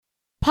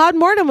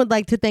Podmortem would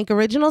like to thank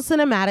Original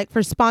Cinematic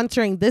for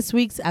sponsoring this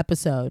week's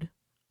episode.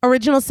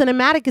 Original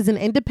Cinematic is an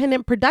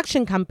independent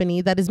production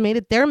company that has made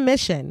it their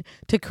mission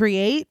to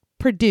create,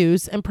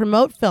 produce, and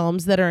promote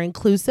films that are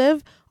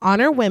inclusive,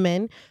 honor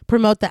women,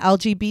 promote the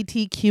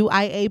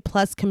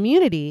LGBTQIA+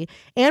 community,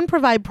 and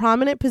provide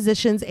prominent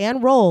positions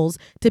and roles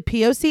to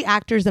POC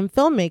actors and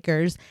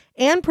filmmakers,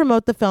 and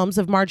promote the films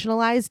of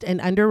marginalized and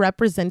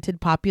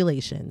underrepresented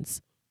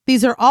populations.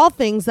 These are all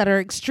things that are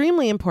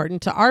extremely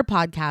important to our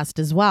podcast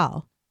as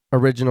well.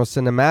 Original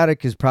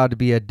Cinematic is proud to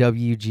be a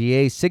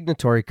WGA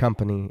signatory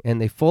company, and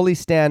they fully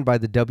stand by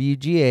the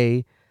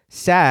WGA,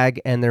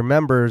 SAG, and their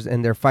members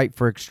in their fight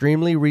for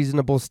extremely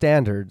reasonable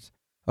standards.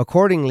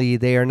 Accordingly,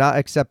 they are not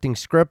accepting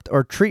script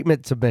or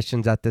treatment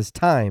submissions at this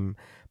time,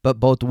 but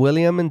both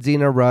William and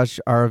Zena Rush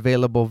are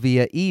available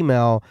via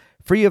email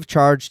free of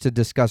charge to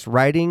discuss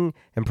writing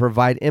and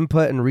provide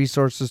input and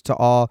resources to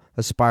all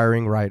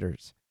aspiring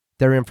writers.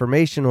 Their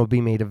information will be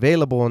made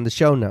available in the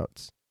show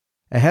notes.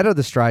 Ahead of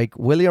the strike,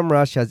 William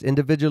Rush has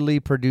individually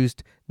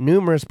produced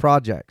numerous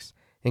projects,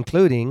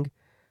 including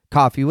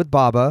Coffee with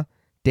Baba,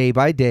 Day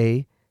by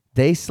Day,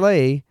 They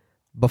Slay,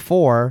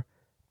 Before,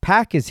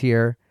 Pack is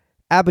Here,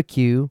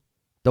 Abaddon,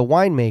 The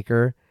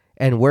Winemaker,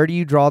 and Where Do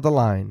You Draw the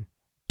Line?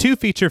 2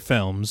 feature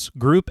films,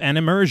 Group and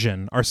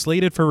Immersion, are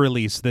slated for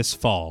release this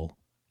fall.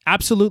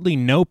 Absolutely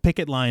no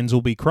picket lines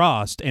will be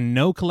crossed, and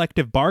no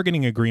collective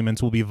bargaining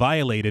agreements will be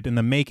violated in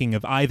the making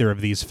of either of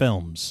these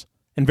films.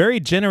 And very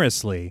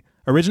generously,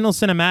 Original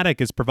Cinematic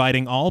is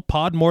providing all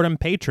Podmortem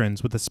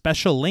patrons with a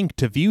special link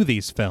to view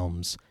these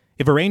films.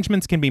 If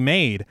arrangements can be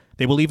made,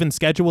 they will even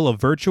schedule a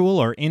virtual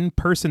or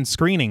in-person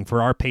screening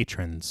for our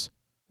patrons.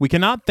 We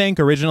cannot thank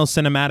Original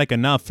Cinematic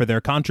enough for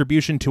their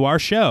contribution to our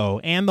show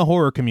and the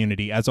horror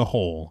community as a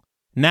whole.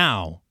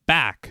 Now,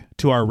 back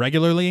to our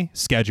regularly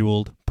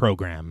scheduled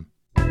program.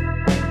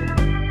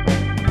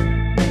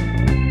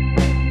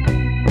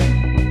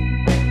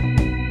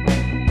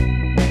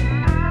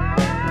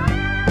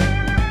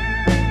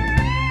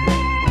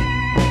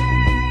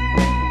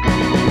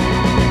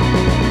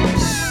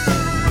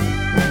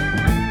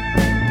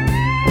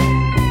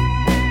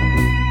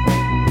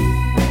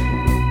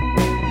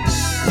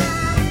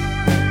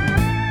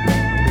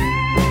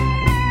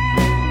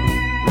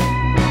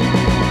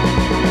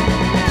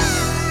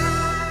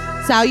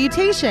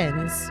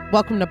 Salutations!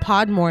 Welcome to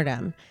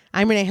Podmortem.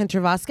 I'm Renee Hunter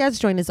Vasquez,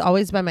 joined as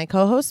always by my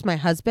co-host, my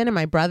husband, and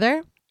my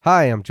brother.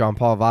 Hi, I'm John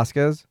Paul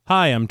Vasquez.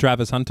 Hi, I'm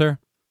Travis Hunter.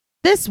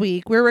 This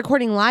week, we're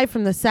recording live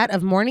from the set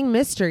of Morning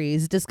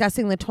Mysteries,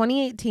 discussing the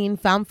 2018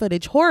 found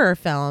footage horror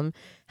film,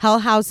 Hell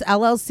House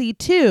LLC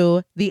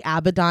 2, The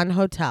Abaddon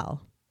Hotel.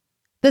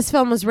 This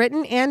film was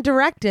written and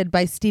directed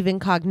by Stephen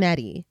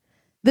Cognetti.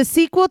 The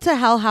sequel to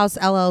Hell House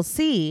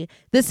LLC,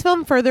 this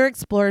film further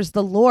explores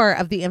the lore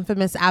of the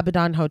infamous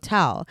Abaddon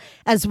Hotel,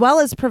 as well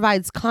as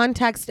provides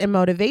context and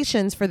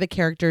motivations for the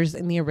characters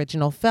in the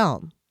original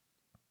film.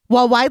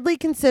 While widely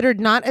considered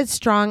not as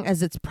strong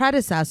as its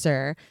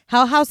predecessor,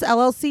 Hell House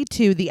LLC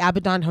 2, The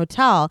Abaddon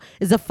Hotel,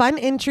 is a fun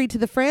entry to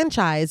the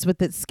franchise with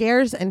its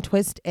scares and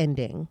twist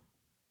ending.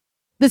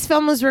 This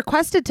film was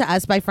requested to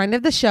us by friend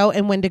of the show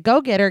and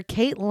Wendigo getter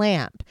Kate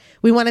Lamp.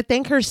 We want to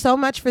thank her so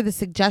much for the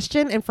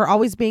suggestion and for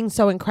always being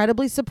so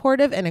incredibly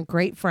supportive and a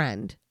great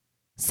friend.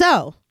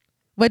 So,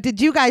 what did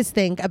you guys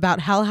think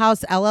about Hell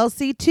House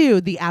LLC 2,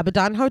 The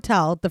Abaddon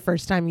Hotel, the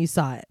first time you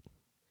saw it?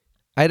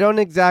 I don't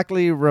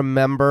exactly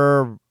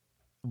remember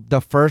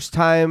the first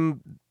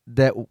time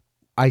that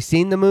I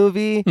seen the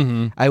movie.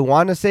 I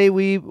want to say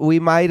we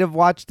might have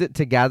watched it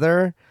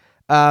together.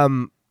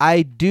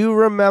 I do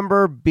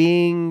remember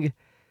being,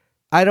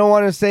 I don't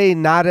want to say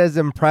not as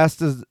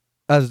impressed as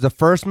the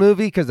first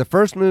movie, because the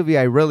first movie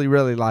I really,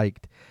 really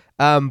liked.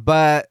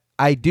 But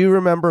I do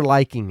remember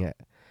liking it.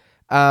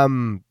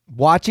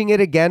 Watching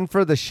it again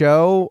for the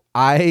show,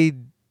 I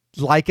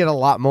like it a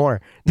lot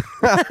more.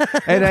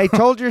 And I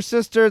told your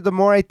sister, the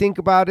more I think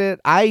about it,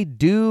 I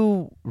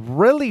do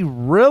really,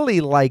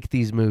 really like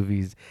these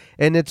movies.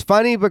 And it's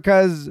funny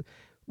because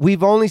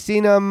we've only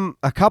seen them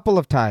a couple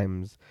of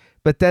times.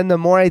 But then the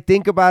more I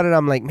think about it,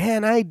 I'm like,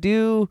 man, I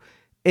do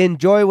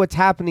enjoy what's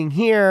happening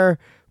here,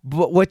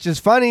 which is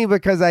funny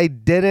because I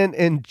didn't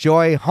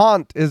enjoy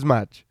Haunt as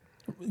much.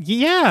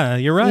 Yeah,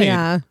 you're right.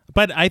 Yeah.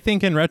 But I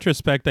think in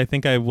retrospect, I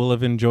think I will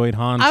have enjoyed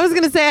Haunt. I was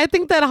going to say, I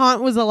think that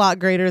Haunt was a lot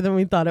greater than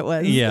we thought it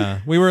was. Yeah,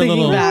 we were a Thinking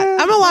little... back.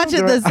 I'm going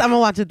to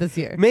watch it this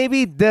year.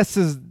 Maybe this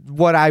is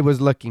what I was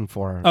looking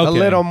for. Okay. A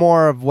little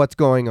more of what's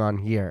going on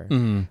here.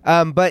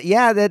 But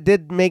yeah, that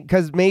did make,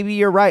 because maybe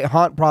you're right.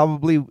 Haunt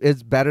probably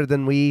is better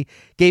than we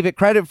gave it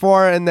credit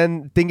for. And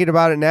then thinking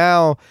about it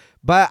now,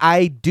 but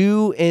I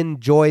do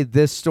enjoy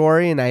this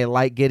story, and I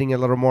like getting a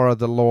little more of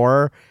the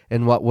lore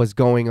and what was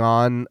going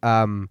on.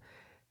 Some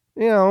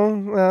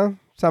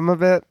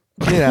of it,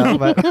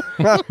 but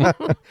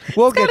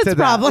we'll get to that.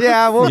 problems.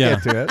 Yeah, we'll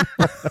get to it.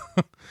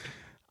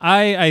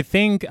 I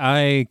think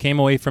I came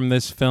away from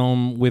this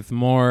film with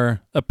more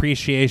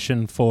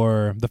appreciation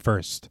for the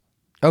first.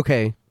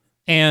 Okay.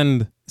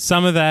 And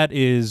some of that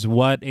is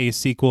what a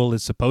sequel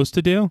is supposed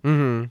to do,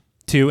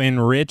 to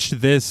enrich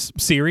this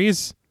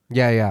series.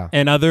 Yeah.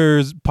 And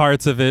other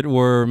parts of it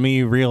were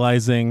me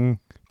realizing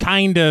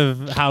kind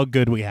of how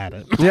good we had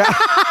it.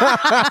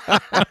 Yeah.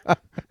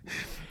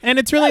 And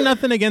it's really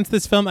nothing against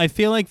this film. I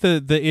feel like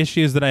the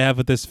issues that I have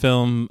with this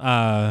film,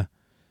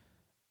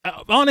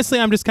 honestly,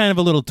 I'm just kind of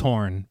a little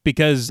torn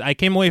because I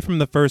came away from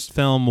the first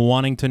film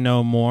wanting to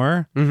know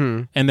more.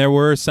 Mm-hmm. And there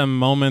were some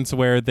moments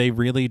where they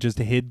really just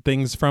hid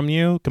things from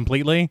you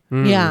completely.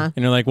 Mm-hmm. Yeah.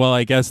 And you're like, well,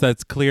 I guess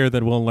that's clear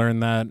that we'll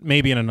learn that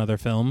maybe in another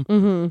film.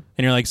 Mm-hmm. And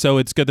you're like, so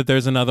it's good that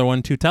there's another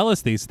one to tell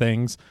us these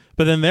things.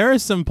 But then there are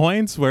some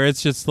points where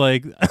it's just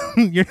like,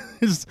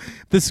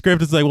 the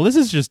script is like, well, this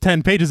is just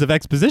 10 pages of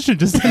exposition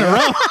just in a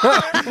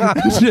row.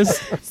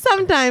 just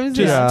Sometimes.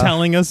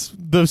 telling us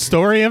the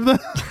story of the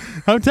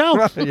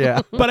hotel.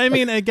 Yeah. But I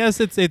mean, I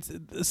guess it's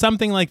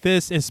something like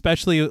this,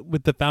 especially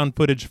with the found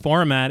footage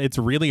format, it's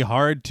really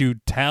hard to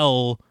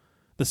tell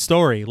the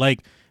story.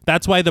 Like,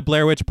 that's why the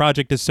Blair Witch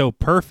Project is so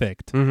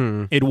perfect.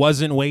 Mm-hmm. It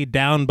wasn't weighed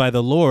down by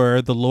the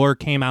lore. The lore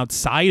came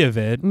outside of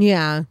it.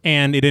 Yeah.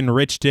 And it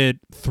enriched it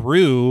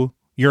through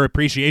your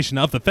appreciation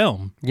of the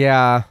film.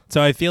 Yeah.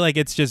 So I feel like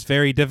it's just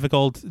very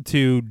difficult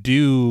to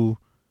do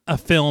a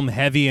film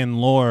heavy in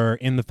lore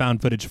in the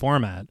found footage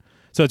format.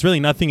 So it's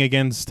really nothing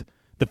against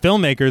the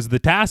filmmakers. The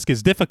task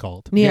is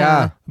difficult.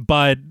 Yeah.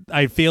 But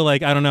I feel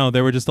like, I don't know,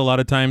 there were just a lot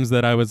of times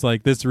that I was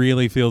like, this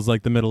really feels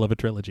like the middle of a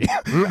trilogy.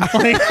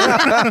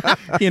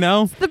 You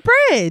know? The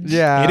bridge.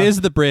 Yeah. It is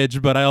the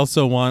bridge, but I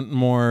also want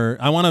more.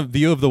 I want a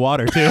view of the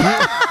water too.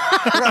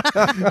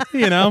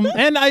 You know?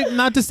 And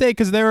not to say,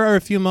 because there are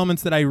a few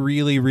moments that I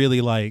really,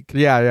 really like.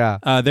 Yeah.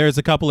 There's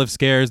a couple of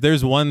scares.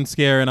 There's one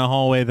scare in a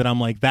hallway that I'm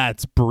like,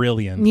 that's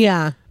brilliant.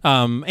 Yeah.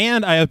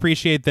 And I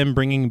appreciate them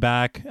bringing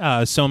back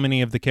so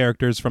many of the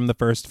characters from the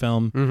first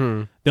film.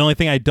 Mm-hmm. The only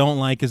thing I don't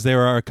like is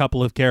there are a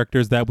couple of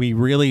characters that we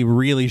really,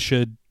 really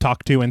should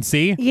talk to and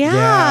see.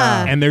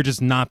 Yeah. And they're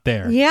just not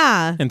there.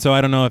 Yeah. And so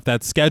I don't know if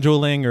that's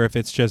scheduling or if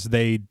it's just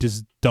they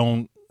just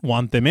don't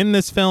want them in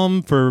this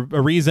film for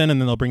a reason, and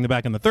then they'll bring them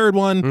back in the third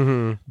one.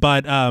 Mm-hmm.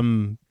 But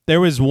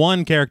there was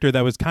one character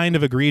that was kind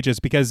of egregious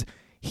because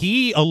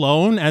he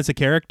alone as a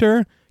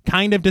character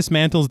kind of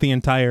dismantles the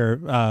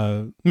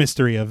entire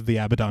mystery of the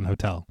Abaddon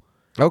Hotel.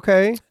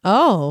 Okay.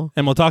 Oh.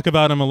 And we'll talk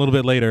about him a little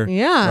bit later.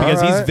 Yeah. Because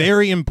All he's right.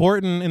 very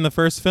important in the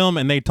first film,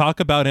 and they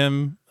talk about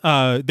him.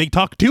 They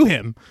talk to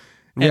him.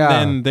 And Yeah.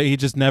 then he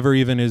just never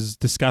even is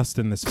discussed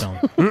in this film.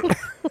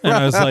 And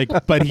I was like,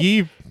 but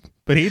he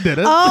did it.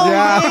 Oh,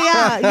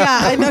 Yeah. yeah.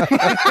 I know.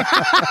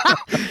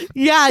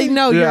 Yeah, I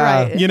know. You're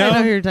Yeah. right. You know? I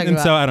know who you're talking and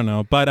about. so I don't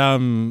know. But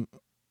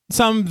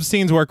some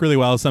scenes work really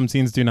well. Some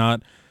scenes do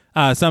not.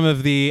 Some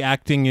of the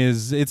acting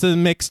it's a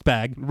mixed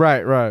bag.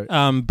 Right.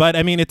 But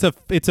I mean, it's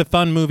a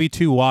fun movie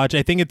to watch.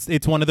 I think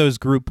it's one of those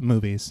group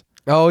movies.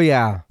 Oh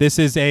yeah. This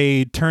is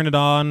a turn it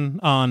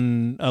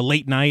on a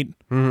late night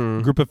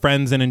Mm-hmm. group of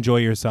friends and enjoy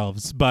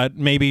yourselves. But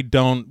maybe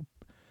don't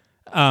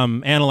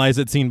analyze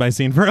it scene by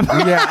scene for a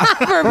Yeah.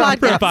 For a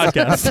podcast.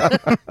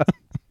 podcast.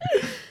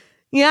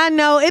 Yeah,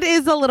 no, it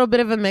is a little bit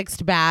of a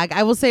mixed bag.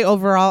 I will say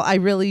overall, I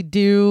really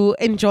do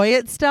enjoy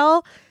it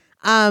still.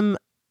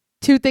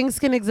 Two things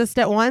can exist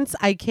at once.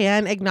 I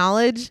can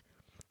acknowledge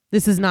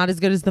this is not as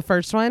good as the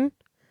first one.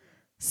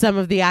 Some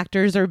of the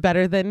actors are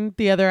better than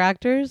the other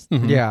actors.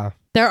 Mhm. Yeah.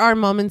 There are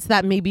moments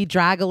that maybe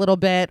drag a little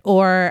bit,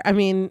 or I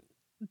mean,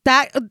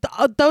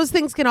 those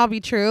things can all be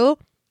true,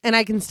 and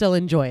I can still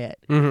enjoy it.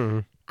 Mm-hmm.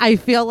 I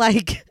feel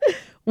like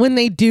when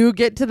they do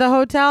get to the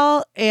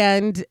hotel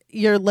and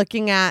you're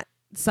looking at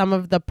some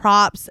of the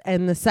props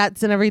and the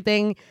sets and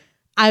everything,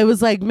 I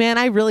was like, man,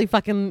 I really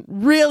fucking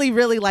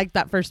really like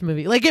that first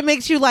movie. Like, it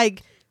makes you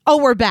like, oh,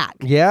 we're back.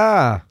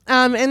 Yeah.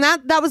 And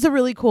that was a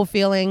really cool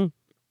feeling.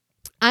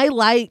 I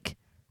like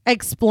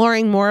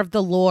exploring more of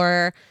the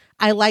lore.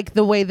 I like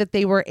the way that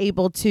they were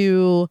able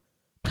to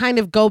kind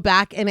of go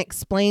back and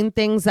explain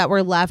things that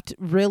were left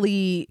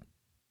really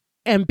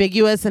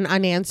ambiguous and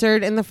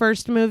unanswered in the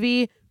first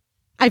movie.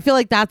 I feel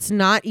like that's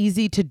not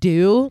easy to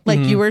do, like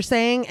you were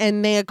saying,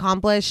 and they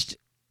accomplished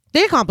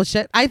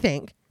it, I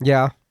think.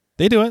 Yeah.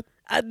 They do it.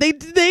 They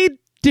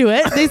do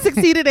it. They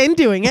succeeded in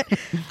doing it.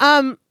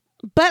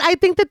 But I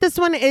think that this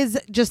one is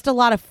just a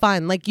lot of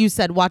fun. Like you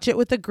said, watch it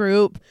with a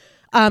group.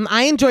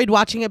 I enjoyed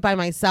watching it by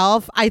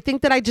myself. I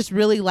think that I just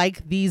really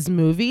like these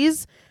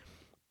movies.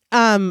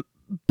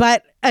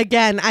 But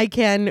again, I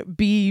can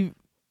be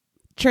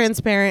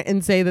transparent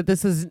and say that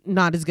this is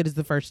not as good as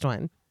the first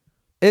one.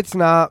 It's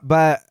not,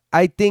 but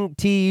I think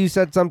T, you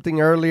said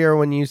something earlier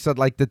when you said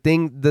like the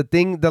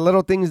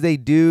little things they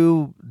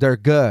do, they're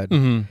good.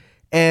 Mm-hmm.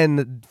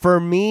 And for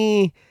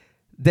me,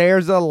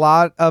 there's a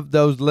lot of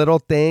those little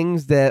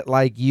things that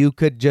like you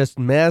could just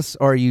miss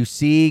or you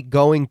see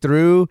going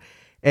through.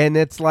 And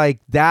it's like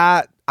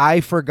that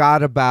I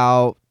forgot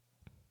about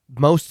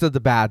most of the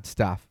bad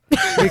stuff.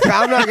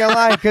 I'm not gonna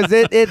lie, because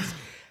it's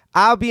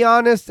I'll be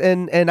honest,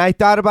 and I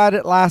thought about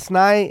it last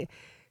night,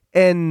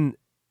 and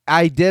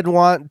I did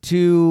want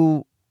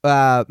to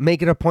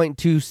make it a point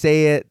to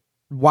say it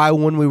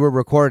when we were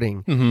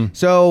recording. Mm-hmm.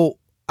 So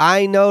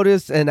I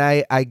noticed, and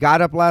I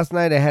got up last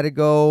night. I had to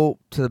go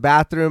to the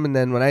bathroom, and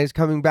then when I was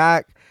coming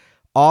back,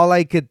 all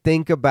I could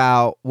think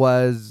about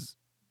was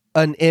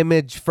an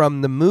image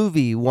from the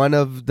movie.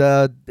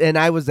 And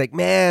I was like,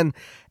 man,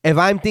 if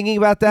I'm thinking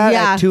about that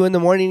at 2 a.m.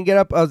 to get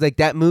up, I was like,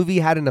 that movie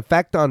had an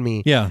effect on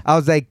me. Yeah. I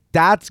was like,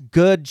 that's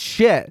good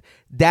shit.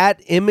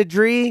 That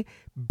imagery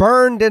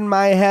burned in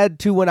my head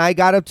to when I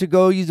got up to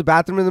go use the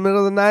bathroom in the middle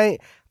of the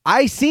night.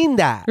 I seen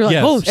that. You're like,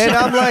 Yes. oh shit. And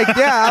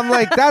I'm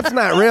like, that's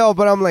not real.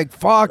 But I'm like,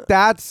 fuck,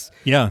 that's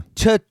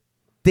to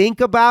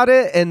think about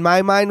it. And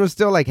my mind was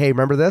still like, hey,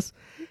 remember this?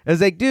 It's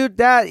like,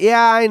 dude,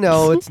 I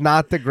know it's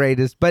not the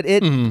greatest, but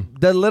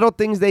the little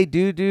things they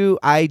do,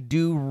 I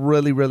do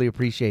really, really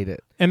appreciate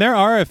it. And there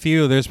are a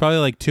few. There's probably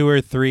like 2 or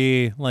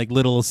 3 like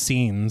little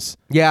scenes.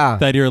 Yeah.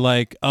 That you're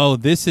like, oh,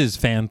 this is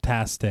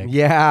fantastic.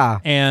 Yeah.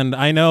 And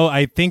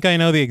I think I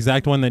know the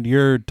exact one that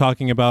you're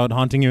talking about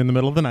haunting you in the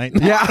middle of the night.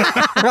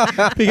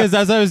 Yeah. Because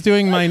as I was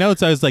doing my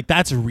notes, I was like,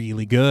 that's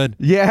really good.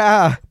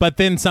 Yeah. But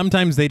then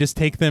sometimes they just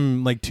take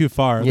them like too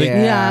far. Like,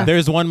 Yeah.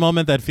 there's one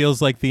moment that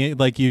feels like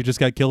you just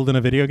got killed in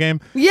a video game.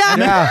 Yeah.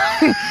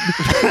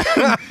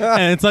 Yeah.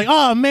 And it's like,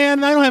 oh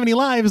man, I don't have any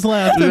lives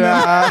left.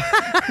 Yeah.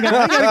 I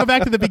gotta go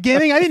back to the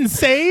beginning. I didn't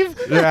save.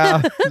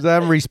 Yeah. So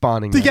I'm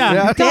respawning. Now.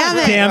 Yeah.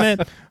 Damn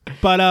it.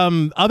 But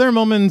other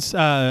moments,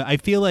 I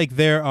feel like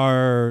there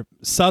are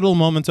subtle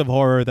moments of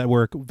horror that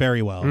work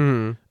very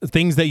well.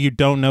 Things that you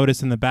don't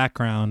notice in the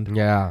background.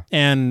 Yeah.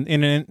 And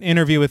in an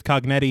interview with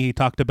Cognetti, he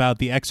talked about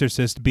The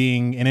Exorcist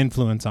being an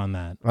influence on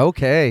that.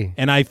 Okay.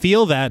 And I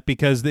feel that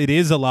because it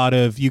is a lot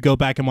of, you go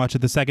back and watch it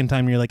the second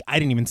time and you're like, I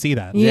didn't even see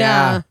that.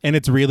 Yeah. And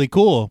it's really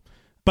cool.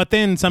 But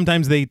then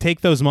sometimes they take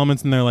those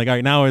moments and they're like, all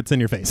right, now it's in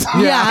your face.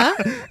 Yeah.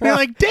 You're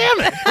like, damn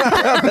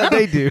it.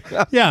 They do.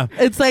 Yeah.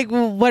 It's like,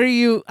 what are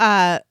you,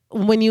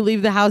 when you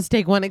leave the house,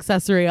 take one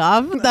accessory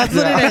off? That's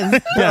what it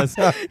is. Yes.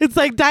 It's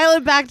like, dial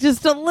it back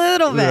just a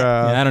little bit.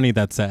 Yeah, I don't need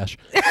that sash.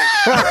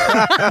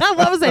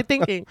 What was I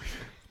thinking?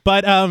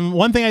 But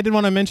one thing I did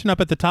want to mention up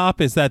at the top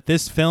is that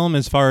this film,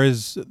 as far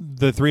as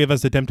the three of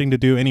us attempting to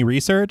do any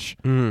research,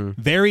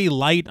 very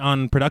light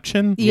on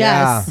production.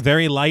 Yes.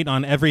 Very light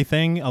on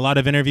everything. A lot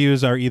of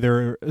interviews are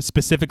either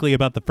specifically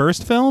about the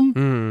first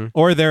film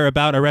or they're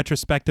about a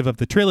retrospective of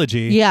the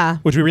trilogy, Yeah.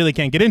 which we really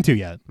can't get into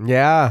yet.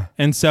 Yeah.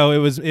 And so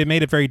it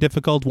made it very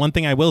difficult. One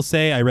thing I will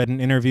say, I read an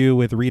interview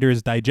with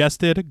Reader's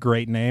Digested,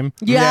 great name,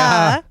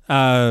 Yeah.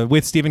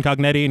 with Stephen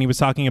Cognetti, and he was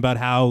talking about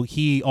how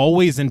he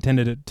always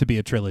intended it to be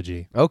a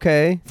trilogy.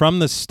 Okay. From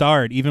the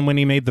start, even when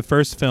he made the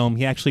first film,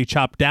 he actually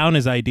chopped down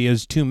his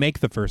ideas to make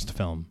the first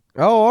film.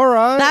 Oh, all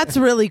right. That's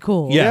really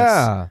cool. Yes.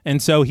 Yeah.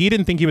 And so he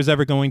didn't think he was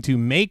ever going to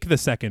make the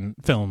second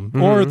film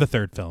or the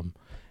third film.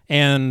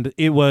 And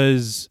it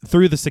was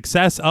through the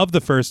success of the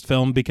first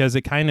film, because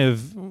it kind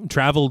of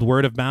traveled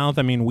word of mouth.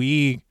 I mean,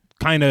 we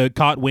kind of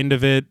caught wind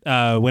of it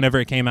whenever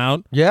it came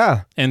out.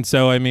 Yeah. And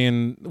so, I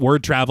mean,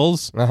 word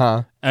travels.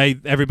 Uh-huh.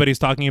 Everybody's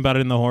talking about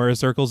it in the horror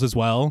circles as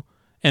well.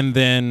 And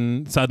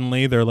then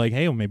suddenly they're like,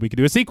 hey, well, maybe we could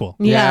do a sequel.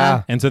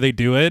 Yeah. And so they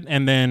do it.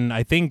 And then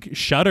I think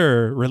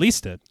Shudder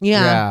released it.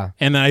 Yeah.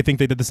 And then I think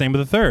they did the same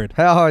with the third.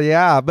 Hell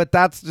yeah. But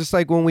that's just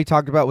like when we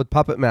talked about with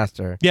Puppet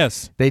Master.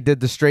 Yes. They did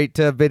the straight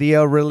to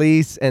video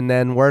release and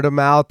then word of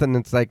mouth. And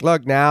it's like,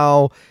 look,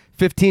 now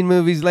 15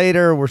 movies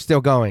later, we're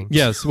still going.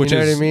 Yes. Which you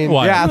know is what I mean?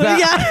 wild.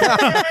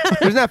 Yeah.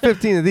 There's not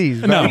 15 of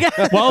these. No.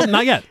 Well,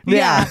 not yet.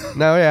 Yeah.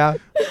 No, yeah.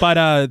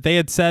 But they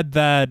had said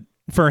that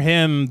for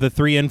him, the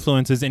three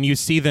influences, and you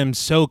see them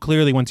so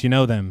clearly once you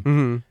know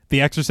them.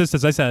 The Exorcist,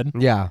 as I said.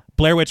 Yeah.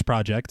 Blair Witch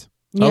Project.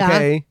 Yeah.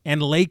 Okay.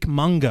 And Lake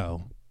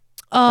Mungo.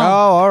 Oh,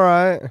 all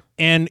right.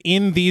 And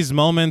in these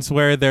moments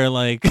where they're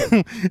like,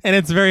 and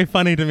it's very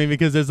funny to me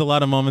because there's a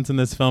lot of moments in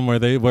this film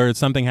where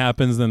something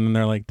happens and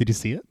they're like, did you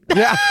see it?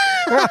 Yeah.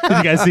 Did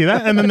you guys see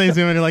that? And then they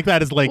zoom in and you're like,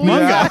 that is Lake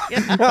Mungo.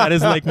 Yeah. That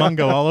is Lake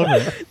Mungo all over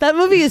it. That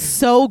movie is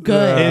so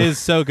good. It is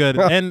so good.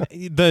 And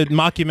the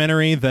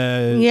mockumentary,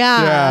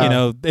 Yeah. you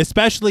know,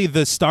 especially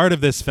the start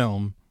of this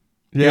film.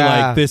 You're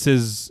Yeah. like, this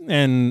is,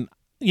 and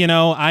you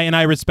know,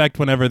 I respect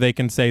whenever they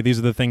can say these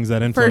are the things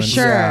that influence. For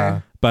sure.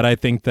 Yeah. But I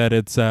think that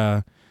it's,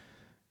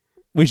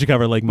 we should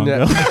cover Lake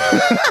Mungo.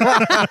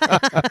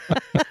 Yeah.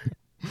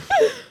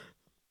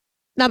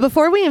 Now,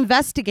 before we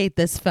investigate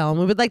this film,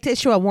 we would like to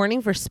issue a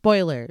warning for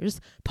spoilers.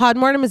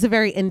 Podmortem is a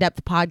very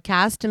in-depth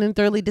podcast, and in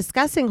thoroughly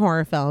discussing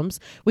horror films,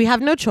 we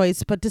have no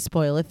choice but to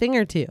spoil a thing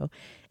or two.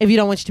 If you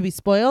don't wish to be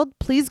spoiled,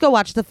 please go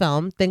watch the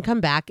film, then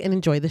come back and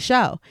enjoy the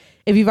show.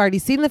 If you've already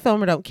seen the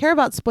film or don't care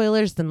about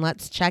spoilers, then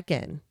let's check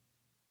in.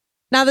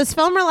 Now, this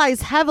film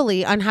relies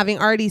heavily on having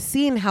already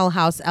seen Hell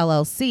House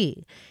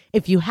LLC.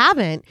 If you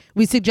haven't,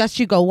 we suggest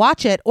you go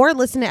watch it or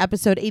listen to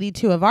episode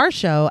 82 of our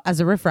show as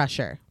a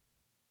refresher.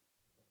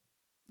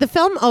 The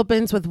film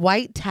opens with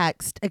white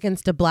text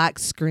against a black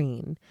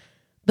screen.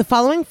 The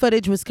following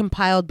footage was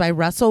compiled by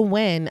Russell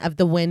Wynn of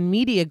the Wynn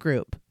Media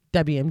Group,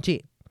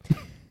 WMG.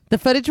 The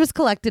footage was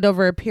collected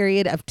over a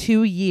period of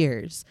 2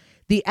 years.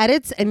 The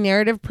edits and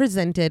narrative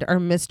presented are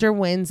Mr.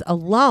 Wynn's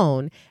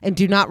alone and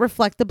do not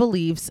reflect the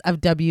beliefs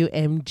of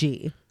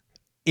WMG.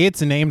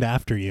 it's named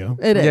after you.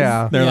 It is.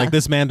 Yeah. They're like,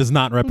 this man does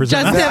not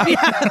represent Just us.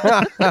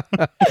 him,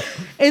 yeah.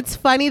 It's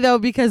funny though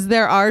because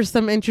there are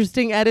some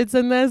interesting edits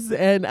in this,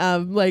 and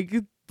like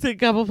a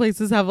couple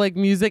places have like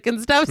music and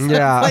stuff. So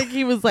Yeah. it's like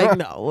he was like,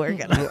 "No,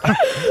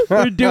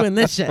 we're doing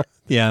this shit."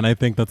 Yeah, and I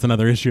think that's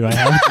another issue I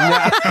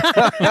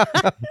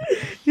have.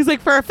 He's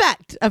like, for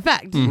effect.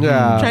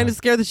 Yeah. Trying to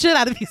scare the shit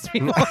out of these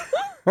people.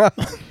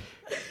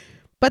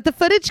 But the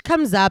footage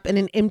comes up in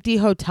an empty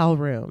hotel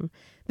room.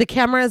 The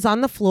camera is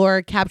on the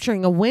floor,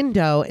 capturing a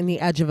window in the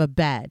edge of a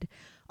bed.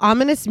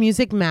 Ominous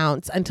music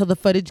mounts until the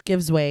footage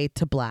gives way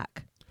to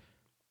black.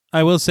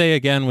 I will say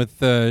again with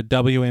the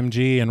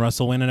WMG and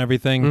Russell Wynn and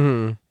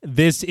everything,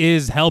 this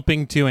is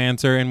helping to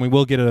answer, and we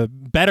will get a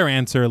better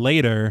answer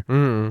later,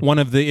 one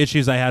of the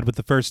issues I had with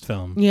the first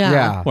film.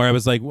 Yeah. Where I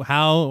was like,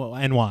 how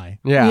and why?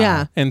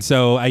 Yeah. And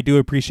so I do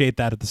appreciate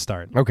that at the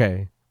start.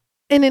 Okay.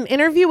 In an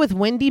interview with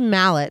Wendy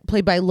Mallett,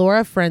 played by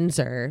Laura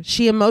Frenzer,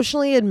 she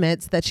emotionally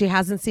admits that she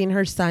hasn't seen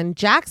her son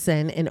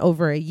Jackson in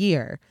over a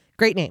year.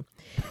 Great name.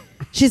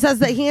 She says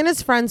that he and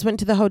his friends went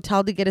to the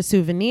hotel to get a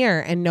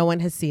souvenir and no one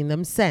has seen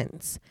them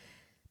since.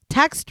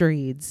 Text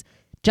reads,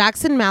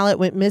 Jackson Mallett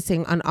went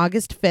missing on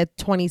August 5th,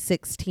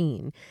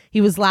 2016. He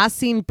was last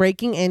seen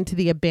breaking into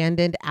the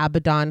abandoned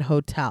Abaddon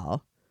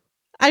Hotel.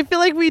 I feel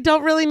like we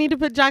don't really need to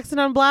put Jackson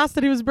on blast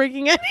that he was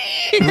breaking in.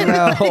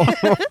 No.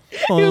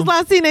 He was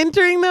last seen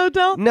entering the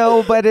hotel.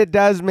 No, but it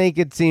does make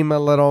it seem a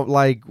little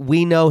like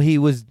we know he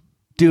was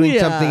doing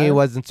something he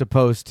wasn't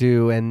supposed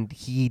to, and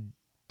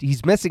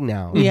he's missing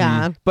now.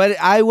 Yeah. But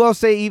I will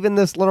say, even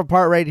this little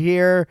part right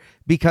here,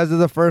 because of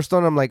the first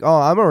one, I'm like, oh,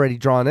 I'm already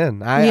drawn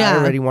in. I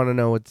already want to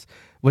know what's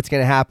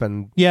going to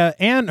happen. Yeah,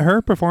 and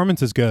her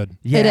performance is good.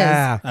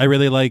 Yeah. I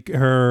really like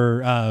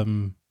her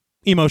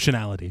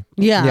emotionality,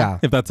 Yeah.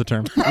 if that's a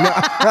term.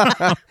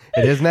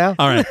 It is now?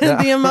 All right. The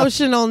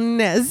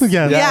emotionalness.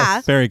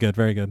 Yeah. Very good.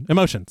 Very good.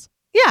 Emotions.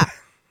 Yeah.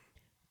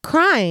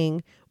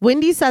 Crying,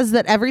 Wendy says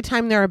that every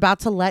time they're about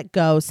to let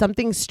go,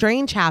 something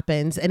strange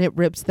happens and it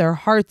rips their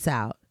hearts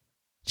out.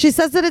 She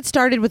says that it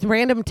started with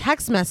random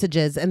text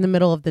messages in the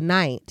middle of the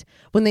night.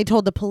 When they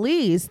told the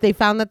police, they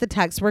found that the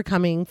texts were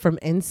coming from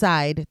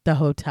inside the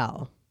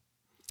hotel.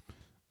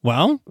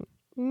 Well,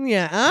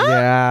 Yeah.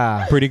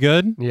 Yeah. pretty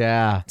good.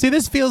 Yeah. See,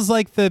 this feels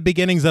like the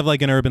beginnings of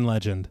like an urban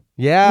legend,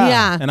 Yeah.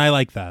 Yeah. and I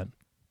like that.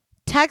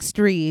 Text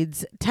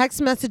reads,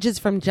 text messages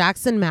from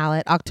Jackson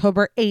Mallett,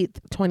 October 8th,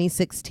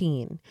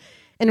 2016.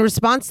 In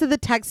response to the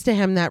text to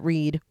him that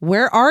read,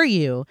 "Where are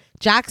you?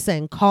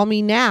 Jackson, call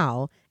me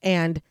now."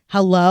 And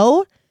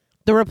 "Hello?"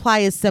 The reply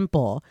is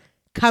simple.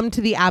 "Come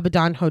to the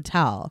Abaddon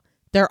Hotel.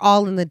 They're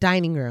all in the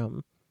dining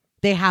room.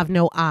 They have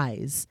no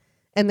eyes."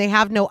 And "they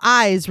have no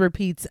eyes"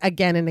 repeats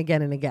again and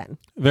again and again.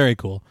 Very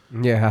cool.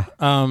 Yeah.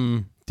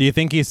 Do you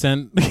think he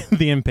sent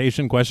the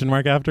impatient question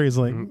mark after? He's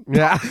like,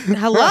 Yeah.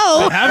 Hello?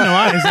 I have no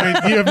eyes. I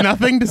mean, you have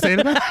nothing to say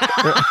to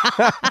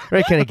that?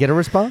 Right. Can I get a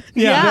response?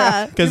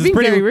 Yeah. Because You're it's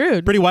being very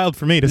rude. pretty wild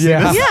for me to see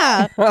Yeah. this.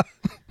 Yeah.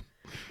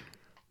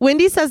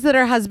 Wendy says that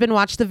her husband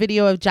watched the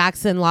video of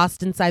Jackson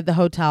lost inside the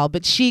hotel,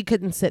 but she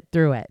couldn't sit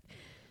through it.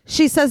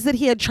 She says that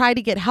he had tried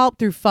to get help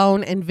through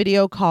phone and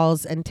video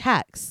calls and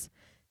texts.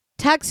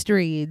 Text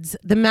reads,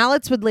 the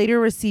Malletts would later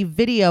receive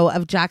video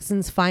of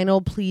Jackson's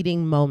final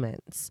pleading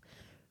moments.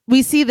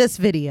 We see this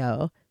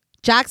video.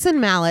 Jackson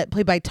Mallett,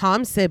 played by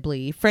Tom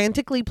Sibley,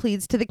 frantically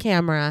pleads to the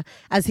camera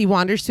as he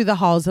wanders through the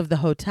halls of the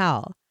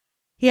hotel.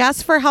 He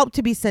asks for help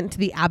to be sent to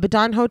the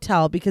Abaddon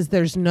Hotel because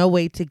there's no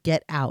way to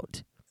get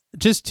out.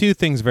 Just two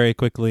things very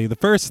quickly. The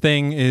first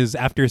thing is,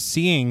 after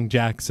seeing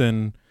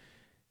Jackson,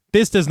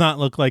 this does not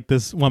look like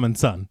this woman's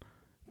son.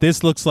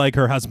 This looks like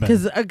her husband.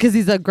 Because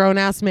he's a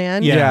grown-ass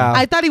man? Yeah.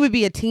 I thought he would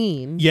be a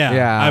teen.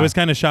 Yeah. I was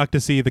kind of shocked to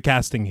see the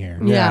casting here.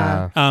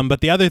 Yeah. But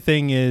the other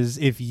thing is,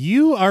 if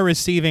you are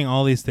receiving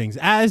all these things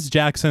as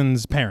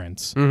Jackson's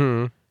parents,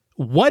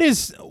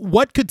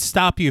 what could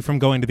stop you from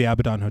going to the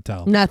Abaddon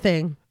Hotel?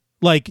 Nothing.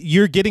 Like,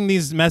 you're getting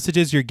these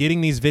messages, you're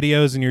getting these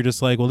videos, and you're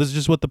just like, well, this is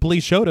just what the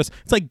police showed us.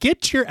 It's like,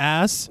 get your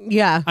ass.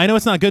 Yeah. I know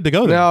it's not good to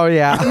go there. No,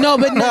 yeah. No,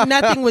 but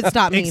nothing would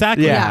stop me.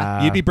 Exactly.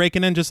 Yeah. You'd be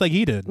breaking in just like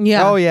he did.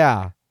 Yeah. Oh,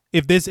 yeah.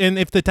 If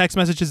the text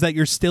messages that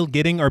you're still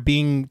getting are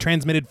being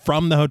transmitted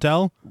from the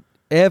hotel.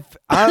 If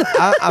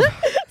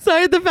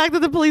Sorry, the fact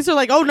that the police are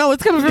like, oh, no,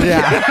 it's coming from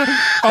yeah.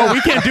 Oh,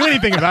 we can't do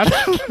anything about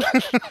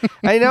it.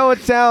 I know it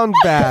sounds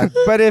bad,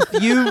 but if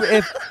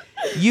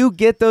you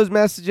get those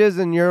messages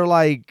and you're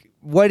like,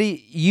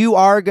 you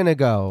are gonna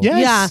go.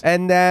 Yes. Yeah.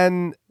 And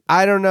then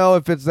I don't know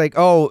if it's like,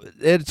 oh,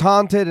 it's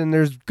haunted and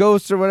there's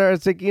ghosts or whatever.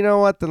 It's like, you know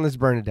what? Then let's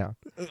burn it down.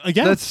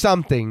 Yeah. That's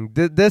something.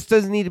 This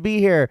doesn't need to be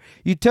here.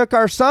 You took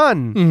our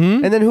son,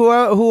 Mhm. and then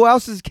who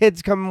else's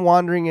kids come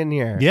wandering in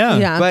here? Yeah.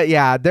 Yeah. But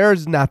yeah,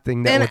 there's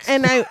nothing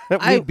that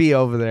we'd be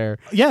over there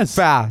Yes.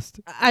 fast.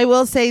 I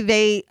will say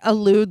they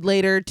allude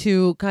later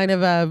to kind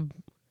of a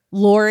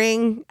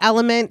luring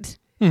element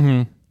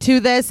to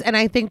this. And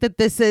I think that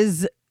this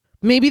is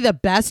maybe the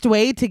best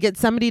way to get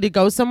somebody to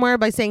go somewhere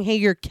by saying, hey,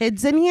 your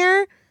kid's in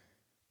here.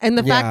 And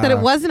the fact that it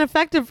wasn't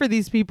effective for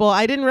these people,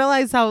 I didn't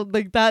realize how,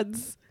 like,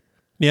 that's...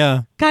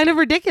 Yeah. Kind of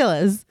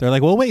ridiculous. They're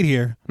like, well, wait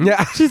here.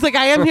 Yeah. She's like,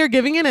 I am here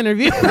giving an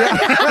interview.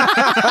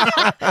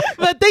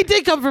 But they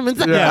did come from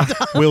inside. Yeah.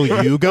 Will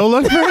you go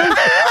look for him?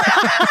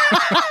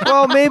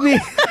 Well, maybe.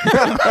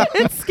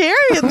 It's scary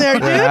in there,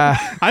 dude.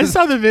 Yeah. I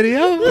saw the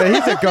video.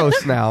 He's a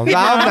ghost now. I'm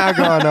not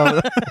going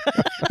over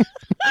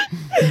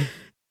there.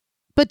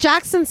 But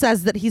Jackson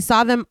says that he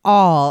saw them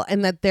all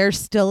and that they're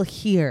still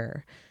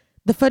here.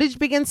 The footage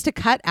begins to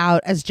cut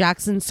out as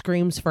Jackson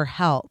screams for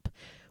help.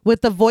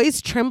 With the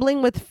voice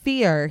trembling with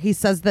fear, he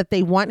says that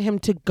they want him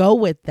to go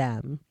with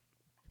them.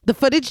 The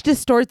footage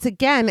distorts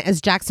again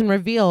as Jackson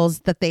reveals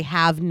that they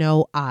have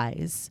no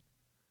eyes.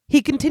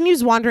 He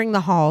continues wandering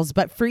the halls,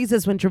 but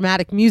freezes when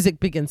dramatic music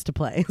begins to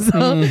play.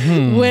 So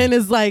Wynn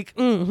is like,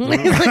 He's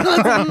like,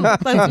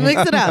 let's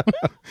mix it up.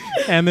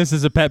 And this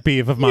is a pet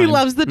peeve of mine. He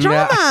loves the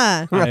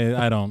drama.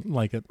 I don't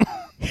like it.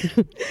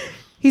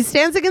 He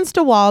stands against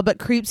a wall, but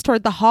creeps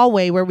toward the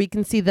hallway where we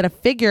can see that a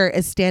figure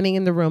is standing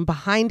in the room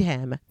behind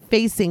him,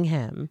 facing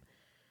him.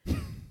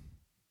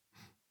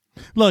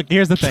 Look,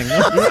 here's the thing.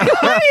 Why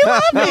are you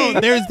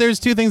laughing? There's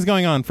two things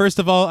going on. First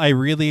of all, I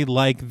really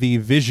like the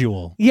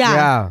visual.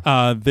 Yeah.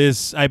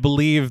 I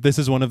believe this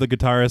is one of the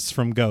guitarists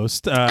from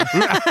Ghost.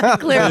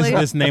 Clearly.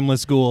 This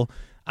nameless ghoul.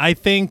 I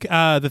think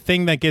the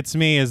thing that gets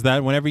me is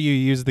that whenever you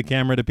use the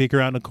camera to peek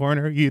around a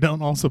corner, you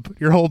don't also put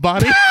your whole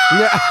body.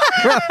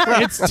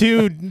 It's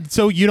too,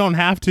 so you don't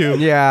have to.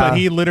 Yeah. But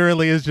he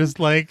literally is just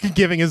like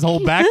giving his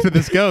whole back to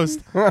this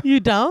ghost. You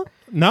don't?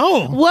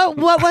 No. What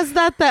was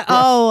that?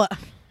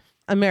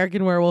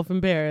 American Werewolf in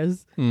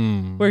Paris,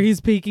 where he's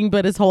peeking,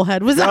 but his whole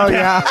head was up. Oh,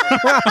 yeah.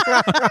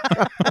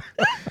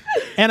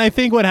 And I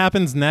think what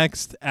happens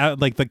next,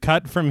 like the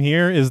cut from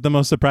here, is the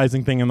most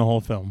surprising thing in the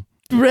whole film.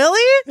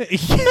 Really?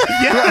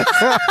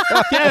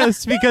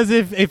 Yes, because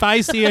if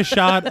I see a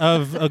shot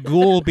of a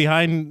ghoul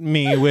behind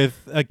me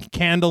with a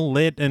candle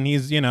lit and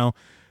he's,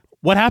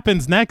 what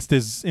happens next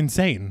is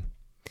insane.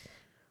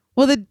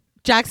 Well,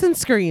 Jackson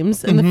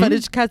screams and the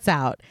footage cuts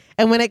out.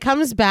 And when it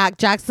comes back,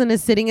 Jackson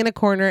is sitting in a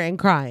corner and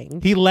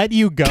crying. He let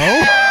you go?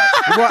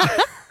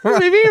 What?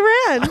 Maybe he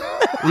ran.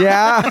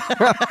 Yeah.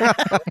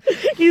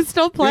 He's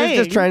still playing. He's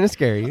just trying to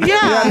scare you.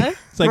 Yeah.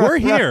 It's like, we're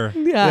here.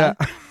 Yeah.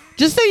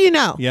 Just so you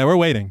know. Yeah, we're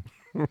waiting.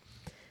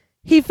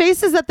 He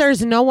faces that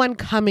there's no one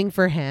coming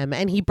for him,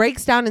 and he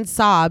breaks down and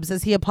sobs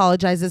as he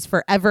apologizes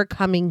for ever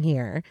coming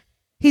here.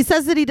 He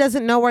says that he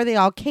doesn't know where they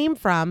all came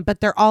from, but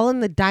they're all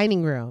in the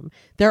dining room.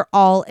 They're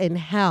all in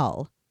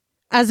hell.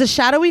 As a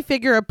shadowy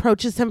figure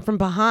approaches him from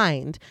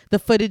behind, the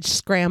footage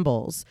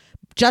scrambles.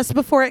 Just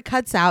before it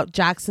cuts out,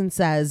 Jackson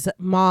says,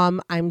 "Mom,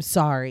 I'm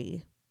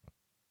sorry."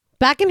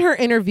 Back in her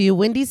interview,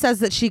 Wendy says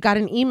that she got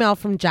an email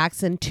from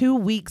Jackson 2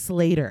 weeks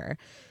later.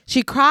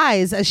 She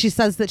cries as she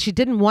says that she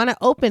didn't want to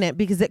open it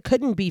because it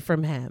couldn't be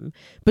from him,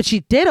 but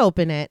she did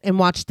open it and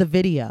watched the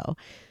video.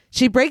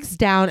 She breaks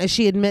down as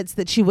she admits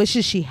that she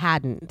wishes she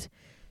hadn't.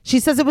 She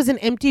says it was an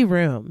empty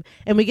room,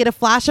 and we get a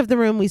flash of the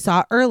room we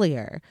saw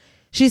earlier.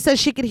 She says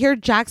she could hear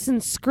Jackson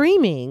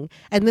screaming,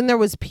 and then there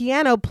was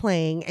piano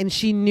playing, and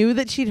she knew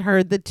that she'd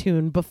heard the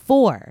tune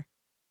before.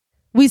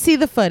 We see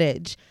the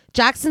footage.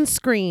 Jackson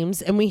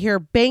screams, and we hear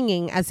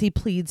banging as he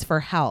pleads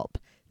for help.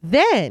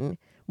 Then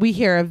we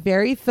hear a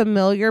very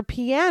familiar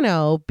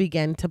piano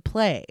begin to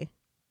play.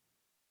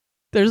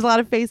 There's a lot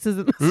of faces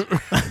in this.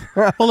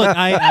 Well, look,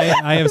 I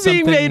have being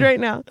something made right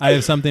now. I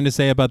have something to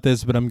say about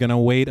this, but I'm going to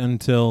wait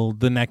until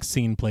the next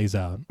scene plays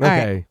out.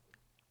 Okay. Right.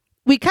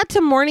 We cut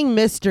to Morning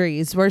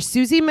Mysteries, where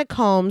Susie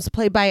McCombs,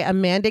 played by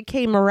Amanda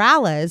K.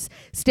 Morales,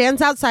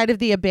 stands outside of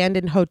the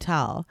abandoned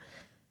hotel.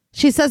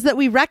 She says that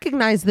we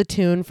recognize the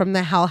tune from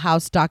the Hell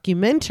House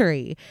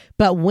documentary,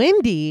 but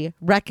Wendy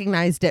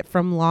recognized it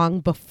from long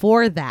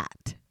before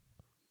that.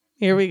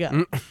 Here we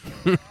go.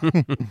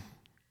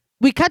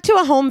 We cut to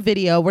a home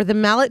video where the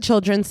Mallet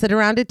children sit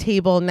around a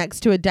table next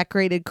to a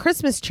decorated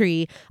Christmas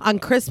tree on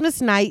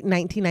Christmas night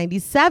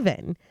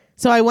 1997.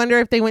 So I wonder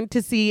if they went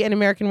to see An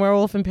American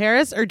Werewolf in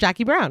Paris or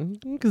Jackie Brown,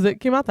 because it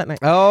came out that night.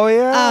 Oh,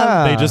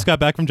 yeah. They just got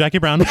back from Jackie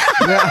Brown.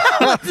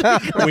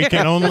 We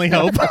can only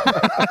hope.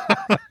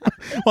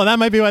 Well, that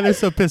might be why they're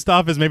so pissed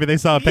off, is maybe they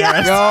saw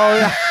Paris. Oh,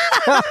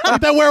 yeah.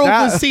 That werewolf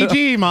was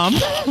CG, Mom.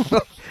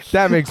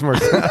 That makes more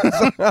sense.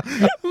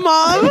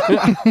 Mom,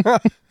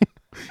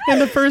 In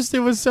the first, it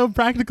was so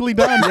practically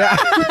done. Yeah.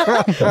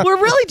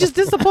 we're really just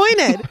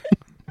disappointed.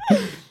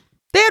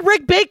 They had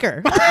Rick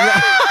Baker. All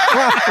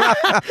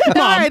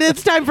right,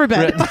 it's time for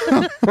bed.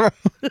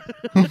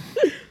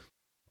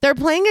 They're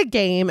playing a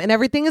game and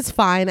everything is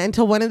fine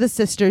until one of the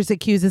sisters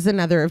accuses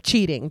another of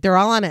cheating. They're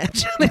all on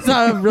edge. They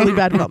saw a really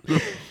bad film.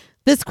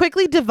 This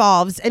quickly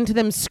devolves into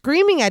them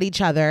screaming at each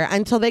other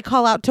until they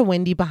call out to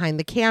Wendy behind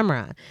the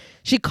camera.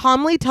 She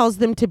calmly tells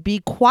them to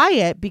be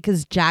quiet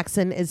because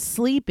Jackson is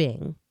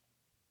sleeping.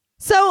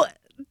 So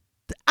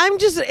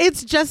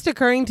it's just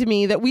occurring to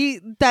me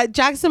that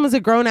Jackson was a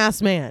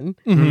grown-ass man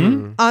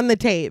on the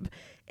tape.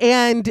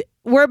 And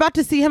we're about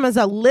to see him as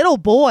a little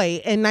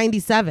boy in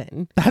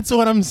 97. That's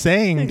what I'm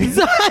saying.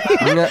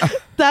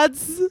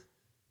 That's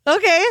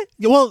okay.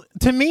 Well,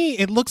 to me,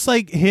 it looks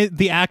like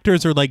the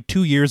actors are like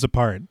 2 years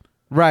apart.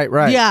 Right.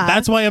 Yeah.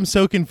 That's why I'm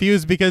so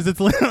confused, because it's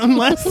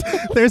unless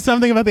there's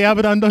something about the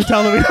Abaddon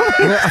Hotel that we don't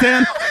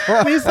understand.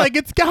 And he's like,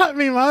 it's got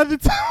me, Mom.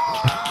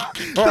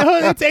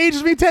 It's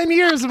aged me 10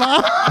 years,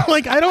 Mom.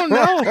 Like, I don't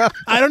know.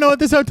 I don't know what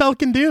this hotel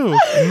can do.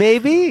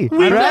 Maybe.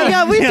 we don't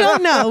know.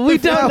 We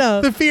don't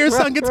know. The fear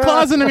sunk its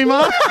claws into me,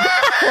 Mom.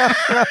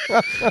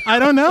 I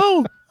don't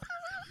know.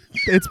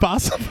 It's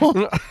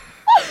possible.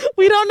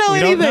 We don't know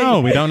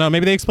anything. We don't know.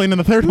 Maybe they explained in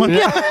the third one.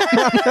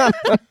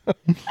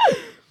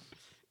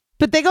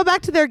 But they go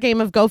back to their game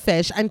of Go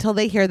Fish until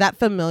they hear that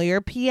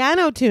familiar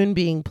piano tune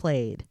being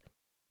played.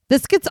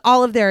 This gets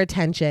all of their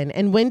attention,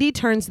 and Wendy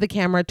turns the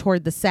camera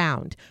toward the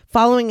sound,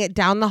 following it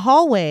down the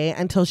hallway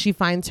until she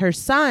finds her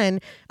son,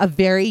 a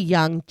very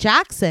young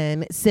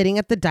Jackson, sitting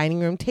at the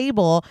dining room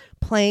table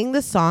playing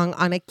the song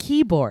on a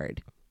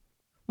keyboard.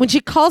 When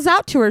she calls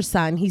out to her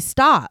son, he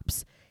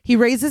stops. He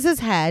raises his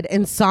head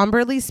and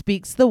somberly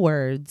speaks the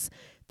words,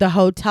 "The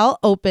hotel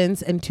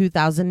opens in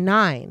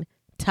 2009.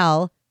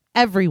 Tell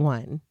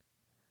everyone."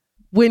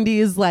 Wendy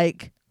is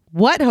like,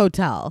 "What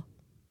hotel?"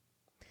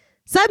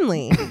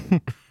 Suddenly,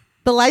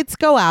 the lights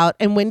go out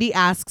and Wendy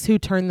asks who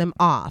turned them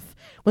off.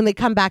 When they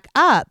come back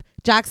up,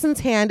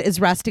 Jackson's hand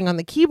is resting on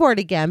the keyboard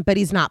again, but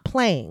he's not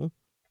playing.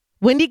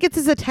 Wendy gets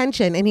his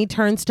attention and he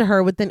turns to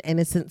her with an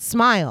innocent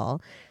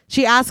smile.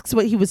 She asks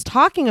what he was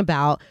talking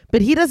about,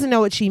 but he doesn't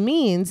know what she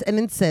means and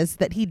insists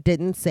that he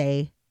didn't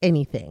say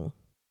anything.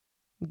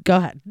 Go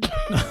ahead.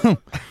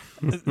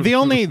 The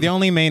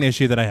only main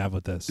issue that I have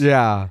with this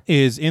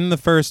is in the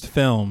first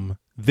film,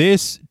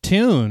 this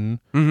tune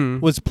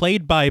was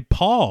played by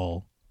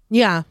Paul.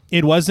 Yeah.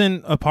 It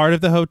wasn't a part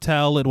of the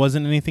hotel. It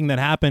wasn't anything that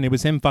happened. It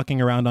was him fucking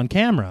around on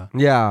camera.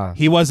 Yeah.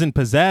 He wasn't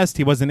possessed.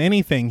 He wasn't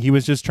anything. He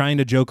was just trying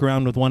to joke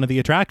around with one of the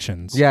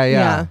attractions.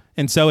 Yeah.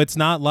 And so it's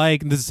not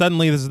like this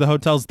is the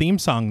hotel's theme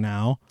song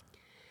now.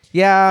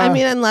 Yeah. I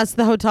mean, unless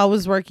the hotel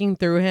was working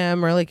through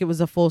him or like it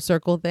was a full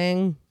circle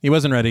thing. He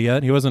wasn't ready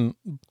yet. He wasn't.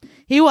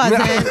 They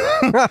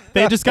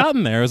had just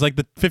gotten there. It was like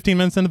the 15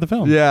 minutes into the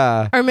film.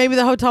 Yeah. Or maybe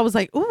the hotel was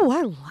like,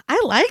 "Ooh,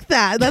 I like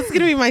that. That's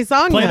going to be my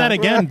song Play now." that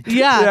again.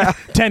 Yeah.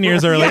 10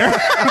 years earlier.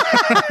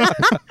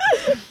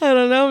 I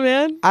don't know,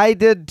 man. I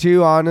did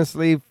too,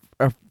 honestly.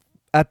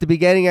 At the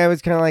beginning, I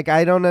was kind of like,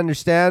 I don't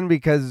understand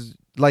because,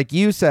 like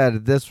you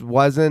said, this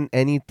wasn't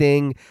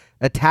anything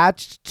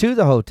attached to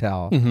the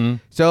hotel.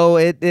 So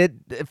it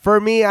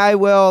for me, I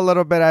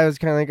was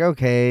kind of like,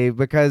 okay,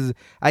 because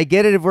I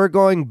get it if we're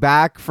going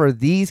back for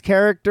these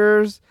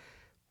characters,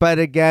 but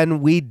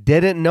again, we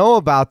didn't know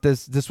about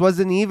this. This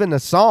wasn't even a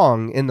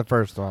song in the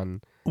first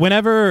one.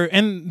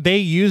 And they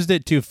used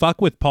it to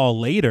fuck with Paul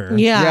later.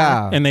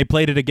 Yeah. And they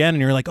played it again,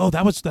 and you're like, oh,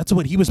 that's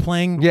what he was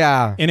playing.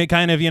 Yeah. And it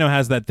kind of,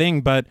 has that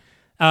thing. But,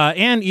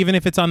 and even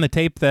if it's on the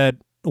tape that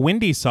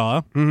Wendy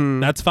saw,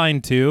 that's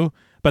fine too.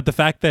 But the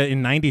fact that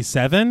in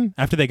 97,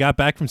 after they got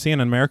back from seeing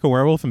an American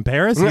Werewolf in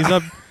Paris, he's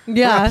up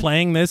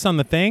playing this on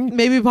the thing.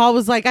 Maybe Paul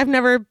was like, "I've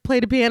never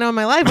played a piano in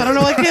my life. I don't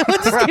know what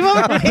just came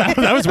over me."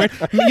 That was weird.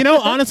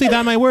 Honestly,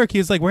 that might work.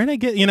 He's like, where did I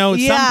get,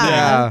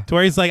 something? To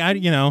where he's like,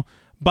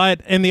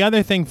 But, and the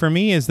other thing for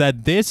me is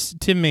that this,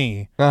 to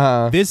me,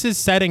 this is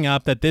setting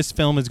up that this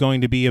film is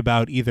going to be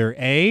about either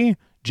A,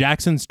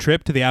 Jackson's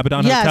trip to the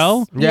Abaddon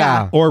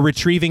Hotel, or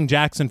retrieving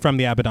Jackson from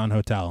the Abaddon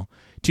Hotel.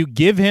 To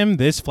give him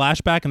this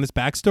flashback and this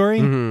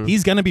backstory,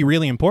 he's going to be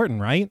really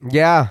important, right?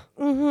 Yeah.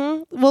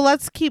 Well,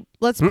 let's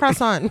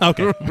press on.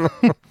 Okay.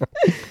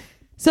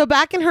 So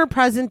back in her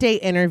present day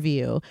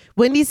interview,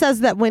 Wendy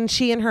says that when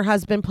she and her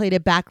husband played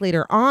it back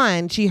later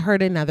on, she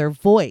heard another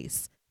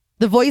voice.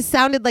 The voice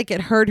sounded like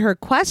it heard her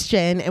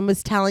question and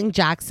was telling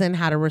Jackson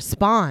how to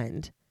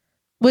respond.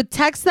 With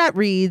text that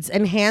reads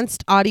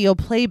enhanced audio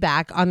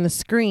playback on the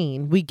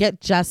screen, we get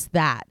just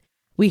that.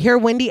 We hear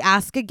Wendy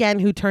ask again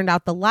who turned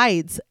out the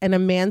lights, and a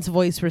man's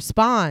voice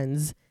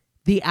responds,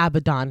 "The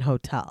Abaddon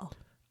Hotel."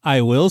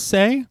 I will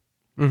say,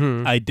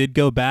 I did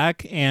go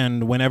back,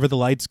 and whenever the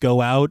lights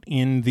go out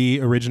in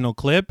the original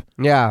clip,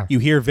 you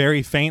hear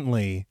very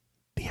faintly,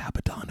 "The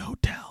Abaddon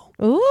Hotel."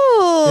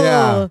 Ooh.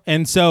 Yeah.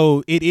 And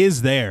so it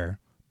is there.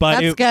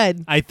 But that's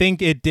good. I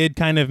think it did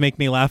kind of make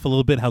me laugh a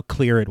little bit how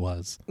clear it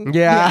was.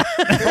 Yeah.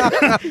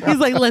 He's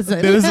like,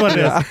 "Listen, this is what it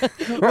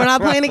is. We're not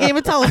playing a game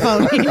of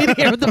telephone. You need to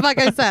hear what the fuck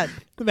I said."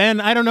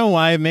 And I don't know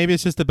why. Maybe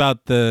it's just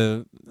about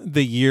the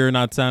year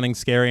not sounding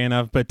scary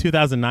enough, but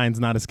 2009 is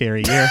not a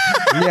scary year.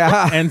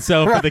 Yeah. And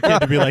so for the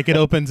kid to be like, it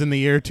opens in the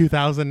year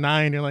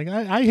 2009, you're like,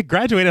 I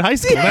graduated high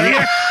school that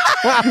year.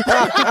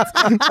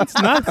 It's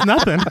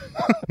nothing.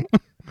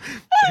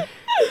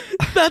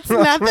 That's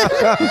nothing.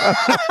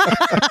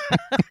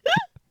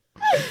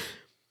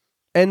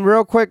 And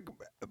real quick,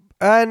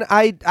 and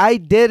I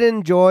did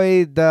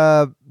enjoy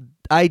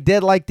I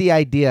did like the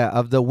idea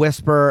of the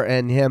whisper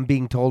and him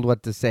being told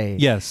what to say.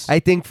 Yes. I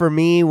think for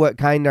me, what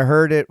kind of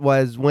hurt it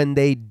was when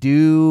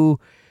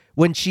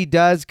she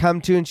does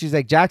come to and she's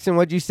like, "Jackson,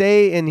 what'd you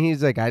say?" And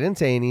he's like, "I didn't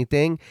say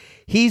anything."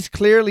 He's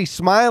clearly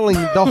smiling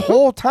the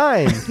whole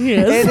time.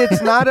 Yes. And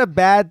it's not a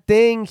bad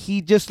thing.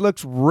 He just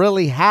looks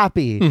really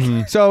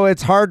happy. So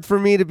it's hard for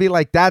me to be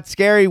like, that's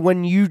scary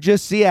when you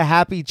just see a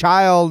happy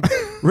child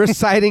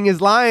reciting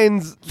his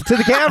lines to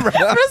the camera.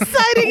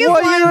 Reciting his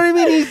well, lines. you know what I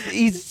mean?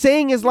 He's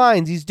saying his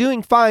lines. He's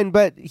doing fine,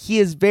 but he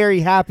is very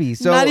happy.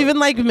 So Not even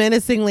like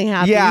menacingly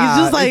happy. yeah,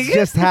 He's just like, it's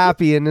just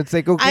happy, and it's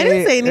like, okay. I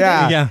didn't say anything.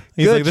 Yeah.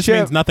 He's good like, this ship.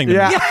 means nothing to me.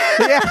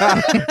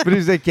 Yeah. But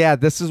he's like, yeah,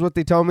 this is what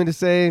they told me to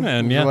say.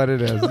 And This yeah. is what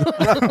it is.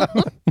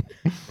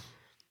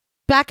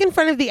 Back in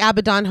front of the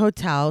Abaddon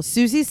Hotel,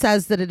 Susie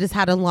says that it has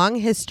had a long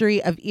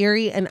history of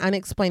eerie and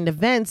unexplained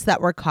events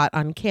that were caught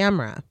on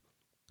camera.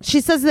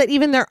 She says that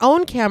even their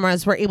own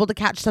cameras were able to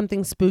catch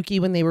something spooky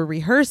when they were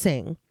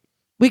rehearsing.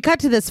 We cut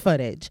to this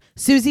footage,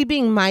 Susie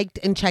being mic'd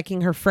and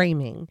checking her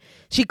framing.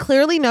 She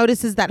clearly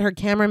notices that her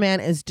cameraman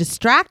is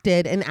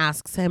distracted and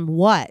asks him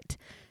what.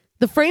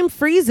 The frame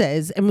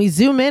freezes and we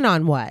zoom in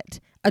on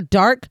what? A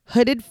dark,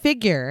 hooded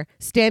figure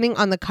standing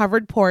on the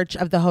covered porch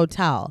of the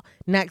hotel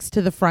next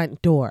to the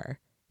front door.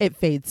 It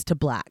fades to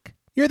black.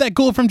 You're that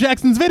ghoul from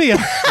Jackson's video.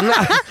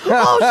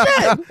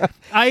 Oh, shit!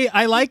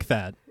 I like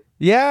that.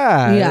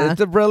 Yeah,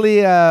 it's a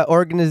really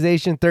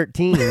Organization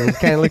 13. It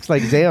kind of looks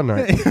like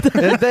Xehanort.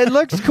 It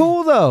looks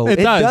cool, though. It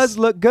does.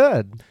 look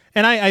good.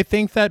 And I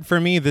think that for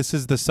me, this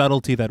is the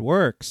subtlety that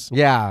works.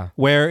 Yeah.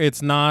 Where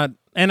it's not...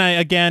 And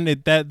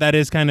that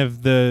is kind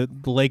of the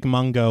Lake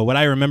Mungo, what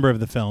I remember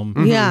of the film.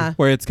 Mm-hmm. Yeah.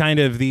 Where it's kind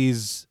of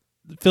these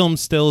film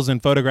stills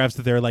and photographs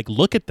that they're like,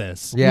 look at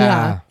this.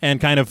 Yeah. And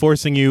kind of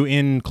forcing you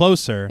in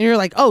closer. And you're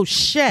like, oh,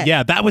 shit.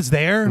 Yeah, that was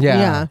there.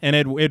 Yeah. And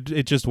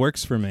it just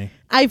works for me.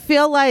 I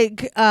feel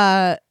like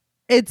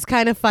it's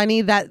kind of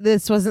funny that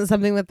this wasn't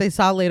something that they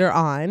saw later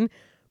on,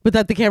 but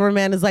that the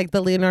cameraman is like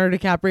the Leonardo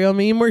DiCaprio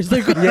meme where he's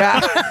like,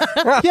 Yeah.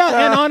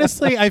 Yeah, and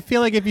honestly, I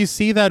feel like if you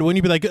see that, wouldn't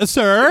you be like,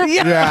 sir?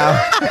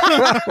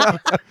 Yeah.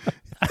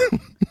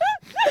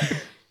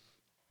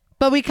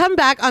 But we come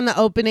back on the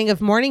opening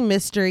of Morning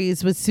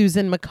Mysteries with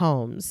Susan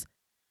McCombs.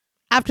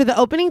 After the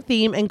opening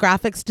theme and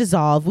graphics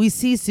dissolve, we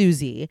see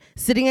Susie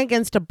sitting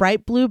against a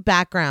bright blue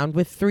background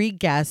with 3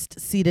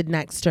 guests seated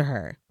next to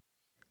her.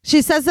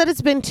 She says that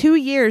it's been 2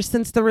 years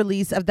since the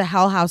release of the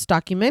Hell House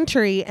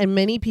documentary, and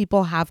many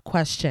people have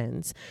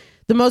questions.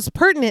 The most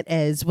pertinent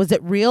is, was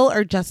it real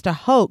or just a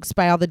hoax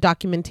by all the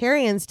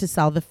documentarians to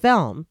sell the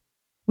film?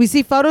 We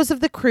see photos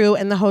of the crew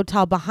and the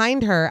hotel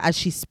behind her as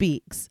she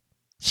speaks.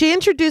 She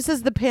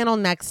introduces the panel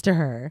next to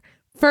her.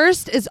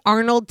 First is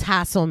Arnold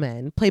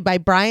Tasselman, played by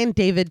Brian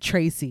David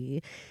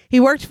Tracy. He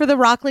worked for the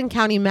Rockland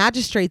County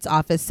Magistrate's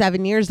Office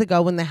 7 years ago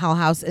when the Hell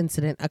House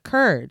incident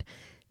occurred.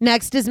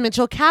 Next is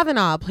Mitchell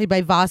Cavanaugh, played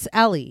by Voss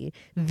Ellie,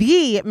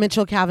 the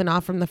Mitchell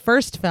Cavanaugh from the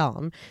first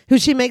film, who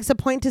she makes a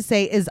point to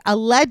say is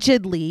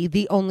allegedly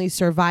the only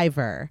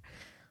survivor.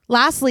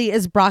 Lastly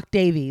is Brock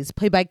Davies,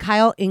 played by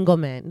Kyle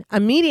Engelman, a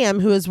medium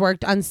who has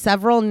worked on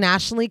several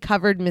nationally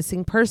covered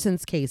missing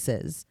persons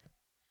cases.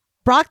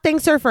 Brock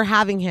thanks her for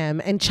having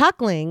him, and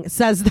chuckling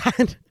says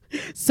that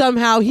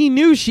somehow he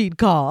knew she'd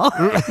call.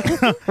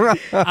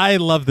 I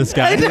love this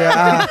guy.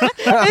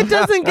 It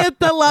doesn't get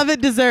the love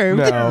it deserved.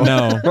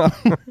 No.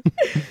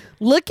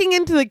 Looking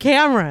into the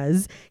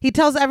cameras, he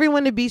tells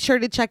everyone to be sure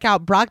to check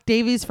out Brock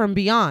Davies from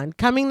Beyond,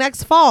 coming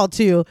next fall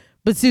too.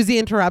 But Susie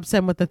interrupts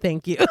him with a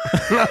thank you.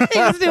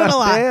 He's doing a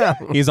lot.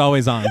 Damn. He's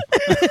always on.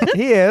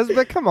 He is,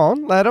 but come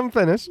on, let him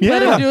finish.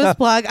 Let him do his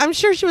plug. I'm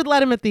sure she would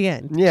let him at the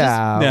end.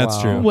 Yeah. That's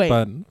well. true. Wait.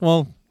 But,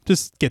 well,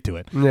 just get to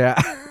it.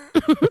 Yeah.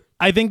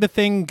 I think the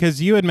thing,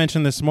 because you had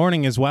mentioned this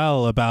morning as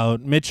well about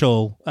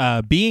Mitchell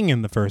being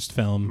in the first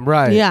film.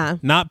 Right. Yeah.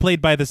 Not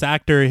played by this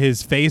actor.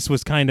 His face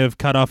was kind of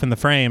cut off in the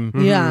frame.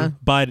 Yeah.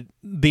 But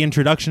the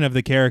introduction of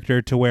the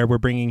character to where we're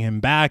bringing him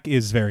back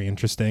is very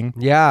interesting.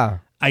 Yeah.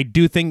 I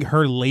do think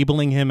her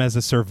labeling him as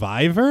a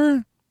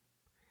survivor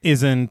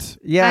isn't...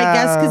 Yeah. I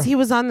guess because he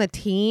was on the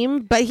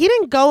team, but he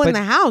didn't go in But-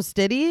 the house,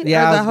 did he?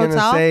 Yeah, Or the I was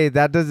hotel? gonna say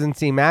that doesn't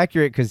seem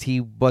accurate because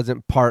he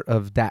wasn't part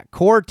of that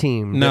core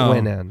team No. that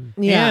went in.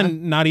 Yeah.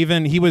 And not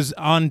even... He was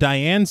on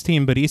Diane's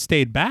team, but he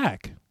stayed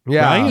back.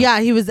 Yeah. Right?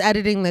 Yeah, he was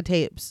editing the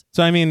tapes.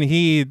 So, I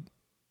mean,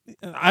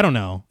 I don't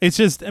know. It's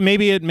just...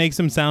 Maybe it makes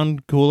him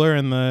sound cooler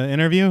in the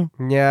interview.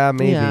 Yeah,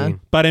 maybe. Yeah.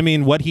 But, I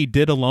mean, what he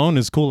did alone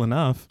is cool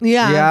enough.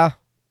 Yeah. Yeah.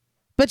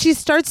 But she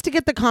starts to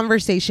get the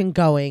conversation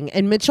going,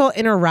 and Mitchell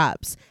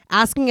interrupts,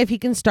 asking if he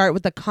can start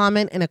with a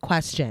comment and a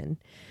question.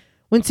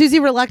 When Susie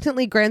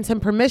reluctantly grants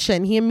him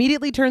permission, he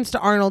immediately turns to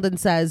Arnold and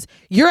says,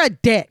 "You're a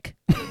dick."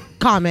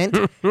 Comment.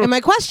 And my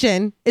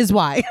question is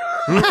why.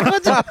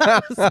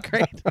 That was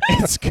great.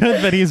 It's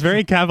good that he's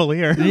very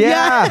cavalier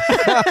Yeah.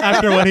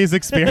 after what he's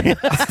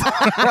experienced.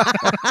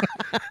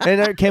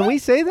 And can we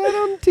say that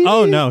on TV?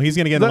 Oh, no. He's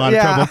going to get in a lot of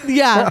Yeah. trouble.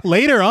 Yeah.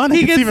 Later on,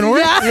 it gets even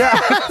worse. Yeah.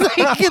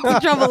 He gets in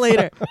trouble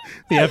later.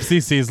 The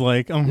FCC's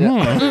like,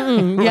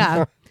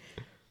 Yeah.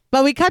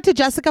 But we cut to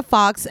Jessica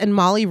Fox and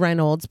Molly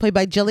Reynolds, played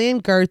by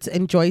Jillian Gertz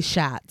and Joyce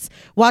Schatz,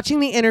 watching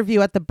the interview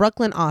at the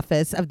Brooklyn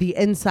office of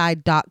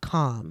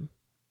theinside.com.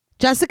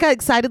 Jessica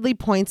excitedly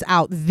points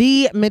out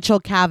the Mitchell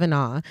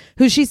Cavanaugh,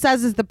 who she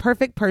says is the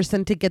perfect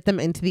person to get them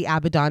into the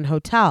Abaddon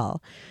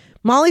Hotel.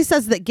 Molly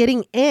says that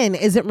getting in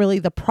isn't really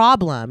the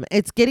problem.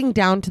 It's getting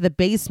down to the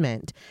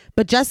basement.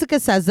 But Jessica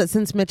says that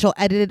since Mitchell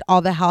edited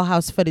all the Hell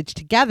House footage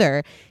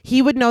together,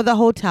 he would know the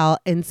hotel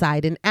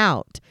inside and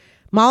out.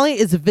 Molly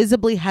is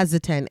visibly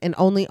hesitant and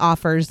only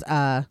offers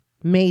a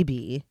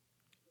maybe.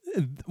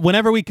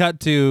 Whenever we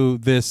cut to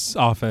this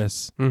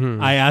office,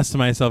 I asked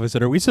myself, I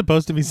said, are we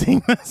supposed to be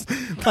seeing this?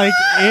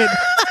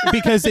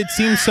 Because it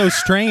seems so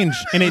strange,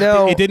 and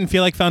it didn't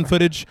feel like found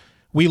footage.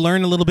 We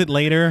learn a little bit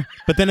later,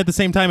 but then at the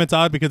same time, it's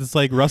odd because it's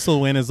like Russell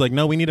Wynn is like,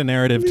 no, we need a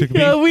narrative to be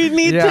we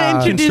need to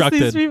introduce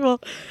constructed. These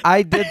people.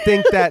 I did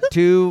think that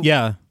too.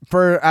 Yeah.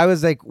 I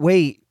was like,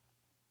 wait,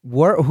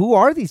 who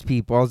are these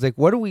people? I was like,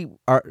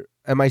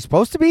 am I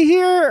supposed to be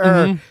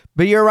here?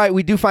 But you're right,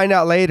 we do find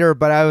out later,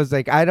 but I was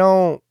like, at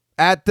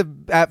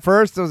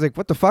first I was like,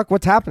 what the fuck?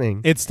 What's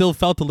happening? It still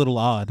felt a little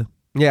odd.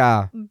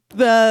 Yeah.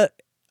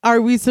 Are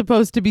we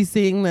supposed to be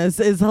seeing this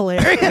is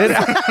hilarious.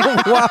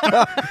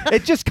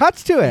 It just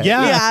cuts to it.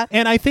 Yeah.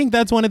 And I think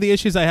that's one of the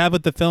issues I have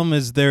with the film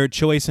is their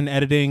choice in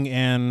editing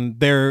and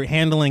their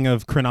handling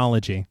of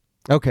chronology.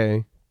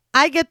 Okay.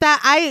 I get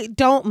that. I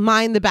don't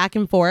mind the back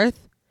and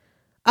forth.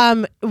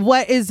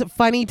 What is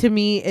funny to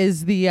me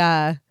is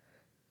the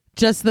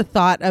just the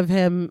thought of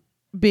him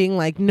being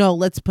like, no,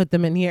 let's put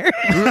them in here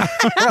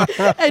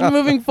and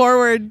moving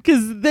forward,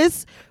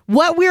 because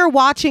what we're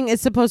watching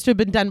is supposed to have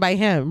been done by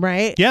him,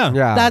 right? Yeah.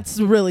 That's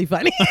really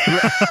funny.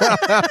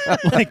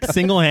 Like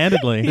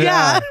single-handedly.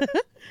 Yeah.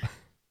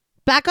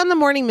 Back on the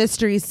Morning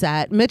Mystery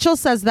set, Mitchell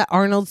says that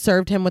Arnold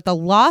served him with a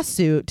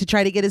lawsuit to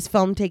try to get his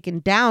film taken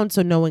down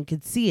so no one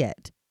could see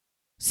it.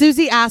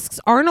 Susie asks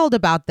Arnold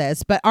about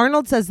this, but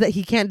Arnold says that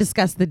he can't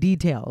discuss the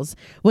details.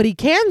 What he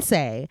can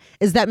say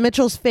is that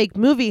Mitchell's fake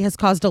movie has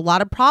caused a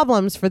lot of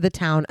problems for the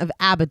town of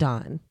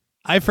Abaddon.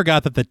 I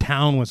forgot that the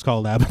town was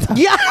called Abaddon.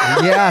 Yeah.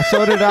 Yeah,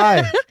 so did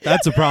I.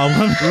 That's a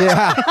problem.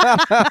 Yeah.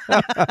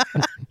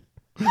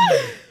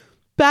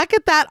 Back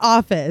at that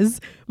office,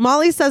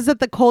 Molly says that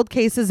the cold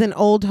cases in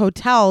old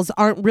hotels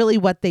aren't really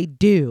what they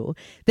do.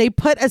 They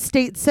put a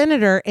state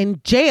senator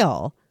in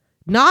jail.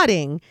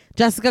 Nodding,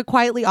 Jessica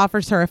quietly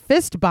offers her a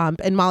fist bump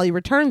and Molly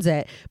returns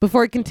it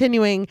before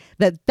continuing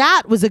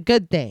that was a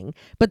good thing,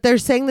 but they're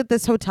saying that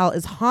this hotel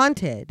is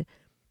haunted.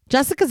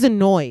 Jessica's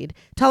annoyed,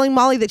 telling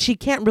Molly that she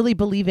can't really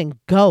believe in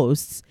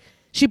ghosts.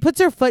 She puts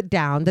her foot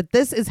down that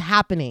this is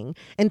happening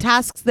and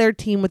tasks their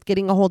team with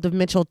getting a hold of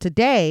Mitchell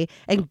today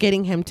and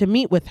getting him to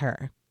meet with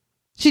her.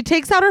 She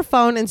takes out her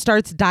phone and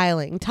starts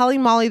dialing,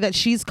 telling Molly that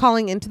she's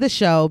calling into the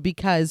show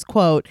because,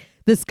 quote,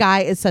 this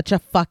guy is such a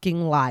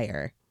fucking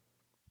liar.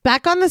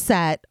 Back on the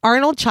set,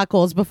 Arnold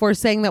chuckles before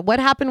saying that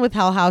what happened with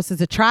Hell House is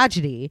a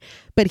tragedy,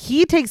 but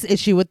he takes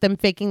issue with them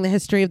faking the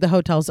history of the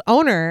hotel's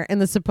owner and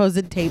the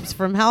supposed tapes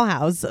from Hell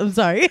House. I'm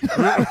sorry.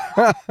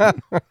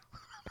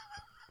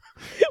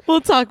 We'll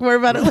talk more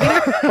about it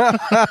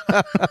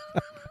later.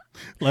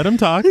 Let him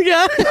talk.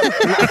 Yeah.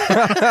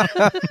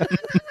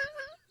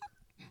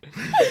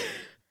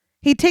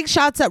 He takes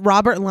shots at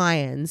Robert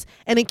Lyons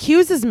and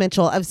accuses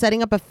Mitchell of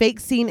setting up a fake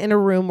scene in a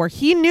room where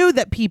he knew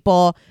that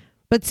people...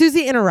 But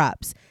Susie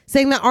interrupts,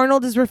 saying that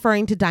Arnold is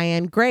referring to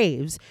Diane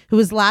Graves, who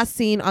was last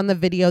seen on the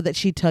video that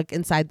she took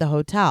inside the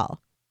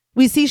hotel.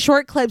 We see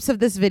short clips of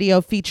this video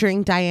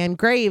featuring Diane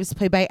Graves,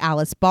 played by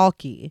Alice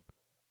Balke.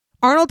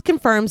 Arnold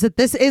confirms that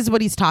this is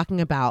what he's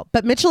talking about,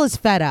 but Mitchell is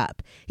fed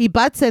up. He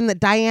butts in that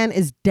Diane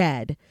is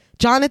dead.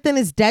 Jonathan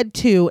is dead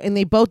too, and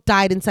they both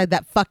died inside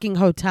that fucking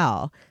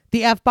hotel.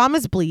 The F-bomb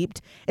is bleeped,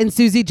 and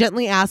Susie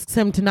gently asks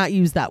him to not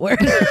use that word.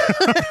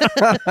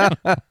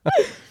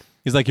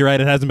 He's like, you're right,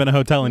 it hasn't been a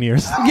hotel in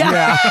years.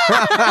 Yeah.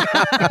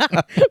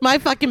 My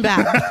fucking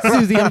bad,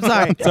 Susie, I'm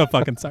sorry. So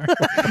fucking sorry.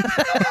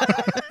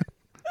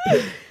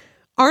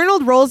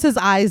 Arnold rolls his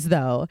eyes,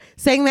 though,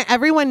 saying that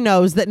everyone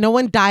knows that no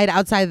one died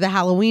outside of the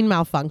Halloween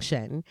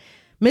malfunction.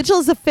 Mitchell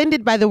is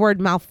offended by the word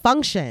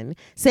malfunction,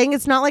 saying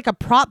it's not like a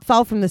prop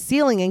fell from the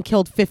ceiling and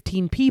killed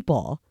 15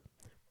 people.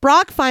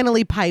 Brock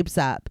finally pipes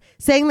up,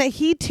 saying that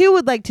he too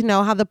would like to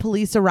know how the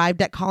police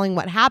arrived at calling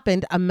what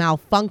happened a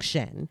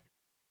malfunction.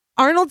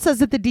 Arnold says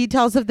that the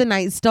details of the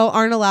night still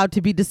aren't allowed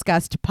to be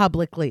discussed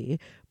publicly.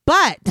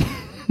 But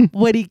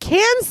what he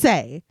can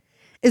say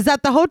is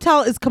that the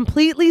hotel is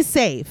completely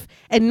safe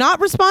and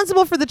not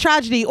responsible for the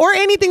tragedy or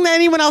anything that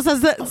anyone else has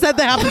said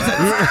that happened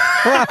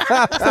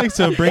since. It's like,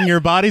 so bring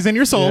your bodies and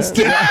your souls.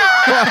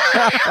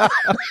 Yeah.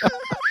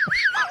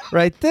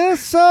 Right this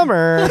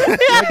summer.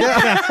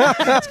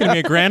 It's going to be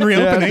a grand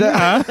reopening.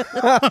 Yeah.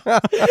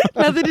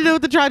 Nothing to do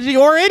with the tragedy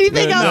or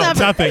anything else No, ever.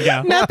 nothing,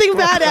 yeah. Nothing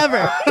bad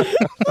ever.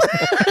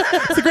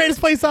 It's the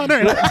greatest place on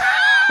earth.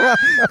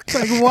 It's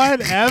like,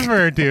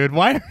 whatever, dude.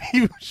 Why are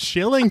you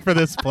shilling for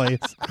this place?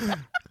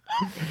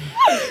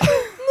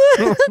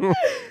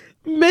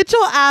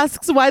 Mitchell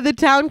asks why the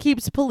town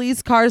keeps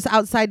police cars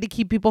outside to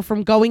keep people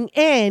from going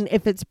in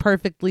if it's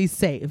perfectly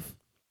safe.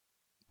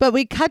 But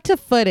we cut to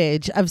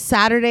footage of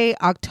Saturday,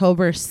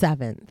 October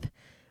 7th.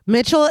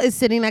 Mitchell is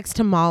sitting next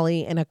to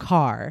Molly in a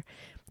car.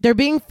 They're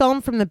being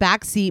filmed from the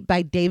back seat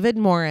by David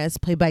Morris,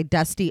 played by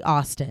Dusty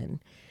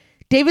Austin.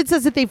 David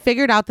says that they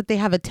figured out that they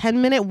have a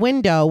 10-minute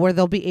window where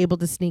they'll be able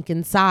to sneak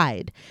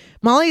inside.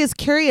 Molly is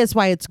curious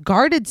why it's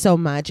guarded so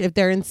much if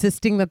they're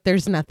insisting that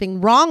there's nothing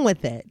wrong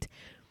with it.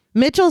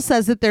 Mitchell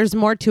says that there's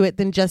more to it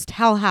than just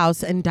Hell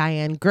House and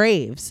Diane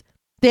Graves.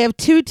 They have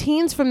 2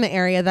 teens from the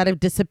area that have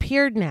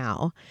disappeared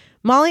now.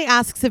 Molly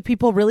asks if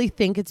people really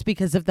think it's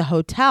because of the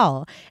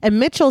hotel, and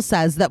Mitchell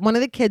says that one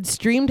of the kids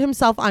streamed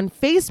himself on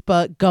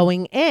Facebook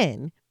going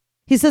in.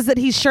 He says that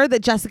he's sure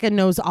that Jessica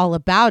knows all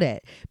about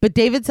it, but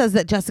David says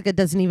that Jessica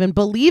doesn't even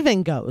believe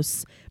in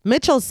ghosts.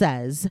 Mitchell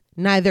says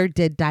neither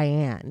did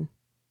Diane.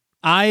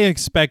 I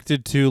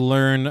expected to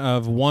learn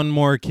of one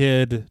more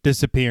kid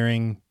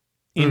disappearing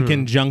in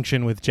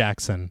conjunction with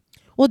Jackson.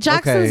 Well,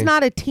 Jackson's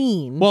not a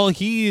teen. Well,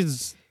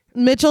 he's...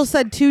 Mitchell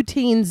said 2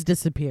 teens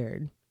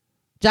disappeared.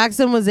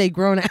 Jackson was a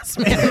grown-ass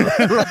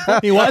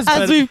man. He was,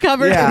 as we've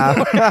covered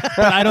before. But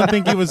I don't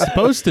think he was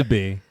supposed to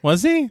be.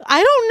 Was he?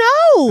 I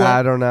don't know.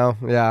 I don't know.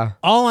 Yeah.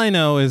 All I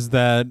know is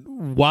that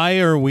why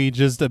are we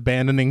just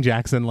abandoning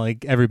Jackson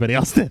like everybody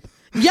else did?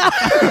 Yeah.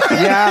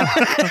 Yeah.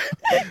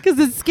 Because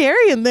it's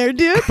scary in there,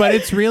 dude. But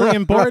it's really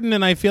important,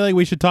 and I feel like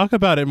we should talk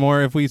about it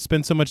more if we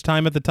spend so much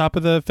time at the top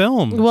of the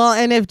film. Well,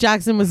 and if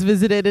Jackson was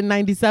visited in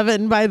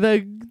 97 by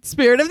the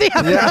spirit of the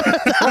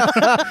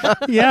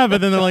Abaddon. Yeah,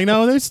 but then they're like,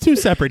 no, there's 2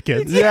 separate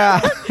kids.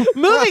 Yeah.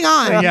 Moving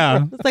on.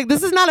 Yeah. It's like,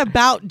 this is not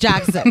about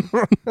Jackson.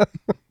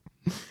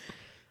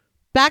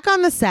 Back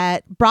on the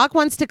set, Brock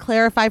wants to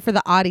clarify for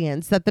the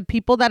audience that the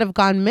people that have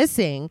gone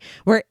missing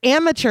were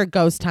amateur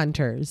ghost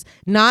hunters,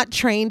 not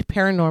trained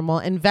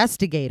paranormal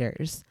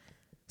investigators.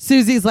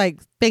 Susie's like,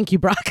 thank you,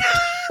 Brock.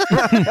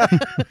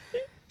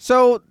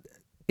 So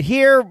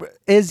here,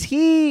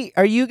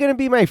 are you going to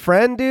be my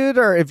friend, dude?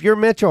 Or if you're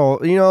Mitchell,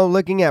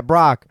 looking at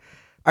Brock,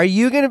 are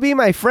you going to be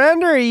my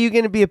friend or are you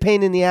going to be a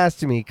pain in the ass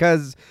to me?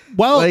 Because,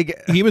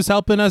 he was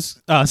helping us.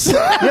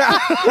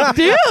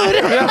 Dude.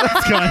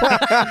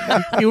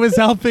 He was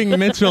helping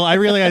Mitchell. I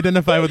really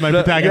identify with my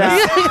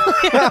protagonist.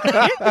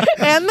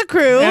 And the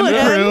crew.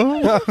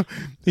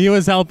 He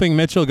was helping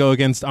Mitchell go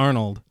against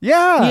Arnold.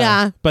 Yeah.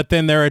 Yeah. But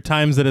then there are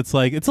times that it's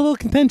like, it's a little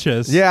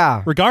contentious.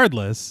 Yeah.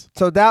 Regardless.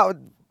 So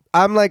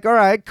I'm like, all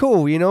right,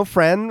 cool,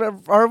 friend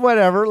or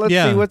whatever. Let's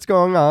see what's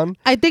going on.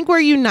 I think we're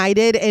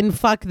united in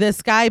fuck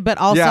this guy, but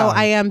also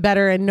I am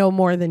better and know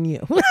more than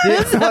you.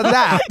 It's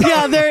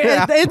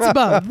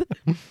both.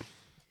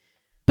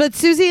 But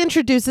Susie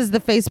introduces the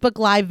Facebook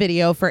Live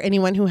video for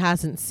anyone who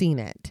hasn't seen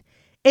it.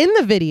 In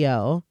the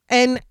video,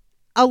 and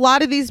a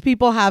lot of these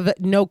people have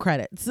no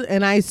credits,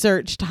 and I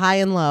searched high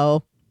and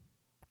low,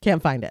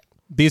 can't find it.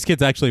 These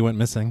kids actually went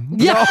missing.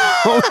 Yeah.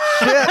 Oh,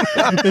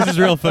 shit. This is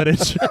real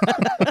footage.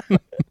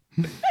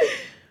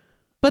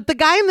 But the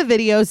guy in the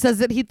video says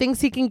that he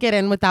thinks he can get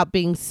in without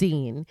being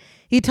seen.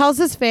 He tells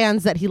his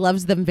fans that he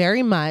loves them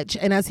very much,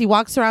 and as he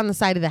walks around the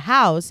side of the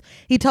house,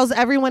 he tells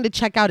everyone to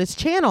check out his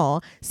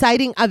channel,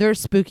 citing other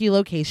spooky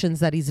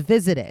locations that he's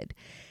visited.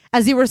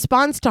 As he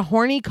responds to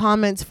horny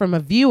comments from a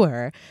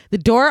viewer, the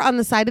door on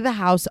the side of the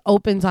house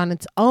opens on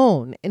its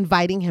own,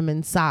 inviting him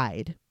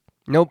inside.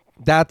 Nope,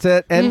 that's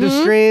it. End of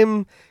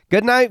stream.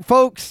 Good night,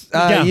 folks.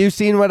 You've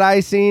seen what I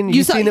seen.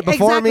 You've seen it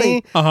before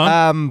me.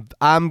 I'm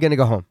gonna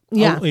go home.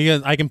 Yeah,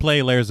 I can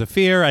play Layers of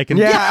Fear. I can.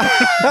 Yeah.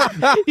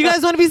 You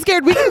guys want to be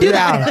scared? We can do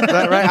that.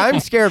 Right.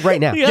 I'm scared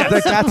right now. Yeah.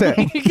 That's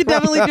it. You can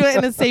definitely do it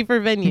in a safer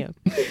venue.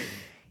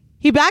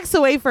 He backs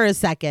away for a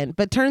second,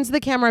 but turns the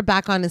camera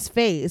back on his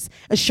face,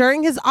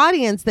 assuring his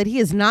audience that he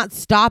is not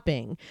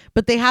stopping,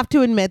 but they have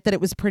to admit that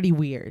it was pretty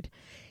weird.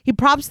 He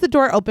props the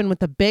door open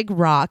with a big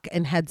rock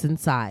and heads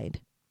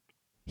inside.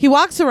 He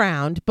walks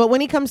around, but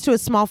when he comes to a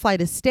small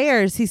flight of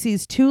stairs, he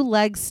sees 2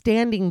 legs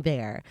standing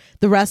there,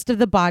 the rest of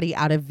the body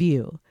out of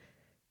view.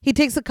 He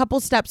takes a couple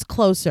steps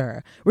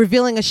closer,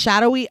 revealing a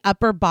shadowy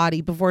upper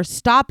body before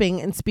stopping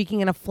and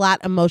speaking in a flat,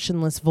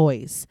 emotionless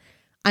voice.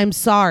 I'm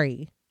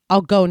sorry.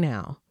 I'll go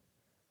now.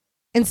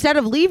 Instead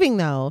of leaving,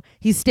 though,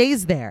 he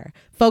stays there,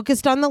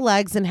 focused on the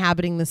legs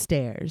inhabiting the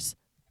stairs.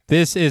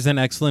 This is an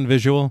excellent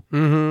visual.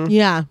 Mm-hmm.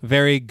 Yeah.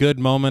 Very good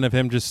moment of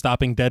him just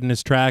stopping dead in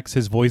his tracks,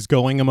 his voice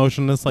going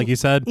emotionless, like you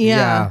said.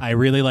 Yeah. I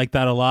really like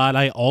that a lot.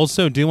 I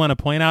also do want to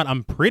point out,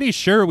 I'm pretty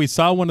sure we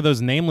saw one of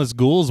those nameless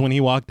ghouls when he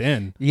walked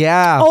in.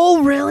 Yeah.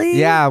 Oh, really?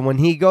 Yeah, when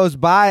he goes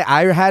by,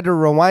 I had to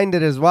rewind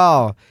it as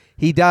well.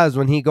 He does.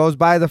 When he goes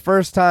by the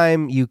first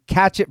time, you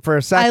catch it for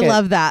a second. I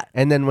love that.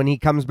 And then when he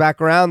comes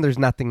back around, there's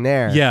nothing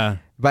there. Yeah.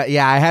 But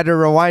yeah, I had to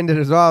rewind it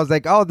as well. I was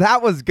like, oh,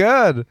 that was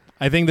good.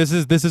 I think this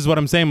is what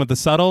I'm saying with the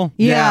subtle.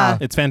 Yeah.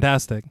 It's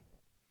fantastic.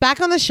 Back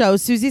on the show,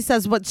 Susie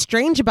says what's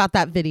strange about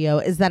that video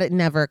is that it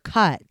never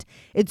cut.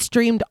 It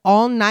streamed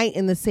all night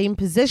in the same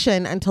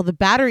position until the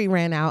battery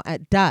ran out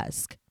at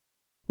dusk.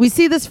 We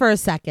see this for a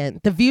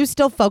second. The view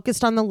still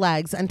focused on the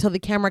legs until the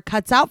camera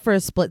cuts out for a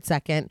split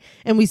second,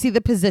 and we see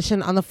the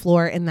position on the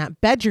floor in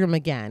that bedroom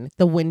again,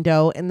 the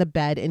window and the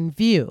bed in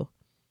view.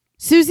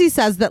 Susie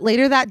says that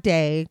later that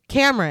day,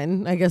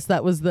 Cameron, I guess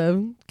that was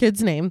the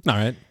kid's name. All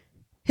right.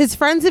 His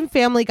friends and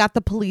family got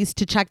the police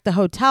to check the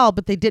hotel,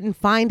 but they didn't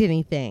find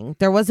anything.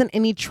 There wasn't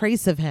any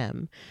trace of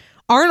him.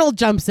 Arnold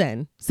jumps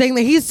in, saying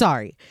that he's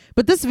sorry,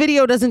 but this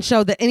video doesn't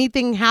show that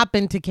anything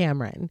happened to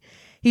Cameron.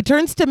 He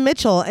turns to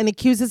Mitchell and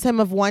accuses him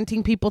of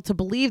wanting people to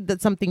believe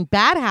that something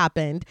bad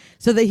happened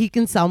so that he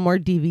can sell more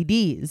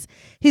DVDs.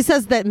 He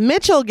says that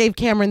Mitchell gave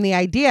Cameron the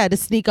idea to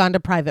sneak onto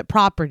private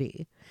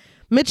property.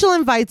 Mitchell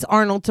invites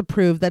Arnold to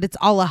prove that it's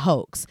all a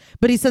hoax,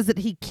 but he says that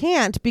he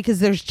can't because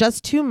there's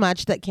just too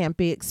much that can't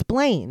be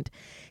explained.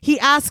 He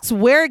asks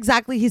where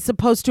exactly he's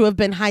supposed to have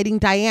been hiding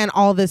Diane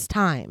all this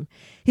time.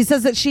 He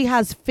says that she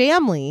has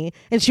family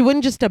and she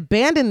wouldn't just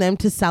abandon them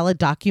to sell a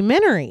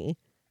documentary,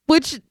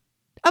 which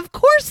of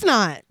course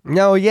not.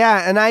 No,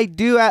 yeah, and I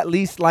do at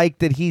least like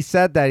that he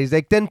said that. He's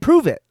like, then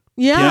prove it.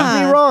 Yeah.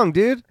 Prove me wrong,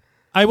 dude.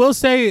 I will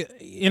say,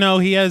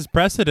 he has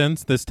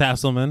precedence, this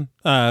Tasselman,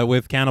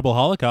 with Cannibal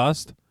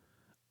Holocaust,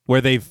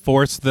 where they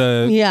forced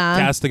the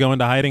cast to go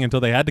into hiding until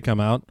they had to come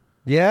out.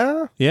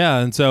 Yeah? Yeah,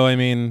 and so, I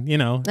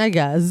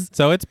guess.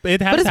 So it has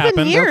But it's happened.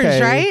 been years,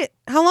 Okay. right?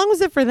 How long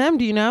was it for them?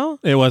 Do you know?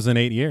 It wasn't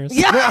 8 years.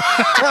 Yeah.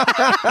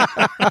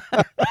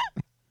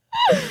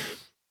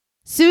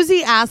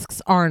 Susie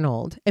asks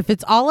Arnold, if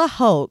it's all a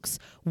hoax,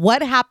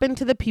 what happened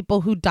to the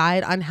people who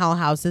died on Hell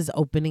House's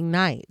opening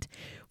night?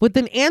 With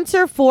an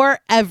answer for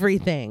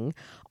everything,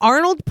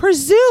 Arnold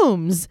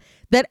presumes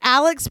that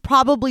Alex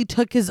probably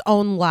took his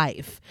own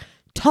life.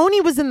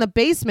 Tony was in the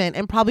basement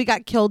and probably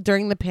got killed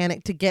during the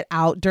panic to get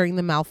out during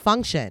the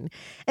malfunction.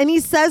 And he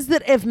says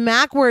that if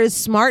Mac were as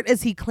smart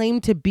as he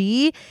claimed to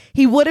be,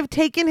 he would have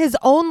taken his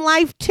own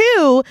life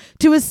too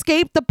to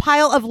escape the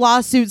pile of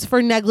lawsuits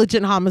for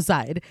negligent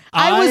homicide.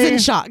 I was in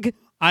shock.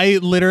 I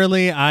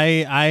literally,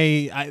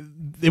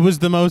 it was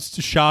the most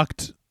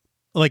shocked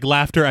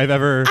laughter I've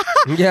ever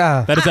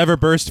that has ever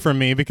burst from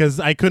me, because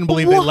I couldn't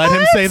believe they let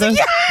him say this.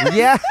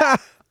 Yeah.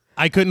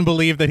 I couldn't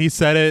believe that he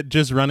said it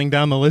just running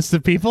down the list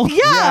of people.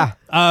 Yeah.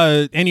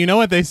 And you know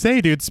what they say,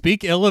 dude?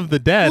 Speak ill of the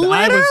dead. Literally.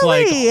 I was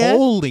like,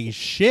 holy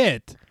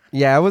shit.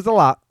 Yeah, it was a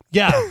lot.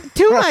 Yeah.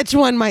 Too much,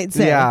 one might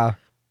say. Yeah.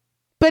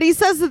 But he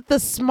says that the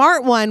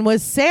smart one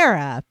was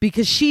Sarah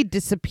because she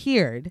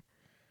disappeared.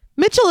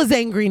 Mitchell is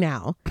angry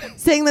now,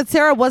 saying that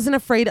Sarah wasn't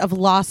afraid of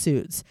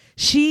lawsuits.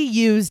 She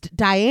used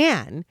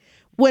Diane.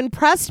 When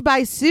pressed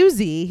by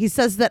Susie, he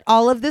says that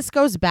all of this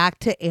goes back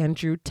to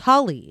Andrew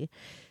Tully.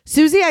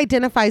 Susie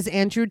identifies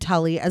Andrew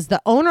Tully as the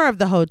owner of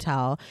the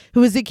hotel,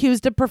 who is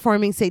accused of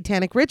performing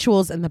satanic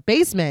rituals in the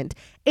basement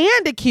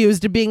and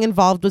accused of being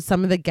involved with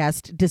some of the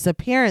guest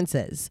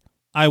disappearances.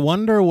 I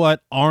wonder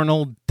what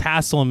Arnold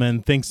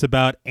Tasselman thinks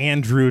about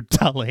Andrew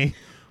Tully.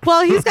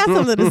 Well, he's got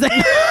something to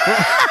say.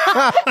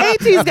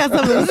 AT's got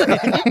something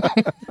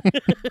to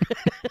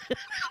say.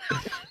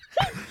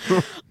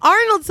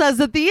 Arnold says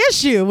that the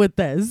issue with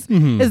this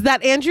is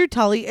that Andrew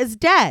Tully is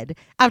dead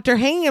after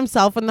hanging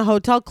himself when the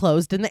hotel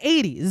closed in the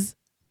 80s.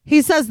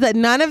 He says that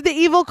none of the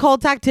evil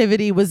cult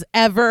activity was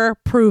ever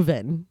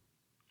proven.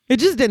 It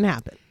just didn't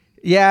happen.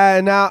 Yeah,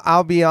 and now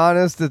I'll be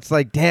honest, it's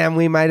like, damn,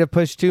 we might have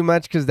pushed too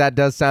much, because that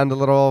does sound a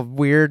little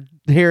weird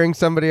hearing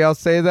somebody else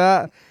say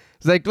that.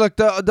 It's like, look,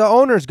 the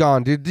owner's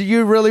gone, dude. Do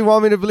you really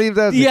want me to believe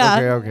that? It's Yeah.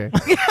 like, okay.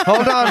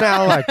 Hold on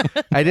now. Like,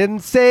 I didn't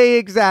say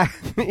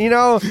exactly.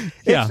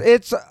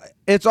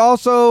 It's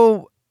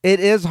also, it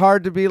is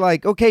hard to be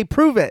like, okay,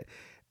 prove it.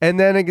 And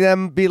then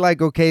again, be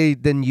like, okay,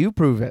 then you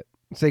prove it.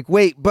 It's like,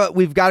 wait, but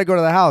we've got to go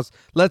to the house.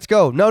 Let's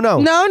go. No. No.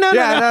 We're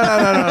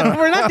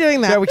not doing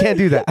that. Yeah, we can't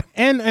do that.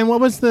 And what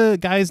was the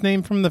guy's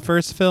name from the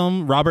first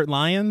film? Robert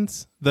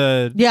Lyons?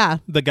 The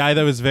guy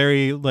that was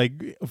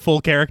very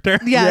full character.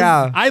 Yes.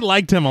 Yeah. I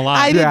liked him a lot.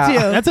 I did too.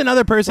 That's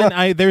another person.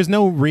 There's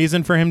no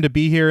reason for him to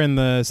be here in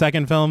the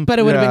second film, But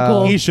it would have been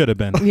cool. he should have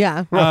been.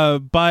 Yeah.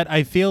 But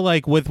I feel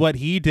like with what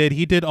he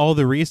did all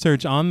the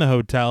research on the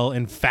hotel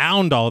and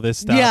found all this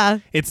stuff. Yeah.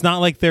 It's not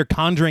like they're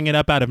conjuring it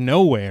up out of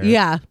nowhere.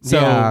 Yeah. So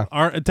Yeah.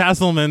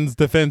 Tasselman's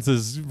defense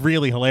is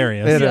really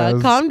hilarious. It Yeah,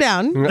 is. calm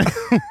down.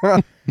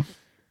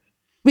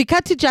 We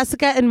cut to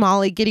Jessica and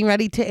Molly getting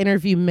ready to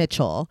interview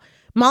Mitchell.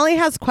 Molly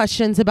has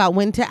questions about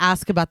when to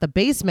ask about the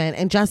basement,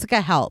 and Jessica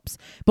helps.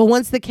 But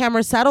once the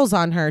camera settles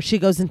on her, she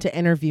goes into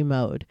interview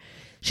mode.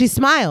 She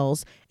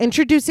smiles,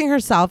 introducing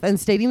herself and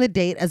stating the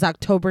date as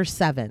October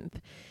 7th.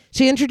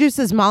 She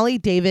introduces Molly,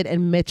 David,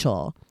 and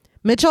Mitchell.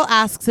 Mitchell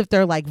asks if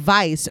they're like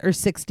Vice or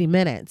 60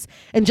 Minutes,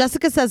 and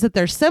Jessica says that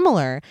they're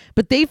similar,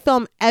 but they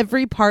film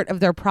every part of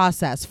their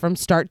process from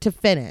start to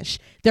finish.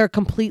 They're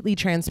completely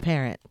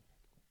transparent.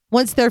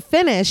 Once they're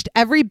finished,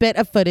 every bit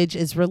of footage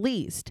is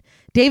released.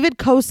 David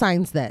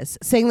co-signs this,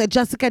 saying that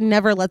Jessica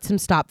never lets him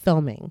stop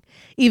filming.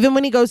 Even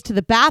when he goes to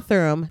the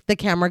bathroom, the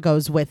camera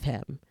goes with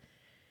him.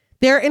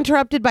 They're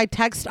interrupted by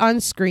text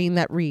on screen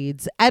that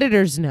reads,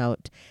 "Editor's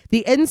note.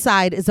 The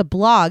Inside is a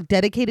blog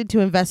dedicated to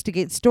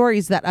investigate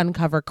stories that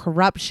uncover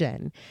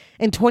corruption.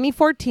 In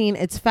 2014,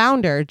 its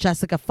founder,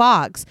 Jessica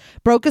Fox,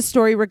 broke a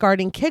story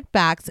regarding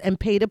kickbacks and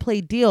pay-to-play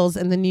deals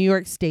in the New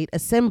York State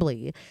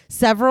Assembly.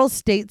 Several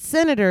state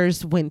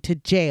senators went to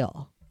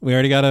jail." We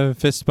already got a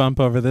fist bump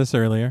over this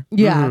earlier.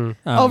 Yeah,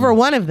 over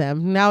one of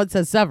them. Now it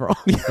says several.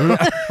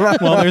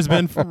 Well, there's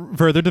been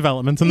further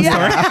developments in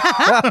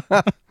the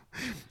story.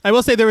 I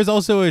will say there was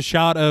also a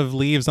shot of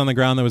leaves on the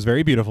ground that was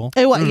very beautiful.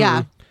 It was,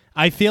 yeah.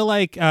 I feel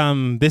like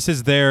this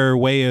is their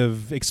way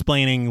of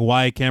explaining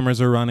why cameras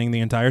are running the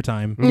entire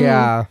time.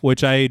 Yeah.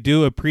 Which I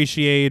do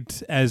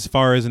appreciate as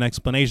far as an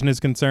explanation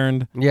is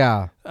concerned.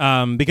 Yeah.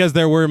 Because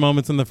there were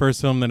moments in the first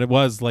film that it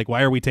was like,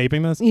 why are we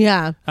taping this?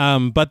 Yeah.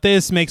 But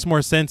this makes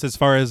more sense as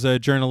far as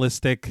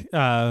journalistic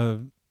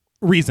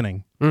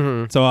reasoning.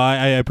 So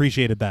I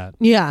appreciated that.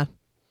 Yeah.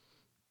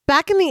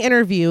 Back in the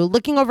interview,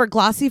 looking over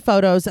glossy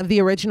photos of the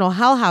original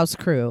Hell House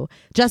crew,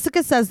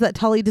 Jessica says that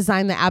Tully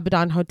designed the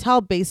Abaddon Hotel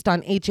based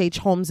on H.H.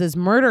 Holmes's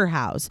murder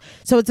house,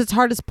 so it's as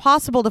hard as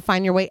possible to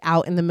find your way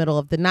out in the middle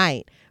of the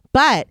night.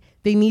 But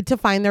they need to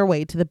find their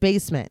way to the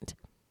basement.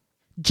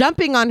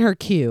 Jumping on her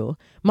cue,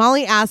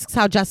 Molly asks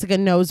how Jessica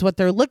knows what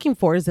they're looking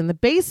for is in the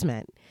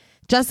basement.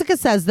 Jessica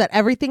says that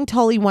everything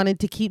Tully wanted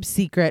to keep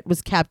secret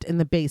was kept in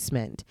the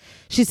basement.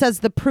 She says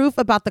the proof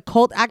about the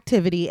cult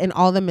activity and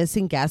all the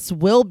missing guests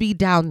will be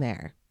down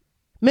there.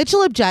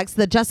 Mitchell objects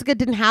that Jessica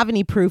didn't have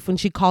any proof when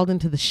she called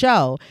into the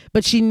show,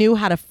 but she knew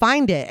how to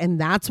find it, and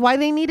that's why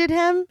they needed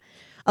him.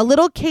 A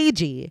little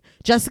cagey,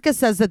 Jessica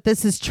says that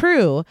this is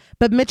true,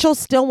 but Mitchell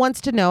still wants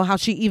to know how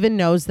she even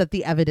knows that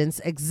the evidence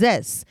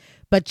exists.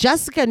 But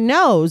Jessica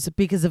knows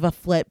because of a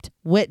flipped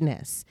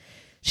witness.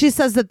 She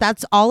says that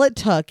that's all it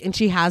took, and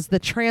she has the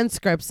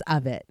transcripts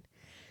of it.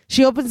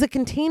 She opens a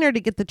container to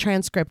get the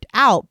transcript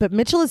out, but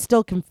Mitchell is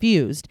still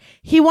confused.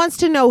 He wants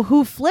to know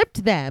who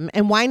flipped them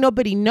and why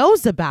nobody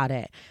knows about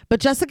it.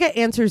 But Jessica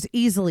answers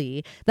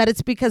easily that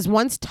it's because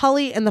once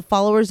Tully and the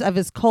followers of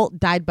his cult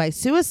died by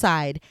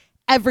suicide,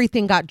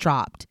 everything got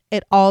dropped.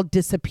 It all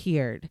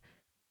disappeared.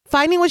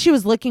 Finding what she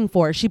was looking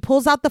for, she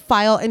pulls out the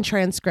file and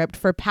transcript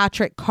for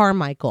Patrick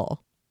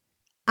Carmichael.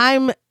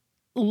 I'm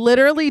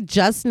literally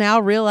just now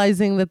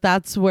realizing that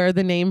that's where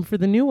the name for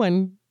the new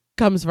one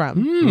comes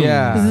from.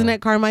 Yeah. Isn't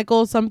it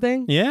Carmichael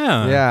something?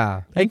 Yeah.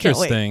 Yeah.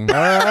 Interesting. All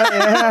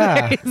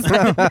right,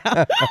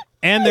 yeah.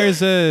 And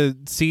there's a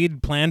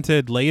seed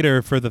planted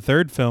later for the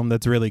third film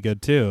that's really good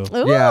too.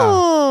 Ooh. Yeah.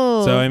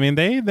 So, I mean,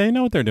 they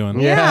know what they're doing.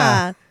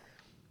 Yeah.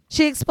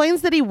 She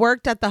explains that he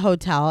worked at the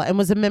hotel and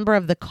was a member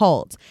of the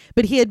cult,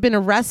 but he had been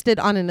arrested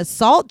on an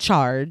assault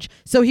charge,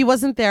 so he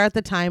wasn't there at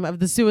the time of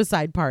the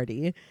suicide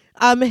party.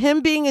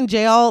 Him being in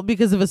jail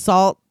because of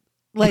assault,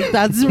 like,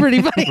 that's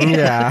pretty funny.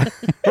 Yeah.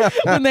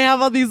 When they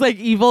have all these like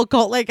evil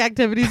cult-like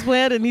activities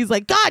planned, and he's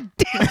like, God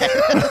damn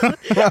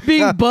it.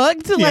 Being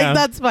booked, Yeah. like,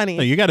 that's funny.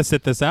 So you got to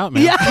sit this out,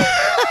 man.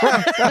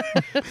 Yeah.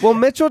 Well,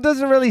 Mitchell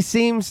doesn't really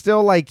seem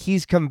still like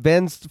he's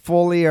convinced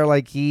fully or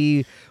like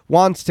he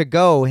wants to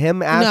go.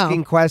 Him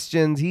asking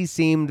questions, he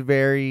seemed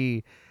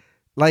very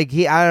like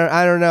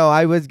I don't know.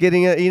 I was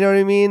getting it. You know what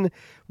I mean?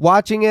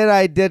 Watching it,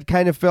 I did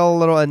kind of feel a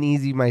little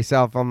uneasy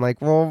myself. I'm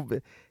like, well,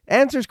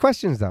 answers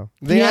questions though.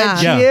 She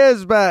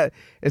is, but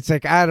it's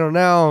like, I don't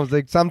know. It's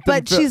like something.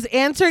 But she's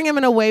answering him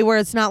in a way where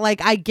it's not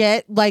like, I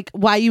get like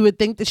why you would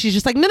think that she's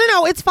just like, no,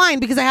 it's fine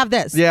because I have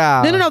this.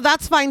 Yeah. No,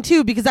 that's fine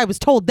too because I was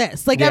told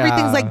this. Like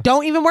everything's like,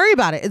 don't even worry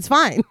about it. It's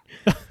fine.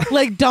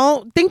 Like,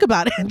 don't think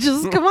about it.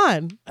 Just come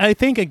on. I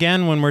think,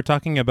 again, when we're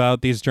talking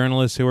about these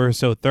journalists who are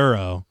so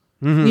thorough,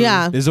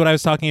 Yeah. this is what I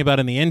was talking about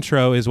in the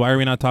intro, is why are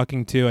we not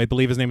talking to, I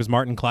believe his name is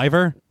Martin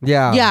Cliver?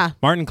 Yeah. Yeah.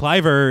 Martin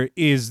Cliver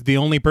is the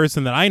only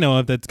person that I know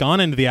of that's gone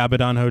into the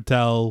Abaddon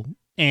Hotel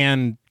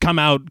and come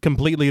out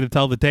completely to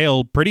tell the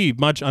tale pretty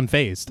much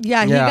unfazed.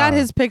 Yeah, he got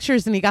his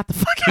pictures and he got the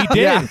fuck out.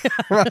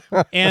 He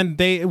did. And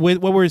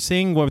what we're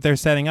seeing, what they're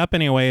setting up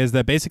anyway, is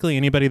that basically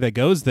anybody that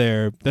goes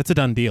there, that's a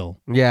done deal.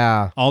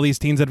 Yeah. All these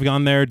teens that have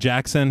gone there,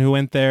 Jackson who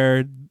went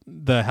there,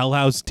 the Hell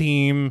House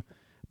team,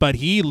 but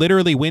he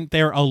literally went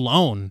there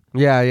alone.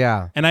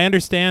 Yeah. And I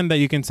understand that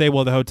you can say,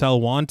 well, the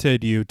hotel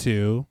wanted you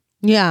to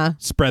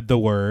spread the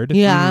word,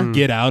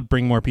 get out,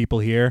 bring more people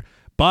here,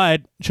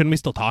 but shouldn't we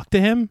still talk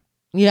to him?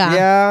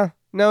 Yeah.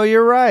 No,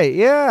 you're right.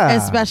 Yeah.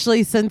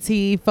 Especially since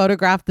he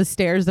photographed the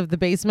stairs of the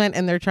basement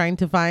and they're trying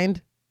to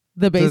find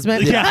the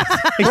basement. Yeah,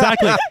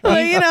 exactly.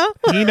 Well,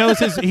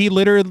 He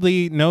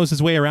literally knows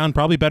his way around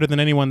probably better than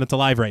anyone that's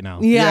alive right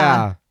now.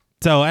 Yeah.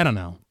 So I don't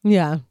know.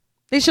 Yeah.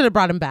 They should have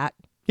brought him back.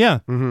 Yeah.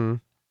 Mm-hmm.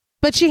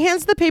 But she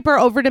hands the paper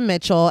over to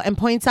Mitchell and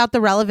points out the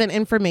relevant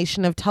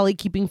information of Tully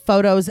keeping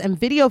photos and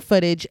video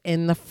footage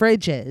in the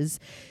fridges.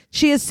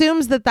 She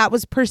assumes that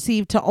was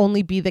perceived to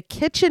only be the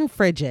kitchen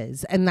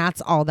fridges, and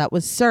that's all that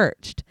was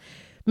searched.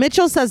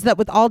 Mitchell says that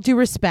with all due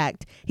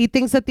respect, he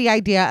thinks that the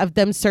idea of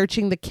them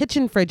searching the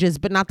kitchen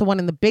fridges but not the one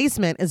in the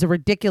basement is a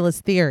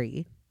ridiculous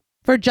theory.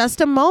 For just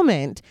a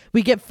moment,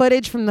 we get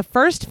footage from the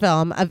first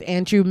film of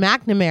Andrew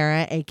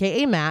McNamara,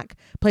 aka Mac,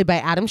 played by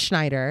Adam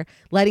Schneider,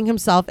 letting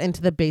himself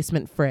into the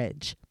basement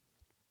fridge.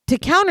 To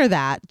counter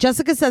that,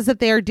 Jessica says that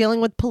they are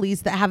dealing with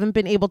police that haven't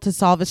been able to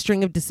solve a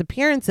string of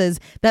disappearances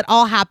that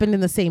all happened in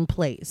the same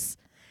place.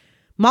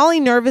 Molly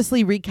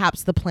nervously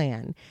recaps the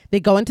plan. They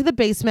go into the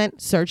basement,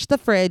 search the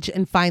fridge,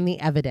 and find the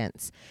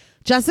evidence.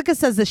 Jessica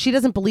says that she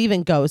doesn't believe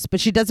in ghosts,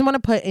 but she doesn't want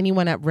to put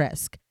anyone at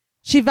risk.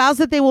 She vows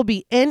that they will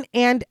be in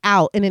and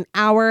out in an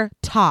hour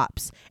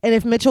tops. And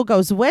if Mitchell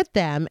goes with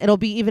them, it'll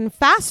be even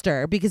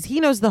faster because he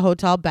knows the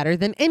hotel better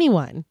than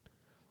anyone.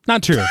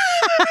 Not true.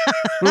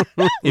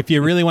 If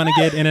you really want to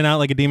get in and out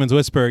like a demon's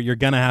whisper, you're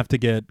going to have to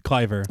get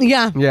Cliver.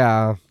 Yeah.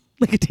 Yeah.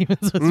 Like a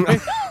demon's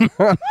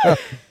whisper.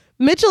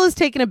 Mitchell is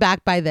taken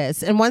aback by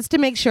this and wants to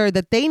make sure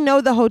that they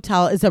know the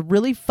hotel is a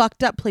really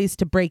fucked up place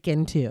to break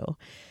into.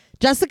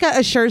 Jessica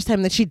assures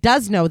him that she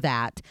does know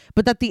that,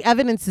 but that the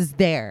evidence is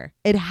there.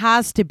 It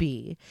has to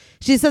be.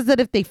 She says that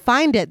if they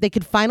find it, they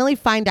could finally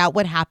find out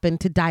what happened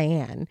to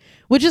Diane,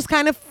 which is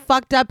kind of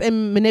fucked up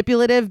and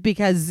manipulative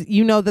because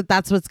you know that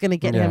that's what's going to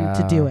get him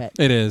to do it.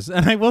 It is.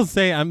 And I will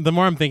say, the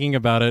more I'm thinking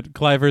about it,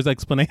 Cliver's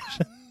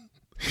explanation,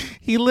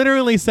 he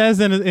literally says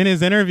in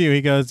his interview,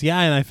 he goes,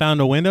 yeah, and I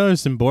found a window and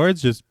some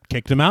boards, just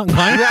kicked him out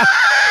and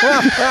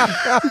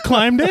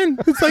climbed in.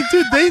 It's like,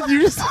 dude,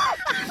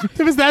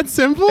 it was that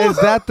simple? Is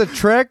that the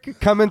trick?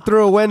 Coming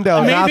through a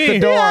window, Maybe. not the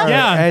door,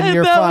 Yeah. and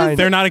you're fine.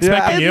 They're not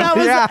expecting you. That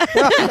was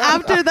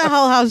after the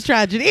Hell House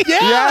tragedy.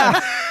 Yeah.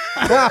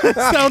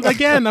 So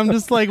again, I'm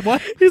just like,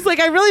 what? He's like,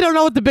 I really don't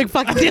know what the big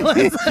fucking deal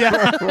is.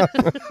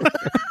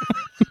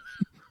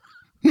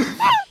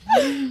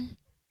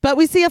 But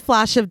we see a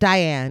flash of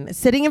Diane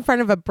sitting in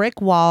front of a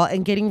brick wall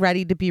and getting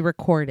ready to be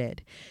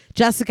recorded.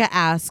 Jessica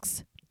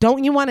asks,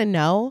 don't you want to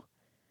know?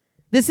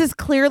 This is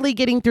clearly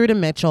getting through to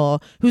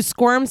Mitchell, who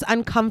squirms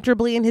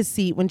uncomfortably in his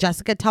seat when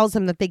Jessica tells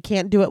him that they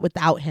can't do it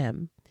without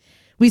him.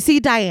 We see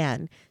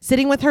Diane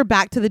sitting with her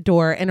back to the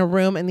door in a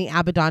room in the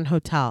Abaddon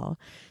Hotel.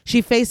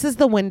 She faces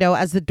the window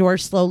as the door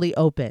slowly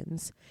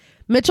opens.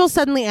 Mitchell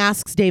suddenly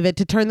asks David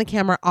to turn the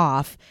camera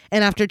off,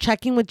 and after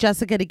checking with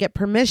Jessica to get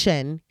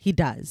permission, he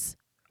does.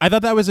 I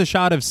thought that was a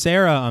shot of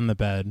Sarah on the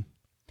bed.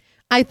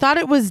 I thought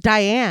it was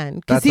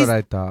Diane. That's what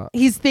I thought.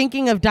 He's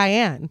thinking of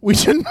Diane. We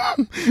shouldn't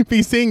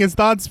be seeing his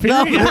thoughts,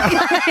 period. No.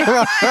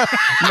 I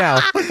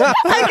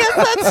guess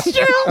that's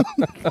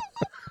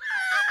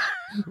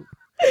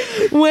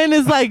true. Wynn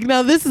is like,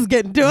 no, this is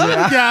getting to him.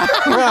 Yeah.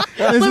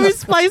 Let me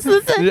spice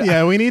this in.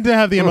 Yeah, we need to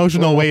have the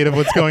emotional weight of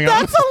what's going on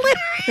That's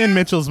hilarious. in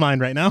Mitchell's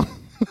mind right now.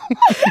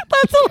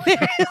 That's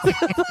hilarious.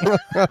 Because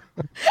I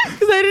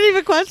didn't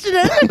even question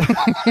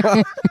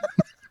it.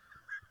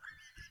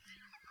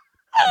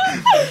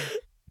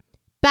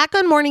 Back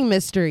on Morning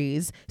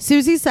Mysteries,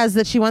 Susie says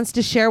that she wants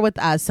to share with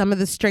us some of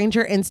the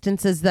stranger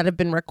instances that have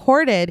been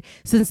recorded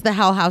since the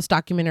Hell House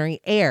documentary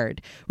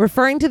aired,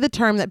 referring to the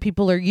term that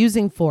people are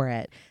using for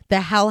it, the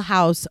Hell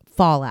House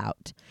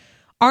fallout.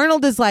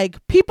 Arnold is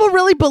like, people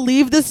really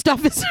believe this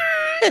stuff is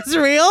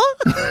real?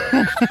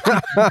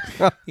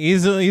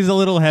 He's a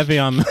little heavy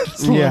on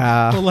this.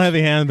 Yeah. A little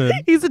heavy-handed.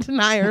 He's a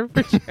denier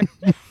for sure.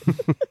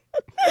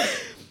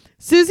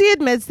 Susie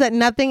admits that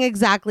nothing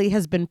exactly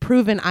has been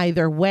proven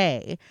either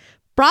way.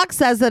 Brock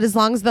says that as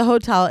long as the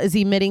hotel is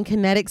emitting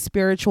kinetic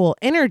spiritual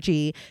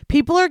energy,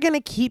 people are going to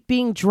keep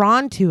being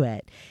drawn to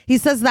it. He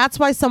says that's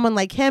why someone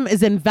like him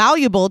is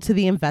invaluable to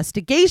the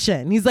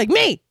investigation. He's like,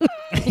 me.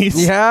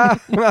 Yeah.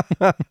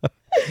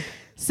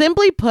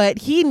 Simply put,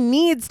 he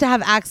needs to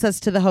have access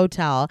to the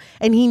hotel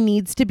and he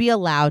needs to be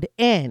allowed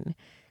in.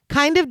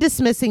 Kind of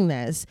dismissing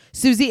this,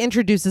 Susie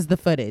introduces the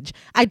footage.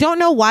 I don't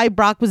know why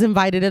Brock was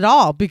invited at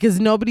all because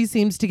nobody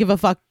seems to give a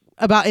fuck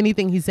about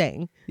anything he's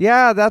saying.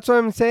 Yeah, that's what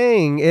I'm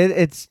saying.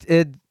 It's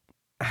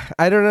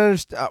I don't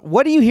understand.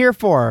 What are you here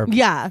for?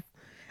 Yeah.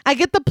 I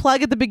get the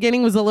plug at the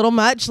beginning was a little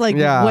much,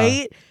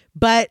 wait,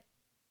 but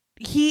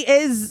he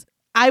is,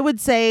 I would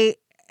say,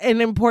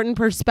 an important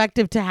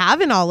perspective to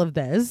have in all of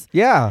this.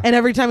 Yeah. And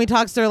every time he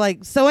talks to her,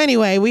 like, so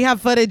anyway, we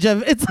have footage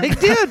of, it's like,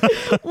 dude,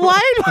 why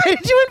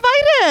did you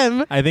invite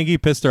him? I think he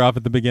pissed her off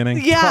at the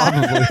beginning.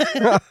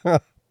 Yeah. Probably.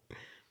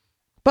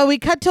 But we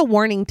cut to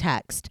warning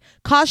text,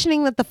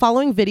 cautioning that the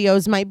following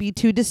videos might be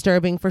too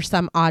disturbing for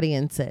some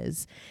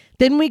audiences.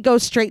 Then we go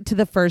straight to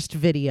the first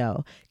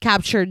video,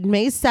 captured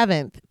May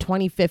 7th,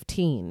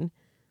 2015.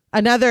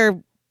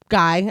 Another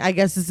guy, I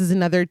guess this is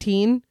another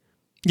teen.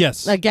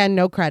 Yes. Again,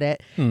 no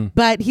credit.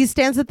 But he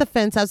stands at the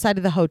fence outside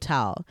of the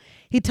hotel.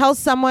 He tells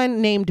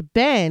someone named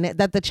Ben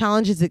that the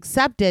challenge is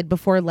accepted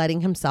before letting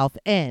himself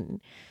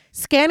in.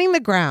 Scanning the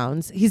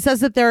grounds, he says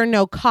that there are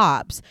no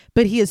cops,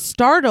 but he is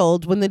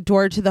startled when the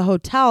door to the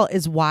hotel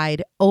is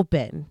wide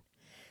open.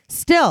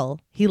 Still,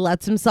 he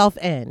lets himself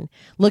in,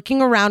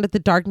 looking around at the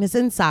darkness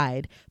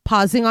inside,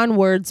 pausing on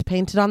words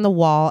painted on the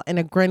wall and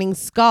a grinning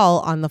skull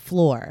on the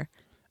floor.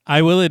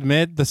 I will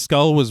admit the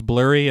skull was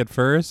blurry at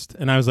first,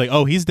 and I was like,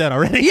 oh, he's dead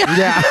already.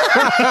 Yeah.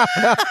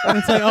 And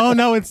it's like, oh,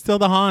 no, it's still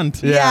the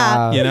haunt.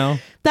 Yeah. You know?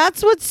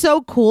 That's what's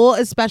so cool,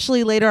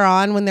 especially later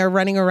on when they're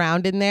running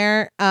around in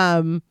there.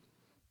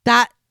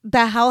 That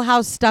the Hell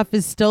House stuff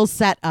is still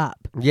set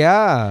up.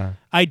 Yeah.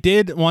 I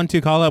did want to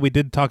call out, we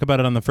did talk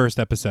about it on the first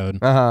episode,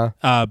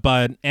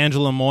 but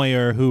Angela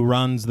Moyer, who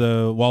runs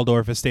the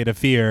Waldorf Estate of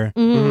Fear,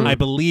 I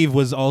believe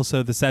was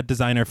also the set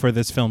designer for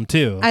this film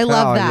too. I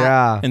love that.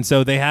 Yeah. And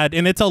so they had,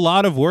 and it's a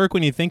lot of work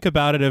when you think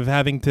about it, of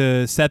having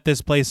to set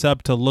this place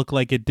up to look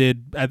like it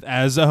did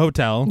as a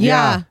hotel.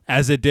 Yeah.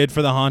 As it did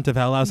for the Haunt of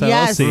Hell House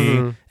Yes.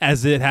 LLC,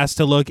 as it has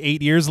to look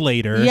 8 years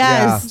later.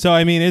 Yes. So,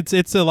 I mean,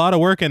 it's a lot of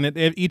work, and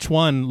each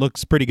one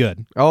looks pretty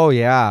good. Oh,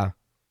 yeah.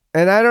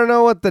 And I don't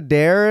know what the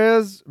dare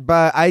is,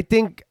 but I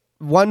think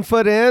one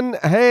foot in,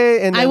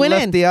 hey, and then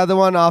lift the other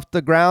one off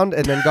the ground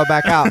and then go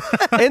back out.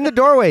 In the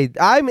doorway.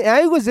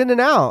 I was in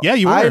and out. Yeah,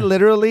 you were. I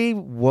literally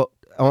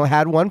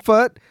had 1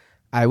 foot.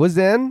 I was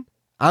in.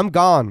 I'm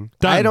gone.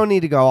 Done. I don't need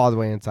to go all the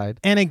way inside.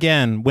 And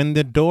again, when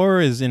the door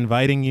is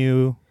inviting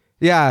you.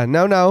 Yeah,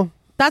 no.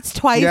 That's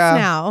twice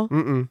now.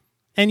 Mm-mm.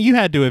 And you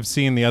had to have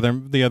seen the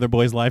other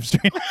boy's live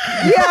stream.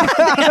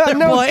 Yeah,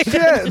 no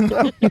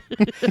shit.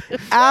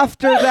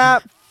 After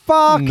that,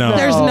 fuck no.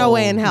 There's no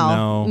way in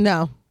hell.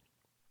 No.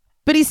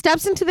 But he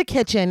steps into the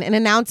kitchen and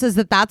announces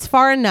that that's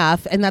far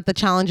enough and that the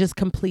challenge is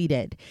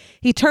completed.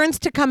 He turns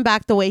to come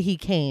back the way he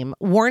came,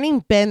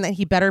 warning Ben that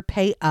he better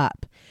pay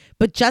up.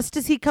 But just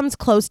as he comes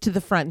close to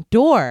the front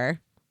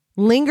door,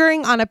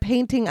 lingering on a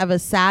painting of a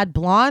sad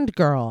blonde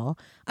girl,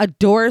 a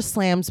door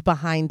slams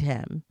behind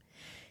him.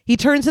 He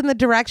turns in the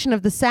direction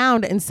of the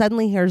sound and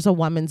suddenly hears a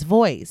woman's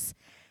voice.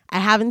 I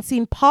haven't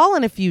seen Paul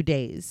in a few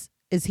days.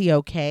 Is he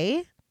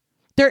okay?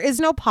 There is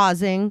no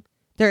pausing.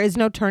 There is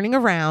no turning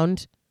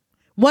around.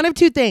 One of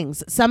two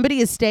things.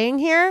 Somebody is staying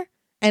here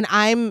and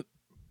I'm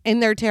in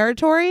their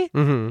territory,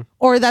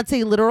 or that's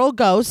a literal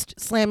ghost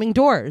slamming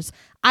doors.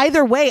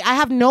 Either way, I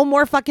have no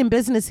more fucking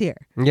business here.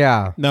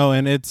 Yeah. No,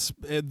 and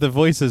the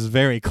voice is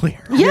very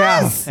clear.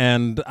 Yes.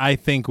 And I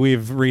think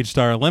we've reached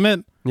our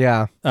limit.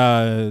 Yeah.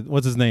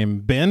 What's his name?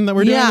 Ben that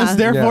we're doing this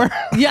there for?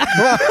 Yeah.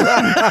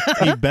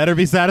 He better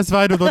be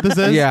satisfied with what this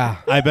is. Yeah.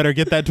 I better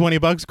get that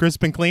 $20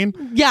 crisp and clean.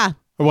 Yeah.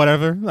 Or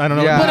whatever. I don't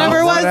know. Yeah. Whatever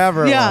it was.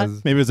 Whatever it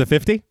was. Maybe it was a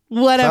 50.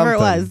 Whatever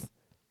Something. it was.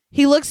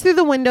 He looks through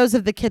the windows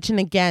of the kitchen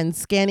again,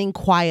 scanning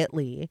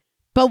quietly.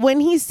 But when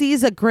he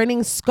sees a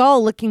grinning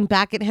skull looking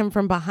back at him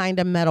from behind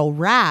a metal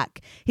rack,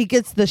 he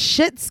gets the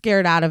shit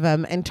scared out of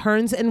him and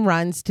turns and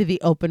runs to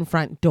the open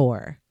front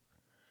door.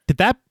 Did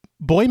that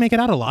boy make it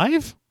out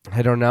alive?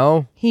 I don't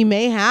know. He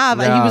may have.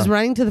 Yeah. He was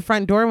running to the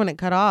front door when it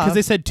cut off. Because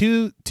they said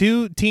two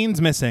teens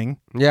missing.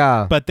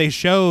 Yeah. But they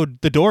showed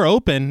the door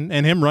open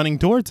and him running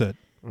towards it.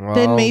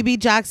 Then maybe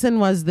Jackson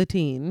was the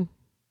teen.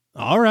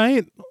 All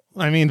right.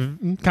 I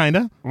mean, kind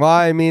of. Well,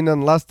 I mean,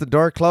 unless the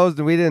door closed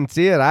and we didn't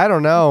see it, I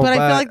don't know. But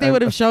I feel like they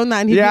would have shown that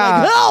and he'd be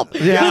like, help!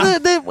 Yeah.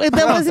 That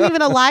wasn't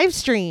even a live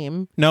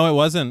stream. No, it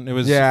wasn't. It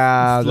was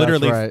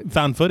literally literally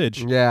found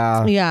footage.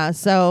 Yeah. Yeah,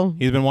 so.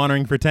 He's been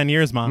wandering for 10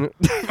 years, Mom.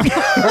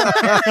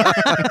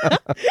 The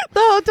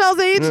hotel's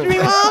aged me,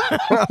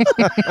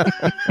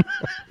 Mom.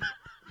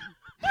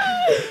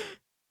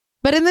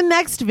 But in the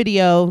next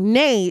video,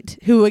 Nate,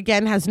 who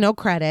again has no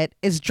credit,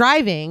 is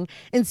driving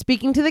and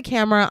speaking to the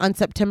camera on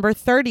September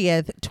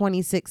 30th,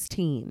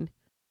 2016.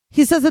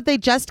 He says that they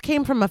just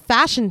came from a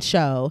fashion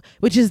show,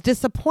 which is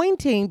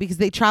disappointing because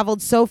they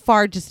traveled so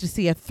far just to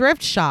see a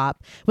thrift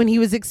shop when he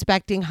was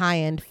expecting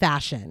high-end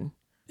fashion.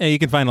 Yeah, you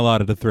can find a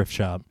lot at a thrift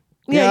shop.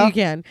 Yeah, you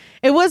can.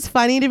 It was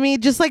funny to me,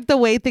 just like the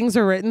way things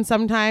are written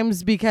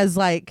sometimes, because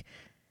like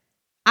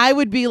I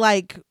would be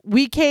like,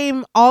 we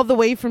came all the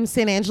way from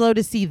San Angelo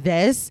to see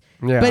this.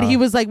 Yeah. But he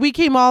was like, we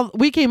came all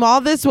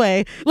this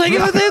way. Like it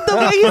was, the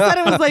way he said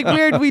it was like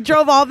weird. We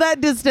drove all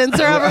that distance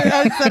or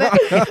however he said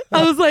it.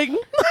 I was like,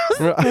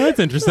 well, that's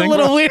interesting. A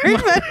little weird,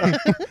 but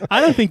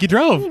I don't think you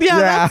drove.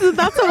 Yeah.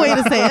 That's a way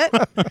to say it.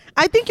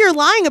 I think you're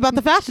lying about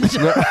the fashion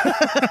show.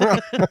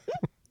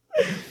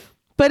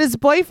 But his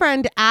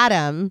boyfriend,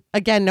 Adam,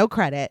 again, no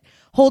credit,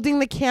 holding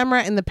the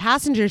camera in the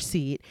passenger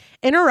seat,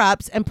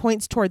 interrupts and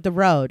points toward the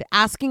road,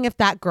 asking if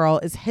that girl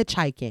is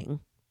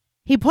hitchhiking.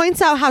 He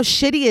points out how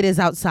shitty it is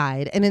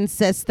outside and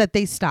insists that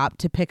they stop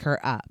to pick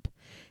her up.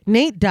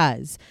 Nate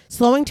does,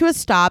 slowing to a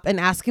stop and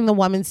asking the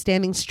woman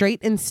standing straight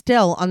and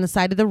still on the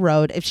side of the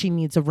road if she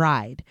needs a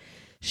ride.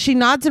 She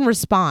nods in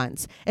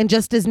response, and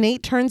just as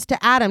Nate turns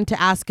to Adam to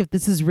ask if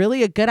this is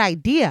really a good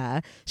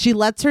idea, she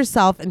lets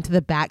herself into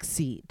the back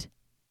seat.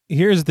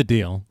 Here's the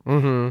deal.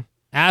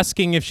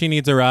 Asking if she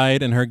needs a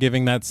ride and her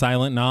giving that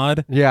silent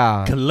nod.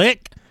 Yeah.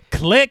 Click.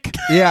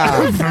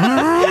 Yeah.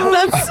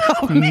 That's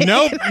so mean.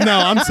 Nope. No,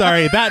 I'm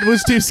sorry. That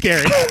was too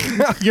scary.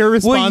 Your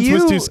response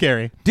was too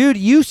scary. Dude,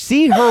 you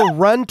see her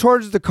run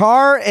towards the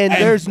car and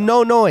there's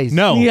no noise.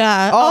 No.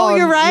 Yeah. Oh,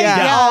 you're right.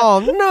 Yeah.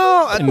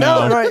 Oh,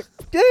 no. Right.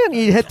 Damn,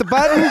 you hit the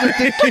button.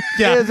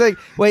 Yeah. It's like,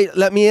 wait,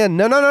 let me in.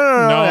 No.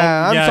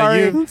 I'm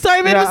sorry.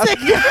 Sorry, made a mistake.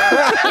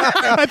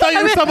 I thought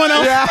you were someone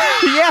else.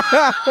 Yeah.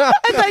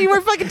 I thought you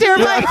were fucking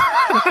terrified.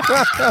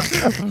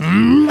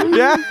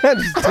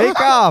 Just take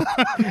off.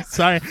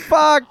 Sorry.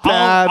 Fuck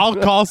that. I'll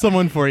call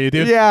someone for you,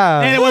 dude.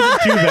 Yeah. And it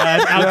wasn't too bad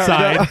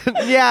outside.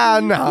 Yeah,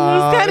 no. It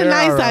was kind of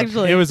nice,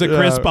 actually. It was a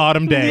crisp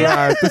autumn day.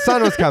 Yeah. The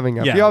sun was coming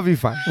up. Yeah. You'll be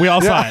fine. We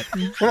all saw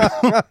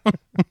it.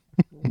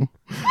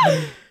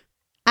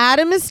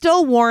 Adam is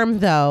still warm,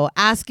 though,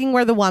 asking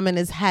where the woman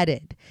is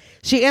headed.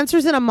 She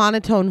answers in a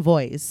monotone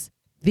voice,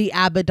 the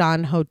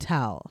Abaddon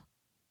Hotel.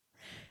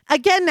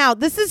 Again, now,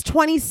 this is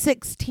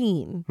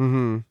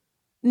 2016.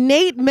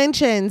 Nate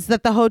mentions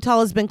that the hotel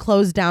has been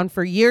closed down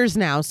for years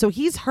now, so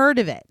he's heard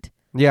of it.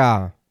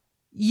 Yeah.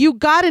 You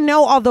got to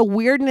know all the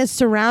weirdness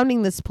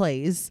surrounding this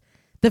place.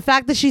 The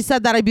fact that she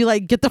said that, I'd be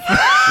like, get the fuck.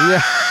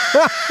 Yeah.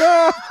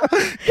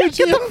 Get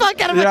the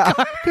fuck out of my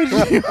car.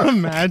 Could you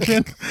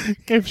imagine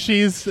if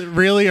she's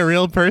really a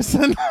real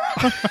person?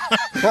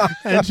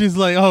 And she's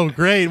like, oh,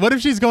 great. What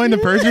if she's going to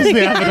purchase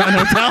the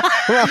Abaddon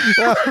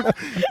Hotel?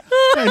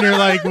 And you're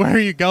like, where are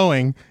you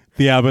going?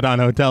 The Abaddon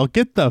Hotel.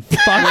 Get the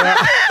fuck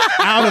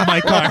out of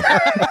my car.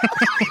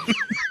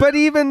 But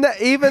even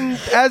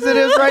as it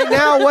is right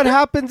now, what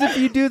happens if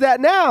you do that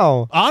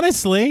now?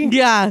 Honestly.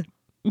 Yeah.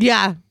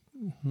 Do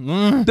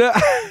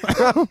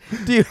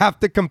you have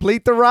to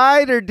complete the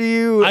ride, or do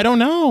you? I don't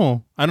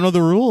know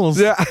the rules.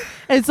 Yeah.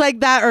 It's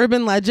like that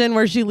urban legend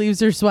where she leaves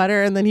her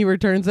sweater and then he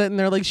returns it and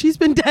they're like, she's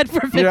been dead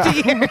for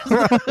 50 years.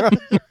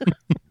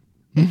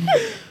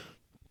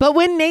 But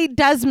when Nate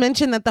does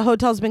mention that the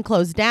hotel's been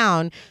closed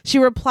down, she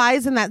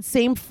replies in that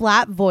same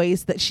flat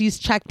voice that she's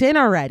checked in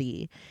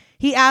already.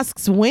 He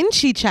asks when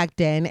she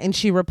checked in and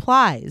she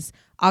replies,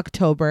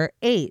 October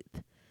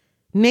 8th.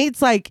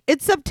 Nate's like,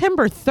 it's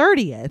September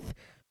 30th.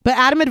 But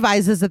Adam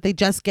advises that they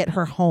just get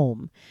her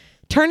home.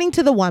 Turning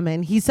to the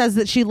woman, he says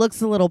that she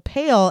looks a little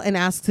pale and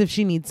asks if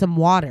she needs some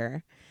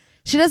water.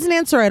 She doesn't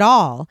answer at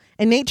all,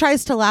 and Nate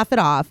tries to laugh it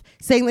off,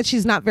 saying that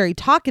she's not very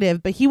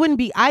talkative, but he wouldn't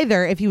be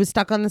either if he was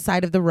stuck on the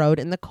side of the road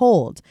in the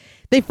cold.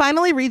 They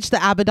finally reach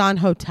the Abaddon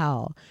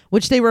Hotel,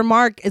 which they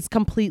remark is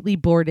completely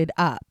boarded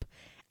up.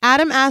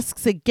 Adam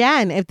asks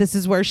again if this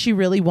is where she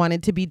really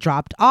wanted to be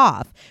dropped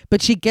off,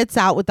 but she gets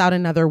out without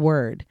another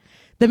word.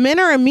 The men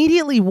are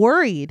immediately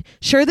worried,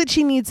 sure that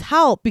she needs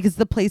help because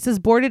the place is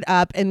boarded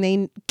up and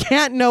they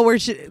can't know where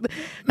she...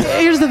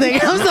 Here's the thing.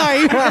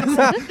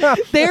 I'm sorry.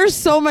 They're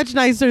so much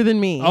nicer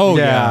than me. Oh,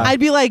 yeah. I'd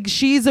be like,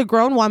 she's a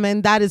grown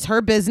woman. That is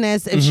her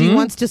business. If she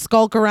wants to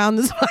skulk around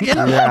this fucking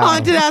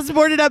haunted ass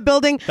boarded up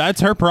building. That's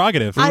her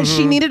prerogative.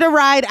 She needed a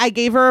ride. I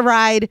gave her a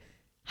ride.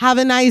 Have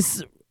a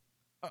nice...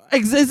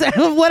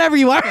 whatever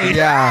you are.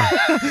 Yeah.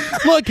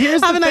 Look,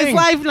 here's have the a nice thing.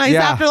 life, nice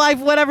afterlife,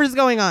 whatever's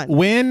going on.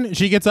 When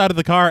she gets out of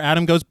the car,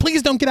 Adam goes,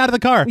 please don't get out of the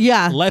car.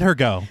 Yeah. Let her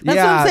go. That's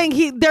what I'm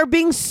saying. They're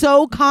being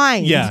so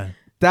kind. Yeah.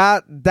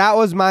 That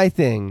was my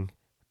thing.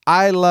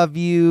 I love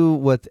you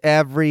with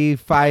every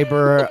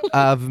fiber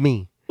of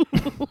me.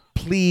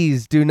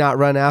 Please do not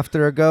run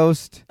after a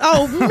ghost.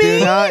 Oh,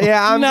 me?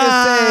 I'm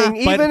just saying,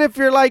 even if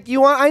you're like,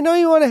 I know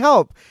you want to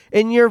help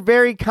and you're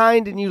very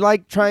kind and you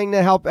like trying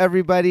to help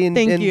everybody. And,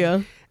 Thank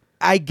you.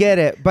 I get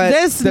it. But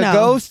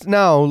ghost,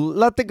 no.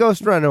 Let the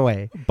ghost run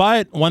away.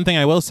 But one thing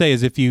I will say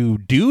is if you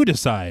do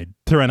decide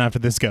to run after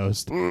this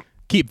ghost,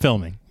 keep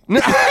filming.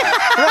 Well,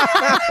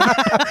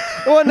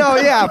 no,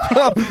 yeah.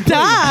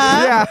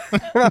 Duh.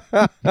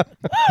 Yeah.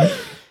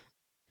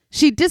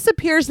 She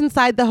disappears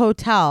inside the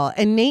hotel,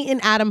 and Nate and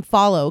Adam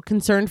follow,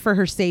 concerned for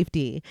her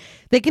safety.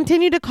 They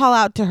continue to call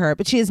out to her,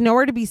 but she is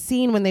nowhere to be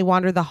seen when they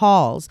wander the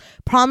halls,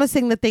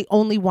 promising that they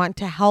only want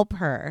to help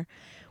her.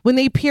 When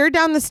they peer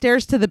down the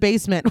stairs to the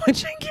basement,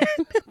 which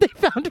again, they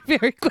found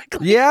very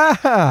quickly.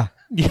 Yeah.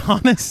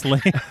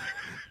 Honestly.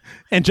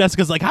 And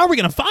Jessica's like, how are we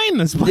going to find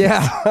this place?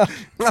 Yeah.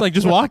 It's like,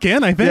 just walk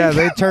in, I think. Yeah,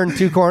 they turn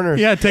two corners.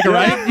 Yeah, take a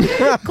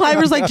right.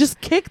 Cliver's like, just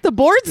kick the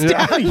boards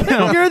down.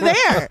 Yeah. You're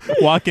there.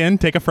 Walk in,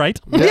 take a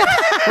fright. Yeah.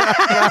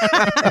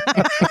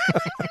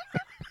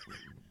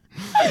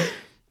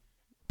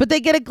 But they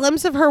get a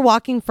glimpse of her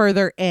walking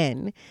further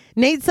in.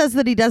 Nate says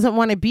that he doesn't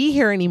want to be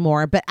here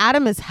anymore, but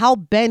Adam is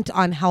hell-bent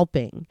on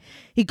helping.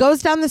 He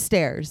goes down the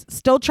stairs,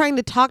 still trying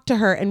to talk to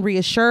her and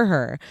reassure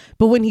her.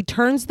 But when he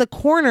turns the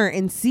corner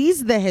and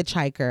sees the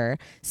hitchhiker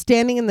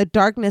standing in the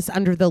darkness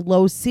under the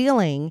low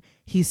ceiling,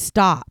 he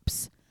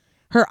stops.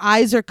 Her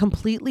eyes are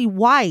completely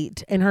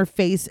white and her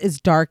face is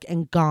dark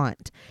and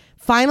gaunt.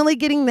 Finally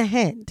getting the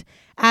hint,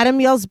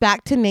 Adam yells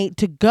back to Nate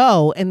to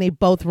go, and they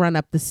both run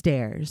up the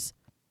stairs.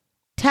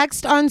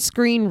 Text on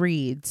screen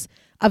reads,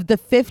 of the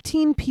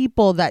 15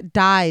 people that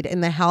died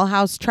in the Hell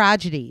House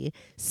tragedy,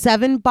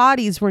 7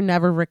 bodies were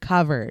never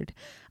recovered.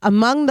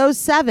 Among those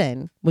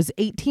 7 was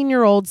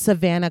 18-year-old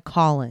Savannah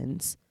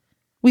Collins.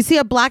 We see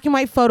a black and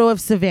white photo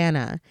of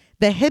Savannah,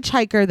 the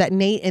hitchhiker that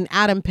Nate and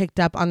Adam picked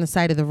up on the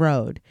side of the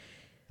road.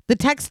 The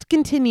text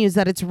continues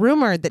that it's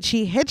rumored that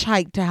she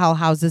hitchhiked to Hell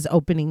House's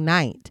opening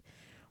night.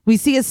 We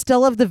see a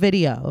still of the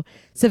video,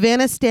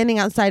 Savannah standing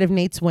outside of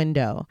Nate's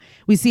window.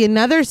 We see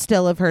another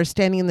still of her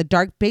standing in the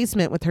dark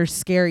basement with her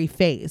scary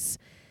face.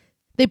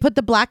 They put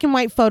the black and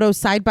white photo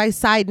side by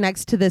side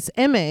next to this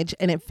image,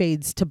 and it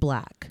fades to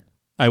black.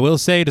 I will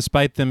say,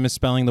 despite them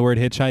misspelling the word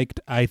hitchhiked,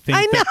 I think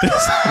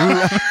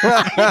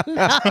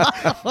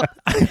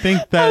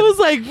I was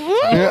like,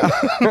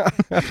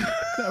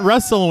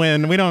 Russell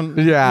win. We don't,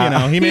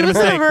 he made a was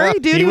in mistake. a hurry,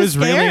 dude. He was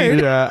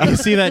scared. really, you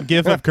see that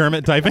gif of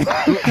Kermit typing?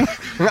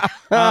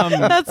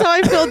 That's how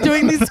I feel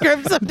doing these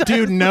scripts sometimes.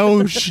 Dude,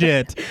 no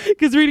shit.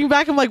 Because reading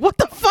back, I'm like, what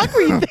the fuck were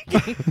you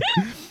thinking?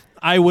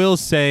 I will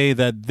say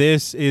that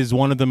this is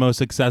one of the most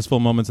successful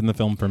moments in the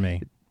film for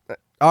me.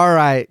 All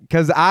right,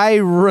 because I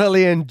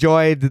really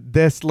enjoyed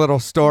this little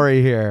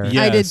story here.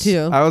 Yes. I did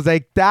too. I was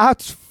like,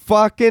 that's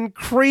fucking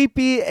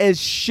creepy as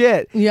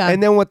shit. Yeah.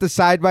 And then with the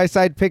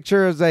side-by-side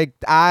picture, I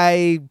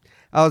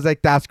was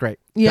like, that's great.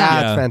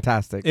 Yeah. That's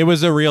fantastic. It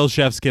was a real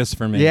chef's kiss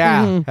for me.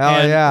 Yeah. Hell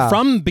And yeah.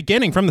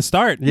 from the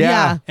start.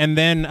 Yeah. And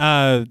then,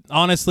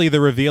 honestly, the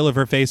reveal of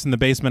her face in the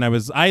basement, I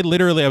was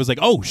like,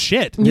 oh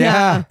shit.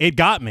 Yeah. It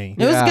got me.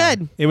 It was Yeah.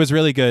 good. It was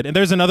really good. And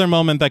there's another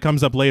moment that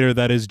comes up later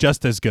that is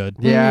just as good.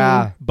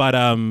 Yeah. But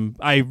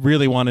I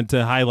really wanted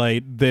to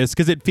highlight this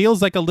because it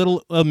feels like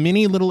a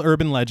mini little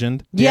urban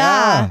legend.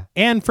 Yeah.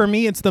 And for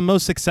me, it's the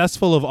most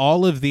successful of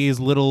all of these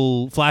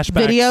little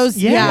flashbacks.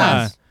 Videos?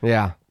 Yeah.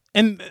 Yeah.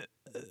 And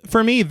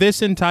for me,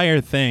 this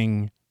entire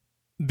thing,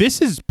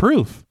 this is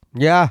proof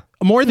Yeah.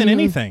 more than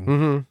anything.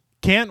 Mm-hmm.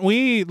 Can't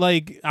we,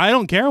 I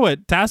don't care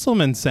what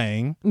Tasselman's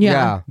saying.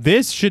 Yeah.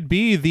 This should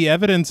be the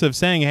evidence of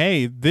saying,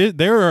 hey,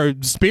 there are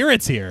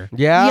spirits here.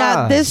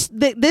 Yeah. This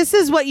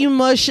is what you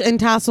mush in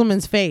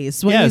Tasselman's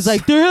face when Yes. he's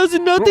like,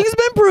 nothing's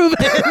been proven.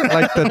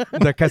 Like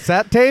the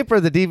cassette tape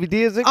or the DVD?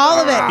 Is it? All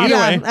of it. Either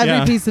way, every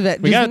yeah. piece of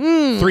it. We Just,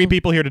 got 3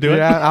 people here to do it.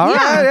 Yeah. All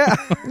right.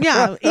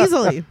 Yeah. yeah,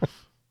 easily.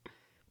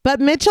 But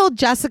Mitchell,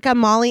 Jessica,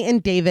 Molly,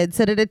 and David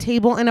sit at a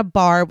table in a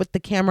bar with the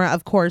camera,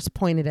 of course,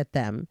 pointed at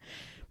them.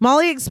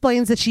 Molly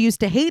explains that she used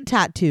to hate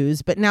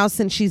tattoos, but now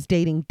since she's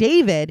dating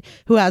David,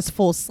 who has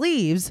full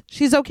sleeves,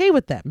 she's okay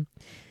with them.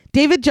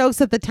 David jokes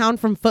that the town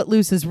from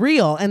Footloose is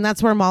real, and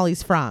that's where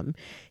Molly's from.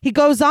 He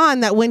goes on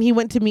that when he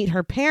went to meet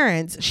her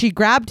parents, she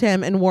grabbed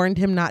him and warned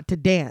him not to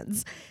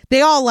dance.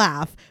 They all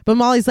laugh, but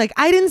Molly's like,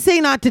 I didn't say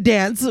not to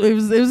dance. It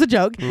was a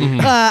joke.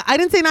 I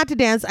didn't say not to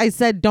dance. I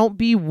said, don't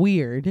be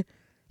weird.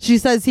 She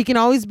says he can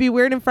always be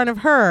weird in front of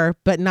her,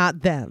 but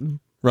not them.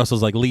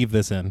 Russell's like, leave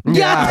this in.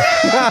 Yeah.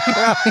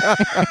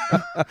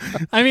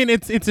 I mean,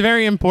 it's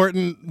very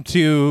important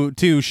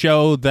to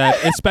show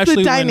that,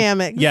 especially The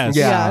dynamics. Yes.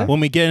 Yeah. When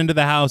we get into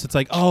the house, it's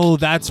like, oh,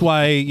 that's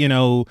why,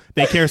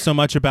 they care so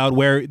much about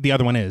where the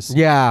other one is.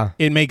 Yeah.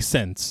 It makes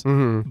sense.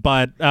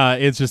 But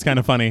it's just kind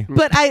of funny.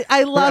 But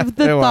I love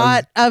the It was.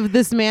 thought of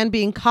this man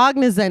being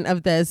cognizant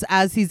of this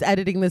as he's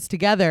editing this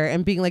together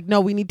and being like, no,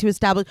 we need to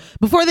establish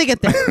before they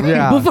get there.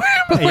 Yeah. Before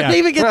Yeah. they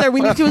even get there, we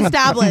need to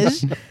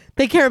establish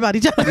they care about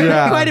each other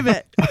Yeah. quite a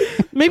bit.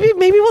 Maybe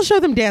we'll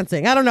show them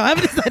dancing. I don't know. I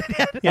haven't decided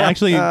yet. Yeah,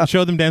 actually,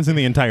 show them dancing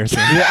the entire scene.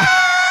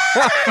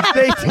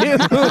 They do.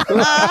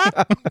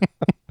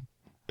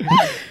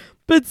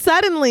 But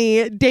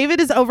suddenly,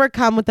 David is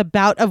overcome with a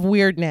bout of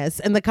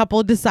weirdness, and the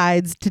couple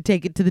decides to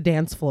take it to the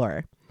dance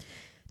floor.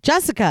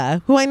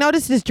 Jessica, who I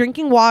noticed is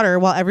drinking water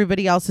while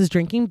everybody else is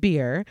drinking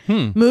beer,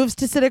 moves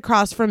to sit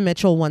across from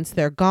Mitchell once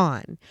they're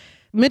gone.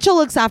 Mitchell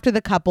looks after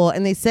the couple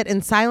and they sit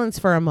in silence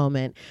for a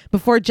moment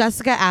before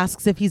Jessica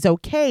asks if he's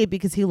okay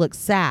because he looks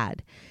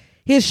sad.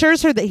 He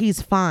assures her that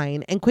he's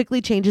fine and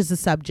quickly changes the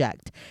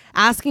subject,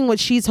 asking what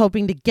she's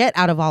hoping to get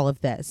out of all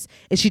of this.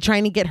 Is she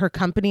trying to get her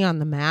company on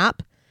the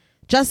map?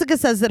 Jessica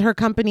says that her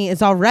company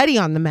is already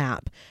on the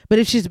map, but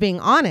if she's being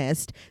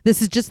honest,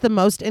 this is just the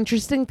most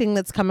interesting thing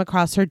that's come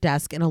across her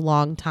desk in a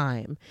long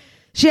time.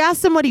 She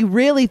asks him what he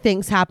really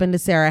thinks happened to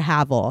Sarah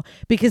Havel,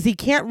 because he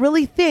can't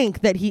really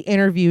think that he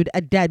interviewed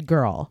a dead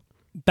girl.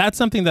 That's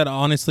something that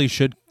honestly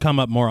should come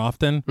up more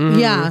often.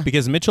 Yeah.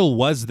 Because Mitchell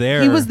was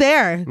there. He was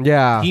there.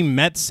 Yeah. He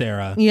met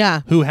Sarah.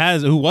 Yeah. Who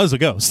was a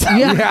ghost.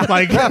 Yeah.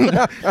 Like,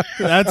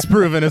 that's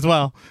proven as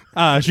well.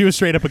 She was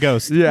straight up a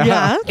ghost. Yeah.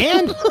 Yeah.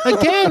 And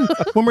again,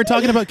 when we're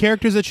talking about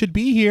characters that should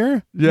be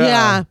here,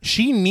 Yeah.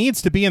 she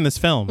needs to be in this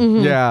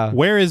film. Yeah.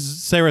 Where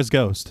is Sarah's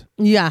ghost?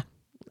 Yeah.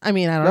 I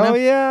mean, I don't know. Oh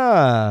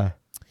yeah.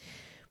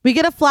 We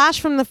get a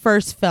flash from the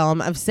first film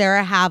of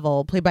Sarah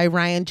Havel, played by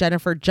Ryan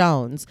Jennifer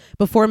Jones,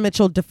 before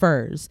Mitchell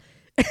defers.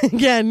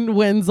 Again,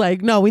 Wynn's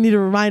like, no, we need to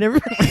remind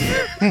everybody.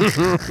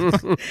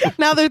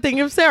 Now they're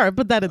thinking of Sarah.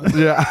 Put that in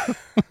there.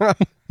 Yeah.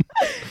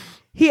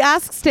 He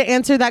asks to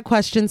answer that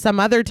question some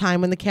other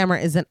time when the camera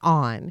isn't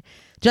on.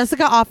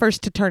 Jessica offers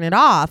to turn it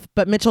off,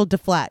 but Mitchell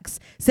deflects,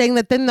 saying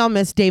that then they'll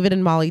miss David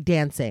and Molly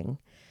dancing.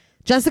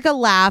 Jessica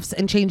laughs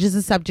and changes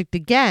the subject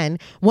again,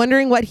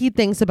 wondering what he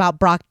thinks about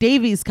Brock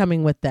Davies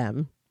coming with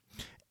them.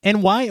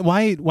 And why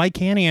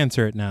can't he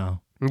answer it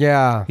now?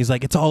 Yeah. He's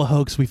like, it's all a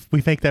hoax. We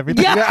faked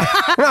everything. Yeah.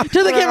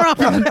 Turn the camera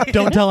off.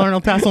 Don't tell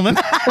Arnold Tasselman.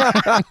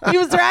 He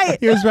was right.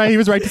 He was right. He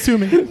was right to sue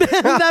me.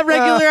 That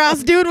regular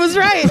ass dude was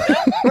right.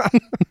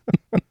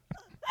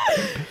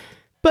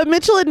 But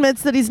Mitchell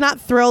admits that he's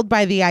not thrilled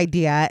by the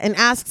idea and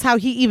asks how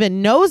he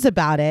even knows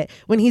about it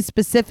when he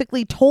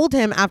specifically told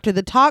him after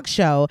the talk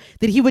show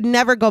that he would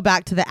never go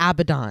back to the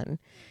Abaddon.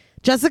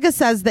 Jessica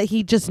says that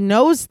he just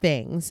knows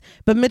things,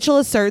 but Mitchell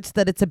asserts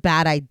that it's a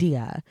bad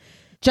idea.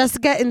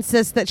 Jessica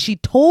insists that she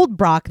told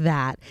Brock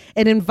that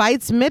and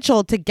invites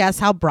Mitchell to guess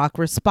how Brock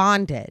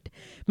responded.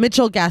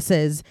 Mitchell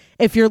guesses,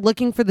 if you're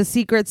looking for the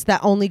secrets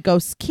that only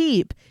ghosts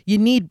keep, you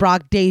need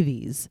Brock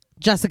Davies.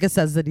 Jessica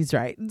says that he's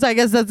right. So I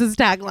guess that's his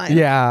tagline.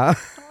 Yeah.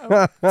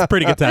 It's a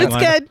pretty good tagline.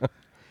 It's good.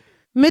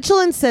 Mitchell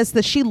insists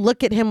that she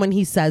look at him when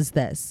he says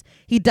this.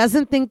 He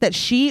doesn't think that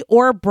she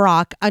or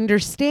Brock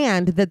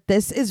understand that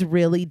this is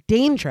really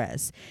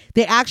dangerous.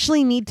 They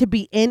actually need to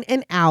be in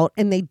and out,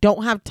 and they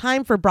don't have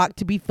time for Brock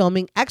to be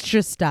filming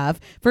extra stuff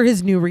for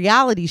his new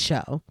reality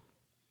show.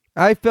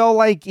 I feel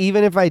like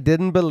even if I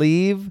didn't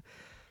believe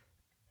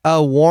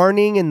a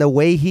warning in the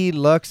way he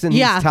looks and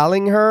Yeah. he's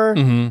telling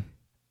her,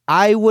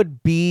 I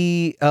would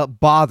be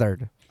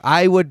bothered.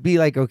 I would be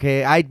like,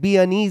 okay, I'd be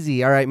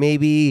uneasy. All right,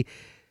 maybe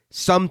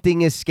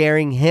something is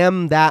scaring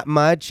him that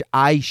much.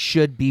 I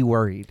should be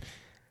worried.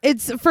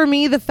 It's for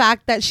me the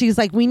fact that she's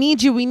like, we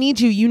need you,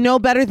 you know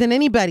better than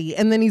anybody,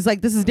 and then he's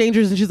like, this is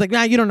dangerous, and she's like,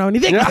 nah, you don't know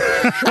anything.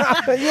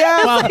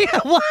 Yeah.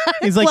 Well,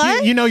 he's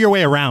like, you know your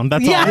way around.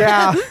 That's all.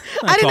 Yeah.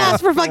 I didn't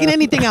ask for fucking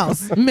anything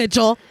else,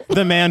 Mitchell.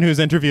 The man who's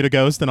interviewed a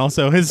ghost and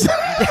also his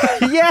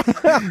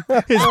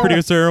his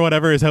producer or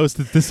whatever, his host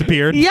has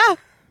disappeared. Yeah.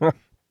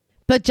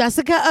 But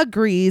Jessica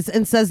agrees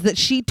and says that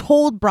she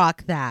told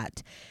Brock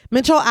that.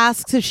 Mitchell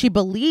asks if she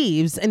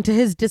believes, and to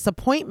his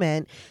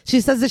disappointment, she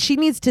says that she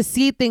needs to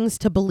see things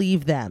to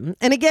believe them.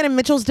 And again, in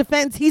Mitchell's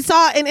defense, he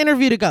saw and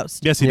interviewed a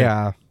ghost. Yes, he did.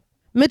 Yeah.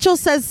 Mitchell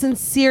says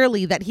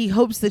sincerely that he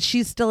hopes that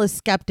she's still a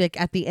skeptic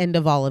at the end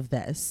of all of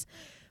this.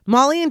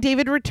 Molly and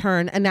David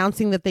return,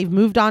 announcing that they've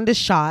moved on to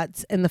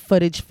shots, and the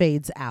footage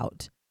fades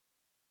out.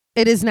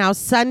 It is now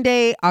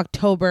Sunday,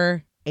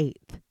 October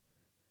 8th.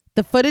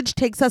 The footage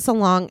takes us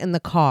along in the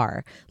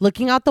car,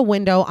 looking out the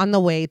window on the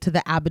way to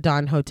the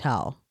Abaddon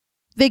Hotel.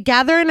 They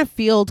gather in a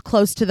field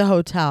close to the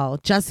hotel,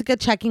 Jessica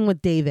checking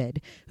with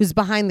David, who's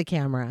behind the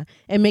camera,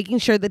 and making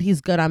sure that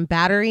he's good on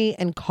battery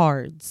and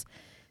cards.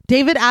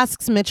 David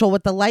asks Mitchell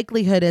what the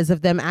likelihood is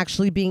of them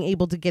actually being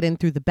able to get in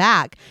through the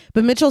back,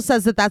 but Mitchell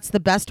says that that's the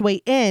best way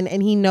in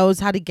and he knows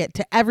how to get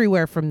to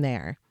everywhere from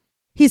there.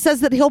 He says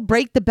that he'll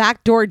break the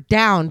back door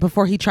down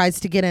before he tries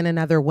to get in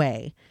another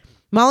way.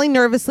 Molly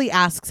nervously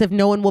asks if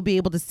no one will be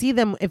able to see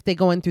them if they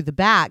go in through the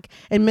back,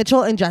 and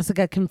Mitchell and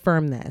Jessica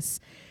confirm this.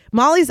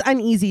 Molly's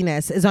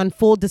uneasiness is on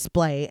full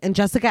display, and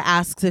Jessica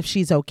asks if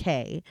she's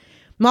okay.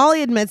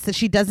 Molly admits that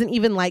she doesn't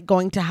even like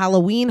going to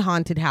Halloween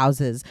haunted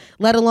houses,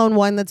 let alone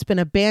one that's been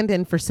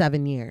abandoned for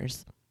 7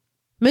 years.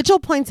 Mitchell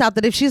points out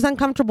that if she's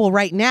uncomfortable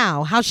right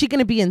now, how's she going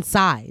to be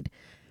inside?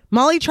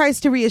 Molly tries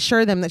to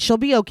reassure them that she'll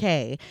be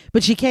okay,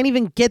 but she can't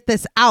even get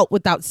this out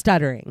without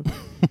stuttering.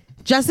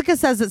 Jessica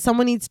says that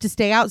someone needs to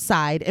stay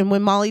outside, and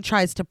when Molly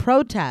tries to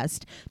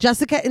protest,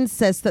 Jessica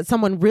insists that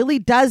someone really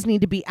does need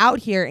to be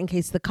out here in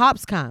case the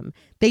cops come.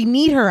 They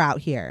need her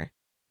out here.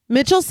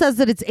 Mitchell says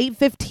that it's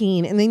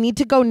 8:15 and they need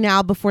to go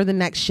now before the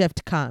next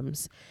shift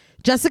comes.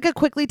 Jessica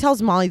quickly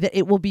tells Molly that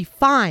it will be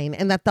fine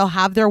and that they'll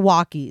have their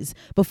walkies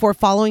before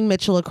following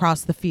Mitchell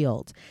across the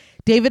field.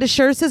 David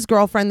assures his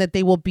girlfriend that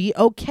they will be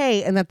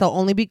okay and that they'll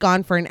only be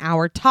gone for an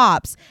hour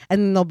tops,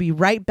 and then they'll be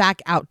right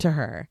back out to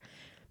her.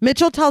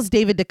 Mitchell tells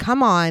David to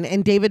come on,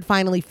 and David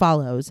finally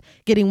follows,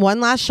 getting one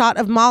last shot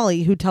of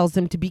Molly, who tells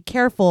him to be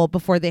careful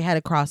before they head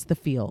across the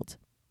field.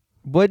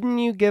 Wouldn't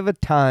you give a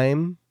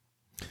time?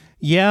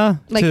 Yeah.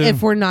 Like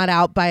if we're not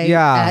out by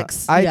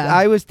X.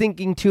 I was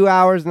thinking 2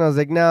 hours, and I was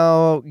like,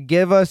 no,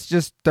 give us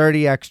just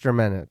 30 extra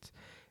minutes.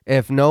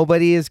 If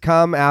nobody has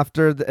come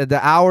after the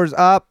hour's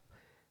up,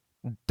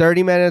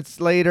 30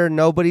 minutes later,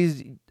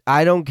 nobody's,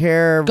 I don't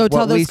care. Go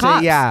tell those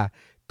cops. Yeah,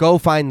 go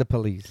find the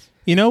police.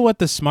 You know what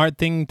the smart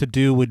thing to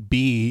do would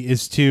be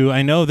is to,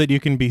 I know that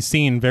you can be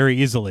seen very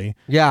easily.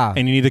 Yeah.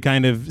 And you need to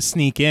kind of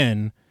sneak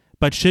in,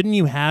 but shouldn't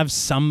you have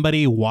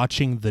somebody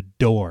watching the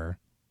door?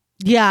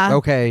 Yeah.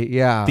 Okay,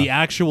 yeah. The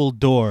actual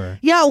door.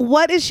 Yeah,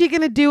 what is she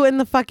going to do in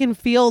the fucking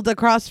field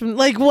across from,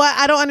 like, what?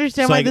 I don't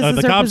understand why this is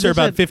the her cops position. are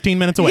about 15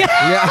 minutes away.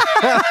 Yeah.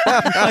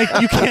 Like,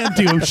 you can't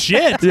do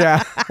shit.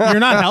 Yeah. You're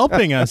not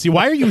helping us.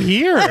 Why are you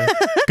here?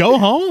 Go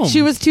home.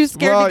 She was too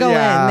scared to go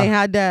yeah. in. They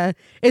had to,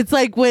 it's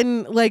like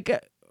when, like,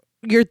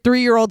 your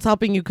 3-year-old's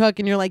helping you cook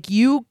and you're like,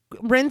 you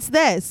rinse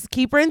this,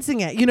 keep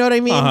rinsing it. You know what I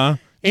mean? Uh-huh.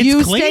 It's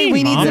you clean, stay,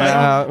 we need Mom.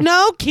 to.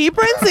 No, keep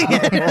rinsing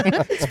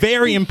it. It's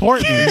very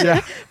important.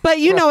 Yeah. But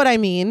you know what I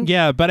mean.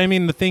 Yeah, but I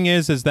mean, the thing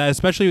is that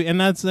especially,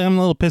 and I'm a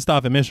little pissed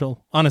off at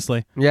Mitchell,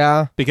 honestly.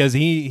 Yeah. Because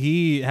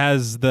he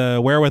has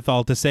the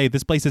wherewithal to say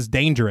this place is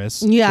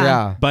dangerous. Yeah.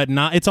 Yeah. But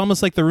not, it's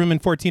almost like the room in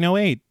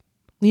 1408.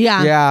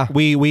 Yeah. Yeah.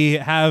 We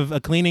have a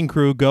cleaning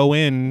crew go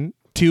in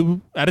 2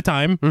 at a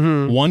time,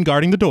 one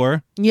guarding the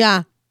door.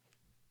 Yeah.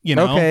 You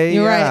know? Okay,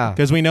 You're yeah. right.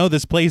 Because we know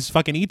this place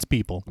fucking eats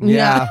people.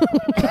 Yeah.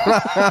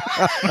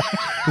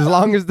 As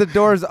long as the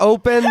door's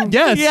open.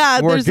 Yes. Yeah,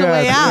 we're there's good. a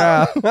way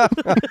out.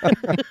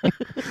 Yeah.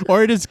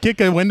 Or just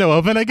kick a window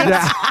open, I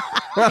guess.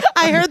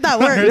 I heard that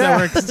I word. heard that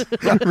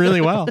works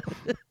really well.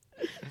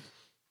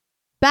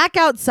 Back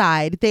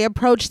outside, they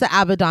approach the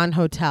Abaddon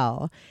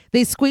Hotel.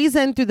 They squeeze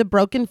in through the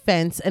broken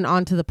fence and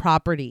onto the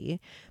property.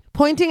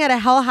 Pointing at a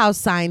Hell House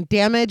sign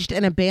damaged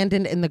and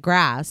abandoned in the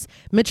grass,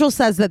 Mitchell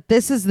says that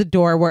this is the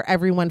door where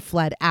everyone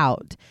fled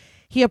out.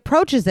 He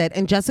approaches it,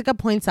 and Jessica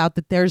points out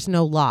that there's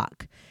no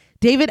lock.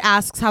 David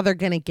asks how they're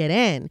going to get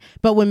in,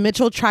 but when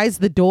Mitchell tries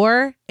the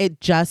door, it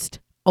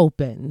just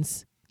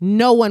opens.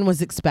 No one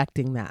was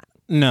expecting that.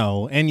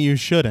 No, and you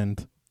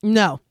shouldn't.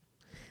 No.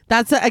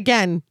 That's,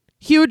 again,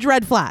 huge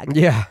red flag.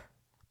 Yeah.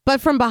 But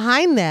from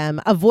behind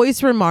them, a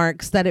voice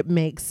remarks that it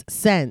makes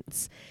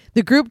sense.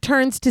 The group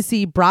turns to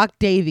see Brock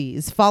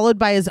Davies, followed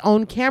by his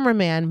own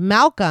cameraman,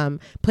 Malcolm,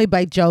 played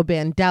by Joe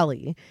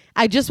Bandelli.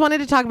 I just wanted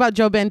to talk about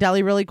Joe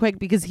Bandelli really quick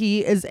because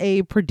he is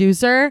a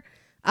producer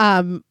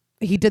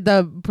He did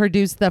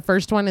produce the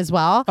first one as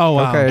well. Oh,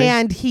 wow. Okay.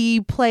 And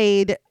he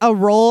played a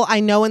role, I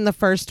know, in the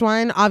first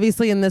one.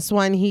 Obviously, in this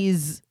one,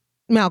 he's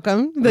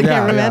Malcolm, the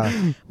cameraman.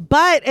 Yeah.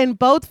 But in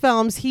both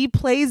films, he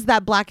plays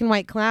that black and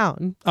white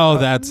clown. Oh,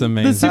 that's The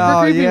amazing. super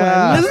creepy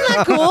yeah. one. Isn't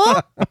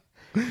that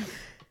cool?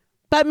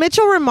 But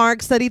Mitchell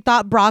remarks that he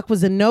thought Brock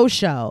was a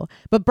no-show,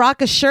 but Brock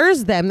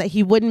assures them that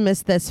he wouldn't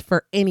miss this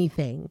for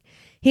anything.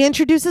 He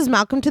introduces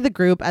Malcolm to the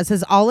group as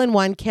his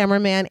all-in-one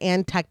cameraman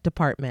and tech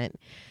department.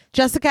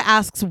 Jessica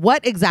asks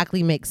what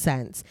exactly makes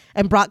sense,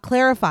 and Brock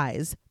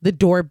clarifies, the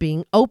door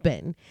being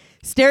open.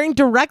 Staring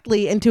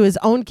directly into his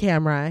own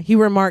camera, he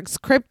remarks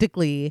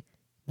cryptically,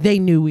 "They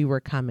knew we were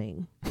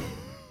coming."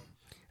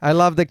 I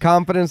love the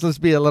confidence. Let's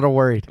be a little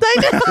worried.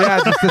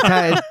 Yeah, just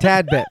a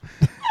tad bit.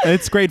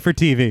 It's great for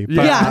TV.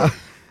 But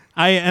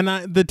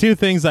Yeah. the two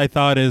things I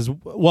thought is,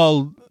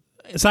 well,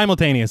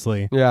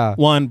 simultaneously. Yeah.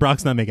 One,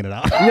 Brock's not making it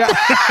out.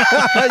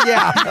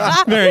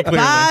 Yeah. Very clearly.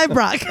 Bye,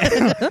 Brock.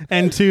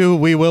 And two,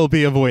 we will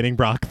be avoiding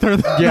Brock through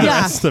the Yeah.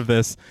 rest of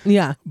this.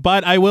 Yeah.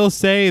 But I will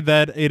say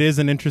that it is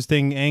an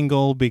interesting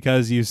angle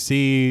because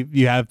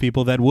you have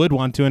people that would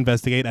want to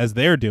investigate as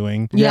they're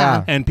doing.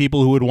 Yeah. And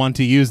people who would want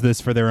to use this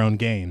for their own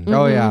gain.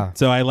 Oh, yeah.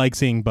 So I like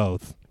seeing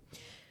both.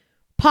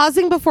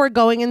 Pausing before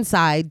going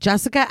inside,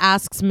 Jessica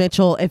asks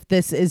Mitchell if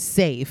this is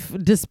safe,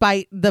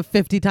 despite the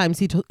 50 times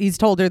he's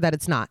told her that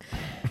it's not.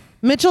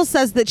 Mitchell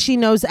says that she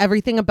knows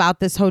everything about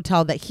this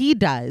hotel that he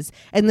does,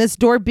 and this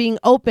door being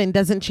open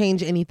doesn't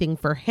change anything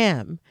for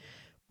him.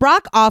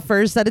 Brock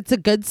offers that it's a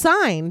good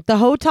sign. The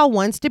hotel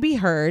wants to be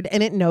heard,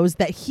 and it knows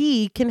that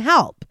he can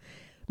help.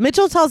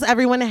 Mitchell tells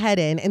everyone to head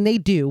in, and they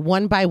do,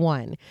 one by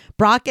one.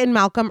 Brock and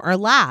Malcolm are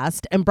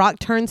last, and Brock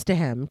turns to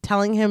him,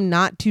 telling him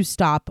not to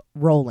stop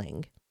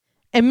rolling.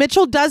 And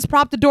Mitchell does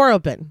prop the door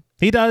open.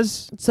 He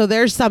does. So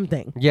there's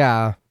something.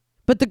 Yeah.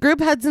 But the group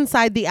heads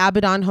inside the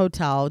Abaddon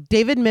Hotel,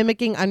 David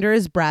mimicking under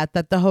his breath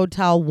that the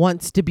hotel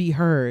wants to be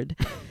heard.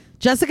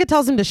 Jessica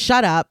tells him to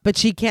shut up, but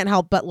she can't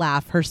help but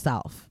laugh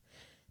herself.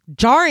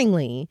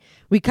 Jarringly,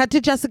 we cut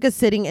to Jessica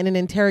sitting in an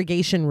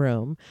interrogation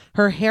room,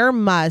 her hair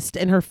mussed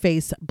and her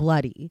face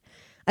bloody.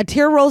 A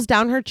tear rolls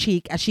down her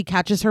cheek as she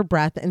catches her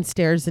breath and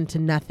stares into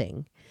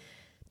nothing.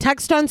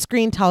 Text on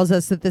screen tells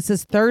us that this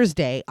is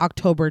Thursday,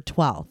 October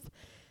 12th.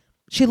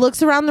 She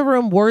looks around the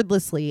room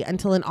wordlessly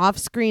until an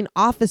off-screen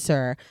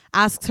officer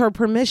asks her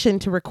permission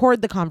to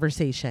record the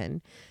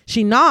conversation.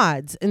 She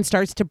nods and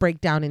starts to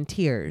break down in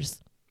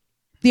tears.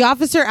 The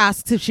officer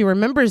asks if she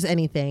remembers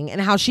anything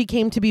and how she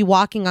came to be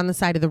walking on the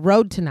side of the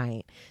road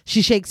tonight.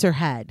 She shakes her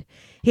head.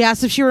 He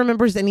asks if she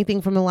remembers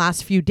anything from the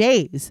last few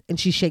days, and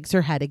she shakes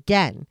her head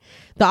again.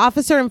 The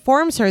officer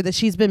informs her that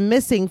she's been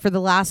missing for the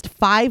last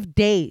 5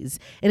 days,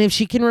 and if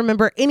she can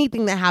remember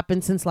anything that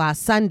happened since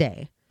last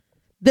Sunday.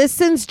 This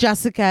sends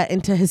Jessica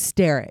into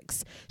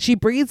hysterics. She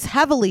breathes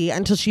heavily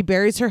until she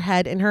buries her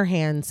head in her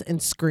hands and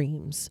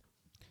screams.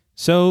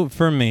 So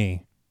for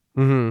me,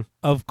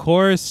 of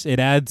course, it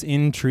adds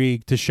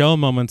intrigue to show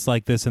moments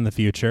like this in the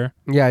future.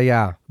 Yeah,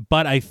 yeah.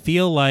 But I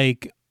feel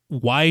like,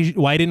 why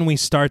didn't we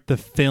start the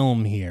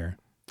film here?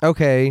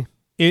 Okay.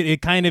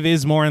 It kind of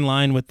is more in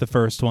line with the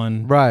first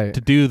one, Right.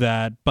 to do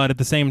that. But at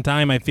the same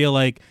time, I feel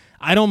like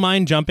I don't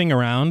mind jumping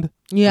around,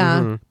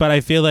 Yeah. but I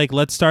feel like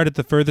let's start at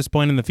the furthest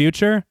point in the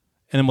future,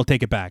 and then we'll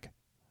take it back.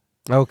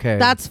 Okay.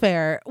 That's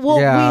fair. Well,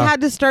 Yeah. we had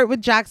to start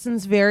with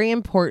Jackson's very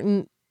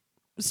important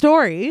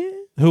story.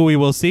 Who we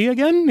will see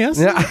again, yes?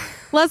 Yeah.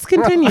 Let's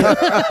continue.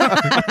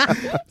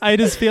 I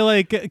just feel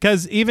like,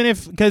 because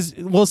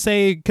we'll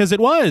say,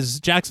 because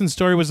Jackson's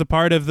story was a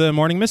part of the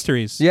Morning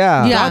Mysteries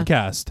Yeah. Yeah.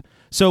 broadcast.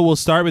 So we'll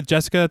start with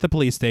Jessica at the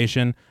police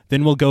station,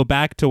 then we'll go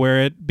back to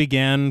where it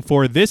began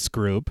for this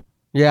group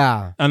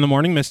Yeah. on the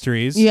Morning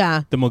Mysteries.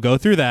 Yeah. Then we'll go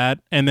through that,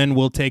 and then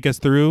we'll take us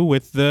through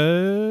with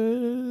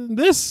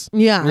this.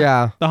 Yeah.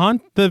 Yeah.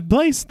 The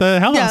place, the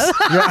house. Yeah.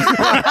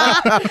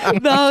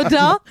 The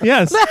hotel.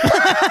 Yes.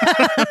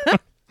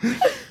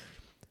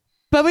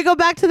 But we go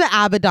back to the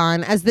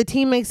Abaddon as the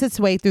team makes its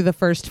way through the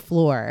first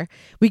floor.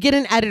 We get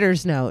an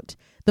editor's note.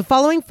 The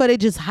following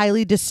footage is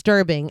highly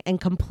disturbing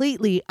and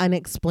completely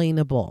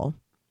unexplainable.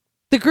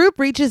 The group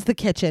reaches the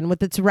kitchen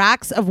with its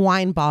racks of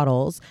wine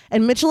bottles,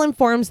 and Mitchell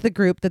informs the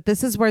group that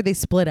this is where they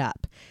split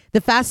up. The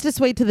fastest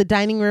way to the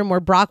dining room where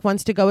Brock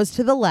wants to go is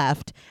to the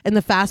left, and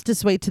the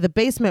fastest way to the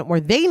basement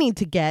where they need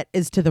to get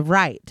is to the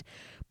right.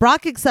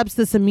 Brock accepts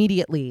this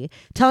immediately,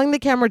 telling the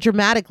camera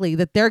dramatically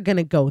that they're going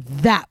to go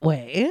that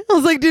way. I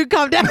was like, dude,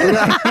 calm down.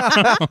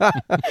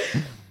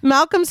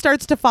 Malcolm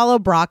starts to follow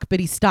Brock, but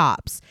he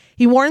stops.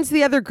 He warns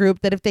the other group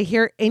that if they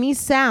hear any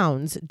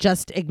sounds,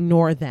 just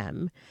ignore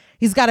them.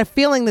 He's got a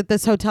feeling that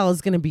this hotel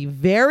is going to be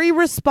very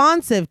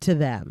responsive to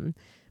them.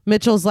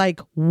 Mitchell's like,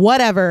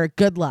 whatever,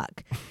 good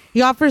luck.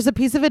 He offers a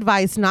piece of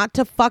advice not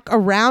to fuck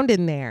around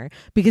in there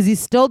because he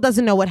still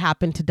doesn't know what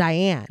happened to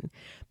Diane.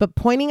 But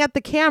pointing at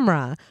the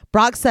camera,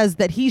 Brock says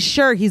that he's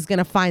sure he's going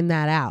to find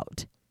that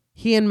out.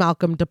 He and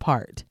Malcolm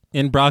depart.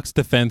 In Brock's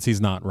defense,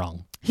 he's not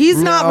wrong. He's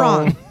not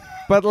wrong.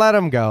 But let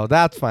him go.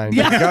 That's fine.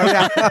 Yeah. Go,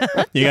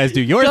 yeah. You guys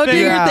do your Go thing. do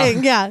your Yeah.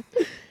 thing, yeah.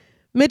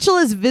 Mitchell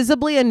is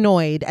visibly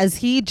annoyed as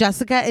he,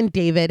 Jessica, and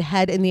David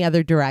head in the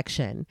other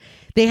direction.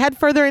 They head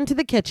further into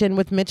the kitchen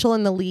with Mitchell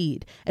in the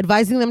lead,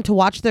 advising them to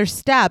watch their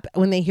step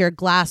when they hear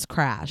glass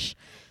crash.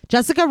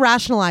 Jessica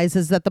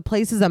rationalizes that the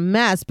place is a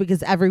mess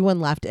because everyone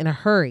left in a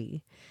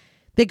hurry.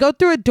 They go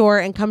through a door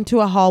and come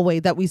to a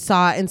hallway that we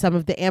saw in some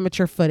of the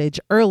amateur footage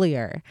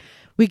earlier.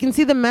 We can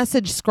see the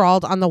message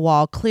scrawled on the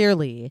wall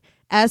clearly,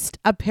 Est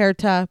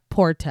aperta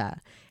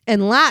porta.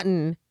 In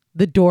Latin,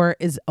 the door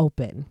is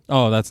open.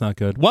 Oh, that's not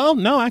good. Well,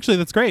 no, actually,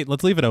 that's great.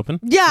 Let's leave it open.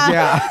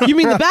 Yeah. You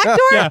mean the back door?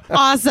 Yeah.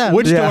 Awesome.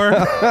 Which door?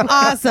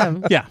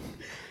 Awesome. Yeah.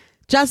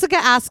 Jessica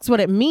asks what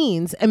it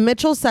means, and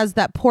Mitchell says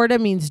that porta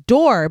means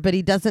door, but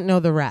he doesn't know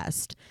the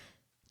rest.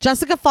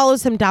 Jessica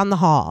follows him down the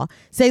hall,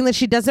 saying that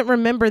she doesn't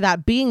remember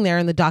that being there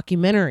in the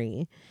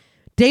documentary.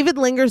 David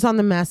lingers on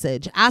the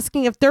message,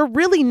 asking if they're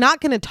really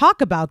not going to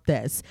talk about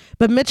this,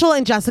 but Mitchell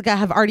and Jessica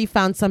have already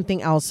found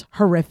something else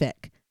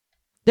horrific.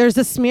 There's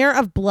a smear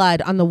of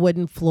blood on the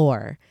wooden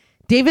floor.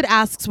 David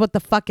asks what the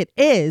fuck it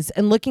is,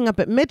 and looking up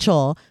at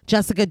Mitchell,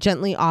 Jessica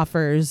gently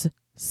offers,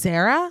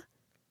 Sarah?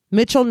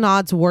 Mitchell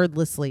nods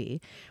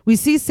wordlessly. We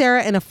see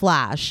Sarah in a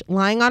flash,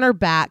 lying on her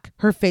back,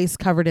 her face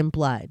covered in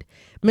blood.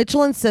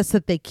 Mitchell insists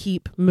that they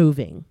keep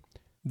moving.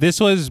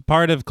 This was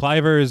part of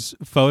Cliver's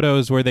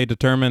photos where they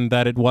determined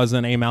that it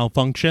wasn't a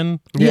malfunction.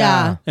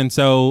 Yeah. And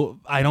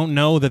so I don't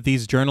know that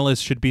these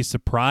journalists should be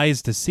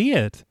surprised to see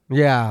it.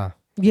 Yeah.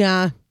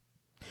 Yeah.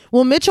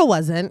 Well, Mitchell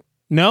wasn't.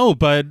 No,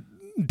 but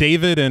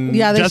David and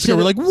Yeah, they Jessica should've-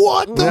 were like,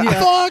 what the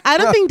fuck? I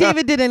don't think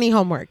David did any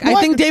homework. I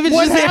think David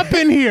What just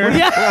happened here?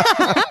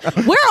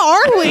 Where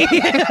are we?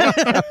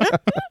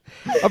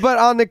 But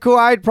on the cool,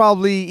 I'd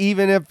probably,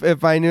 even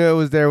if I knew it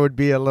was there, would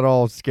be a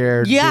little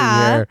scared.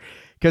 Yeah.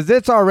 Because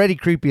it's already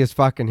creepy as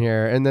fuck in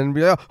here. And then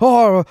be like,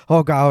 oh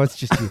God, it's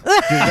just you.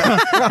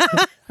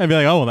 I'd be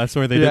like, oh, well, that's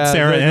where they did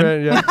Sarah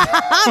in. Yeah.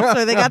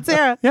 So they got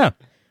Sarah. Yeah.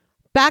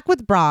 Back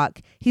with Brock,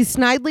 he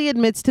snidely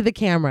admits to the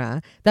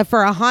camera that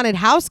for a haunted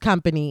house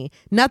company,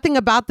 nothing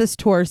about this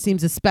tour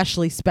seems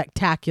especially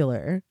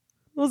spectacular.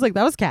 I was like,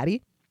 that was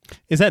catty.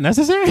 Is that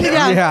necessary?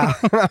 Yeah.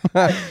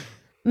 Yeah.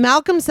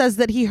 Malcolm says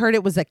that he heard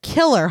it was a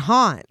killer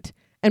haunt,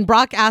 and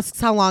Brock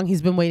asks how long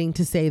he's been waiting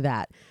to say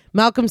that.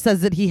 Malcolm says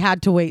that he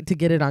had to wait to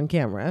get it on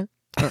camera.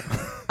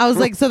 I was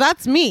like, so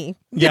that's me.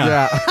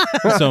 Yeah.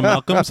 So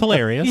Malcolm's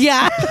hilarious.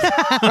 Yeah.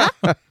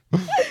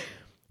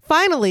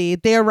 Finally,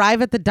 they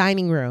arrive at the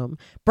dining room,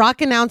 Brock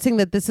announcing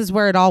that this is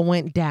where it all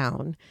went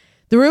down.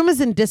 The room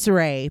is in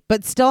disarray,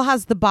 but still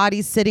has the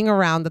bodies sitting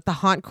around that the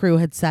haunt crew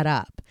had set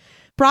up.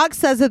 Brock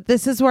says that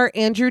this is where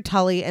Andrew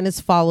Tully and his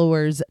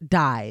followers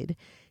died.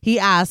 He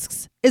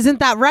asks, isn't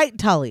that right,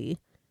 Tully?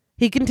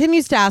 He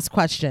continues to ask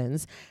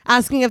questions,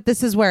 asking if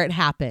this is where it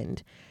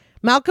happened.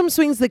 Malcolm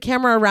swings the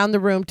camera around the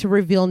room to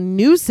reveal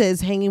nooses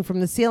hanging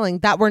from the ceiling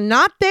that were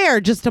not there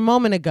just a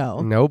moment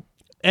ago. Nope.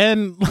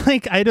 And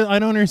like I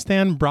don't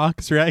understand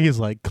Brock's reaction. He's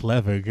like,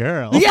 clever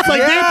girl. Yeah. It's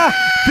like, Yeah.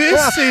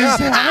 this is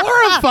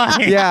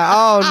horrifying. Yeah.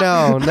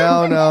 Oh,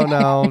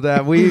 no.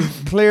 That we've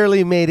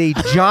clearly made a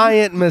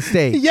giant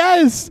mistake.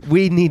 Yes.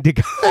 We need to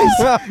go. Is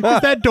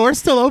that door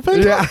still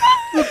open? Yeah.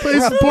 The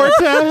place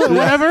Porta,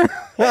 whatever.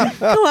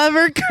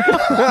 Clever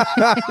girl.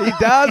 He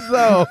does,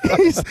 though.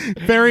 He's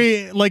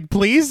very like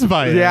pleased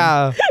by it.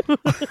 Yeah.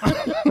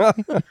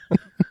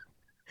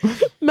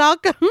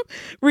 Malcolm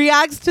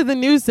reacts to the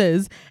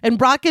nooses, and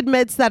Brock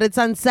admits that it's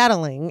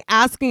unsettling,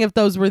 asking if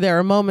those were there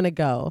a moment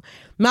ago.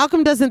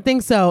 Malcolm doesn't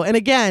think so, and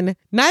again,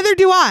 neither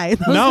do I.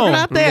 Those No. were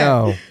not there.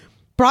 No.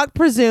 Brock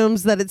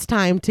presumes that it's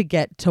time to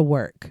get to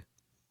work.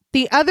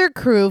 The other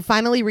crew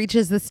finally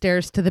reaches the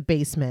stairs to the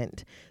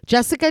basement.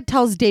 Jessica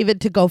tells David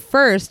to go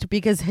first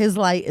because his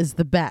light is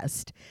the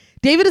best.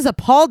 David is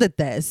appalled at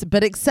this,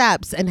 but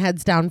accepts and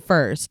heads down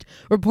first,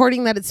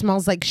 reporting that it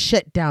smells like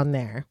shit down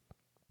there.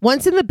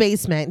 Once in the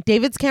basement,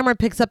 David's camera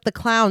picks up the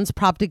clowns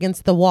propped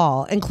against the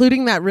wall,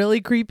 including that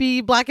really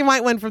creepy black and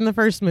white one from the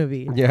first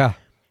movie. Yeah.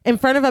 In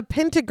front of a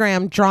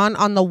pentagram drawn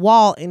on the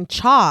wall in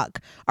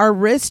chalk are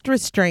wrist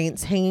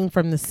restraints hanging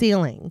from the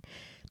ceiling.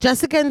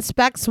 Jessica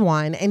inspects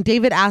one, and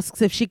David asks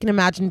if she can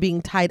imagine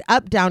being tied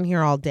up down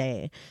here all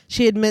day.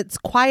 She admits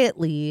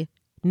quietly,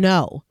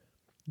 no.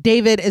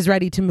 David is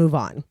ready to move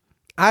on.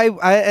 I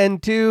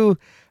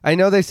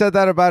know they said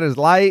that about his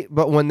light,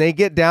 but when they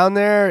get down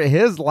there,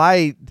 his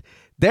light,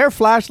 their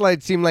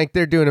flashlights seem like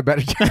they're doing a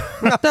better job.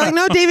 They're like,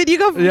 no, David, you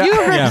go. Yeah. You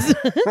go Yeah. first.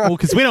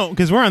 Well,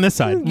 because we're on this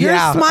side. Your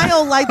Yeah.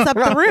 smile lights up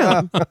the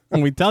room.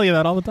 And we tell you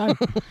that all the time.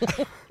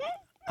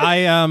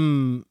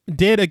 I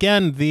did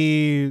again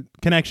the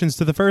connections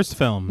to the first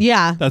film.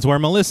 Yeah. That's where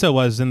Melissa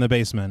was in the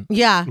basement.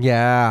 Yeah.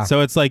 Yeah.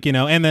 So it's like,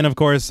 and then of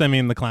course, I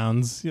mean the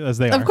clowns as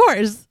they are. Of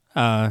course.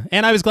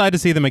 And I was glad to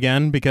see them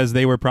again because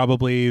they were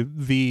probably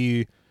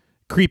the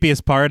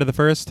creepiest part of the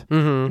first.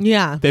 Mm-hmm.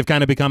 Yeah. They've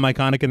kind of become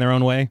iconic in their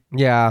own way.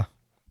 Yeah.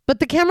 But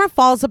the camera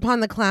falls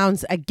upon the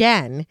clowns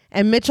again,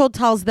 and Mitchell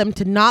tells them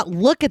to not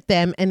look at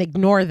them and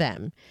ignore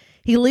them.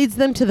 He leads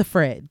them to the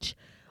fridge.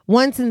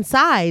 Once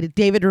inside,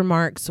 David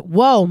remarks,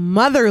 whoa,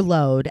 mother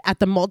load, at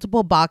the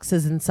multiple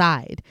boxes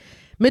inside.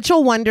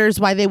 Mitchell wonders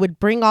why they would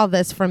bring all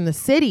this from the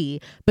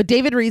city, but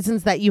David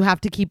reasons that you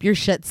have to keep your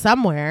shit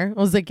somewhere. I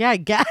was like, yeah, I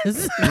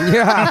guess.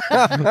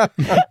 Yeah.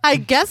 I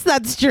guess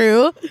that's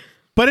true.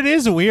 But it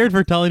is weird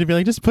for Tully to be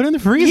like, just put it in the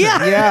freezer.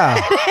 Yeah.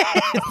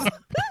 Yeah.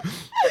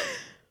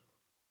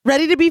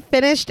 Ready to be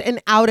finished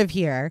and out of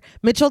here,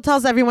 Mitchell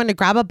tells everyone to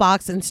grab a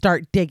box and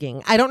start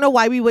digging. I don't know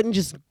why we wouldn't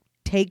just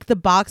take the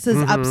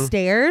boxes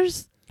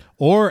upstairs.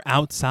 Or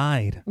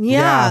outside.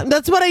 Yeah,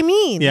 that's what I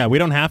mean. Yeah, we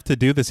don't have to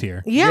do this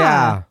here.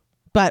 Yeah.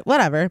 But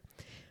whatever.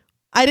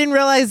 I didn't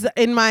realize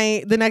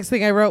the next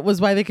thing I wrote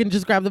was why they couldn't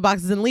just grab the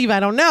boxes and leave. I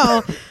don't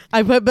know.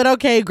 I put, but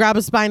okay, grab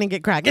a spine and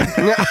get cracking.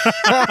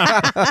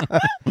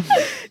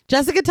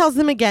 Jessica tells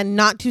them again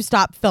not to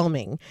stop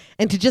filming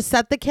and to just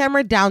set the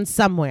camera down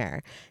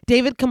somewhere.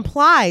 David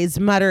complies,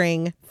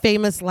 muttering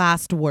famous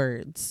last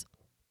words.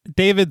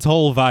 David's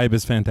whole vibe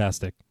is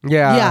fantastic.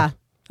 Yeah. Yeah.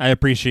 I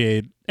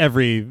appreciate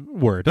every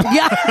word.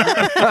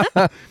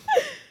 Yeah.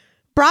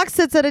 Brock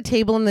sits at a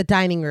table in the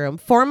dining room,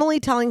 formally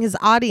telling his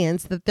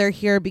audience that they're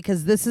here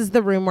because this is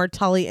the room where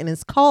Tully and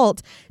his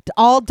cult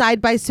all died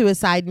by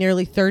suicide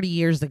nearly 30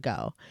 years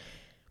ago.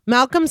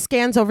 Malcolm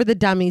scans over the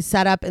dummies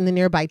set up in the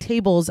nearby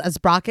tables as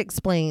Brock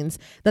explains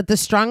that the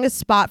strongest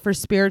spot for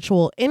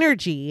spiritual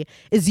energy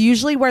is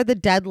usually where the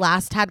dead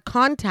last had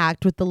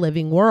contact with the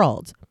living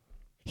world.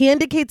 He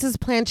indicates his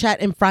planchette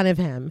in front of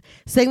him,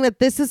 saying that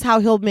this is how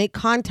he'll make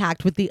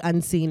contact with the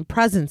unseen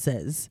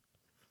presences.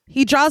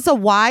 He draws a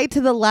Y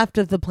to the left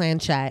of the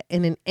planchette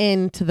and an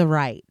N to the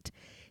right.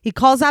 He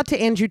calls out to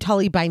Andrew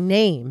Tully by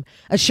name,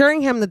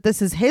 assuring him that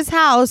this is his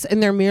house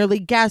and they're merely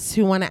guests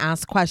who want to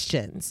ask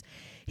questions.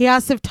 He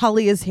asks if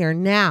Tully is here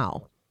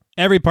now.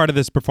 Every part of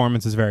this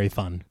performance is very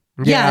fun.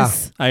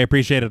 Yes. I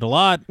appreciate it a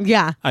lot.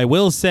 Yeah. I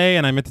will say,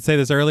 and I meant to say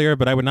this earlier,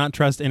 but I would not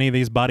trust any of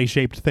these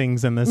body-shaped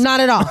things in this. Not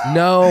at all.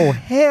 No.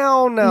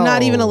 Hell no.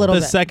 Not even a little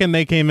The bit. second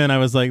they came in, I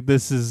was like,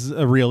 this is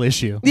a real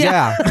issue.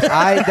 Yeah.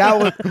 That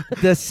was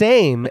the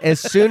same. As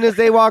soon as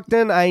they walked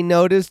in, I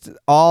noticed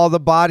all the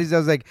bodies. I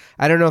was like,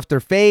 I don't know if they're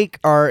fake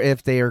or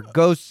if they are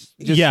ghosts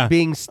just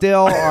being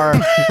still or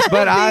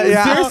but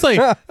Seriously,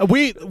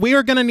 we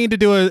are gonna need to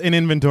do an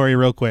inventory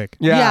real quick.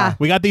 Yeah.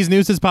 We got these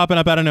nooses popping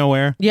up out of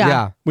nowhere.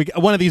 Yeah.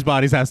 One of these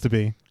bodies has to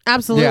be.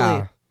 Absolutely.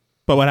 Yeah.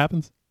 But what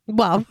happens?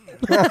 Well,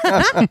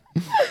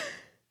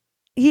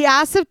 he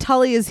asks if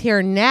Tully is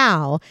here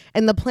now,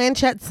 and the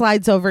planchette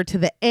slides over to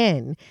the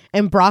inn,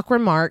 and Brock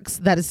remarks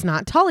that it's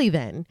not Tully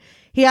then.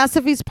 He asks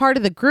if he's part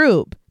of the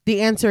group.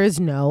 The answer is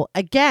no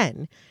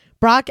again.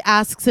 Brock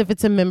asks if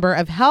it's a member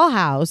of Hell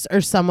House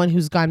or someone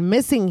who's gone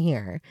missing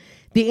here.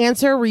 The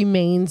answer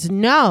remains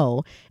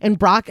no, and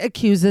Brock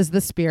accuses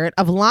the spirit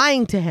of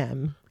lying to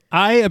him.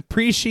 I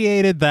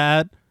appreciated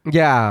that.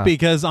 Yeah.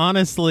 Because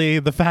honestly,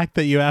 the fact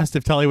that you asked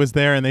if Tully was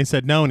there and they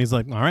said no, and he's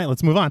like, all right,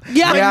 let's move on.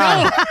 Yeah.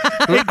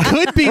 Like, no, it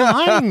could be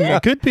lying.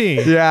 It could be.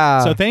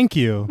 Yeah. So thank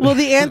you. Well,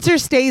 the answer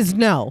stays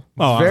no.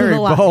 Oh, Very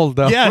bold,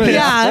 though. Yeah.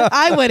 Yeah,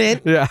 I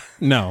wouldn't. Yeah.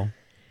 No.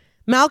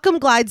 Malcolm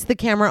glides the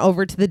camera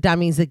over to the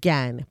dummies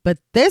again, but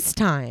this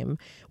time,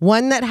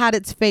 one that had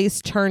its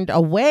face turned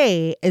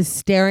away is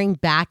staring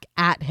back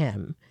at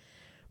him.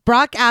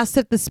 Brock asks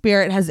if the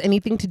spirit has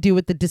anything to do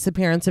with the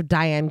disappearance of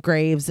Diane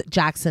Graves,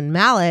 Jackson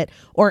Mallet,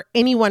 or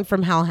anyone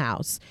from Hell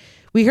House.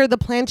 We hear the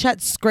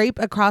planchette scrape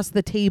across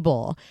the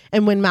table,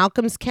 and when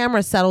Malcolm's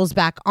camera settles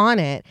back on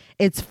it,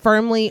 it's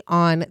firmly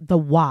on the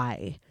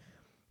Y.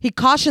 He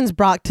cautions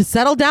Brock to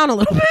settle down a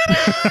little bit.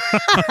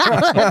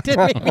 That did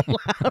make me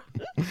laugh.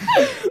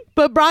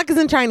 But Brock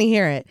isn't trying to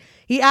hear it.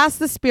 He asks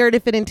the spirit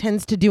if it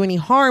intends to do any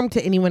harm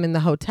to anyone in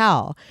the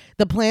hotel.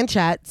 The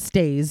planchette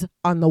stays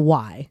on the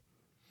Y.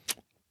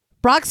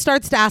 Brock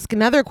starts to ask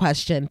another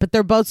question, but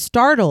they're both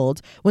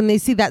startled when they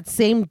see that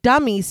same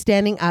dummy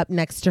standing up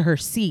next to her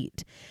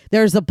seat.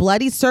 There's a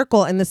bloody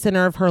circle in the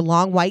center of her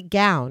long white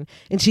gown,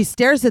 and she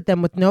stares at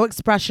them with no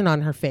expression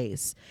on her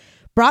face.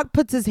 Brock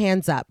puts his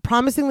hands up,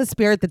 promising the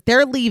spirit that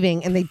they're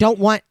leaving and they don't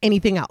want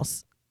anything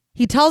else.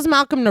 He tells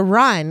Malcolm to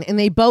run, and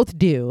they both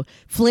do,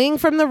 fleeing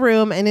from the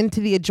room and into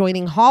the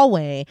adjoining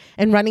hallway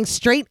and running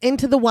straight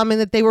into the woman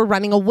that they were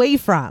running away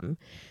from.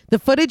 The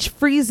footage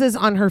freezes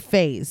on her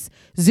face,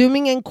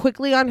 zooming in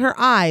quickly on her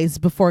eyes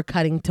before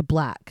cutting to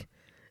black.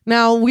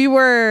 Now, we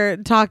were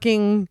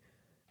talking,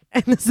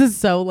 and this is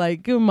so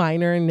like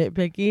minor and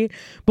nitpicky,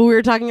 but we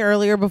were talking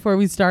earlier before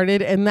we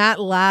started, and that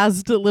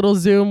last little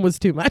zoom was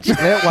too much.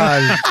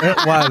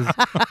 It was.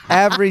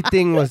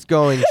 Everything was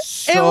going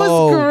so It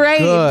was great.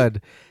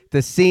 good.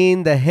 The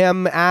scene,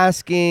 him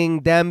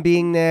asking, them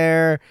being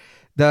there,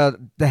 the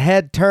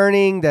head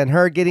turning, then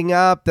her getting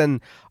up, then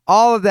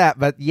all of that.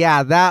 But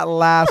yeah, that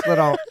last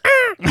little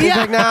he's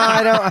like, no,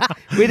 I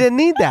don't. We didn't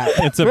need that.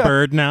 It's a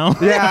bird now.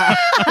 Yeah.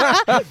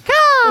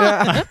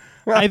 Yeah.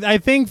 I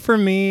think for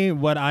me,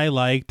 what I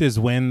liked is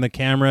when the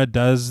camera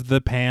does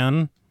the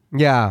pan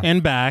Yeah.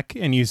 and back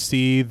and you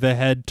see the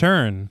head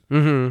turn.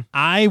 Mm-hmm.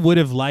 I would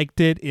have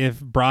liked it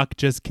if Brock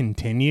just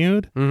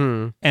continued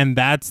and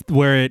that's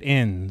where it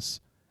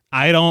ends.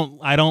 I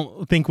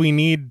don't think we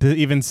need to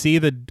even see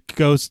the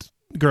ghost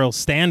girl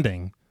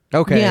standing.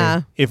 Okay.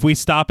 Yeah. If we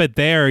stop it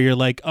there, you're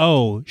like,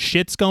 oh,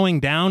 shit's going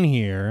down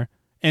here.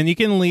 And you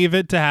can leave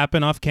it to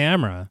happen off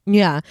camera.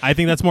 Yeah. I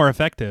think that's more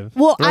effective.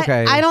 Well,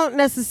 Okay. I don't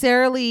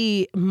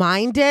necessarily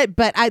mind it,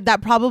 but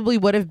that probably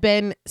would have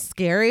been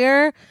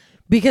scarier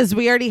because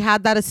we already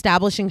had that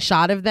establishing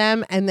shot of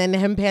them, and then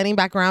him panning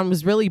back around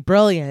was really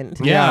brilliant.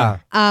 Yeah.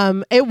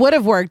 It would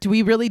have worked.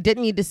 We really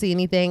didn't need to see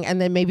anything,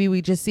 and then maybe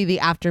we just see the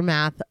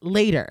aftermath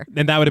later.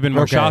 And that would have been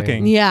more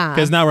shocking. Yeah.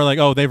 Because now we're like,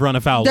 oh, they've run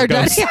afoul. They're of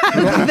done. ghosts.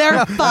 Yeah,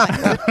 they're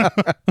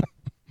fucked.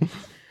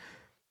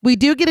 We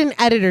do get an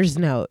editor's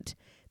note.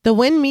 The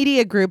Wynn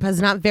Media Group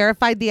has not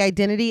verified the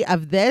identity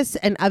of this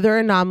and other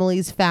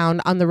anomalies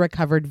found on the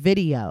recovered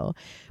video.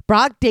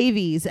 Brock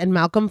Davies and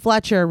Malcolm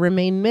Fletcher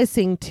remain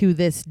missing to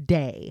this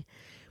day.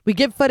 We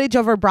get footage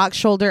over Brock's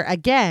shoulder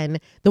again,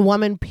 the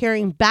woman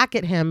peering back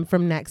at him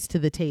from next to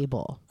the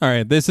table. All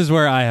right, this is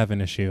where I have an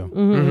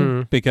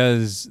issue.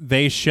 Because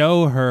they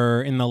show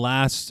her in the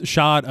last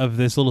shot of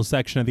this little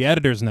section of the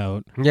editor's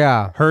note.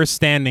 Yeah. Her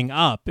standing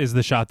up is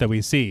the shot that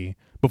we see.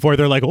 Before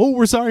they're like, oh,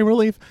 we're sorry, we'll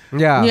leave.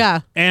 Yeah.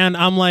 Yeah. And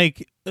I'm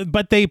like,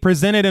 but they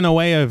present it in a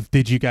way of,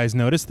 did you guys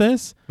notice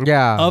this?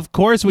 Yeah. Of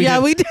course we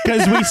did. We did.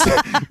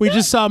 Because we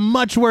just saw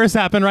much worse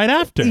happen right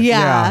after.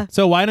 Yeah.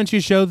 So why don't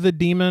you show the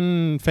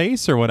demon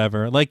face or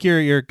whatever? Like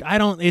I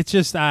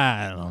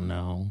don't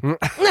know.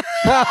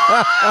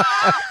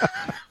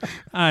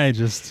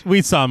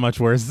 We saw much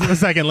worse a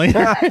second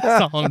later.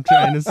 That's all I'm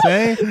trying to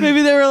say.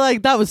 Maybe they were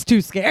like, that was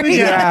too scary.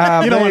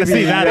 Yeah, You don't want to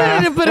see that. We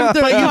happen. need to put him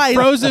through But it you twice.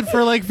 froze it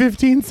for like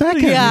 15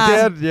 seconds.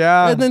 Yeah. You did,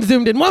 yeah. And then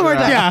zoomed in one more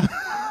time.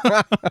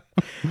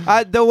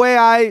 Yeah. The way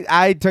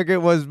I took it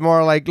was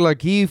more like,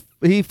 look, he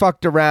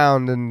fucked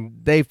around and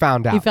they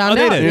found out. He found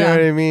they out. did. You know Yeah.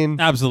 what I mean?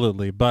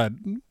 Absolutely. But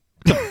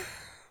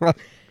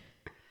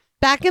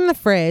Back in the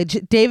fridge,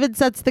 David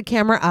sets the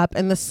camera up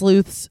and the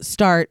sleuths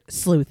start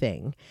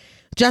sleuthing.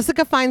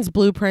 Jessica finds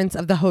blueprints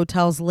of the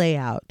hotel's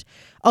layout.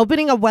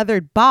 Opening a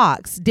weathered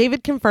box,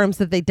 David confirms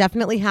that they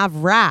definitely have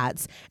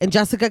rats, and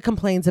Jessica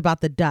complains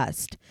about the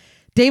dust.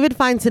 David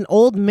finds an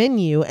old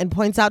menu and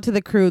points out to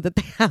the crew that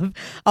they have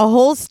a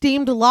whole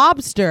steamed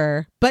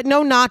lobster, but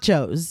no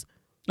nachos.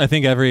 I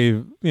think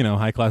every,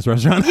 high-class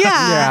restaurant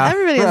Yeah,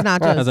 everybody has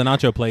nachos. has a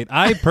nacho plate.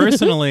 I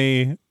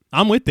personally,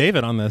 I'm with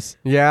David on this.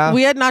 Yeah.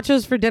 We had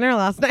nachos for dinner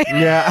last night.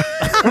 Yeah.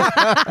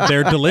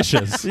 They're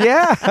delicious.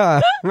 Yeah.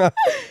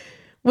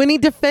 When he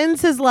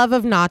defends his love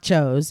of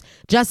nachos,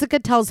 Jessica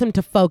tells him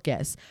to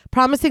focus,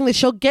 promising that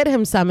she'll get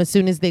him some as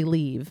soon as they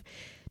leave.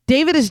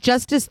 David is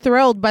just as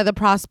thrilled by the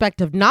prospect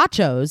of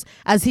nachos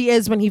as he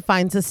is when he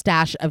finds a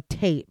stash of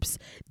tapes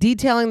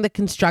detailing the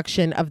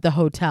construction of the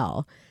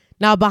hotel.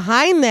 Now,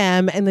 behind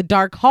them in the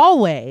dark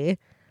hallway,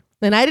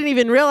 and I didn't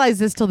even realize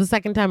this till the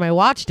second time I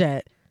watched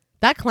it,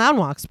 that clown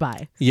walks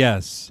by.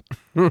 Yes.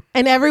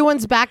 And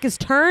everyone's back is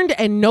turned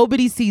and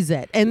nobody sees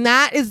it. And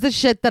that is the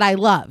shit that I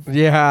love.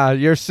 Yeah.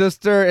 Your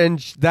sister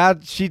and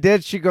she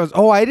goes,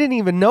 oh, I didn't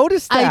even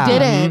notice that. I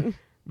didn't.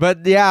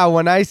 But yeah,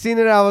 when I seen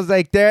it, I was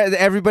like, there.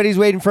 Everybody's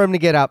waiting for him to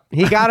get up.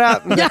 He got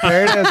up.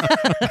 There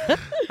it is.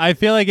 I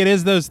feel like it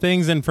is those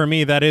things, and for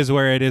me, that is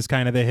where it is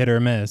kind of the hit or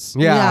miss.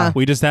 Yeah. Yeah.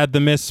 We just had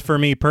the miss for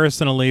me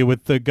personally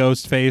with the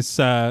ghost face,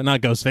 not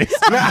ghost face.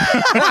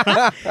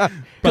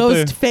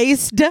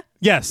 Ghost-faced.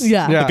 Yes.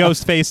 Yeah. The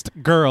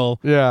ghost-faced girl.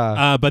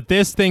 Yeah. But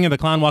this thing of the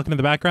clown walking in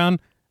the background,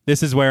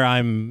 this is where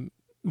I'm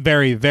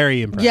very,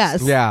 very impressed.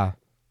 Yes. Yeah.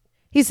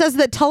 He says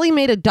that Tully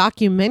made a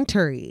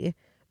documentary.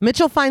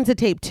 Mitchell finds a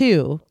tape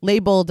too,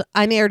 labeled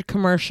unaired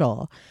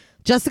commercial.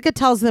 Jessica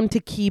tells them to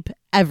keep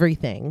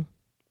everything.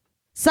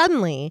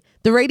 Suddenly,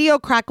 the radio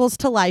crackles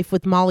to life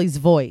with Molly's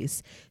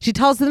voice. She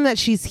tells them that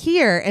she's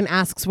here and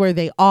asks where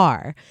they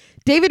are.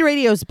 David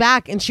radios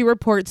back and she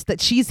reports that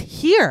she's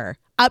here,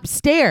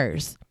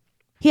 upstairs.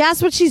 He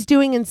asks what she's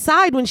doing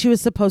inside when she was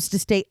supposed to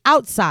stay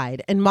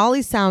outside, and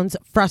Molly sounds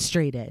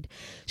frustrated.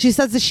 She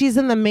says that she's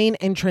in the main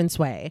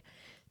entranceway.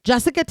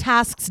 Jessica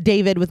tasks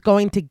David with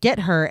going to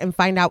get her and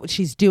find out what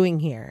she's doing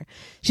here.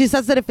 She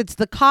says that if it's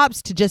the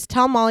cops, to just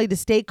tell Molly to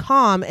stay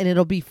calm and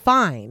it'll be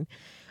fine.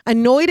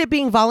 Annoyed at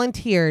being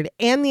volunteered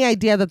and the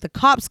idea that the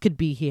cops could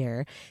be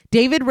here,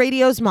 David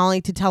radios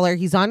Molly to tell her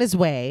he's on his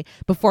way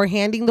before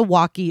handing the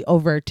walkie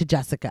over to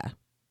Jessica.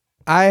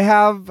 I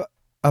have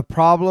a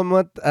problem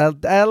with a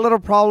little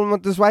problem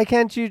with this. Why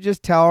can't you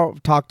just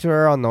talk to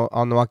her on the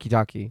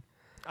walkie-talkie?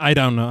 I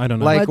don't know.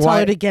 Like, Tell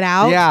her to get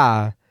out?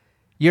 Yeah.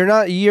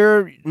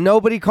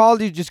 Nobody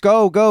called you. Just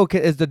go.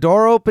 Is the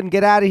door open?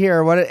 Get out of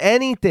here.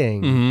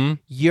 Anything. Mm-hmm.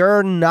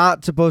 You're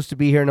not supposed to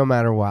be here no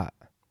matter what.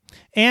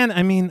 And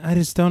I mean, I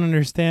just don't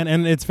understand.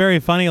 And it's very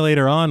funny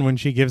later on when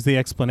she gives the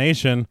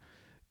explanation,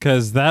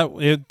 because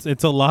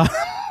it's a lot.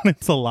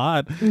 It's a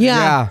lot.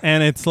 Yeah.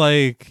 And it's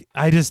like,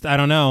 I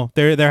don't know.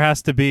 There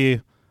has to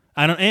be,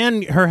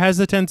 and her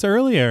hesitance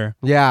earlier.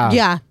 Yeah.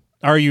 Yeah.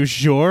 Are you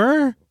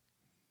sure?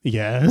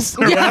 Yes.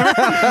 Or whatever.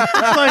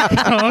 It's like,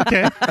 oh,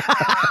 okay.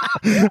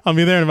 I'll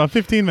be there in about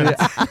 15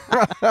 minutes.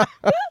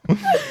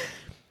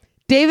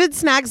 David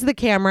snags the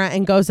camera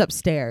and goes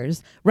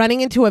upstairs, running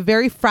into a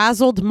very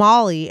frazzled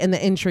Molly in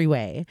the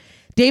entryway.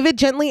 David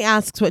gently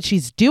asks what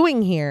she's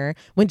doing here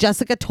when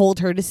Jessica told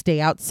her to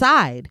stay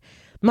outside.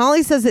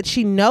 Molly says that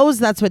she knows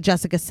that's what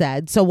Jessica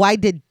said, so why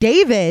did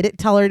David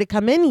tell her to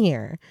come in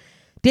here?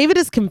 David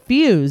is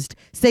confused,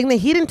 saying that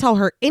he didn't tell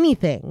her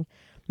anything.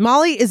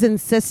 Molly is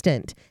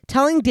insistent,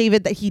 telling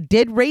David that he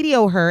did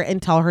radio her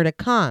and tell her to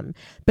come.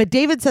 But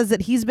David says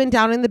that he's been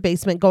down in the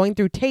basement going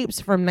through tapes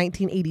from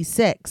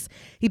 1986.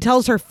 He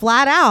tells her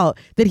flat out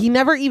that he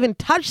never even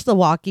touched the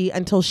walkie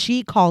until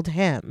she called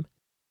him.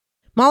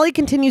 Molly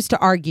continues to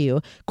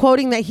argue,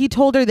 quoting that he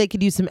told her they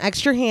could use some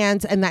extra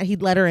hands and that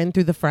he'd let her in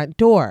through the front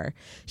door.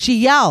 She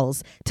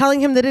yells,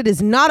 telling him that it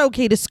is not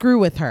okay to screw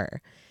with her.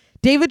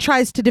 David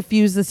tries to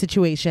defuse the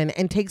situation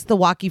and takes the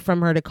walkie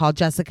from her to call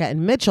Jessica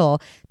and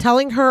Mitchell,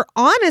 telling her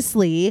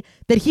honestly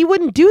that he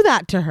wouldn't do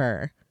that to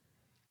her.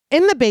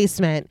 In the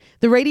basement,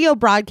 the radio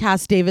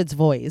broadcasts David's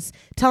voice,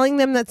 telling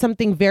them that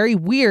something very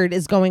weird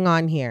is going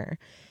on here.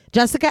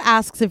 Jessica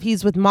asks if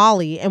he's with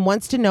Molly and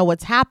wants to know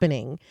what's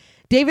happening.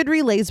 David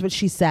relays what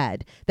she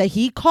said, that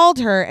he called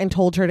her and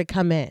told her to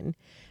come in.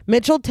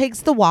 Mitchell takes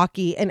the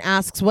walkie and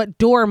asks what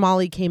door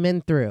Molly came in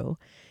through.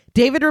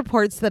 David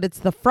reports that it's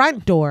the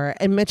front door,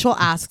 and Mitchell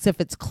asks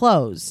if it's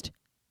closed.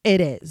 It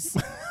is.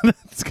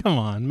 Come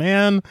on,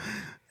 man.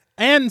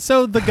 And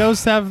so the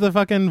ghosts have the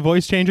fucking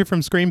voice changer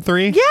from Scream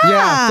 3?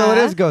 Yeah. So it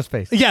is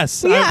Ghostface.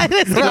 Yes. Yeah, it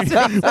is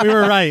Ghostface. We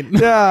were right.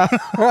 Yeah.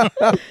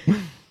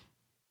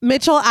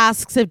 Mitchell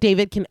asks if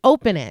David can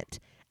open it.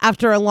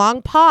 After a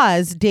long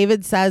pause,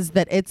 David says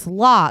that it's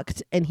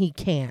locked and he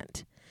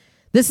can't.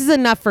 This is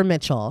enough for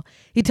Mitchell.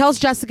 He tells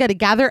Jessica to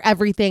gather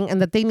everything and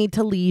that they need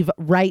to leave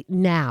right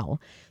now.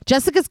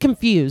 Jessica's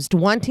confused,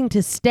 wanting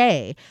to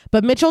stay,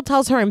 but Mitchell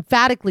tells her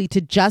emphatically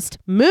to just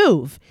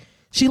move.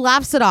 She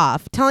laughs it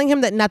off, telling him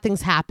that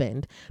nothing's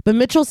happened. But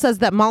Mitchell says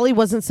that Molly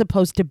wasn't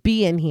supposed to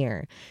be in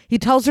here. He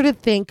tells her to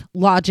think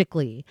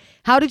logically.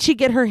 How did she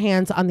get her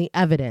hands on the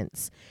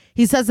evidence?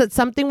 He says that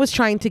something was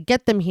trying to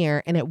get them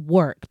here and it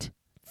worked.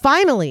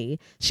 Finally,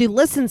 she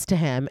listens to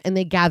him and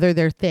they gather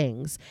their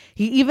things.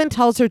 He even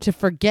tells her to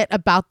forget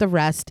about the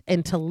rest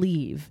and to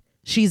leave.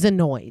 She's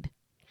annoyed.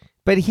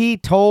 But he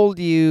told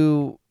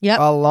you Yep.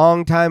 a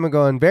long time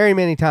ago and very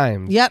many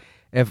times. Yep.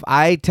 If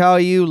I tell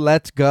you,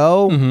 let's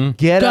go,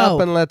 get Go. up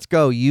and let's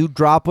go. You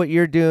drop what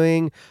you're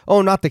doing.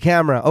 Oh, not the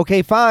camera.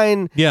 Okay,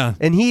 fine. Yeah.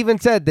 And he even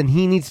said then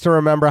he needs to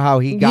remember how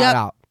he got Yep.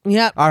 out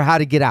Yep. or how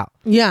to get out.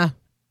 Yeah.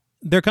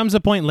 There comes a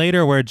point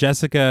later where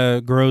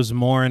Jessica grows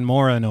more and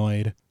more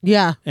annoyed.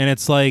 Yeah. And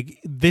it's like,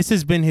 this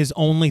has been his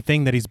only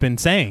thing that he's been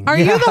saying. Are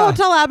you the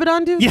Hotel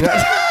Abaddon dude?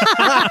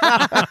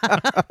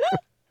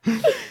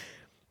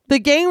 The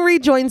gang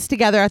rejoins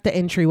together at the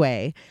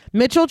entryway.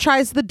 Mitchell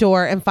tries the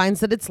door and finds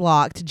that it's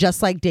locked,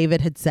 just like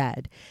David had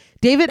said.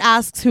 David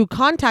asks who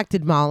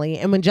contacted Molly,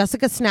 and when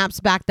Jessica snaps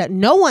back that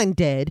no one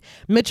did,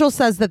 Mitchell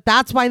says that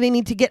that's why they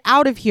need to get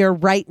out of here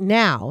right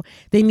now.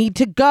 They need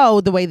to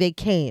go the way they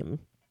came.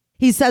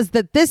 He says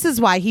that this is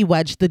why he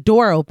wedged the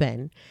door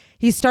open.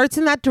 He starts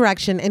in that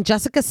direction, and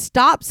Jessica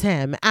stops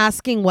him,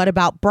 asking what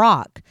about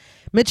Brock.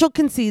 Mitchell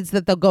concedes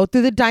that they'll go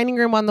through the dining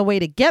room on the way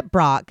to get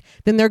Brock,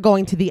 then they're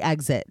going to the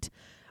exit.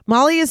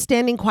 Molly is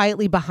standing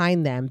quietly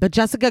behind them, but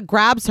Jessica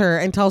grabs her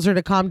and tells her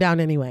to calm down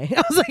anyway.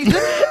 I was like,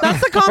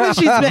 that's the calmest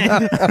she's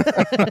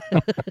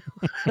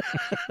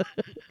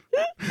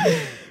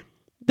been.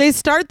 They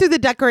start through the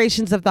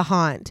decorations of the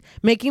haunt,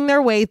 making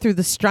their way through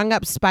the strung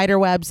up spider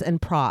webs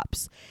and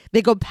props.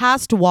 They go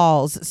past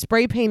walls,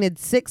 spray painted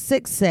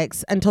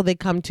 666 until they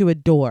come to a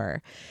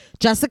door.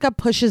 Jessica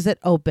pushes it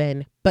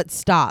open, but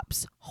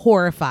stops,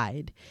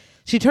 horrified.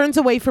 She turns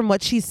away from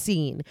what she's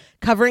seen,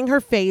 covering her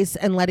face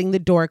and letting the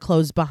door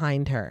close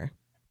behind her.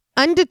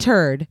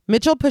 Undeterred,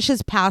 Mitchell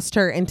pushes past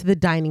her into the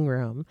dining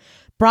room.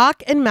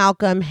 Brock and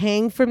Malcolm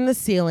hang from the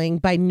ceiling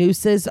by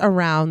nooses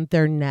around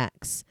their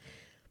necks.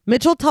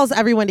 Mitchell tells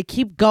everyone to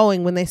keep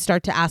going when they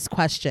start to ask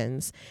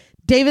questions.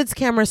 David's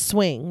camera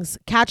swings,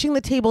 catching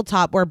the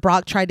tabletop where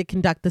Brock tried to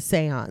conduct the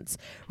seance.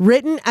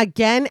 Written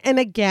again and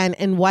again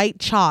in white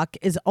chalk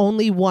is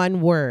only one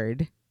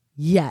word.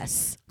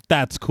 Yes.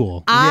 That's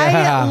cool.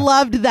 I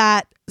loved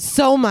that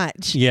so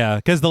much. Yeah,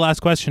 because the last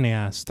question he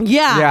asked.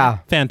 Yeah.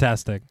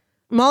 Fantastic.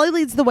 Molly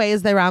leads the way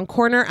as they round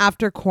corner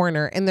after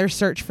corner in their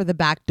search for the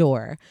back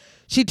door.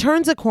 She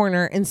turns a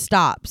corner and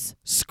stops,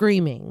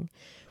 screaming.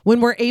 When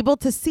we're able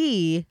to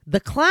see the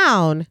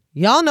clown,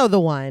 y'all know the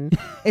one,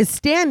 is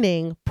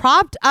standing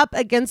propped up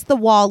against the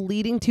wall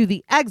leading to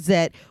the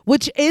exit,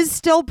 which is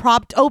still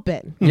propped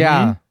open.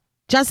 Yeah.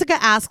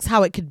 Jessica asks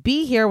how it could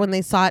be here when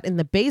they saw it in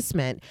the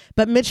basement,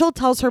 but Mitchell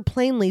tells her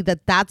plainly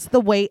that that's the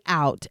way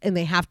out and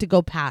they have to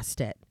go past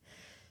it.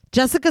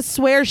 Jessica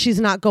swears she's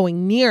not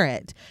going near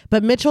it,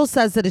 but Mitchell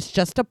says that it's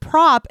just a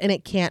prop and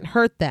it can't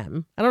hurt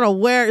them. I don't know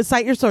where,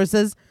 cite your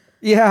sources.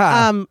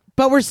 Yeah.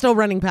 But we're still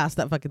running past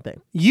that fucking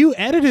thing. You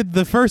edited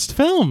the first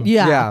film.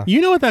 Yeah. You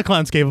know what that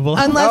clown's capable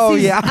of.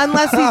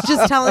 Unless he's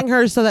just telling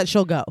her so that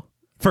she'll go.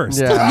 First.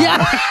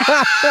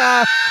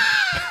 Yeah.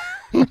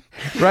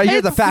 Right,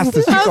 you're the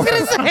fastest. I was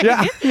going to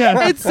say,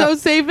 it's so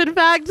safe, in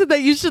fact,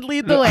 that you should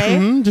lead the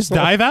way. Just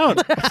dive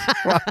out.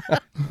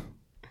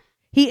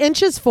 He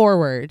inches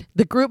forward,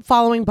 the group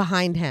following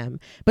behind him,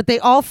 but they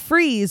all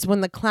freeze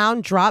when the clown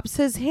drops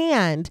his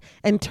hand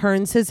and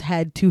turns his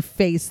head to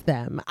face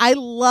them. I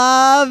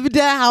loved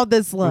how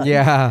this looked.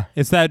 Yeah.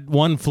 It's that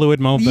one fluid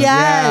movement.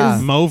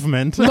 Yes.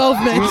 Movement.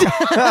 Movement.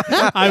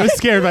 I was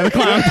scared by the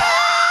clown.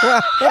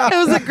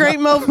 It was a great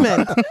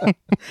movement.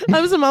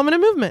 That was a moment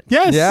of movement.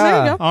 Yes. Yeah.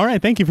 There you go. All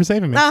right. Thank you for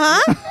saving me.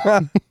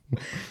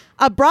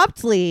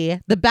 Abruptly,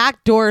 the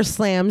back door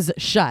slams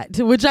shut,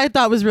 which I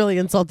thought was really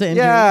insult to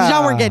injury. Yeah. 'Cause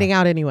y'all weren't getting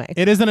out anyway.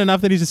 It isn't enough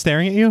that he's just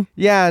staring at you?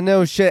 Yeah,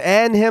 no shit.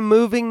 And him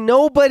moving,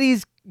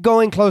 nobody's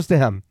going close to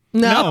him.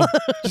 No.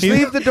 Just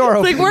leave the door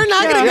open. Like, we're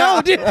not going to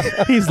go,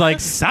 dude. He's like,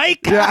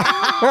 psych.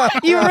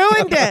 You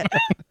ruined it.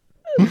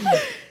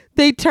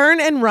 They turn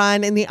and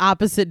run in the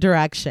opposite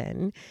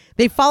direction.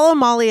 They follow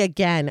Molly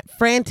again,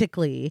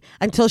 frantically,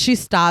 until she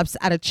stops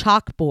at a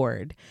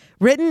chalkboard.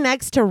 Written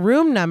next to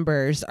room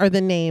numbers are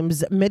the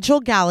names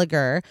Mitchell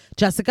Gallagher,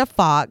 Jessica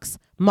Fox,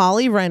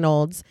 Molly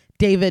Reynolds,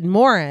 David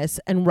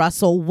Morris, and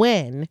Russell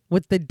Wynn,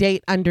 with the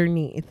date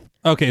underneath.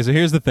 Okay, so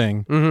here's the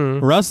thing.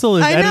 Mm-hmm. Russell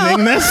is I know.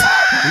 editing this.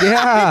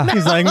 Yeah.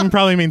 He's like,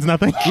 probably means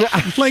nothing.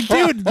 Like,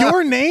 dude,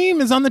 your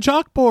name is on the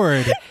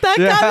chalkboard. That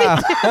got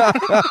me.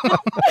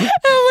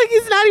 I'm like,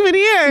 he's not even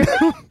here.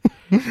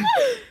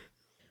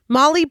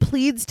 Molly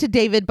pleads to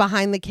David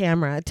behind the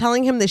camera,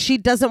 telling him that she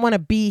doesn't want to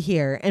be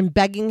here and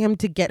begging him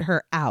to get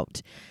her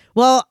out.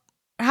 Well,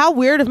 how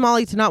weird of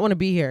Molly to not want to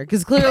be here,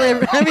 because clearly,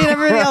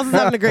 everybody else is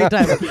having a great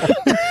time.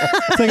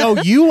 It's like,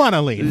 oh, you want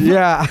to leave?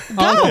 Yeah.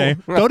 Okay,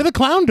 go to the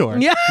clown door.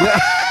 Yeah.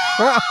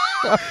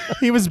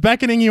 He was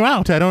beckoning you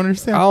out. I don't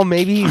understand. Oh,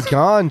 maybe he's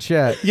gone.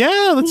 Shit.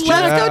 Yeah, let's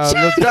check. Let's go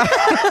check.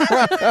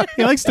 Let's go.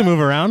 He likes to move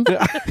around.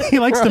 He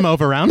likes to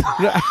move around.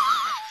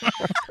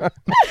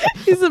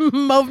 He's a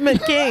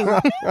movement king.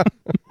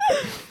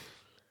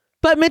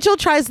 But Mitchell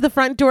tries the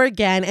front door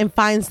again and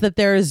finds that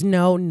there is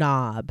no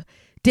knob.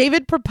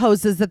 David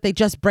proposes that they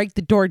just break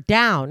the door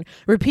down,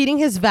 repeating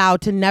his vow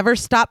to never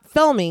stop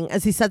filming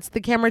as he sets the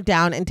camera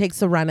down and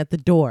takes a run at the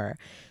door.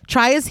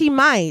 Try as he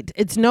might,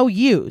 it's no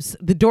use.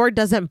 The door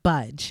doesn't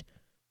budge.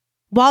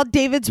 While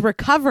David's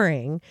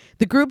recovering,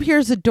 the group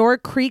hears a door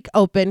creak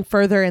open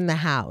further in the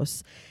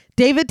house.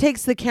 David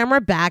takes the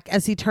camera back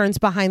as he turns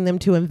behind them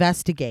to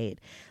investigate.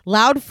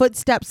 Loud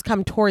footsteps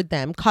come toward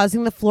them,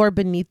 causing the floor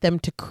beneath them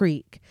to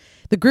creak.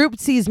 The group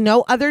sees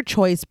no other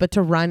choice but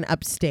to run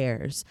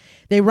upstairs.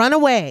 They run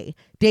away,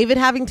 David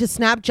having to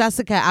snap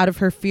Jessica out of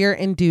her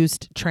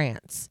fear-induced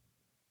trance.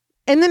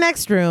 In the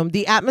next room,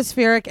 the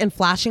atmospheric and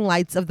flashing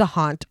lights of the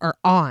haunt are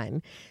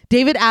on.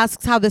 David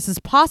asks how this is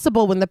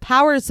possible when the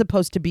power is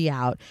supposed to be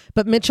out,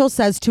 but Mitchell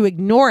says to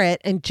ignore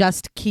it and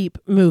just keep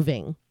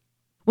moving.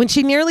 When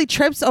she nearly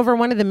trips over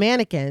one of the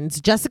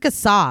mannequins, Jessica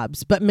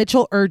sobs, but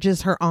Mitchell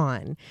urges her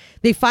on.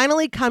 They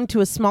finally come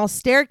to a small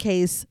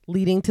staircase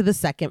leading to the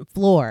second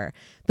floor,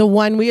 the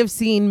one we have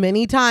seen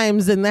many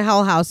times in the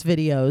Hell House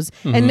videos,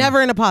 and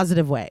never in a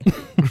positive way.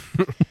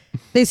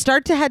 They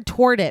start to head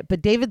toward it,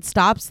 but David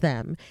stops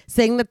them,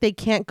 saying that they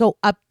can't go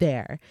up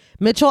there.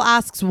 Mitchell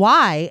asks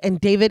why, and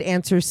David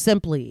answers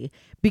simply,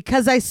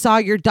 "Because I saw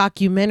your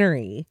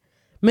documentary."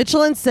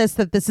 Mitchell insists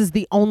that this is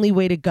the only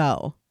way to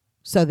go,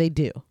 so they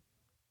do.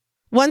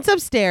 Once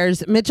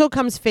upstairs, Mitchell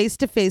comes face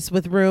to face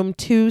with room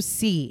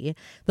 2C,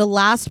 the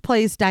last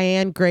place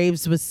Diane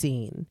Graves was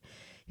seen.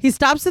 He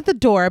stops at the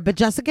door, but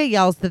Jessica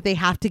yells that they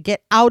have to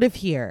get out of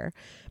here.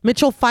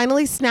 Mitchell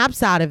finally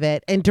snaps out of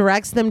it and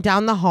directs them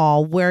down the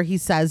hall where he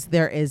says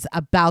there is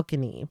a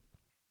balcony.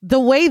 The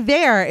way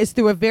there is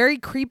through a very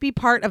creepy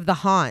part of the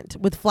haunt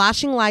with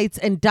flashing lights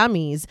and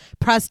dummies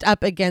pressed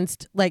up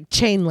against like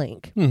chain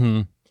link.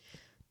 Mm-hmm.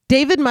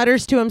 David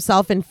mutters to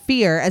himself in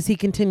fear as he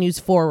continues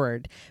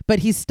forward, but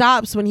he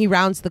stops when he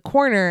rounds the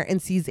corner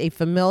and sees a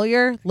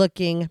familiar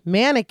looking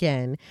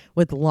mannequin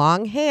with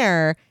long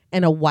hair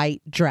and a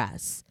white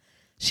dress.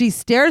 She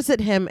stares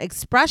at him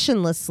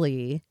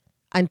expressionlessly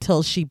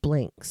until she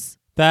blinks.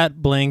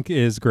 That blink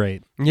is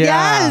great. Yeah.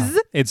 Yes!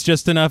 It's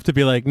just enough to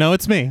be like, no,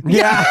 it's me.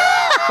 Yeah.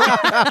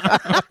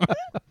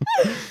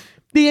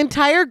 The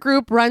entire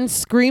group runs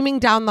screaming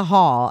down the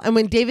hall, and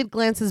when David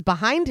glances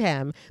behind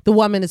him, the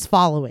woman is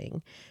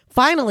following.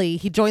 Finally,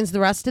 he joins the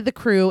rest of the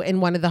crew in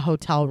one of the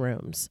hotel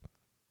rooms.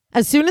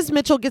 As soon as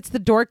Mitchell gets the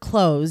door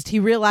closed, he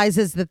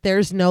realizes that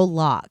there's no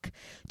lock.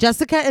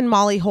 Jessica and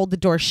Molly hold the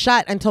door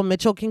shut until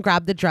Mitchell can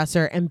grab the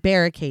dresser and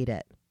barricade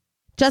it.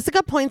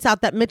 Jessica points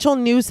out that Mitchell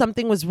knew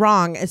something was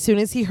wrong as soon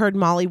as he heard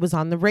Molly was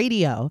on the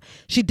radio.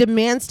 She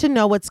demands to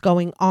know what's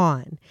going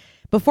on.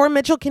 Before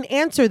Mitchell can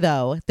answer,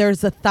 though,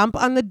 there's a thump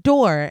on the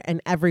door and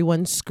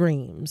everyone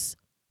screams.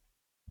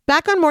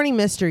 Back on Morning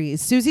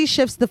Mysteries, Susie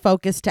shifts the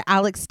focus to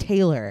Alex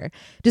Taylor,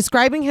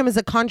 describing him as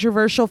a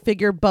controversial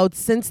figure both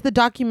since the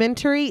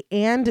documentary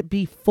and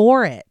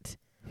before it.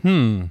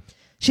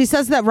 She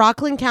says that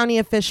Rockland County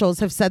officials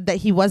have said that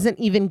he wasn't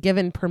even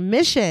given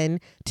permission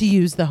to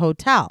use the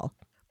hotel.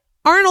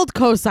 Arnold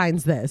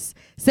co-signs this,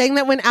 saying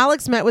that when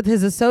Alex met with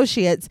his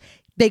associates,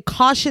 they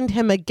cautioned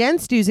him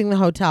against using the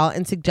hotel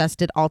and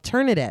suggested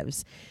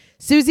alternatives.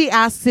 Susie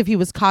asks if he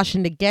was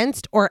cautioned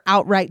against or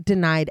outright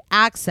denied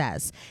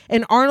access.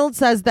 And Arnold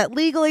says that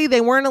legally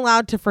they weren't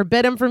allowed to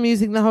forbid him from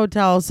using the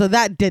hotel, so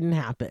that didn't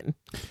happen.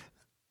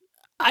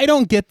 I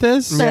don't get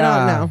this. I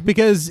don't know.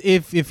 Because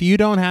if you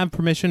don't have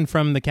permission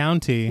from the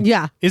county,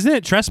 isn't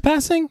it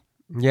trespassing?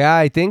 Yeah,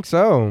 I think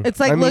so. It's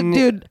like, look,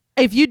 dude,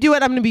 if you do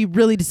it, I'm going to be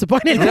really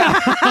disappointed.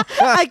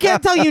 I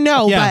can't tell you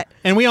no, but...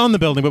 And we own the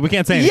building, but we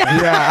can't say anything.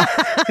 Yeah.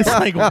 It's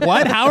like,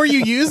 what? How are you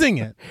using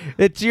it?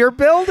 It's your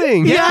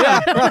building.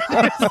 Yeah.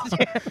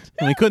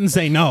 And we couldn't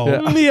say no.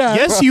 Yeah.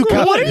 Yes, you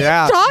could. What are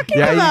you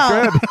talking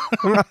about?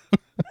 You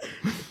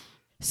could.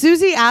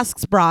 Susie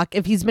asks Brock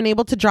if he's been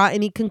able to draw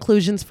any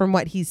conclusions from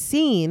what he's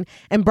seen,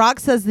 and Brock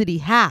says that he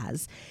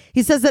has.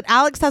 He says that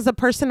Alex has a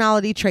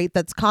personality trait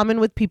that's common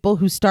with people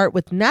who start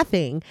with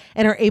nothing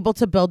and are able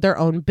to build their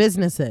own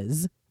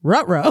businesses.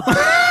 Ruh-roh.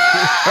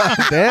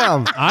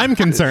 Damn. I'm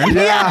concerned.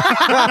 Yeah.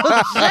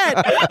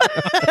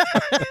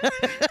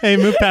 Hey,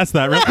 move past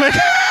that real quick.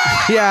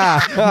 Yeah.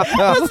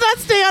 Let's not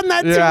stay on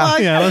that too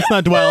long. Yeah, let's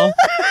not dwell.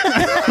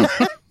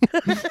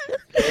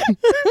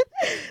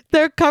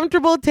 They're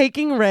comfortable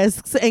taking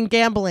risks and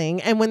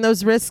gambling, and when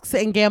those risks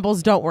and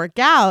gambles don't work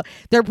out,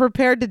 they're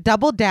prepared to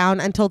double down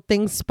until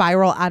things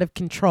spiral out of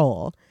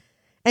control.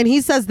 And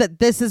he says that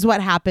this is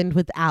what happened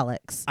with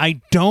Alex. I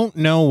don't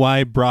know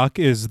why Brock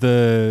is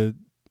the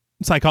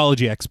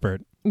psychology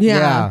expert.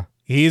 Yeah.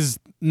 He's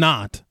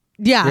not.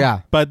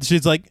 Yeah. But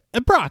she's like,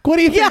 Brock, what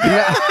do you think?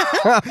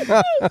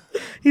 Yeah.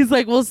 He's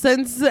like, well,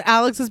 since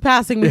Alex is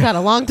passing, we've had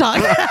a long talk.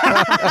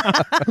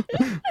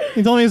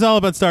 He told me he's all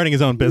about starting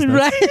his own business.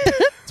 Right.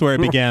 That's where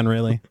it began,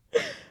 really.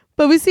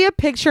 But we see a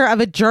picture of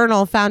a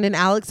journal found in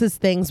Alex's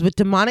things with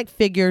demonic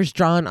figures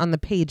drawn on the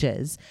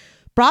pages.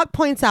 Brock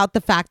points out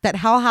the fact that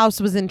Hell House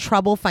was in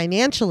trouble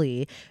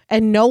financially,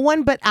 and no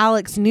one but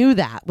Alex knew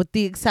that, with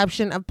the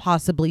exception of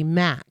possibly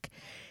Mac.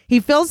 He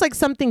feels like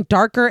something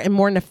darker and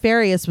more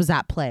nefarious was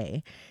at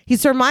play. He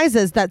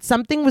surmises that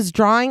something was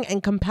drawing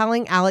and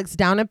compelling Alex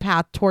down a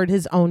path toward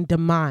his own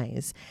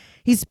demise.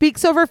 He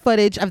speaks over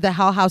footage of the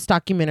Hell House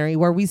documentary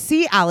where we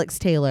see Alex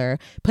Taylor,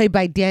 played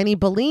by Danny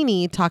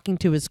Bellini, talking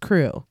to his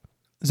crew.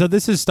 So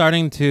this is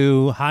starting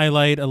to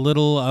highlight a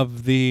little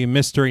of the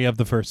mystery of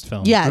the first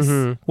film. Yes.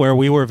 Where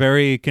we were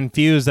very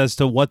confused as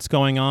to what's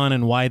going on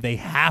and why they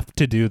have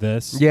to do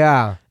this.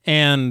 Yeah.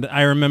 And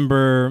I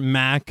remember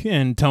Mac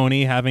and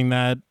Tony having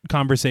that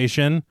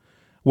conversation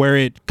where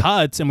it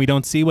cuts and we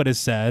don't see what is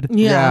said.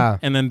 Yeah.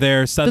 And then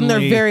they're suddenly...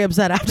 Then they're very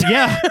upset after.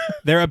 Yeah.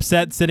 They're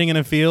upset sitting in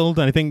a field.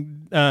 And I think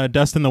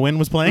Dust in the Wind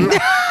was playing.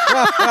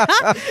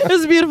 It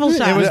was a beautiful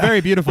shot. It was very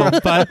beautiful,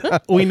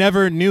 but we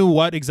never knew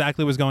what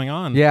exactly was going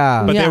on.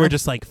 Yeah. But they were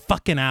just like,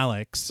 fucking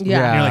Alex.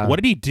 Yeah. And you're like, what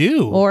did he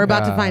do? Well, we're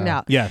about to find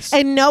out. Yes.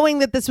 And knowing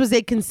that this was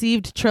a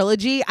conceived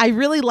trilogy, I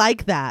really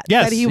like that.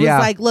 Yes. That he was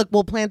like, look,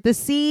 we'll plant the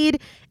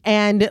seed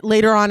and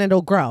later on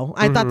it'll grow.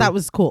 I thought that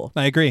was cool.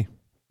 I agree.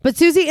 But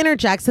Susie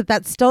interjects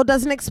that still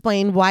doesn't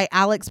explain why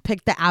Alex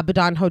picked the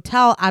Abaddon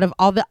Hotel out of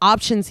all the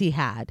options he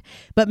had.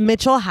 But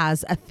Mitchell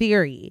has a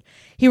theory.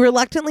 He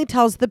reluctantly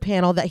tells the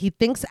panel that he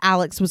thinks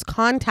Alex was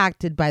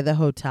contacted by the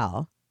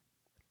hotel.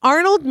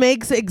 Arnold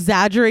makes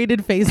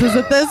exaggerated faces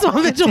at this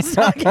while Mitchell's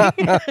talking.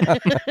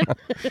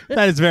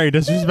 That is very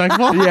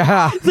disrespectful.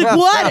 Yeah. It's like,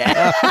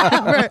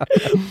 whatever.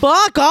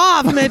 Fuck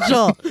off,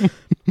 Mitchell.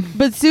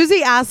 But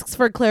Susie asks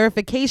for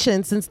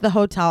clarification since the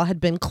hotel had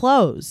been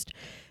closed.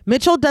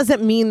 Mitchell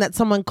doesn't mean that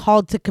someone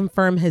called to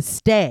confirm his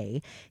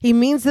stay. He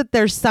means that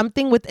there's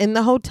something within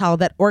the hotel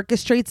that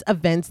orchestrates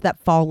events that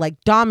fall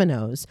like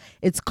dominoes.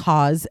 It's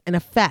cause and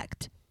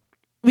effect.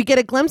 We get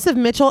a glimpse of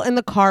Mitchell in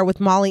the car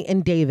with Molly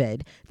and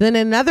David, then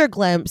another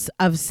glimpse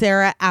of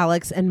Sarah,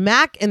 Alex, and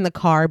Mac in the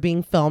car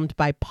being filmed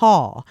by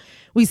Paul.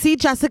 We see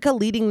Jessica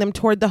leading them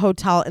toward the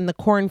hotel in the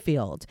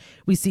cornfield.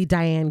 We see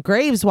Diane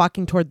Graves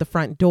walking toward the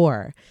front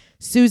door.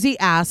 Susie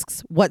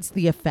asks, what's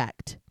the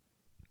effect?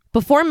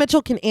 Before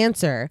Mitchell can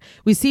answer,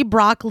 we see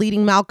Brock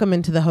leading Malcolm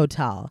into the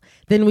hotel.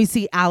 Then we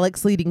see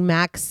Alex leading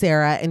Mac,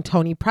 Sarah, and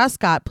Tony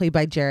Prescott, played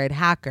by Jared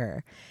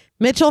Hacker.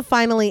 Mitchell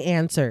finally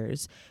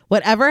answers.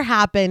 Whatever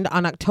happened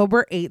on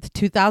October 8th,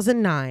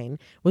 2009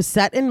 was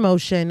set in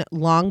motion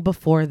long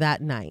before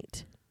that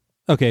night.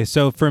 Okay,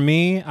 so for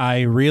me,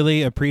 I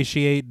really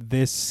appreciate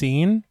this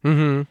scene.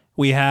 Mm-hmm.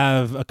 We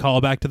have a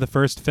callback to the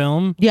first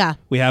film. Yeah.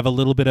 We have a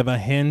little bit of a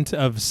hint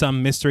of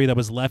some mystery that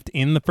was left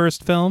in the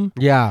first film.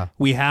 Yeah.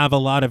 We have a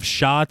lot of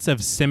shots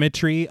of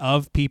symmetry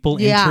of people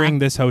entering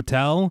this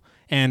hotel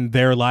and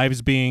their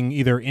lives being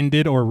either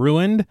ended or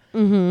ruined.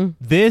 Mm-hmm.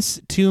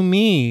 This, to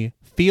me,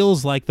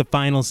 feels like the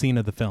final scene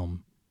of the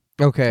film.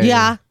 Okay.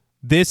 Yeah.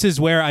 This is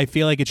where I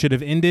feel like it should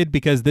have ended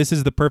because this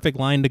is the perfect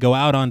line to go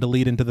out on to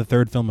lead into the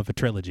third film of a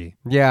trilogy.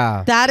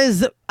 Yeah. That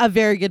is a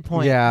very good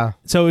point. Yeah.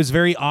 So it was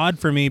very odd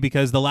for me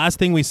because the last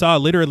thing we saw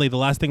is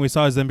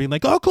them being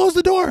like, oh, close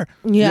the door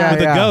Yeah.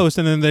 with a ghost.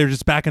 And then they're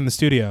just back in the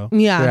studio.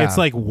 Yeah. It's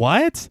like,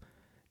 what?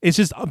 It's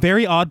just a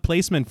very odd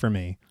placement for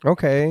me.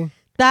 Okay.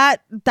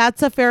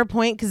 That's a fair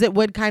point because it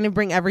would kind of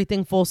bring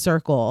everything full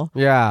circle.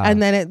 Yeah.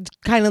 And then it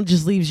kind of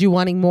just leaves you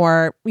wanting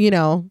more,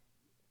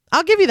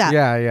 I'll give you that.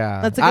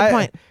 Yeah. That's a good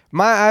point.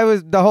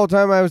 The whole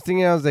time I was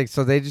thinking, I was like,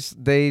 so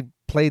they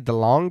played the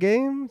long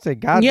game? It's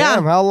like,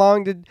 goddamn, how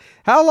long did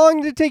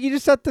it take you to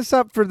set this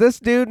up for this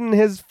dude and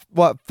his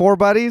 4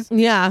 buddies?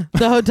 Yeah,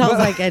 the hotel's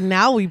like, and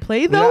now we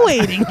play the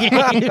waiting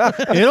game.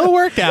 It'll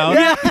work out.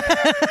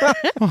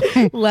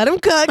 Yeah. Let him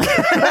cook.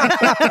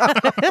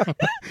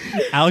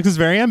 Alex is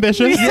very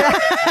ambitious.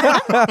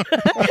 Yeah.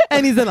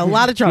 And he's in a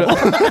lot of trouble.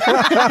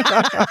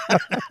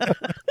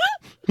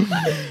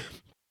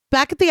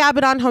 Back at the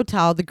Abaddon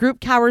Hotel, the group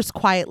cowers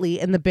quietly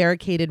in the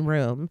barricaded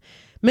room.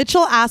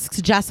 Mitchell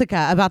asks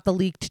Jessica about the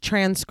leaked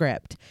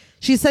transcript.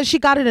 She says she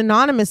got it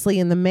anonymously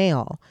in the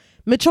mail.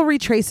 Mitchell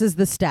retraces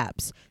the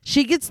steps.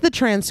 She gets the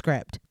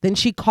transcript. Then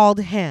she called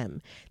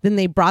him. Then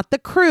they brought the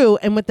crew,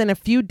 and within a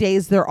few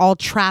days, they're all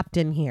trapped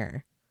in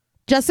here.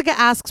 Jessica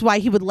asks why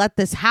he would let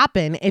this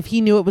happen if he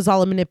knew it was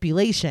all a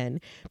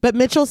manipulation. But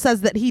Mitchell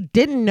says that he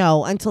didn't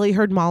know until he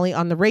heard Molly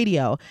on the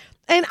radio.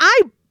 And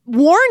I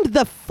warned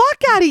the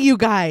fuck out of you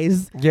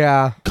guys.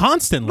 Yeah.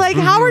 Constantly. Like,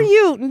 how are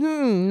you?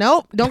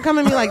 Nope. Don't come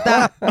at me like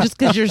that. Just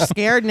because you're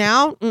scared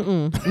now?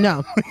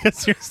 No.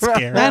 Because you're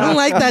scared. I don't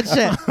like that shit.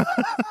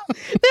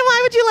 Then why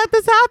would you let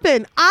this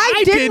happen?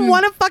 I didn't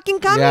want to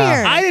fucking come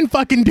here. I didn't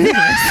fucking do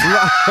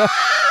this.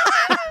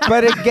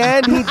 But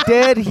again, he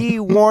did. He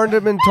warned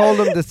him and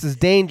told him this is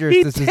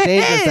dangerous. This is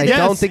dangerous. I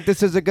don't think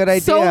this is a good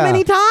idea. So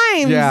many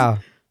times. Yeah.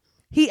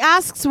 He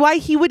asks why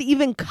he would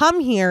even come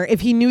here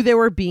if he knew they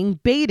were being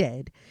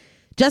baited.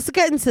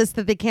 Jessica insists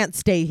that they can't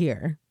stay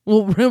here.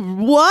 Well,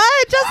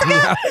 what,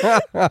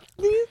 Jessica?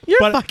 You're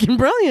fucking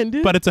brilliant,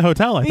 dude. But it's a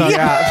hotel, I thought.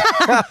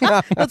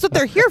 Yeah. That's what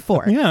they're here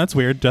for. Yeah, that's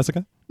weird,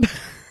 Jessica.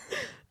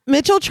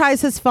 Mitchell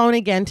tries his phone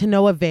again to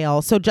no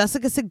avail, so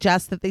Jessica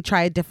suggests that they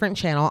try a different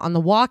channel on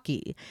the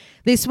walkie.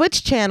 They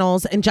switch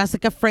channels, and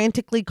Jessica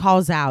frantically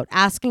calls out,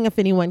 asking if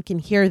anyone can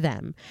hear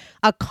them.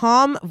 A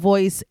calm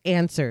voice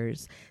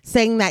answers,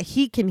 saying that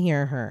he can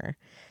hear her.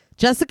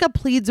 Jessica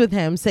pleads with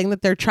him, saying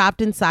that they're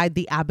trapped inside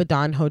the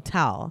Abaddon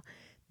Hotel.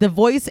 The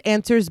voice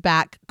answers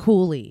back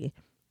coolly,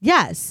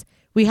 "Yes,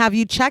 we have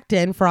you checked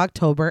in for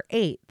October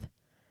 8th.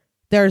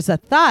 There's a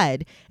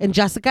thud, and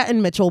Jessica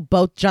and Mitchell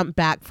both jump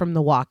back from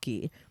the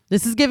walkie.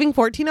 This is giving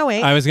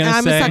 1408. I was going to say.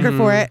 I'm a sucker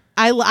for it.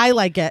 I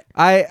like it.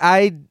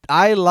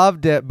 I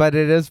loved it, but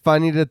it is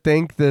funny to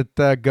think that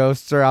the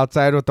ghosts are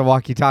outside with the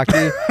walkie-talkie.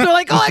 They're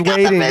like, oh, I got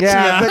waiting. the bitch.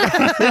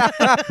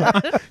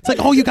 Yeah. It's like,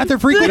 oh, you got their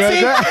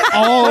frequency?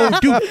 Oh,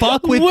 dude,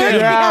 fuck with them.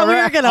 Yeah,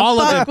 we're going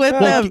to fuck with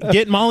them.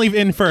 Get Molly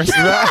in first.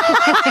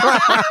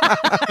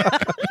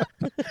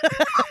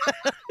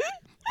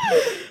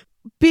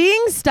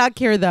 Being stuck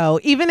here, though,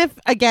 even if,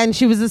 again,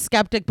 she was a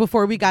skeptic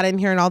before we got in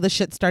here and all this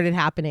shit started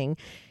happening,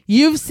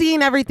 you've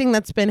seen everything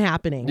that's been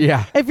happening.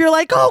 Yeah. If you're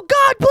like, oh,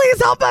 God,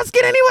 please help us.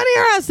 Can anyone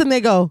hear us? And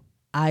they go,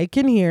 I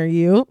can hear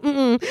you.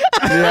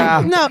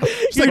 Yeah. No,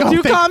 She's you're like,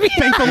 too calm.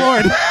 Thank the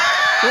Lord.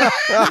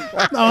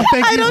 Oh,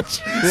 thank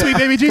you. Sweet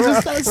baby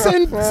Jesus.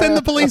 Send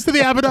the police to the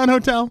Abaddon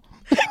Hotel.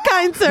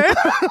 Kind sir.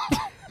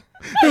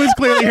 Who is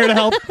clearly here to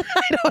help.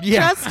 I don't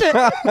trust it.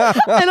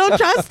 I don't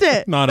trust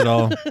it. Not at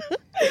all.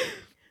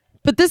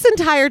 But this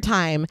entire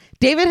time,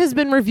 David has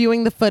been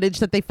reviewing the footage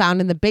that they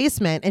found in the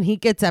basement, and he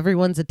gets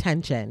everyone's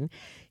attention.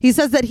 He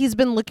says that he's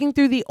been looking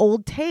through the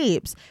old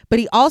tapes, but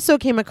he also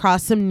came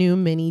across some new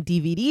mini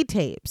DVD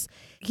tapes.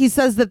 He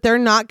says that they're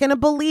not going to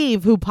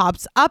believe who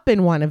pops up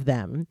in one of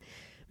them.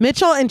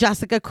 Mitchell and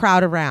Jessica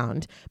crowd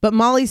around, but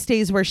Molly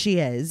stays where she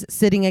is,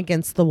 sitting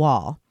against the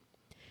wall.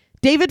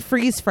 David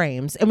freeze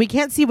frames, and we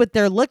can't see what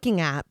they're looking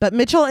at, but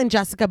Mitchell and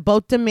Jessica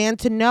both demand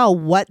to know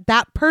what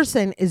that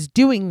person is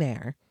doing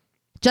there.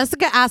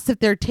 Jessica asks if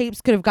their tapes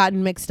could have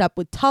gotten mixed up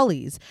with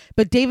Tully's,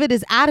 but David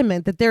is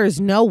adamant that there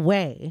is no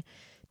way.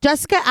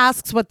 Jessica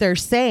asks what they're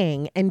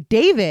saying, and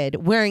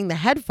David, wearing the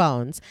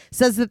headphones,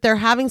 says that they're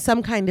having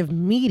some kind of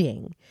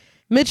meeting.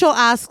 Mitchell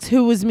asks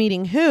who was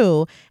meeting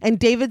who, and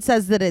David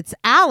says that it's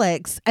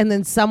Alex and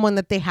then someone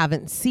that they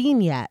haven't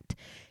seen yet.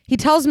 He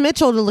tells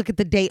Mitchell to look at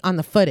the date on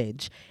the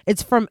footage.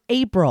 It's from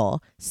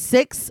April,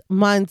 6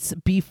 months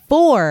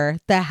before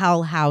the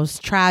Hell House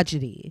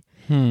tragedy.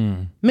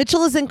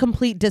 Mitchell is in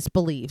complete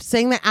disbelief,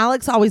 saying that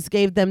Alex always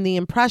gave them the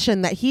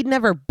impression that he'd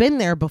never been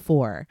there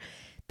before.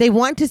 They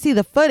want to see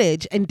the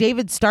footage, and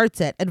David starts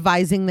it,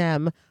 advising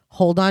them,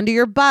 hold on to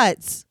your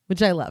butts,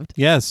 which I loved.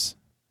 Yes.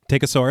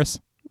 Take a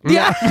source.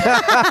 Yeah.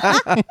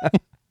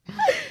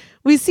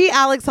 We see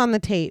Alex on the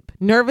tape,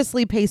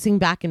 nervously pacing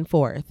back and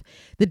forth.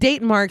 The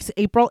date marks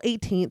April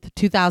 18th,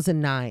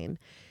 2009.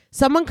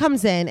 Someone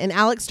comes in, and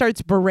Alex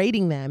starts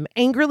berating them,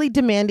 angrily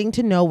demanding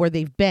to know where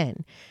they've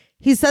been.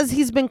 He says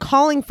he's been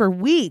calling for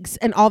weeks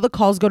and all the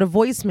calls go to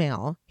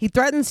voicemail. He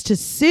threatens to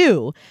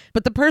sue,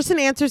 but the person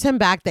answers him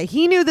back that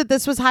he knew that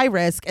this was high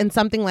risk and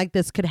something like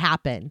this could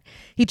happen.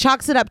 He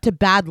chalks it up to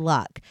bad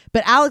luck,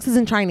 but Alex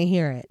isn't trying to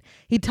hear it.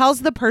 He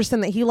tells the person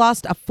that he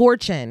lost a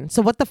fortune,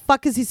 so what the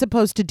fuck is he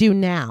supposed to do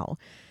now?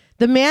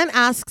 The man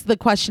asks the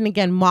question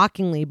again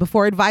mockingly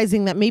before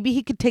advising that maybe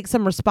he could take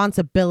some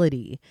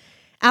responsibility.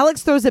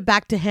 Alex throws it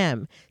back to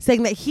him,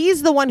 saying that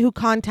he's the one who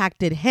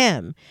contacted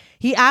him.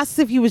 He asks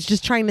if he was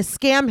just trying to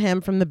scam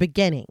him from the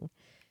beginning.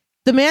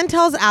 The man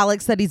tells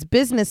Alex that he's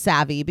business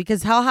savvy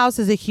because Hell House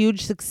is a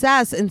huge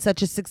success in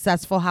such a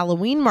successful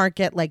Halloween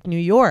market like New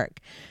York.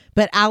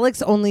 But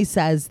Alex only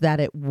says that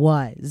it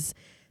was.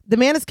 The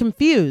man is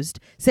confused,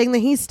 saying that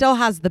he still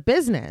has the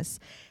business.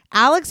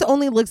 Alex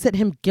only looks at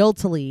him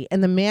guiltily,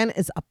 and the man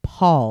is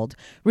appalled,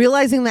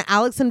 realizing that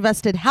Alex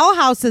invested Hell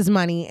House's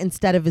money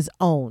instead of his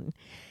own.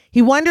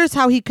 He wonders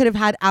how he could have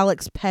had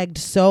Alex pegged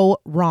so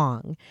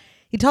wrong.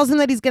 He tells him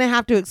that he's going to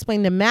have to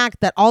explain to Mac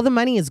that all the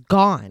money is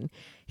gone.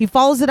 He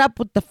follows it up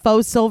with the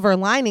faux silver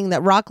lining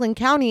that Rockland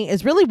County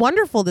is really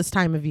wonderful this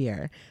time of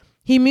year.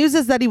 He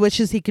muses that he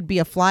wishes he could be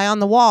a fly on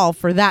the wall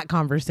for that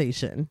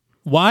conversation.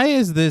 Why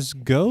is this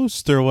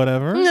ghost or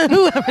whatever,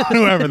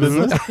 whoever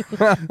this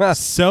is,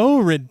 so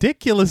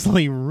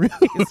ridiculously rude?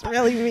 He's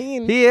really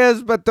mean. He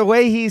is, but the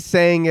way he's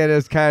saying it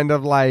is kind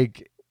of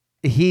like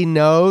he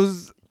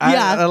knows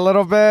a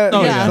little bit. Oh,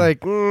 He's yeah.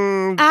 like,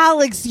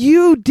 Alex,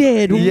 you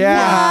did.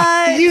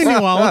 Yeah. What? You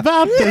knew all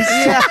about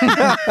this.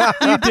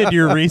 You did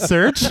your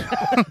research.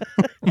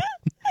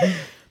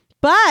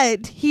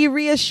 But he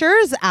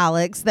reassures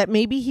Alex that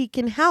maybe he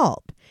can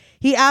help.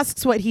 He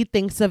asks what he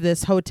thinks of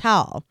this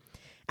hotel.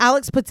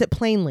 Alex puts it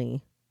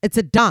plainly. It's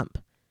a dump.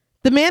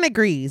 The man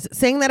agrees,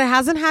 saying that it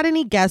hasn't had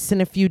any guests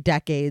in a few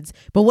decades,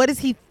 but what does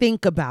he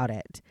think about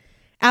it?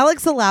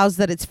 Alex allows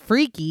that it's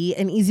freaky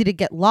and easy to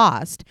get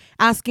lost,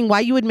 asking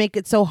why you would make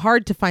it so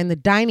hard to find the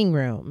dining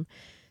room.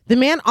 The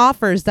man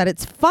offers that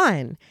it's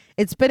fun.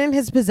 It's been in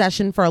his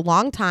possession for a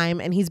long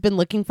time, and he's been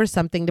looking for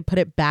something to put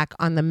it back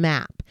on the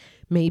map.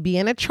 Maybe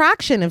an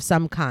attraction of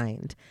some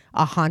kind.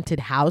 A haunted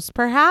house,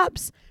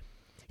 perhaps?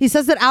 He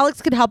says that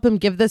Alex could help him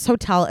give this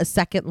hotel a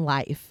second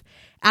life.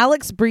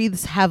 Alex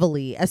breathes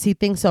heavily as he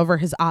thinks over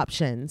his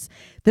options.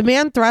 The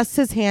man thrusts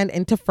his hand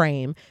into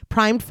frame,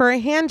 primed for a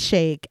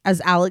handshake as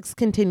Alex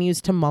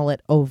continues to mull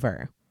it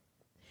over.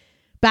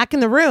 Back in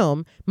the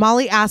room,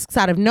 Molly asks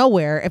out of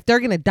nowhere if they're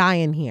going to die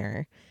in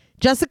here.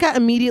 Jessica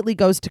immediately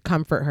goes to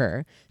comfort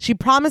her. She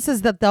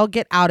promises that they'll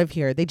get out of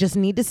here. They just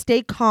need to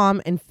stay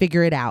calm and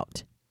figure it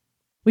out.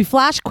 We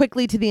flash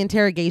quickly to the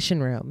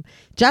interrogation room.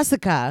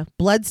 Jessica,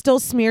 blood still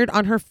smeared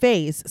on her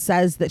face,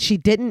 says that she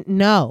didn't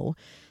know.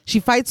 She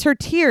fights her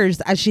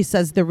tears as she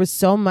says there was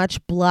so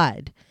much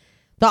blood.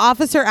 The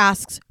officer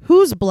asks,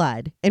 whose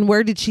blood and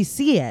where did she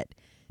see it?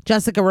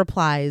 Jessica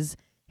replies,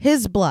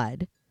 his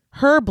blood,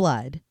 her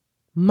blood,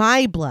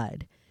 my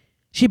blood.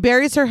 She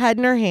buries her head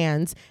in her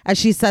hands as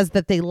she says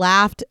that they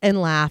laughed and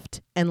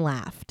laughed and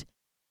laughed.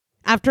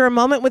 After a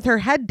moment with her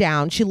head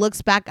down, she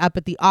looks back up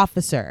at the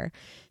officer.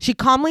 She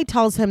calmly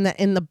tells him that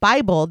in the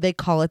Bible, they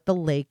call it the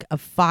lake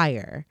of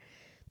fire.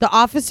 The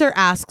officer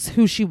asks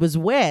who she was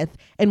with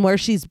and where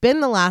she's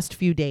been the last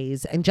few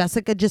days, and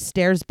Jessica just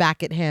stares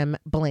back at him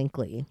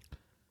blankly.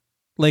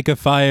 Lake of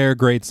Fire,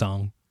 great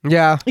song.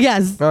 yeah.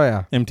 Yes. Oh,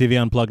 yeah.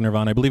 MTV Unplugged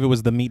Nirvana. I believe it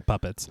was the Meat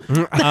Puppets.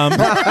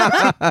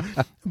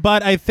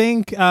 But I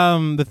think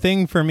the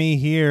thing for me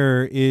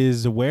here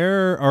is,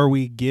 where are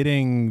we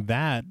getting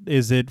that?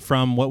 Is it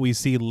from what we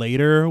see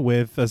later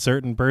with a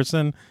certain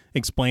person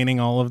explaining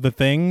all of the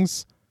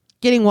things?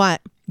 Getting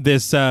what?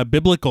 This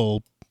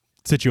biblical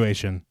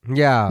situation.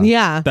 Yeah.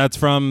 Yeah, That's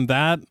from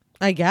that?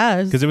 I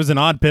guess. Because it was an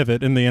odd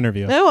pivot in the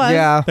interview. It was.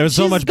 Yeah. There was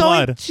so much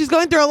blood. She's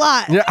going through a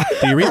lot. Yeah.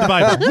 Do you read the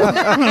Bible?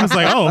 I was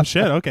like, oh,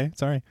 shit. Okay.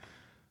 Sorry.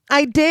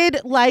 I did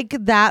like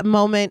that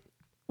moment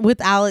with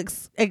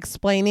Alex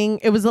explaining.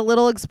 It was a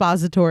little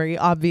expository,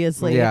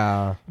 obviously.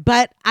 Yeah.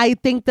 But I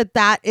think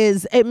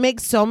it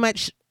makes so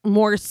much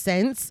more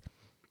sense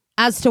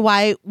as to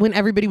why when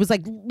everybody was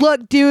like,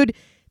 look, dude,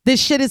 this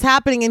shit is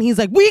happening, and he's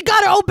like, we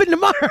gotta open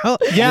tomorrow.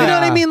 Yeah. You know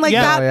what I mean? Like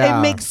Yeah. that, Yeah.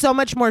 it makes so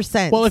much more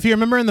sense. Well, if you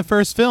remember in the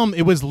first film,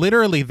 it was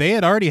literally, they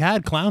had already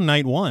had Clown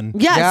Night 1.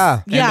 yes.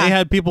 Yeah. And Yeah. they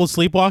had people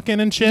sleepwalking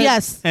and shit.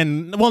 Yes.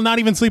 And, well, not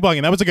even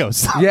sleepwalking. That was a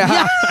ghost.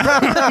 Yeah.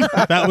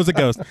 That was a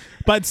ghost.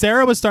 But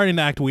Sarah was starting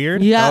to act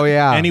weird. Yeah. Oh,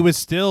 yeah. And he was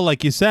still,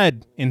 like you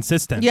said,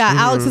 insistent. Yeah.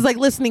 Alex is like,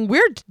 listening,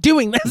 we're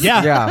doing this.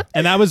 Yeah. Yeah.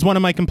 And that was one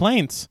of my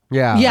complaints.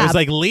 Yeah. Yeah. I was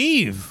like,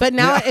 leave. But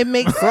now it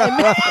makes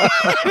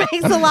it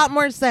makes a lot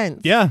more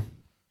sense. Yeah.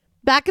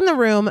 Back in the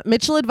room,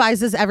 Mitchell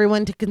advises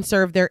everyone to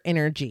conserve their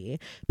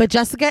energy, but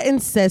Jessica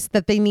insists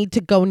that they need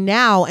to go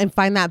now and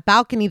find that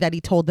balcony that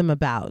he told them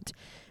about.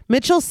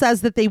 Mitchell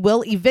says that they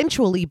will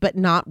eventually, but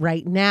not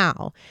right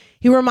now.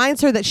 He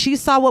reminds her that she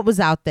saw what was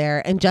out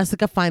there, and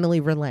Jessica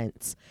finally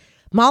relents.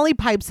 Molly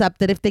pipes up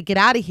that if they get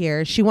out of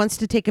here, she wants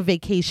to take a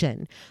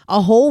vacation, a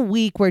whole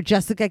week where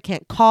Jessica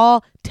can't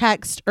call,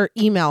 text, or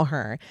email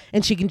her,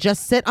 and she can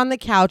just sit on the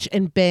couch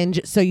and binge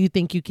So You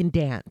Think You Can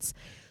Dance.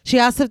 She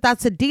asks if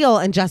that's a deal,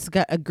 and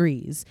Jessica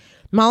agrees.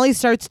 Molly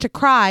starts to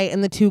cry,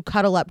 and the two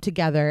cuddle up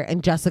together,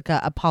 and Jessica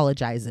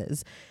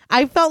apologizes.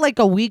 I felt like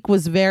a week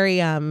was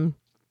very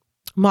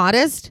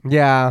modest.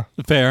 Yeah.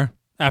 Fair.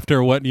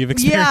 After what you've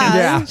experienced.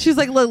 Yeah. She's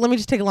like, look, let me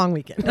just take a long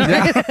weekend.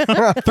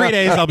 3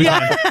 days, I'll be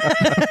fine.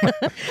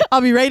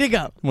 I'll be ready to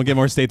go. We'll get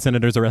more state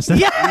senators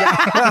arrested.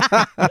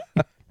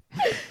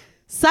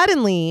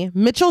 Suddenly,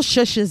 Mitchell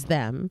shushes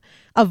them.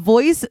 A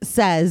voice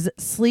says,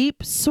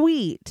 sleep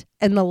sweet,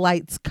 and the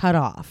lights cut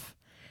off.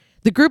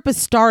 The group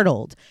is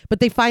startled, but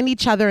they find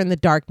each other in the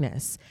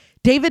darkness.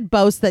 David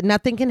boasts that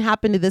nothing can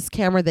happen to this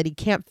camera that he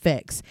can't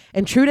fix,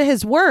 and true to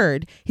his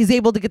word, he's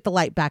able to get the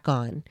light back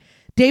on.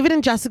 David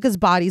and Jessica's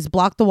bodies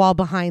block the wall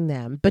behind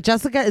them, but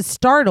Jessica is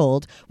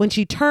startled when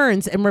she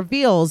turns and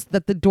reveals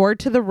that the door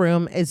to the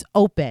room is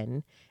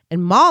open,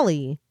 and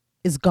Molly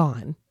is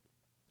gone.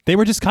 They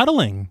were just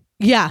cuddling.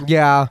 Yeah.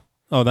 Yeah.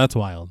 Oh, that's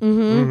wild.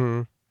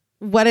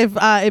 What if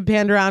it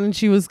panned around and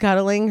she was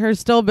cuddling her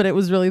still, but it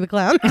was really the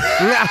clown?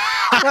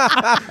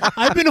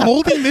 I've been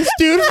holding this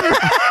dude for...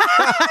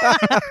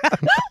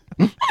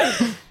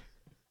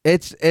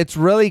 It's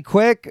really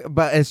quick,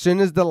 but as soon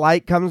as the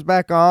light comes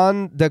back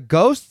on, the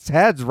ghost's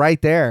head's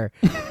right there,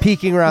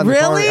 peeking around the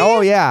corner. Really?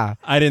 Oh yeah,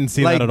 I didn't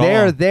see like that at all.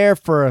 they're there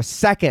for a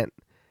second,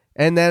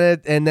 and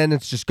then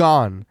it's just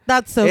gone.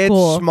 That's so it's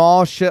cool.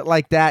 small shit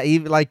like that,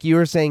 even like you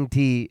were saying,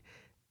 T.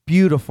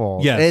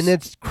 Beautiful. Yes. And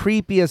it's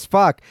creepy as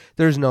fuck.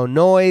 There's no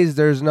noise.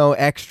 There's no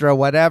extra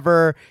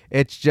whatever.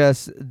 It's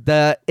just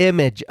the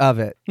image of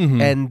it,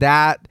 and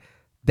that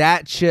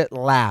shit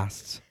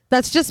lasts.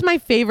 That's just my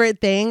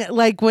favorite thing.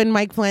 Like when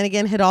Mike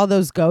Flanagan hit all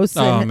those ghosts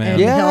in man. Hill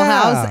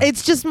Yeah. House.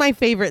 It's just my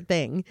favorite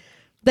thing.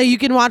 That you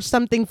can watch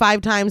something 5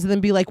 times and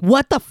then be like,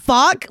 what the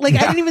fuck? Like, I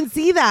didn't even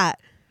see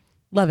that.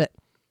 Love it.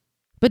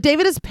 But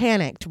David is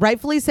panicked,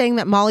 rightfully saying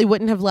that Molly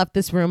wouldn't have left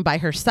this room by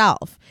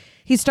herself.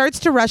 He starts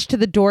to rush to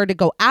the door to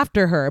go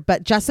after her,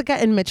 but Jessica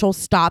and Mitchell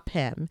stop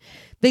him.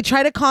 They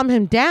try to calm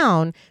him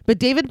down, but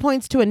David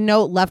points to a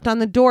note left on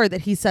the door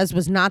that he says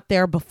was not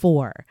there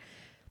before.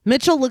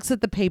 Mitchell looks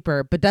at the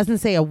paper, but doesn't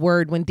say a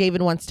word when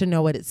David wants to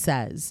know what it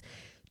says.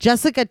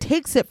 Jessica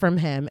takes it from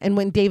him, and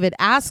when David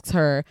asks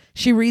her,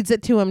 she reads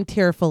it to him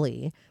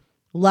tearfully.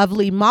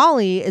 Lovely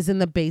Molly is in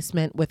the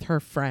basement with her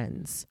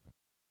friends.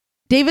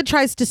 David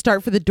tries to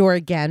start for the door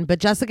again, but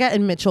Jessica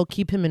and Mitchell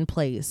keep him in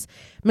place.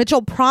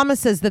 Mitchell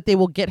promises that they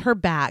will get her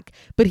back,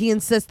 but he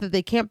insists that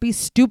they can't be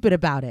stupid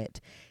about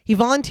it. He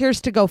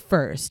volunteers to go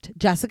first,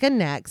 Jessica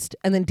next,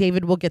 and then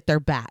David will get their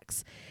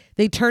backs.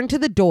 They turn to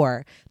the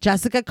door,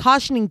 Jessica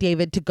cautioning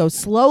David to go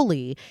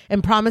slowly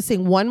and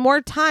promising one more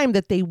time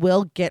that they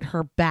will get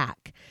her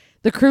back.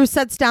 The crew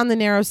sets down the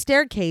narrow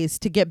staircase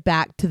to get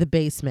back to the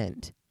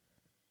basement.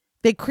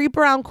 They creep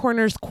around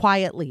corners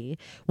quietly,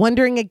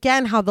 wondering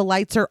again how the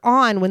lights are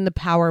on when the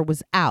power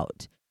was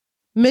out.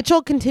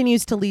 Mitchell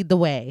continues to lead the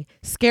way,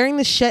 scaring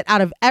the shit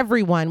out of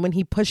everyone when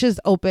he pushes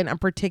open a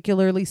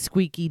particularly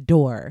squeaky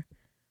door.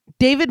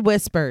 David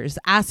whispers,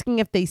 asking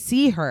if they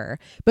see her,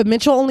 but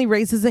Mitchell only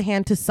raises a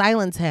hand to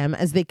silence him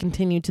as they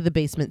continue to the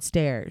basement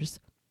stairs.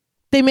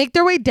 They make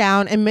their way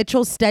down, and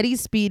Mitchell's steady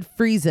speed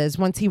freezes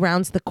once he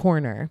rounds the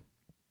corner.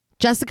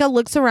 Jessica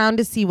looks around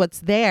to see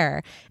what's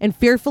there and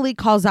fearfully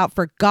calls out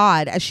for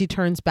God as she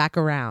turns back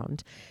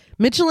around.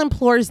 Mitchell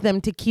implores them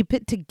to keep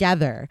it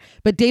together,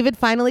 but David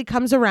finally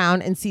comes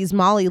around and sees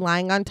Molly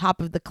lying on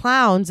top of the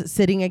clowns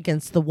sitting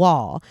against the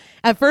wall.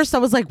 At first I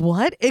was like,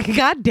 what?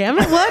 God damn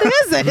it, what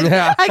is it?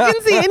 I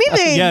couldn't see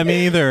anything. Yeah,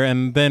 me either.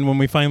 And then when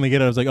we finally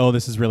get it, I was like, oh,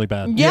 this is really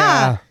bad.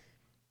 Yeah.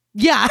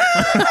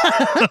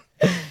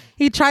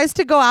 He tries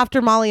to go after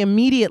Molly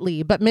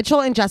immediately, but Mitchell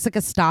and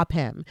Jessica stop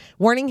him,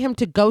 warning him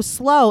to go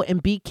slow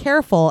and be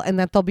careful and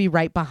that they'll be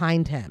right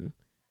behind him.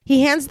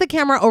 He hands the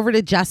camera over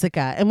to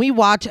Jessica, and we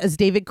watch as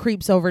David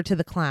creeps over to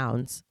the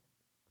clowns.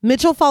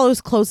 Mitchell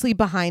follows closely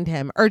behind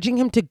him, urging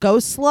him to go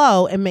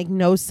slow and make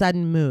no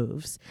sudden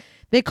moves.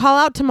 They call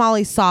out to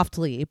Molly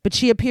softly, but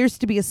she appears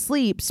to be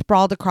asleep,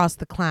 sprawled across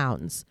the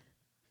clowns.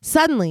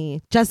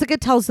 Suddenly, Jessica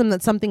tells them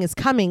that something is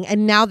coming,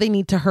 and now they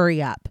need to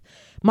hurry up.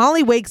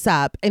 Molly wakes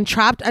up, and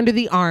trapped under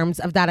the arms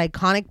of that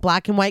iconic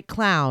black and white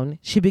clown,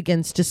 she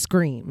begins to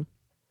scream.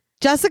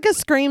 Jessica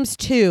screams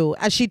too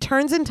as she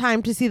turns in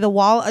time to see the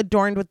wall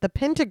adorned with the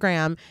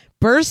pentagram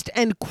burst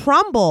and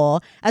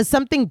crumble as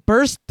something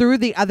burst through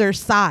the other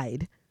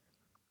side.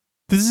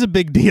 This is a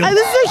big deal.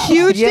 This is a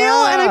huge deal,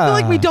 Yeah. and I feel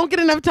like we don't get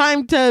enough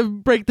time to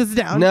break this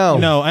down.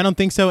 No, I don't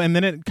think so. And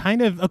then it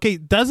kind of,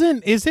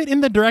 is it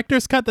in the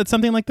director's cut that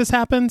something like this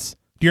happens?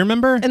 Do you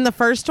remember? In the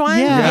first one?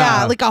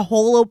 Yeah. Like a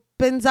hole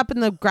opens up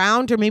in the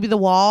ground or maybe the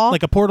wall.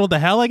 Like a portal to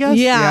hell, I guess?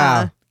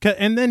 Yeah.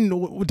 And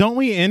then don't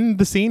we end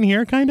the scene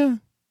here, kind of?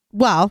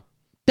 Well,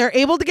 they're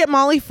able to get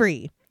Molly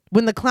free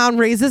when the clown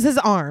raises his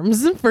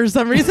arms for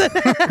some reason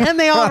and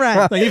they all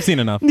run. Like, you've seen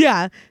enough.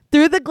 Yeah.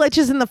 Through the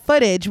glitches in the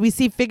footage, we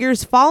see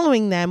figures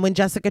following them when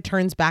Jessica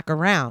turns back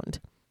around.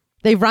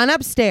 They run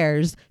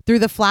upstairs through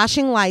the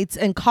flashing lights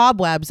and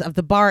cobwebs of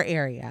the bar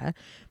area.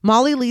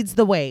 Molly leads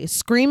the way,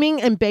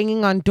 screaming and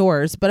banging on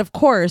doors, but of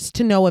course,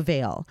 to no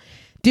avail.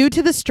 Due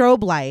to the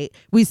strobe light,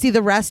 we see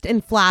the rest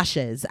in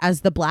flashes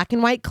as the black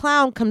and white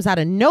clown comes out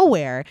of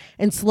nowhere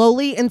and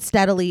slowly and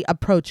steadily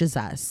approaches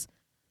us.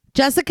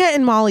 Jessica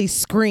and Molly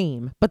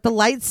scream, but the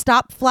lights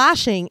stop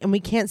flashing and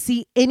we can't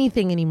see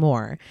anything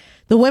anymore.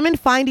 The women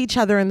find each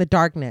other in the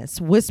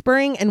darkness,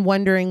 whispering and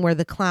wondering where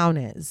the clown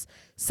is.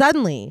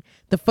 Suddenly,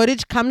 the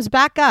footage comes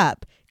back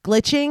up,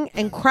 glitching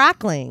and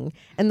crackling,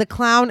 and the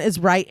clown is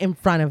right in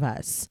front of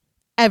us.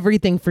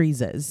 everything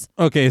freezes.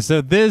 Okay,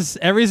 so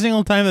every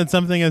single time that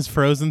something is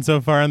frozen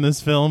so far in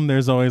this film,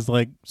 there's always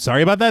like,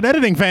 sorry about that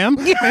editing, fam.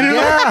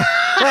 Yeah.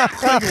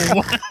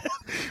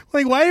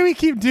 Like, why do we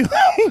keep doing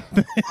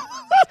this?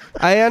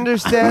 I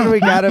understand we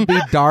gotta be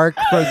dark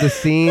for the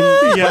scene,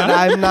 but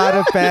I'm not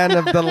a fan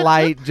of the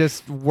light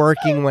just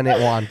working when it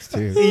wants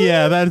to.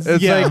 Yeah,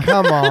 It's like,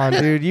 come on,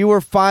 dude. You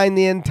were fine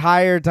the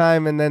entire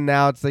time, and then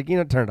now it's like, turn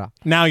it off.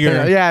 Now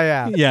you're...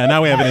 Yeah. Yeah,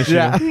 now we have an issue.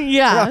 Yeah.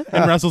 Yeah.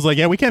 And Russell's like,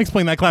 yeah, we can't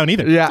explain that clown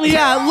either. Yeah.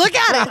 Yeah, look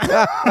at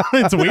it.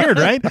 It's weird,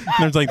 right?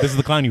 And it's like, this is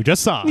the clown you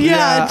just saw.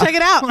 Yeah, check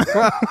it out.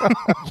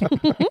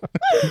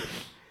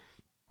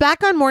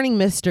 Back on Morning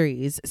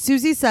Mysteries,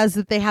 Susie says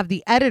that they have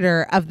the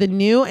editor of the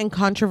new and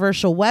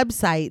controversial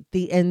website,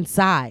 The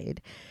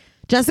Inside.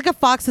 Jessica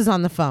Fox is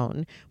on the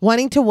phone,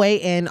 wanting to weigh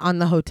in on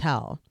the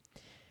hotel.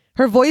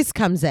 Her voice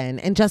comes in,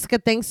 and Jessica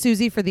thanks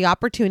Susie for the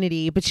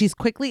opportunity, but she's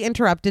quickly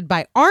interrupted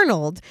by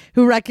Arnold,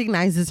 who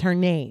recognizes her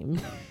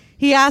name.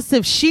 He asks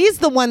if she's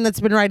the one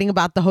that's been writing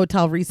about the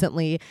hotel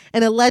recently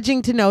and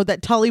alleging to know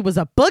that Tully was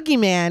a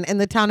boogeyman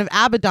and the town of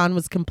Abaddon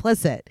was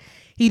complicit.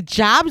 He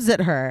jabs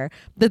at her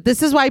that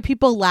this is why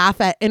people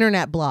laugh at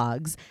internet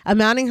blogs,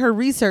 amounting her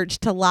research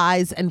to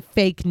lies and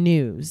fake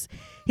news.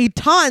 He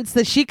taunts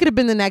that she could have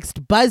been the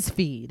next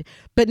BuzzFeed,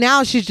 but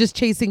now she's just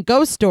chasing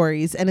ghost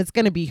stories and it's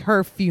going to be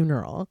her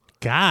funeral.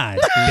 God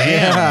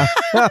damn.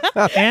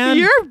 And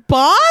you're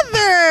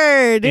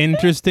bothered.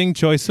 Interesting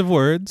choice of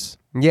words.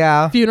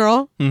 Yeah.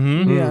 Funeral.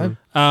 Mm-hmm.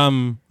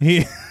 Yeah.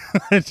 He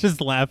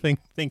just laughing,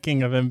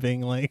 thinking of him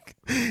being like,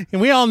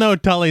 and we all know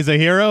Tully's a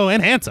hero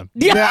and handsome.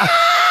 Yeah.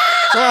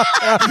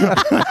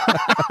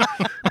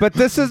 But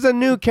this is a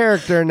new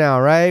character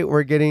now, right?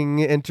 We're getting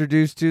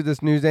introduced to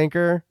this news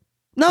anchor.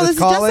 No, this is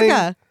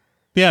Jessica.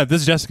 Yeah,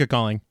 this is Jessica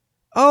calling.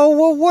 Oh,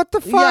 well, what the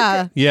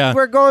fuck? Yeah.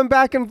 We're going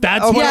back and...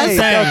 That's what I'm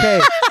saying.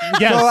 Okay.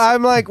 Yes. So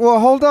I'm like, well,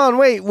 hold on.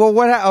 Wait. Well,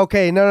 what?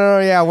 Okay. No.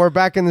 Yeah, we're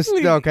back in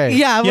the... Okay.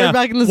 Yeah, we're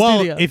back in the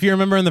studio. If you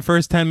remember in the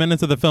first 10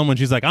 minutes of the film when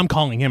she's like, I'm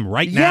calling him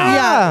right now.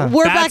 Yeah,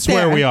 we're back That's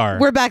there. where we are.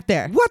 We're back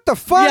there. What the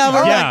fuck? Yeah,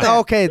 we're back there.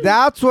 Okay,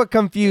 that's what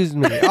confused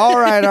me. All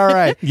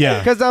right. Yeah.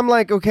 Because I'm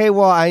like, okay,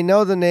 well, I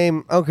know the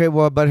name. Okay,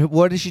 well, but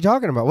what is she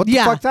talking about? What the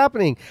fuck's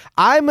happening?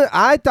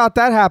 I thought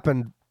that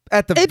happened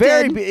at the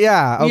very...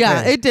 Yeah, okay.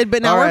 Yeah, it did,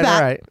 but now we're back.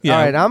 All right. Yeah.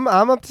 All right,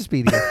 I'm up to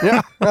speed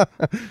here. Yeah.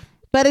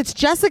 But it's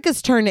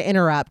Jessica's turn to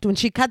interrupt when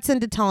she cuts in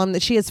to tell him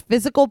that she has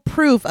physical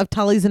proof of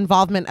Tully's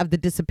involvement of the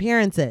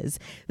disappearances,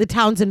 the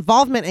town's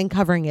involvement in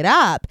covering it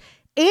up,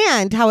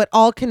 and how it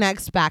all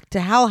connects back to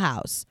Hell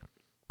House.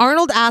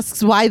 Arnold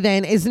asks why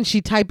then isn't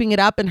she typing it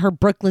up in her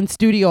Brooklyn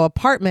studio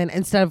apartment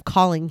instead of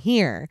calling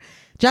here.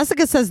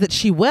 Jessica says that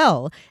she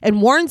will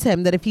and warns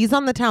him that if he's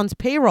on the town's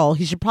payroll,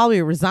 he should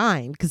probably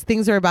resign because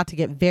things are about to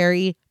get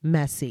very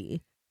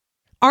messy.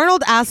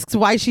 Arnold asks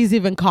why she's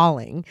even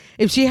calling.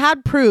 If she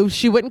had proof,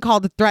 she wouldn't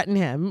call to threaten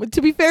him.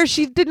 To be fair,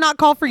 she did not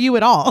call for you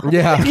at all.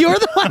 Yeah. You're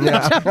the one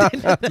that jumped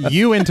into this.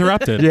 You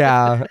interrupted.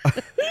 Yeah.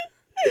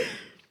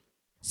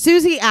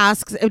 Susie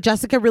asks if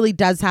Jessica really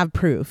does have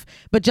proof,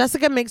 but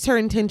Jessica makes her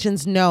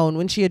intentions known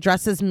when she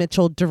addresses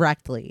Mitchell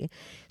directly.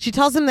 She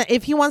tells him that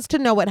if he wants to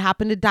know what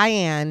happened to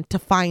Diane, to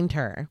find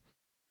her.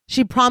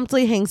 She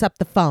promptly hangs up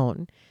the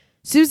phone.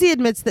 Susie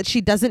admits that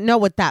she doesn't know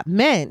what that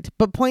meant,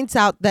 but points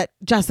out that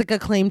Jessica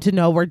claimed to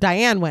know where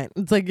Diane went.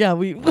 It's like, yeah,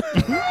 we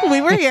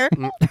we were here.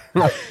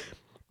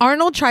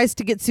 Arnold tries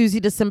to get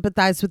Susie to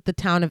sympathize with the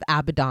town of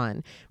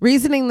Abaddon,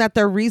 reasoning that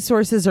their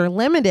resources are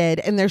limited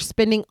and they're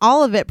spending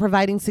all of it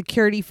providing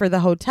security for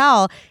the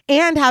hotel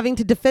and having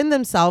to defend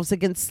themselves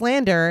against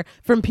slander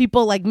from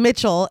people like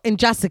Mitchell and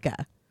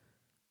Jessica.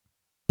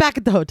 Back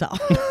at the hotel.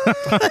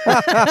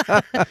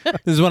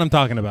 This is what I'm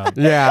talking about.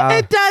 Yeah.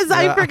 It does. Yeah.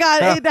 I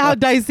forgot how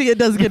dicey it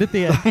does get at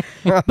the end.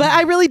 But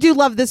I really do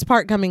love this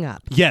part coming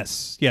up.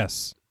 Yes.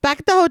 Back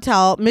at the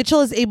hotel,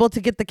 Mitchell is able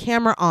to get the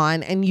camera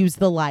on and use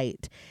the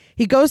light.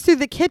 He goes through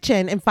the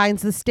kitchen and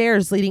finds the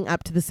stairs leading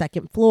up to the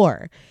second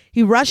floor.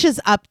 He rushes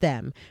up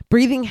them,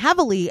 breathing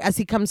heavily as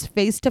he comes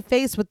face to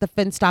face with the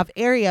fenced-off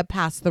area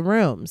past the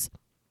rooms.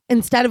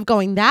 Instead of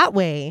going that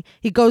way,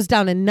 he goes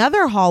down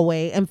another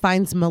hallway and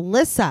finds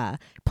Melissa,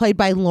 played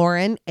by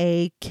Lauren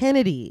A.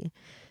 Kennedy.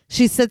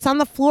 She sits on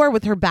the floor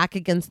with her back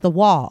against the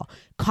wall,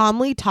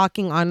 calmly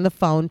talking on the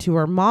phone to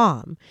her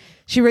mom.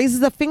 She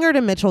raises a finger to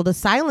Mitchell to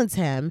silence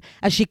him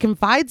as she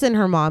confides in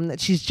her mom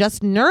that she's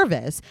just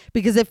nervous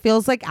because it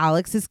feels like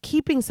Alex is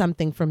keeping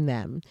something from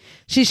them.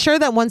 She's sure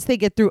that once they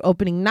get through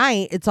opening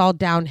night, it's all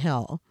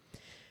downhill.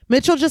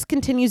 Mitchell just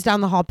continues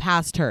down the hall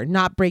past her,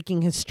 not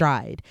breaking his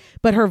stride.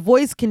 But her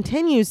voice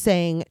continues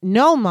saying,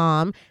 "No,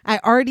 Mom, I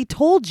already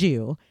told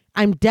you.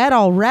 I'm dead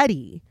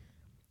already."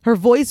 Her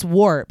voice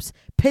warps,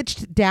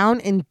 pitched down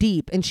and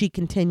deep, and she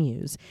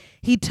continues,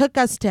 "He took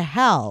us to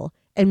hell,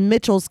 and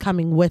Mitchell's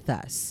coming with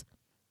us."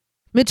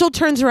 Mitchell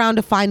turns around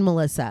to find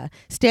Melissa,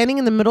 standing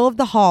in the middle of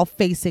the hall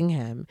facing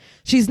him.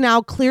 She's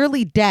now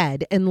clearly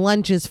dead and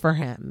lunges for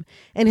him.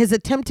 In his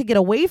attempt to get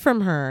away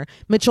from her,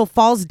 Mitchell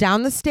falls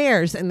down the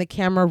stairs and the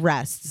camera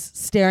rests,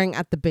 staring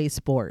at the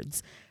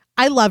baseboards.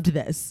 I loved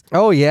this.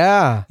 Oh,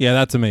 yeah. Yeah,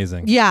 that's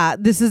amazing. Yeah,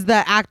 this is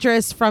the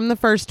actress from the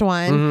first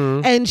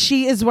one, and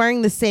she is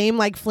wearing the same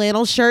like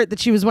flannel shirt that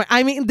she was wearing.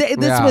 I mean, this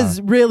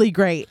was really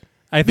great.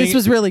 I think this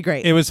was really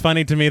great. It was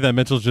funny to me that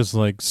Mitchell's just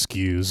like,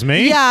 excuse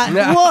me?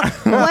 Yeah. Well,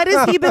 what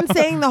has he been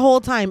saying the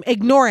whole time?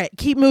 Ignore it.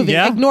 Keep moving.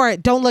 Yeah. Ignore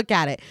it. Don't look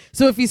at it.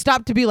 So if you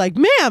stop to be like,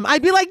 ma'am,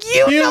 I'd be like,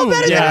 you know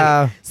better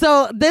than me.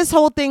 So this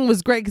whole thing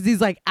was great because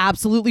he's like,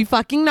 absolutely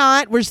fucking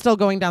not. We're still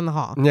going down the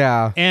hall.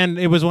 Yeah. And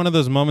it was one of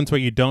those moments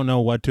where you don't know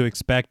what to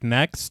expect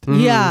next.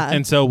 Yeah.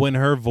 And so when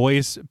her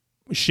voice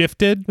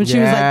shifted, when she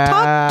was like,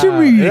 talk to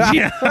me.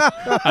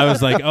 I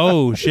was like,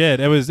 oh shit.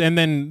 And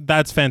then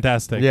that's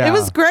fantastic. It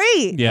was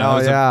great. Yeah, it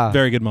was a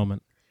very good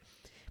moment.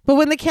 But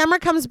when the camera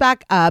comes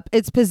back up,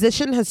 its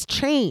position has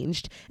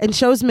changed and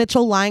shows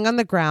Mitchell lying on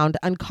the ground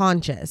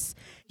unconscious.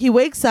 He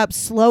wakes up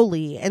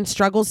slowly and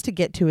struggles to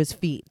get to his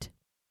feet.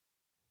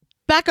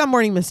 Back on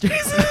Morning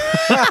Mysteries.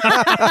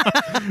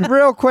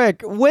 Real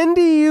quick, when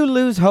do you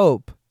lose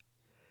hope?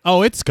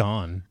 Oh, it's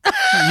gone.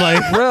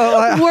 Like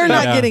we're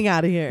not getting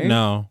out of here.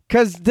 No.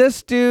 Because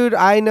this dude,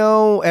 I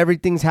know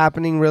everything's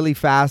happening really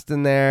fast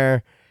in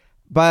there,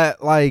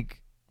 but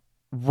like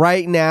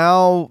right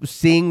now,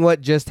 seeing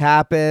what just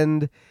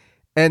happened,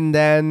 and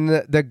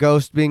then the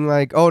ghost being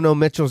like, "Oh no,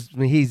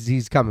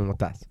 he's coming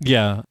with us."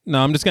 Yeah.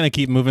 No, I'm just gonna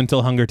keep moving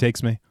till hunger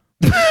takes me.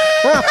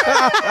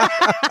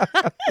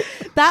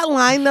 That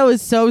line though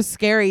is so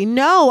scary.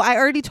 No, I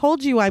already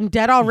told you I'm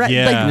dead already.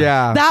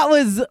 Yeah. That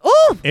was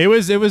ooh. It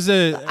was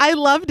I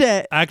loved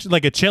it. Actually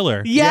like a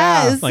chiller.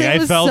 Yes, Like, it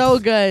was so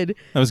good.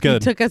 That was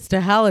good. He took us to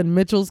hell and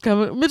Mitchell's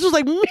coming. Mitchell's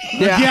like, me.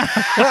 Yeah.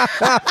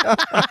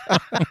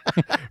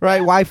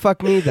 Right, why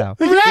fuck me though?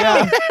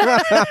 Right.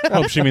 Yeah.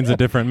 Hope she means a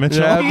different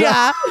Mitchell.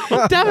 Yeah,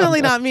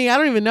 definitely not me. I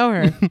don't even know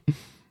her.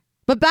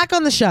 But back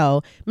on the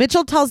show,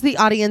 Mitchell tells the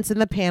audience in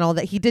the panel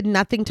that he did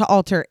nothing to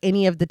alter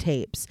any of the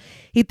tapes.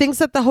 He thinks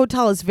that the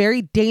hotel is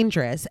very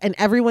dangerous and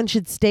everyone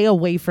should stay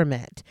away from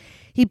it.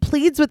 He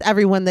pleads with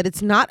everyone that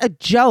it's not a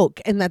joke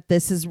and that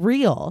this is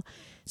real.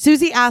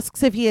 Susie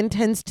asks if he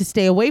intends to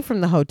stay away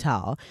from the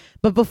hotel.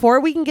 But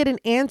before we can get an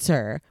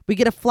answer, we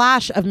get a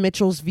flash of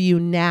Mitchell's view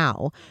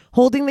now,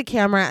 holding the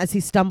camera as he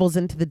stumbles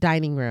into the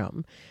dining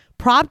room.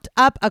 Propped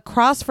up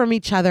across from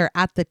each other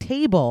at the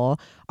table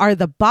are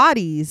the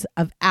bodies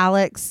of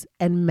Alex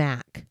and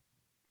Mac.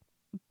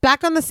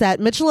 Back on the set,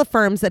 Mitchell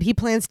affirms that he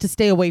plans to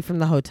stay away from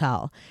the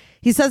hotel.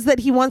 He says that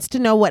he wants to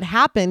know what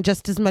happened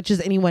just as much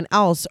as anyone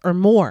else or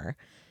more.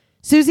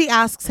 Susie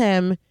asks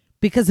him,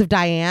 because of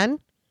Diane?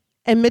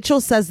 And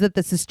Mitchell says that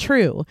this is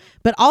true,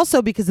 but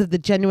also because of the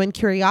genuine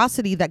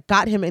curiosity that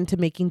got him into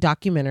making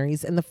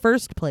documentaries in the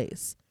first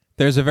place.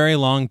 There's a very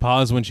long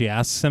pause when she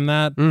asks him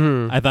that.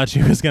 I thought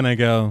she was going to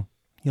go,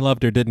 you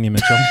loved her, didn't you,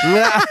 Mitchell?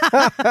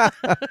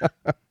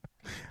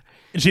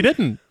 She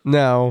didn't.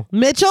 No.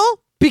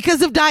 Mitchell?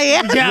 Because of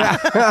Diane? Yeah.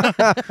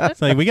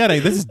 It's like,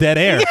 this is dead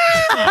air.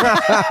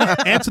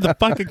 Answer the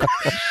fucking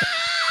question.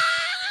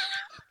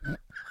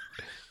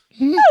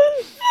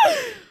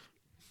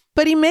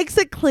 But he makes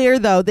it clear,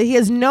 though, that he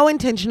has no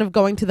intention of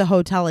going to the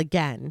hotel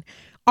again.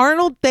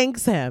 Arnold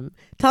thanks him,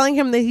 telling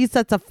him that he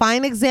sets a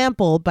fine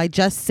example by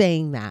just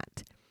saying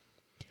that.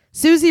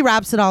 Susie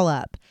wraps it all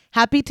up,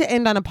 happy to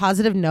end on a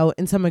positive note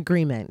and some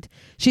agreement.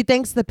 She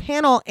thanks the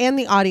panel and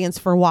the audience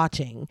for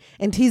watching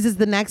and teases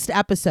the next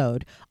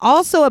episode,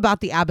 also about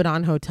the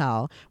Abaddon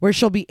Hotel, where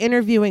she'll be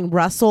interviewing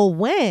Russell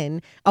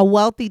Wynn, a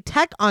wealthy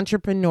tech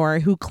entrepreneur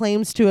who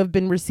claims to have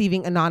been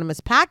receiving anonymous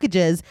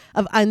packages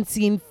of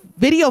unseen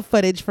video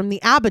footage from the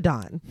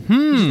Abaddon.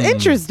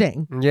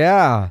 Interesting.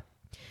 Yeah.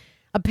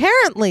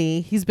 Apparently,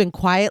 he's been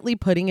quietly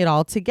putting it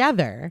all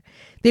together.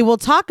 They will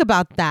talk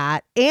about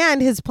that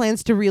and his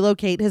plans to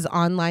relocate his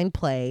online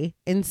play,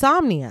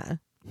 Insomnia.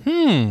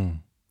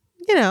 You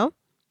know,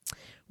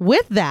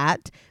 with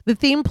that, the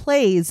theme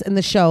plays and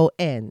the show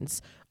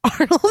ends.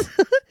 Arnold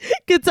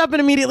gets up and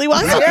immediately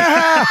walks away.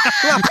 Yeah.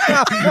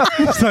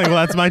 It's like, well,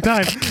 that's my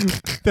time.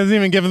 Doesn't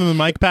even give him the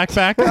mic back.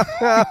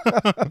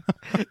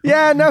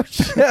 Yeah, no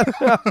shit.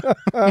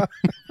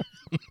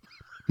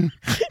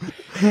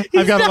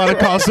 I've got a lot of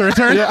calls to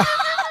return. Yeah.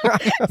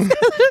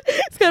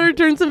 He's got to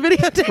return some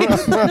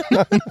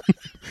videotapes.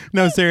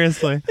 No,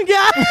 seriously.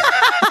 Yeah.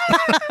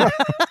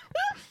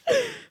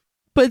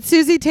 But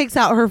Susie takes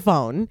out her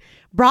phone.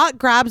 Brock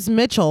grabs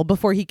Mitchell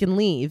before he can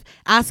leave,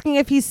 asking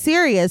if he's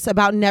serious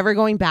about never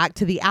going back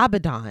to the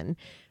Abaddon.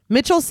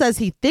 Mitchell says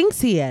he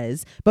thinks he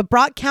is, but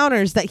Brock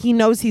counters that he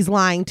knows he's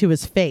lying to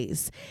his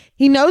face.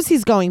 He knows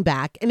he's going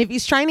back, and if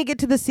he's trying to get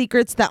to the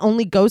secrets that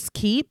only ghosts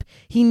keep,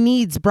 he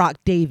needs Brock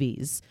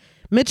Davies.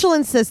 Mitchell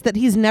insists that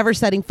he's never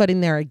setting foot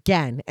in there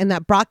again, and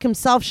that Brock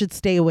himself should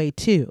stay away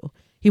too.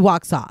 He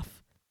walks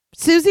off.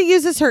 Susie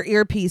uses her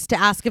earpiece to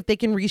ask if they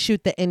can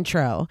reshoot the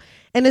intro.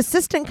 An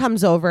assistant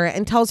comes over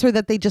and tells her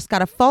that they just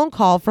got a phone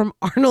call from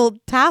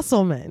Arnold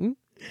Tasselman.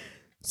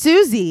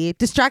 Susie,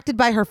 distracted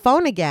by her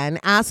phone again,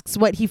 asks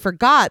what he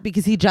forgot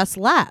because he just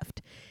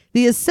left.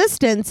 The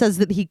assistant says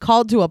that he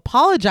called to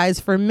apologize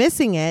for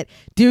missing it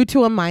due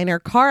to a minor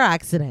car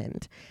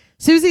accident.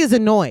 Susie is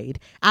annoyed,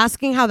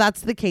 asking how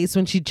that's the case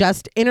when she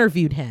just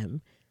interviewed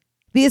him.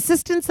 The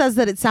assistant says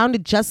that it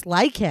sounded just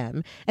like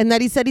him and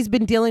that he said he's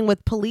been dealing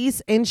with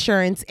police,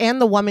 insurance,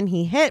 and the woman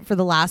he hit for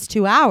the last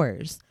 2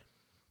 hours.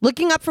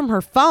 Looking up from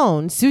her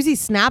phone, Susie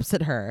snaps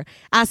at her,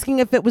 asking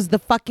if it was the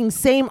fucking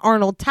same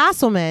Arnold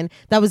Tasselman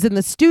that was in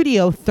the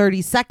studio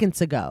 30 seconds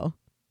ago.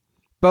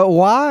 But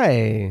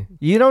why?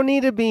 You don't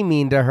need to be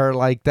mean to her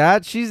like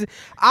that.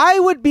 I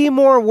would be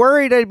more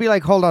worried. I'd be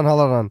like, hold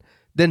on.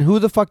 Then who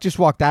the fuck just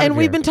walked out of here? And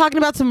we've been talking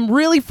about some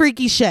really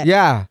freaky shit.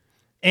 Yeah.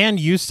 And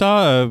you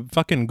saw a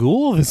fucking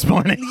ghoul this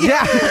morning.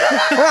 Yeah.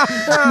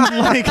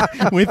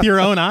 Like, with your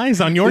own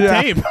eyes on your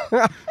tape.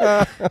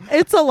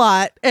 It's a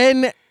lot.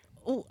 And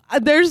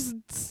there's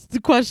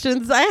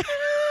questions I have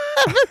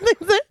and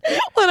things I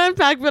want to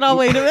unpack, but I'll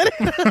wait a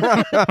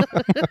minute.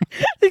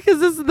 Because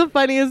this is the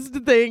funniest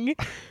thing.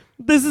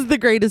 This is the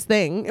greatest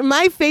thing.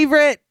 My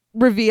favorite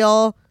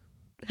reveal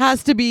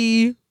has to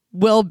be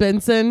Will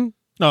Benson.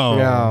 Oh.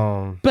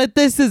 No. But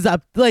this is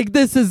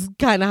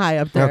kind of high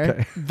up there.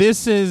 Okay.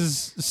 This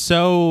is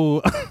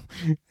so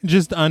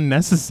just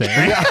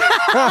unnecessary.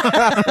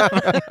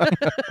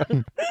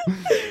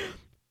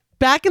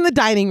 Back in the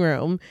dining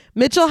room,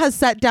 Mitchell has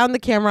set down the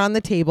camera on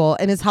the table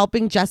and is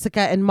helping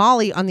Jessica and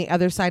Molly on the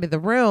other side of the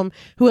room,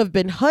 who have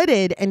been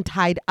hooded and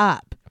tied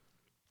up.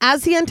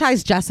 As he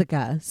unties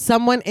Jessica,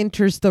 someone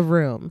enters the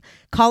room,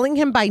 calling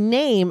him by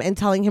name and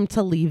telling him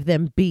to leave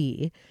them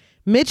be.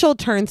 Mitchell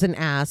turns and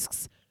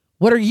asks,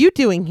 "What are you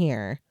doing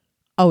here?"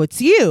 "Oh,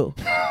 it's you.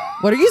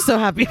 What are you so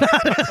happy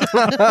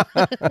about?"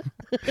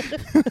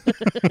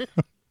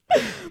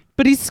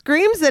 But he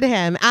screams at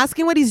him,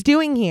 asking what he's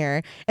doing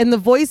here, and the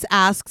voice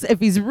asks if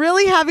he's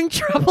really having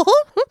trouble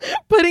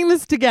putting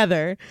this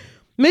together.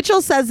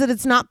 Mitchell says that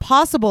it's not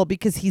possible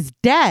because he's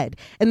dead,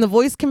 and the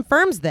voice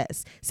confirms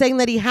this, saying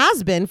that he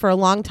has been for a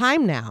long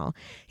time now.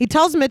 He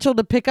tells Mitchell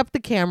to pick up the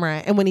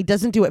camera, and when he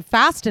doesn't do it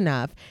fast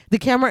enough, the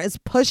camera is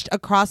pushed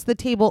across the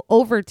table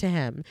over to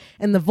him,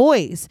 and the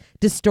voice,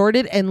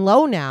 distorted and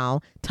low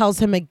now, tells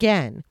him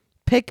again,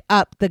 "Pick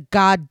up the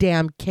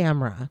goddamn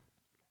camera."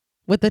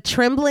 With a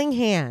trembling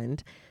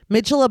hand,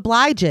 Mitchell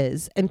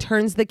obliges and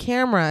turns the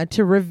camera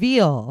to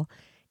reveal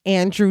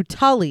Andrew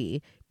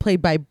Tully, played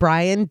by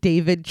Brian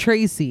David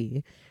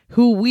Tracy,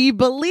 who we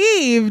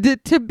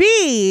believed to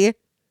be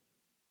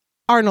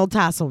Arnold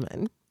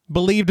Tasselman.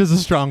 Believed is a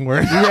strong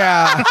word.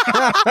 Yeah.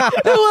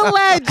 Who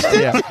alleged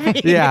to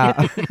be.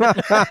 Yeah.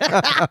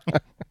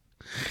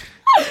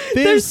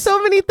 There's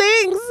so many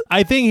things.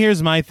 I think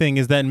here's my thing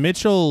is that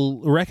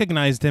Mitchell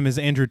recognized him as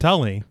Andrew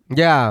Tully.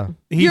 Yeah.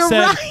 He You're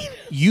said, right.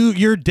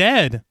 You're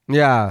dead.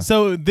 Yeah.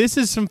 So this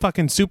is some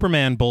fucking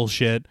Superman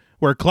bullshit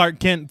where Clark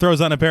Kent throws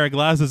on a pair of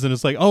glasses and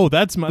it's like, oh,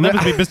 that must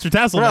be Mr.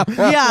 Tasselman.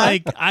 Yeah.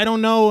 Like, I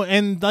don't know.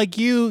 And like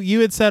you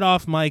had said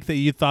off mic that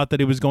you thought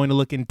that it was going to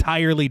look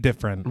entirely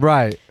different.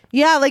 Right.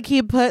 Yeah, like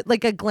he put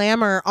like a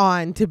glamour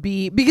on to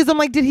be, because I'm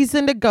like, did he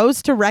send a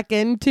ghost to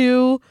reckon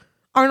to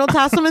Arnold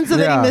Tasselman so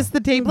that Yeah. he missed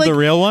the tape? Like, The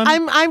real one?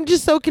 I'm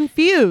just so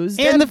confused.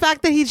 And the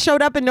fact that he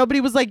showed up and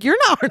nobody was like, "You're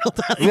not Arnold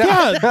Tasselman."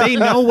 Yeah, they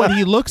know what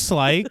he looks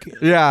like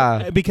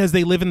Yeah. because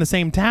they live in the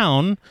same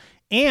town.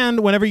 And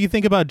whenever you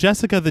think about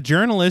Jessica, the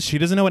journalist, she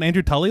doesn't know what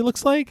Andrew Tully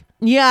looks like.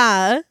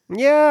 Yeah.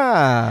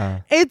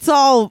 Yeah. It's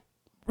all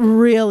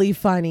really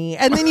funny.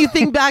 And then you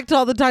think back to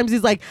all the times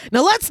he's like,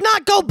 "Now let's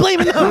not go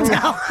blaming the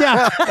hotel."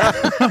 Yeah.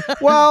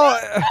 Well,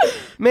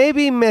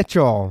 maybe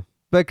Mitchell,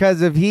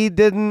 because if he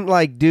didn't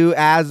like do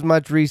as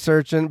much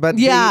research but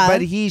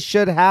he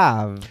should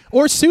have.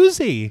 Or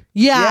Susie.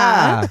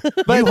 Yeah.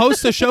 But You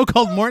host a show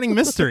called Morning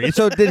Mysteries.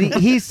 so did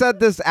he said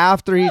this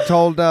after he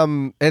told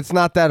them it's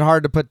not that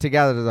hard to put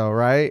together though,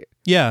 right?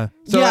 Yeah.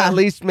 So Yeah. at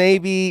least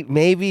maybe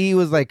he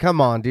was like, "Come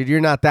on, dude,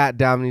 you're not that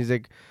dumb." And he's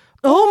like,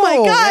 Oh my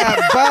God.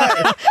 yeah,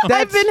 but I've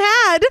that's been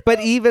had.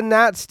 But even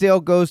that still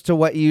goes to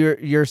what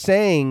you're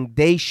saying.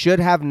 They should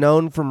have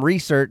known from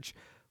research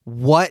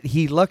what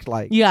he looked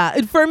like. Yeah,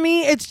 and for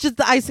me, it's just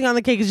the icing on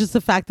the cake is just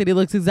the fact that he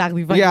looks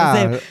exactly fucking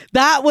Yeah. the same.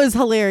 That was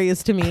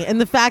hilarious to me,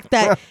 and the fact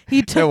that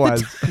he took It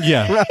was.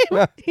 Yeah.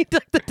 he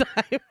took the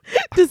time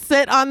to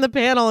sit on the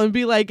panel and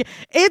be like,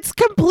 "It's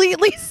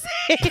completely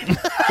safe."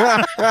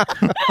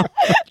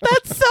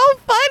 That's so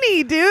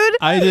funny, dude.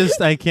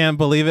 I can't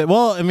believe it.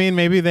 Well, I mean,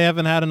 maybe they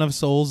haven't had enough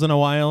souls in a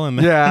while.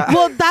 And Yeah.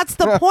 Well, that's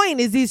the point.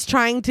 Is he's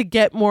trying to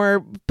get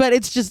more, but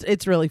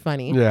it's really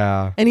funny.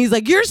 Yeah. And he's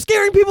like, "You're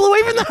scaring people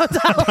away from the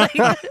hotel." Like,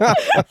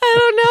 I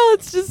don't know.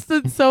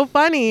 It's so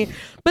funny.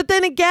 But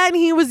then again,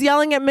 he was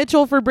yelling at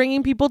Mitchell for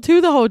bringing people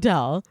to the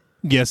hotel.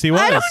 Yes, he was.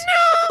 I don't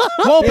know.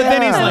 Well, but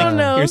then he's Yeah. I don't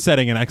know. like, you're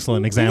setting an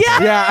excellent example.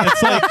 Yeah. Yeah.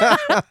 It's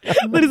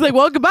like, But he's like,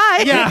 "Well,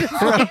 goodbye."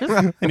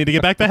 yeah. I need to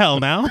get back to hell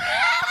now.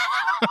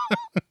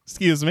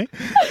 Excuse me.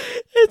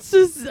 It's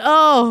just,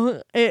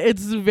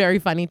 it's very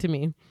funny to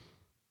me.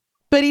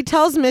 But he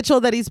tells Mitchell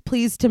that he's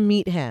pleased to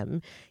meet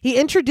him. He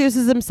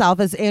introduces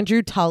himself as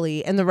Andrew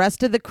Tully and the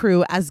rest of the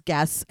crew as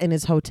guests in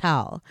his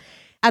hotel.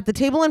 At the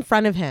table in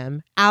front of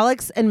him,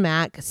 Alex and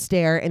Mac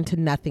stare into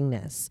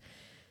nothingness.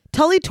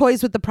 Tully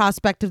toys with the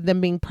prospect of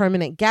them being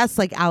permanent guests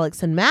like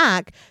Alex and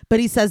Mac, but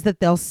he says that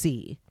they'll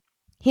see.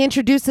 He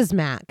introduces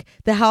Mac,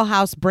 the Hell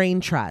House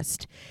brain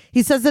trust.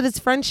 He says that his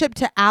friendship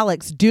to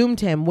Alex doomed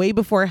him way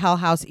before Hell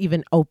House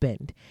even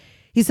opened.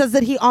 He says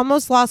that he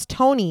almost lost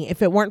Tony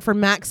if it weren't for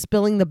Mac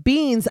spilling the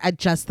beans at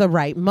just the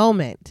right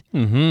moment.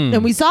 Mm-hmm.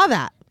 And we saw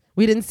that.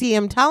 We didn't see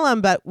him tell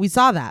him, but we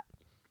saw that.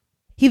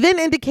 He then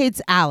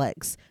indicates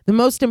Alex, the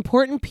most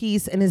important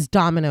piece in his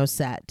domino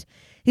set.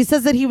 He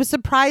says that he was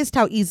surprised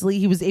how easily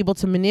he was able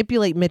to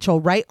manipulate Mitchell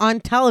right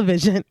on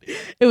television.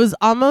 It was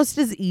almost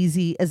as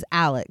easy as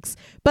Alex.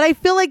 But I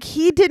feel like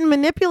he didn't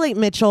manipulate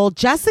Mitchell.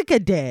 Jessica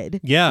did.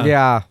 Yeah.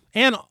 Yeah.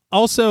 And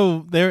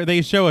also,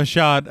 they show a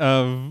shot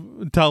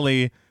of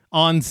Tully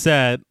on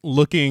set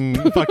looking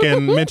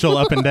fucking Mitchell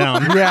up and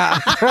down. Yeah.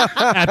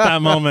 At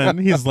that moment,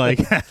 he's like,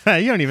 you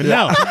don't even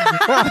know.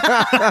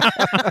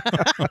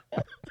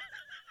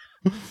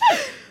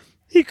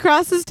 He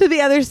crosses to the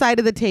other side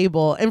of the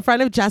table in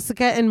front of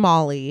Jessica and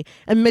Molly,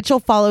 and Mitchell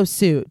follows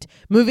suit,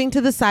 moving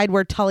to the side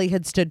where Tully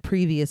had stood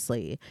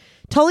previously.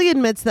 Tully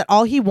admits that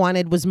all he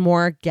wanted was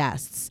more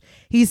guests.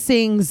 He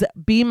sings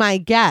 "Be My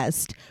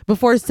Guest"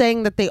 before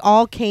saying that they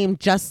all came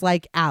just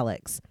like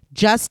Alex,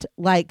 just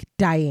like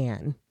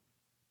Diane.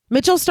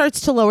 Mitchell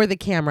starts to lower the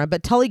camera,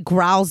 but Tully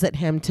growls at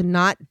him to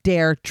not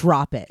dare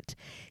drop it.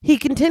 He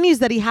continues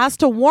that he has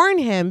to warn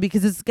him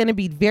because it's going to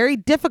be very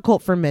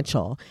difficult for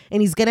Mitchell,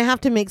 and he's going to have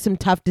to make some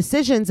tough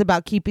decisions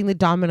about keeping the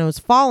dominoes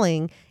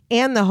falling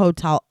and the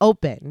hotel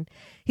open.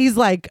 He's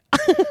like,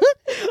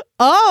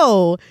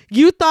 oh,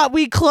 you thought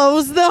we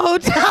closed the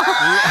hotel?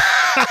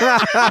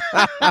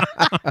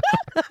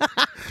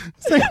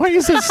 It's like, why are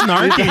you so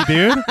snarky,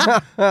 dude?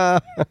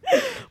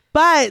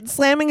 But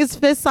slamming his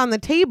fists on the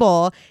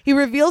table, he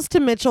reveals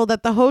to Mitchell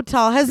that the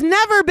hotel has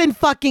never been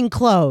fucking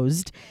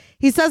closed.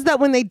 He says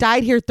that when they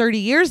died here 30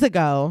 years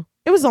ago,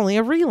 it was only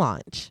a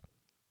relaunch.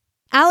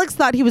 Alex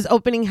thought he was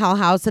opening Hell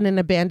House in an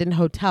abandoned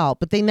hotel,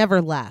 but they never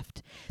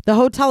left. The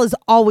hotel has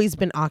always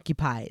been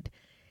occupied.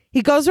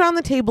 He goes around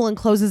the table and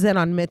closes in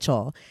on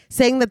Mitchell,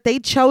 saying that they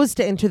chose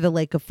to enter the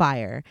lake of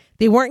fire.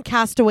 They weren't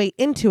cast away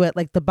into it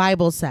like the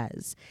Bible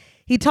says.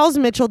 He tells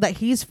Mitchell that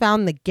he's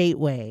found the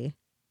gateway,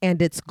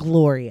 and it's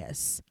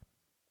glorious.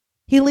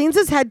 He leans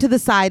his head to the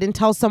side and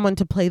tells someone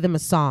to play them a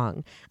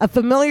song. A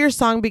familiar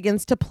song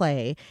begins to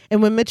play,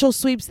 and when Mitchell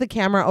sweeps the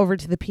camera over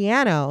to the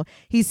piano,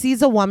 he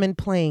sees a woman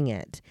playing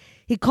it.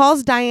 He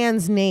calls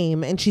Diane's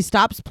name, and she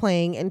stops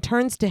playing and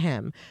turns to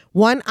him,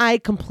 one eye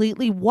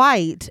completely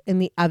white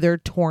and the other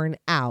torn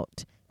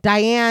out.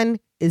 Diane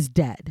is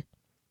dead.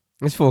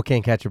 This fool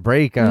can't catch a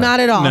break. Not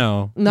at all.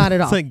 No. Not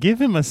at all. It's like, give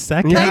him a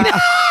second. Yeah.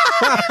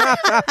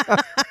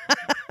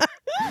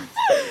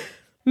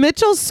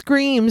 Mitchell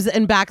screams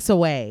and backs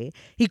away.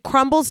 He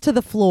crumbles to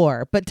the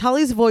floor, but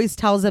Tully's voice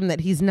tells him that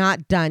he's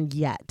not done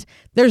yet.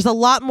 There's a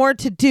lot more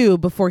to do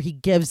before he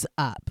gives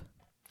up.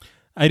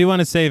 I do want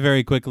to say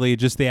very quickly,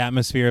 just the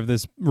atmosphere of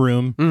this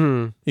room.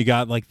 Mm-hmm. You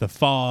got like the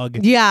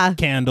fog, Yeah.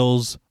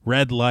 candles,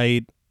 red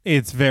light.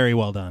 It's very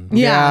well done.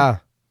 Yeah.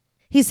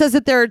 He says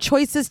that there are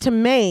choices to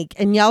make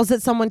and yells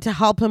at someone to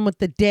help him with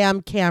the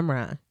damn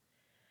camera.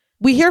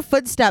 We hear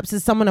footsteps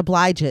as someone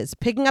obliges,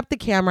 picking up the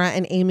camera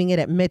and aiming it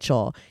at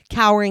Mitchell,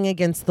 cowering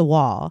against the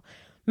wall.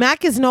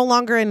 Mac is no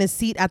longer in his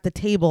seat at the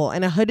table,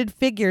 and a hooded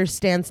figure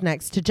stands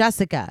next to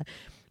Jessica.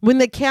 When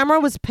the camera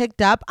was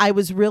picked up, I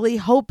was really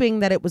hoping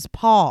that it was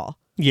Paul.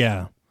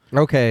 Yeah.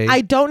 Okay. I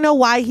don't know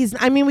why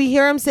we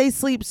hear him say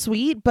sleep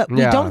sweet, but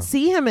we don't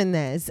see him in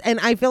this. And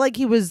I feel like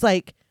he was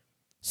like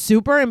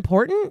super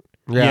important.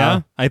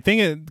 Yeah. I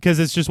think because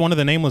it's just one of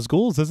the nameless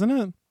ghouls, isn't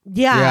it?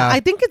 Yeah. I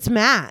think it's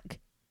Mac.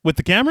 With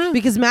the camera?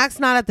 Because Mac's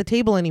not at the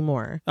table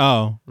anymore.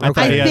 Oh.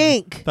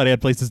 Okay. Thought he had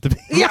places to be.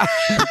 Yeah.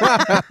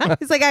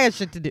 He's like, I got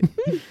shit to do.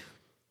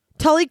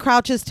 Tully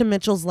crouches to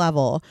Mitchell's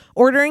level,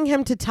 ordering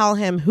him to tell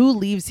him who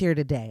leaves here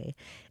today.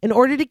 In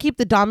order to keep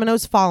the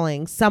dominoes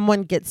falling,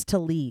 someone gets to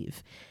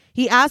leave.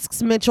 He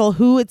asks Mitchell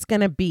who it's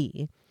going to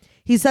be.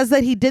 He says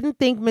that he didn't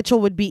think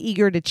Mitchell would be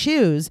eager to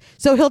choose,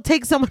 so he'll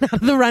take someone out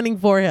of the running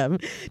for him.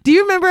 Do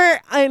you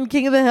remember in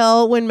King of the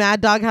Hill when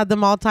Mad Dog had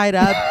them all tied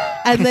up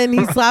and then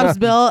he slaps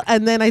Bill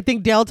and then I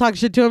think Dale talks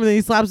shit to him and then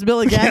he slaps Bill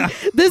again?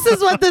 Yeah. This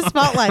is what this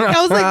felt like.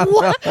 I was like,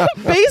 what?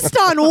 Based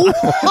on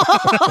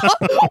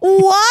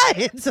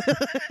what?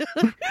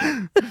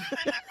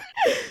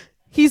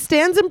 He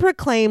stands and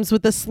proclaims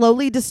with a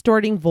slowly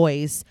distorting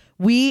voice,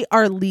 "We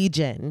are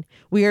Legion.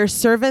 We are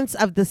servants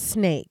of the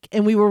snake,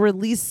 and we will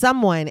release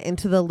someone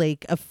into the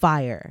lake of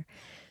fire."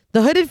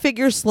 The hooded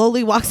figure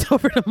slowly walks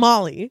over to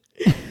Molly.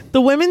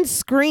 The women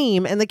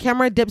scream, and the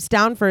camera dips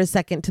down for a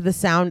second to the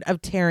sound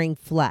of tearing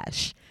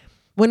flesh.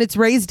 When it's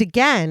raised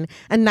again,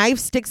 a knife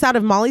sticks out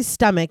of Molly's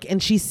stomach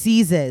and she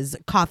seizes,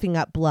 coughing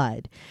up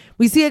blood.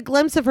 We see a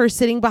glimpse of her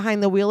sitting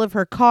behind the wheel of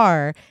her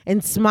car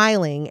and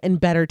smiling in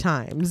better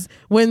times.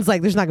 Wynn's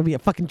like, there's not going to be a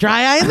fucking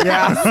dry eye in the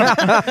house.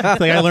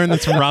 It's like, I learned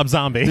this from Rob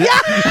Zombie. Yeah.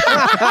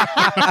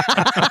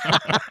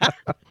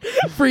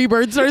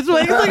 Freebird starts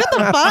playing. He's like,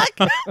 what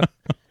the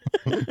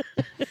fuck?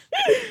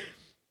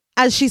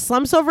 As she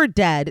slumps over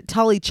dead,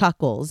 Tully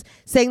chuckles,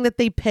 saying that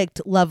they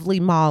picked lovely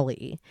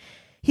Molly.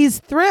 He's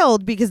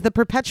thrilled because the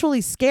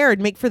perpetually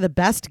scared make for the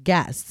best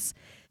guests.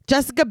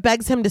 Jessica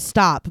begs him to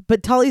stop,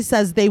 but Tully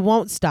says they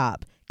won't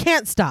stop.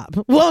 Can't stop.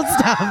 Won't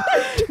stop.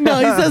 No,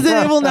 he says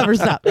it will never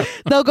stop.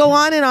 They'll go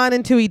on and on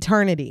into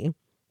eternity.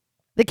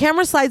 The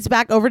camera slides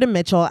back over to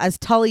Mitchell as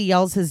Tully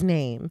yells his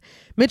name.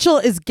 Mitchell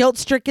is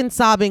guilt-stricken,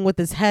 sobbing with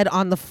his head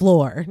on the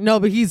floor. No,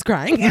 but he's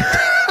crying.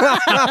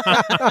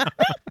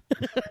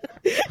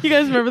 You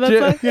guys remember that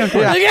song? Yeah.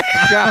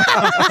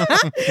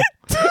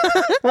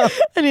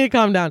 I need to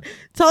calm down.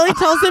 Tully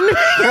tells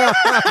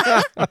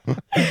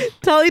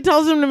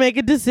him to make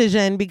a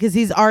decision because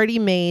he's already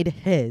made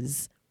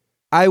his.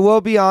 I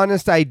will be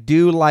honest, I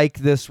do like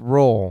this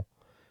rule.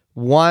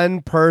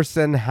 One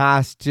person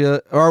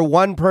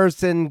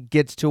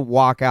gets to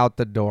walk out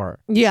the door.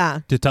 Yeah.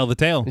 To tell the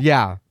tale.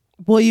 Yeah.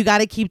 Well, you got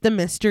to keep the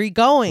mystery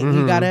going.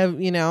 You got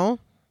to,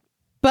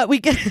 But we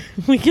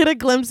get a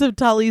glimpse of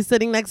Tully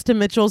sitting next to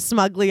Mitchell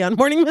smugly on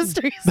Morning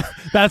Mysteries.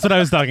 That's what I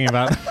was talking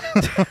about.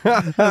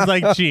 I was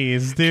like,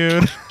 geez,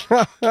 dude.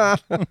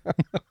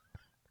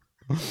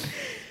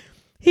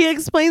 He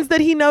explains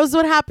that he knows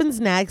what happens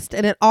next,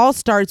 and it all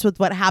starts with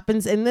what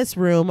happens in this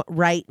room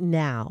right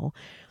now.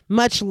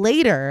 Much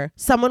later,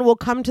 someone will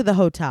come to the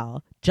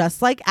hotel,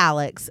 just like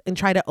Alex, and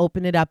try to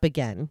open it up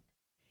again.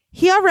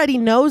 He already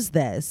knows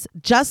this,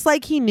 just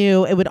like he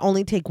knew it would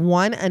only take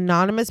one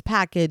anonymous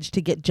package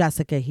to get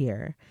Jessica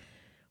here.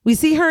 We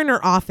see her in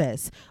her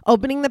office,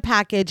 opening the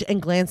package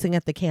and glancing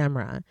at the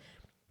camera.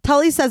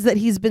 Tully says that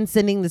he's been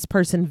sending this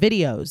person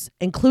videos,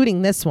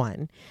 including this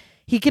one.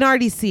 He can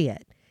already see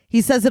it.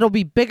 He says it'll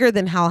be bigger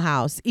than Hell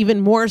House,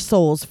 even more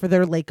souls for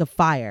their lake of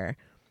fire.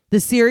 The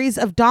series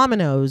of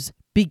dominoes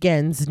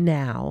begins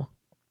now.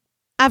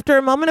 After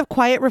a moment of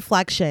quiet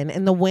reflection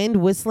and the wind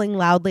whistling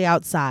loudly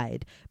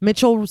outside,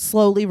 Mitchell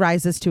slowly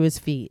rises to his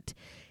feet.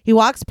 He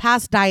walks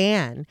past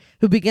Diane,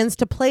 who begins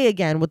to play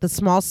again with a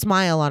small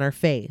smile on her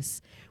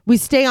face. We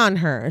stay on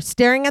her,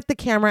 staring at the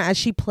camera as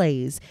she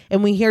plays,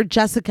 and we hear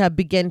Jessica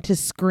begin to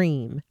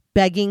scream,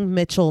 begging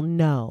Mitchell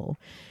no.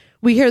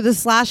 We hear the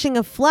slashing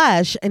of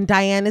flesh, and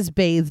Diane is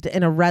bathed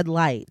in a red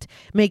light,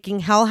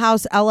 making Hell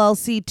House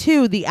LLC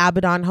 2 the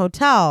Abaddon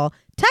Hotel,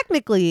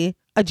 technically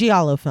a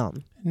giallo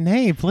film.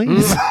 Nay,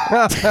 please.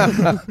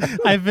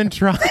 I've been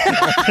trying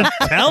to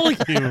tell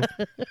you.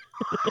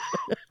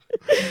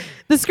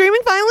 The screaming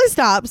finally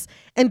stops,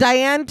 and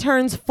Diane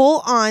turns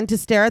full on to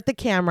stare at the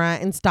camera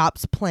and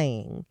stops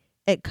playing.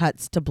 It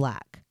cuts to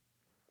black.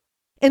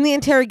 In the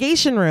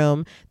interrogation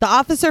room, the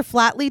officer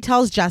flatly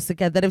tells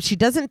Jessica that if she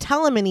doesn't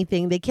tell him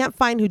anything, they can't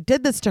find who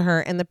did this to her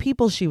and the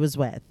people she was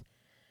with.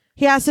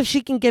 He asks if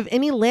she can give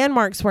any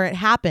landmarks where it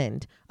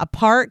happened. A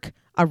park?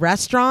 A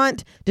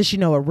restaurant? Does she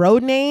know a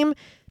road name?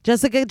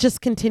 Jessica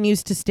just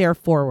continues to stare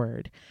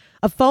forward.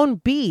 A phone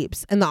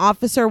beeps and the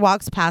officer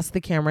walks past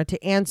the camera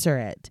to answer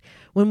it.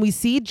 When we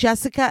see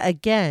Jessica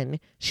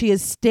again, she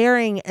is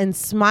staring and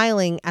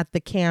smiling at the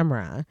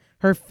camera,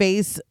 her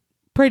face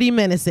pretty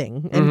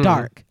menacing and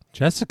dark.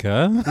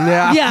 Jessica?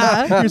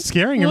 Yeah. You're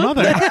scaring your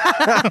mother.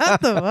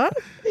 What the fuck?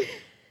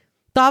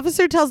 The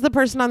officer tells the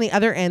person on the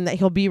other end that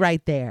he'll be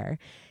right there.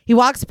 He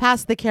walks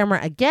past the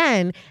camera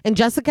again, and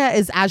Jessica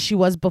is as she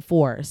was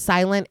before,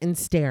 silent and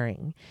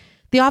staring.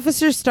 The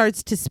officer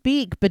starts to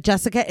speak, but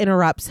Jessica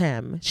interrupts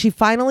him. She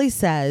finally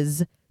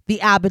says, the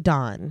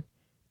Abaddon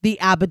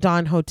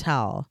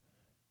Hotel.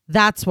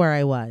 That's where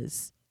I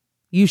was.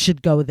 You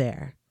should go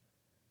there.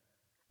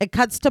 It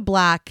cuts to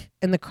black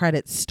and the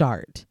credits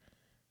start.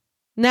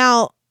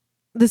 Now,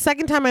 the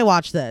second time I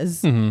watched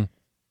this,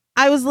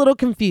 I was a little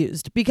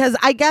confused because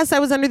I guess I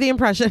was under the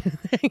impression,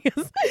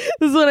 this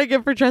is what I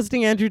get for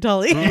trusting Andrew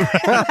Tully.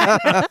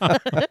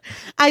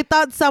 I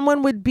thought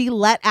someone would be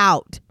let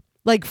out,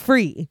 like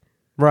free.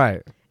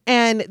 Right.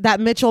 And that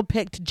Mitchell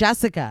picked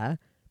Jessica,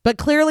 but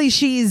clearly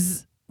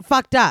she's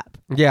fucked up.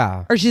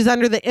 Yeah. Or she's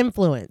under the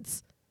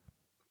influence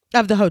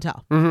of the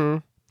hotel. Mm-hmm.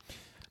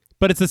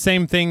 But it's the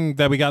same thing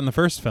that we got in the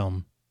first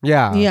film.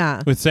 Yeah.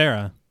 Yeah. With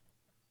Sarah.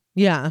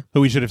 Yeah. Who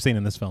we should have seen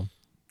in this film.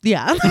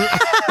 Yeah.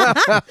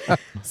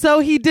 So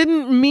he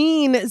didn't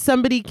mean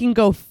somebody can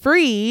go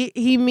free.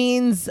 He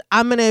means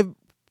I'm going to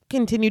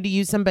continue to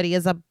use somebody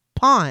as a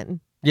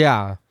pawn.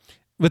 Yeah.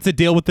 It's a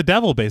deal with the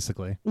devil,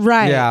 basically.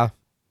 Right. Yeah.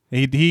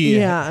 He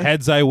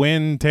heads I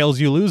win, tails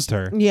you lose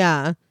her.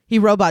 Yeah. He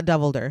robot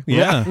deviled her.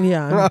 Yeah.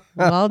 Yeah.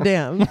 Well,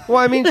 damn. Well,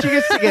 I mean, she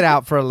gets to get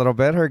out for a little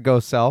bit, her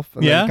ghost self,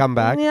 and then come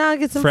back. Yeah,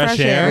 get some Fresh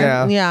air.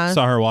 Yeah. Yeah.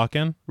 Saw her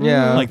walking.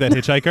 Yeah. Like that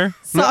hitchhiker.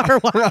 Saw her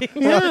walking.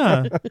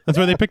 Yeah. That's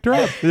where they picked her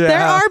up. Yeah.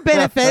 There are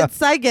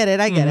benefits. I get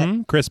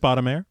it. Chris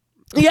bottom air.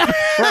 Yeah.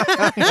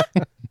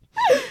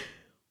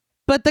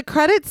 But the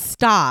credits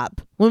stop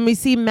when we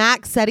see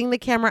Mac setting the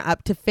camera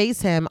up to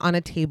face him on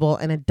a table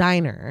in a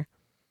diner.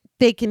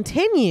 They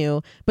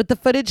continue, but the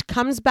footage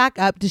comes back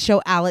up to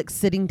show Alex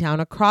sitting down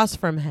across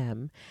from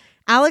him.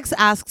 Alex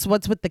asks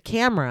what's with the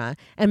camera,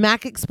 and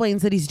Mac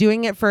explains that he's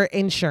doing it for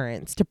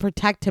insurance to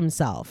protect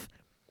himself.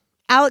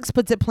 Alex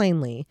puts it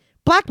plainly,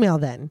 blackmail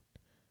then.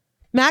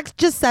 Max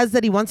just says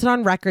that he wants it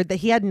on record that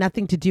he had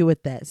nothing to do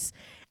with this.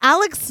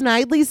 Alex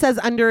snidely says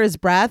under his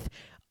breath,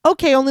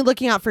 okay, only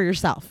looking out for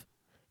yourself.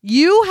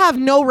 You have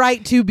no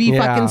right to be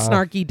fucking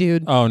snarky,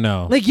 dude. Oh,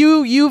 no. Like,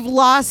 you've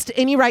lost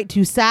any right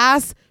to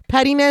sass,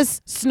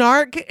 pettiness,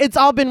 snark. It's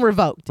all been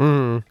revoked.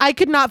 I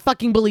could not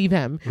fucking believe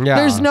him. Yeah.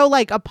 There's no,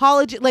 like,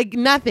 apology, like,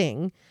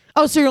 nothing.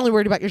 Oh, so you're only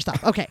worried about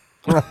yourself. Okay.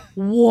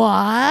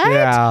 What?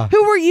 Yeah.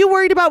 Who were you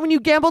worried about when you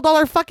gambled all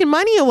our fucking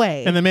money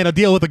away? And then made a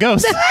deal with the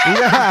ghost.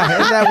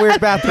 Yeah, in that weird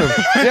bathroom.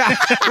 Yeah.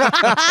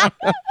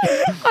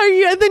 Are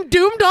you? And then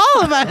doomed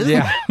all of us.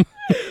 Yeah.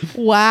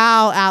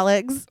 Wow,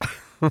 Alex.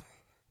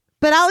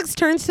 But Alex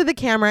turns to the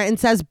camera and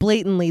says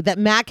blatantly that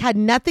Mac had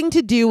nothing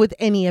to do with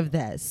any of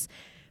this.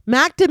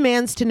 Mac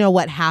demands to know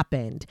what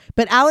happened,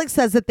 but Alex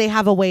says that they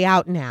have a way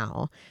out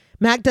now.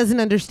 Mac doesn't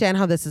understand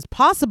how this is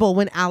possible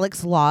when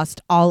Alex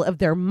lost all of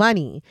their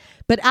money.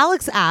 But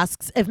Alex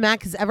asks if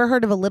Mac has ever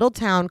heard of a little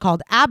town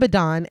called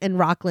Abaddon in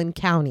Rockland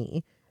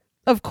County.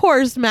 Of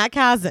course, Mac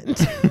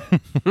hasn't.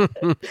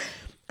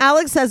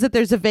 Alex says that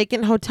there's a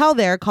vacant hotel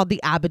there called the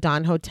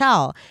Abaddon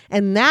Hotel,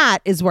 and that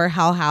is where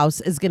Hell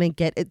House is going to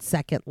get its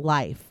second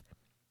life.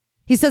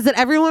 He says that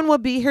everyone will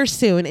be here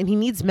soon, and he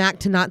needs Mac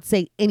to not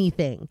say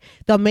anything.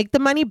 They'll make the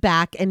money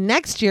back, and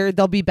next year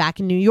they'll be back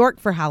in New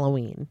York for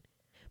Halloween.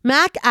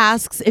 Mac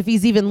asks if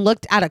he's even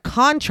looked at a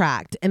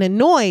contract, and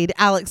annoyed,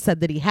 Alex said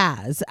that he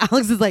has.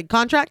 Alex is like,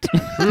 contract?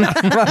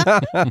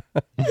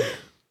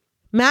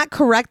 Mac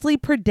correctly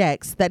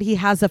predicts that he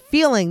has a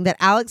feeling that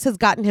Alex has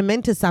gotten him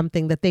into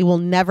something that they will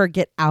never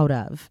get out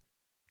of.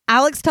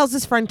 Alex tells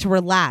his friend to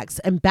relax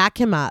and back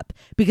him up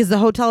because the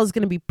hotel is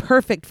going to be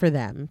perfect for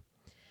them.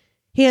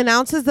 He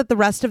announces that the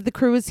rest of the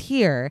crew is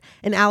here,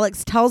 and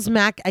Alex tells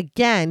Mac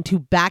again to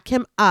back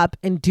him up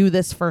and do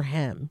this for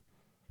him.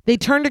 They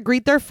turn to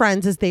greet their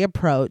friends as they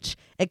approach.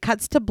 It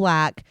cuts to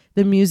black,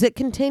 the music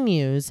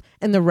continues,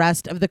 and the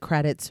rest of the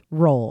credits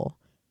roll.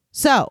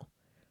 So,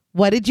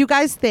 what did you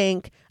guys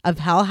think of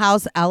Hell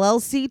House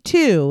LLC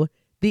 2,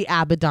 The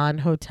Abaddon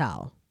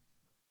Hotel?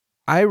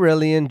 I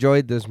really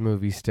enjoyed this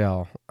movie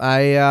still.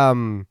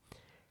 I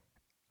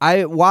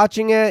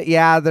watching it,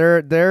 yeah,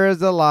 there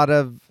is a lot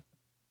of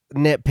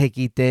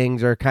nitpicky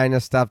things or kind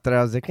of stuff that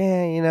I was like,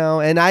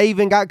 and I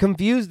even got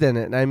confused in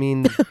it. I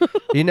mean,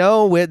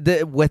 with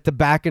the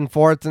back and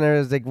forth, and I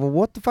was like, well,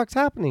 what the fuck's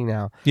happening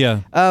now?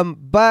 Yeah.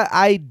 But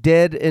I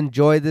did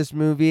enjoy this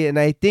movie, and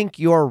I think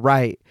you're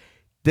right.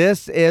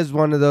 This is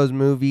one of those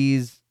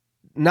movies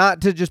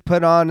not to just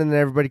put on and then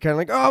everybody kind of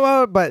like,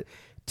 oh, but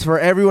for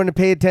everyone to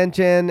pay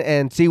attention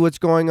and see what's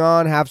going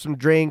on, have some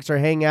drinks or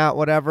hang out,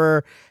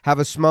 whatever, have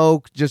a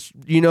smoke, just,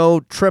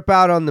 trip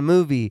out on the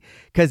movie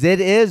because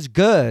it is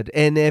good.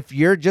 And if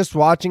you're just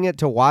watching it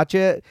to watch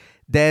it,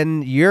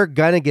 then you're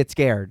going to get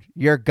scared.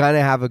 You're going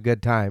to have a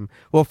good time.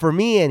 Well, for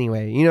me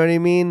anyway, you know what I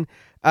mean?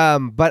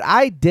 But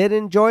I did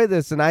enjoy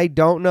this, and I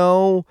don't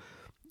know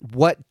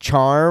what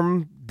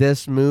charm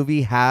this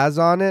movie has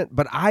on it,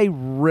 but I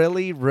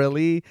really,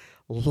 really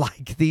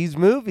like these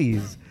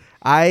movies.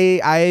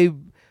 I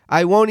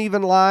won't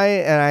even lie,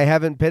 and I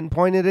haven't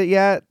pinpointed it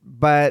yet,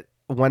 but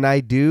when I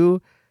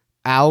do,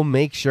 I'll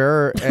make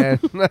sure and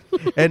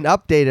and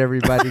update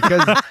everybody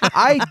because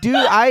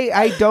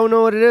I don't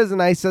know what it is,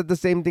 and I said the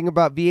same thing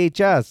about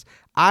VHS.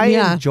 I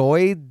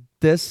enjoyed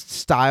this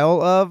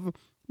style of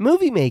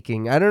movie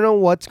making. I don't know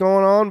what's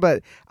going on,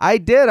 but I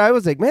did. I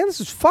was like, man, this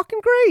is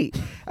fucking great.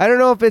 I don't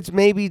know if it's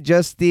maybe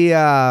just the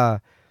I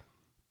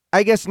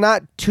guess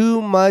not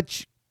too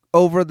much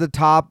over the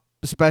top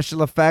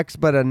special effects,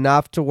 but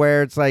enough to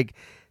where it's like,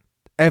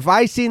 if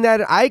I seen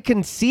that, I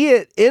can see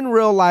it in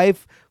real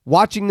life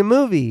watching the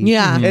movie.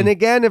 Yeah. And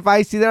again, if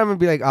I see that, I'm gonna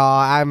be like, oh,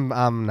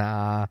 I'm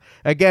nah.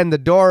 Again, the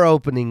door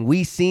opening,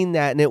 we seen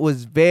that, and it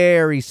was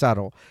very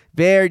subtle,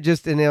 very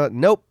just, and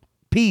nope,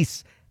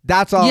 peace.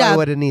 That's all I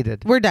would have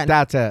needed. We're done.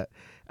 That's it.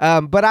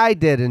 But I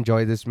did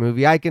enjoy this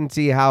movie. I can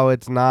see how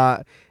it's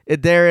not.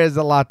 There is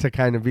a lot to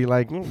kind of be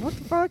like, what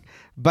the fuck?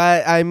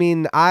 But I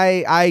mean,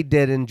 I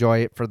did enjoy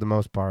it for the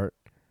most part.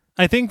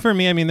 I think for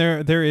me, I mean,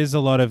 there is a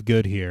lot of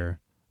good here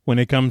when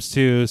it comes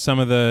to some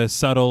of the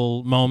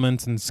subtle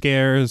moments and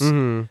scares.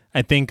 Mm-hmm.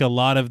 I think a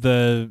lot of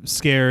the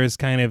scares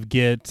kind of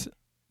get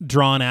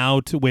drawn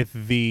out with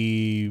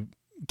the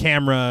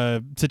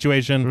camera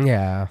situation.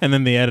 Yeah. And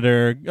then the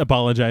editor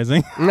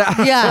apologizing.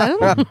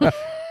 Yeah.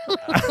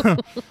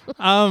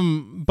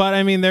 But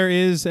I mean, there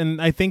is,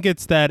 and I think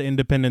it's that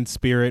independent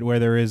spirit where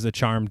there is a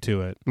charm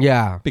to it.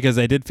 Yeah. Because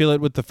I did feel it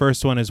with the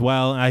first one as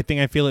well. I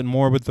think I feel it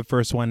more with the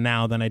first one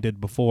now than I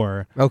did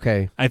before.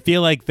 Okay. I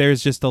feel like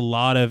there's just a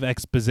lot of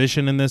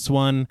exposition in this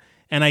one,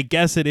 and I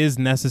guess it is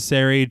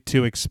necessary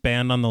to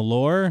expand on the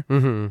lore.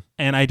 Mm-hmm.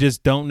 And I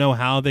just don't know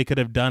how they could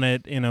have done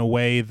it in a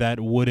way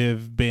that would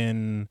have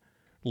been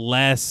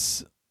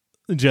less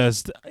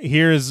just,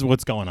 here's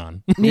what's going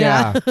on.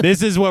 Yeah.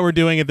 This is what we're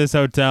doing at this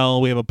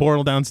hotel. We have a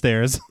portal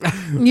downstairs.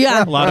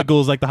 Yeah. A lot of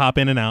ghouls like to hop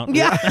in and out.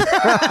 Yeah.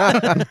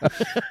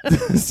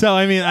 So,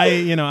 I mean,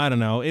 I don't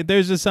know.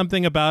 There's just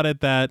something about it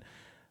that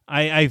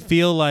I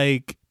feel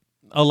like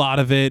a lot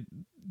of it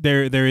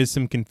there is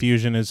some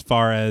confusion as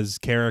far as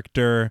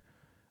character,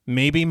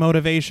 maybe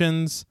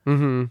motivations,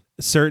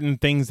 certain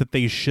things that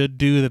they should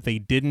do that they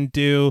didn't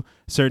do,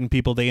 certain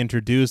people they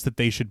introduced that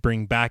they should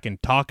bring back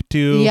and talk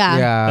to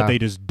that they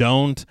just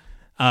don't.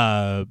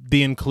 The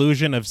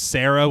inclusion of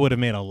Sarah would have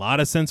made a lot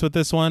of sense with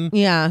this one.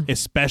 Yeah.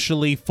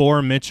 Especially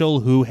for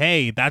Mitchell, who,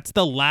 hey, that's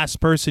the last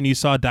person you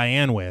saw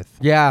Diane with.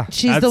 Yeah.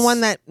 She's the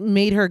one that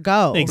made her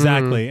go.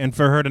 Exactly. And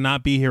for her to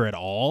not be here at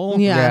all.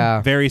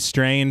 Yeah. Very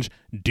strange.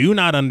 Do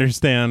not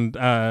understand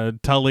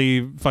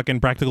Tully fucking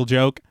practical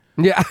joke.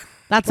 Yeah.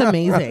 That's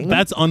amazing.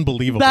 That's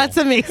unbelievable. That's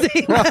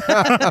amazing.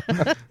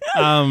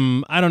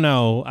 I don't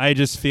know. I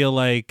just feel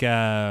like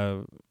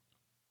I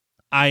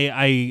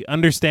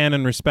understand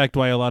and respect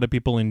why a lot of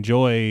people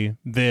enjoy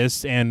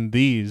this and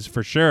these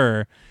for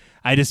sure.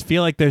 I just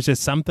feel like there's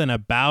just something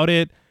about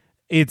it.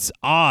 It's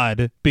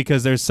odd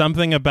because there's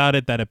something about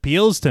it that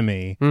appeals to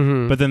me,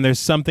 but then there's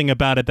something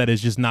about it that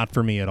is just not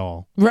for me at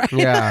all. Right.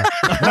 Yeah.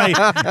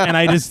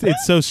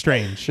 It's so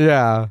strange.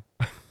 Yeah.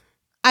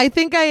 I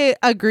think I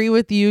agree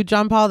with you,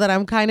 John Paul, that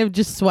I'm kind of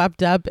just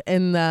swept up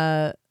in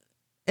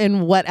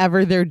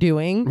whatever they're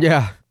doing.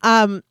 Yeah.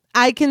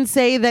 I can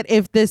say that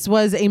if this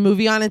was a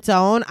movie on its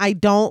own, I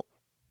don't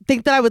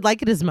think that I would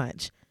like it as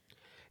much.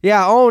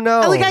 Yeah. Oh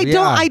no.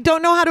 I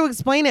don't know how to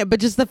explain it,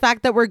 but just the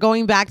fact that we're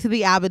going back to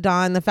the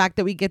Abaddon, the fact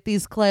that we get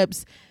these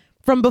clips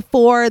from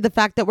before, the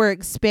fact that we're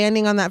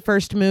expanding on that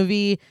first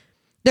movie,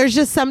 there's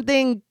just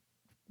something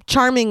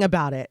charming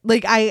about it.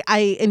 Like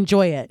I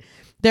enjoy it.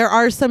 There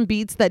are some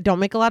beats that don't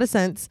make a lot of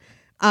sense.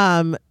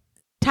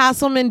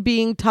 Tasselman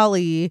being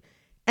Tully,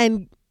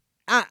 and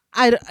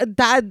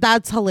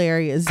that's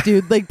hilarious,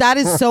 dude. Like that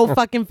is so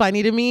fucking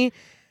funny to me.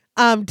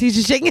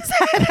 He's shaking his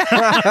head.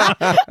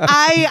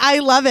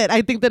 I love it.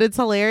 I think that it's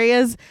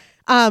hilarious.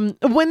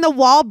 When the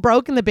wall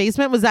broke in the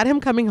basement, was that him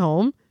coming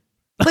home?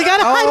 Like I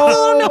still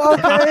don't know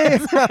what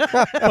that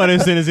was. But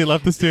as soon as he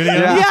left the studio,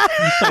 Yeah.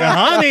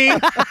 Honey,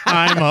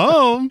 I'm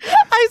home.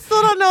 I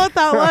still don't know what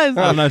that was.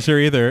 I'm not sure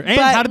either. And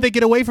But- how did they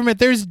get away from it?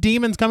 There's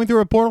demons coming through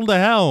a portal to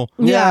hell.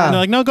 Yeah. And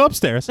they're like, no, go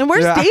upstairs. And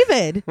where's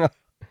David?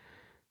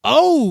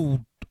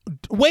 Oh,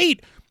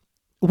 wait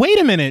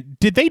a minute.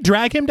 Did they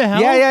drag him to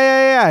hell?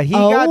 Yeah. He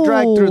got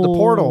dragged through the Oh.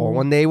 portal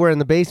when they were in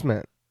the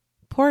basement.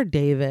 Poor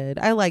David.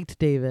 I liked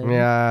David.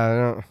 Yeah. I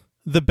don't...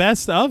 The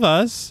best of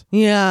us.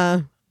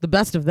 Yeah. The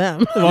best of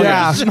them. Well,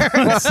 Yeah.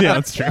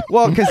 that's true.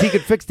 Well, because he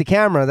could fix the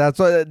camera. That's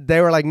what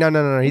they were like. No.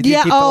 He's Yeah.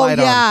 gonna keep the light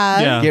on.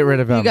 Yeah. Get rid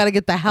of him. You got to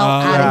get the hell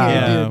out of here,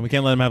 Yeah, dude. we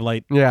can't let him have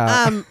light.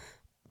 Yeah.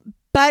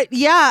 But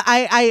yeah,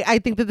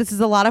 I think that this is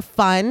a lot of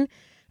fun.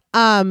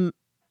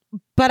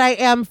 But I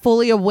am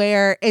fully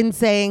aware in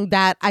saying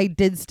that I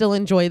did still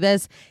enjoy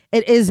this.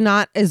 It is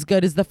not as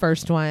good as the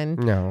first one.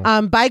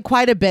 No. By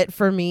quite a bit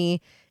for me.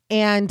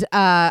 And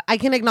I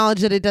can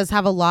acknowledge that it does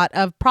have a lot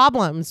of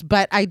problems,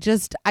 but I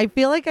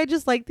feel like I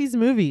just like these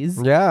movies.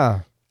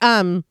 Yeah.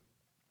 But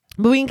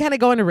we can kind of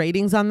go into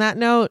ratings on that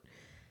note.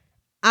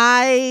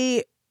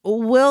 I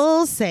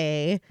will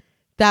say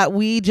that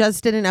we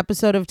just did an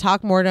episode of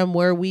Talk Mortem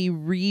where we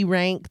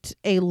re-ranked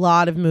a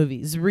lot of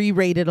movies,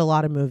 re-rated a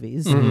lot of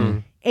movies.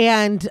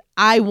 And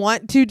I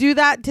want to do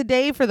that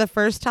today for the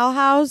first Hell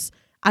House.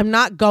 I'm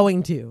not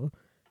going to.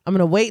 I'm going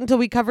to wait until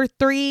we cover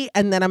 3,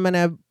 and then I'm going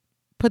to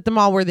put them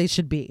all where they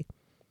should be.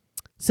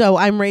 So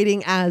I'm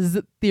rating as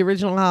the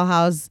original Hell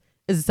House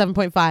is a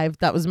 7.5.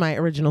 That was my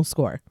original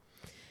score.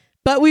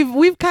 But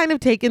we've kind of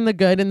taken the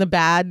good and the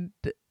bad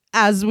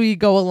as we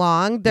go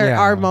along. There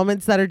are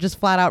moments that are just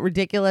flat out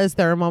ridiculous.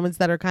 There are moments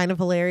that are kind of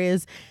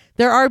hilarious.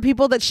 There are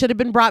people that should have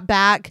been brought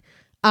back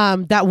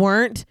that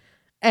weren't.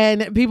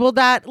 And people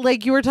that,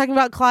 like you were talking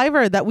about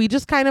Cliver, that we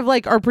just kind of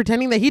like are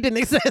pretending that he didn't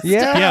exist.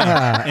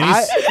 Yeah. And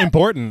he's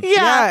important.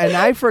 Yeah, and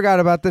I forgot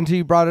about that until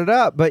you brought it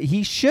up, but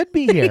he should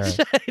be here.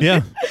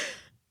 Yeah.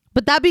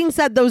 But that being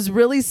said, those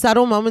really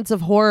subtle moments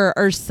of horror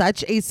are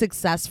such a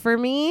success for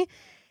me.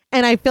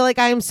 And I feel like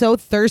I am so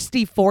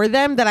thirsty for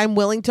them that I'm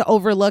willing to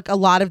overlook a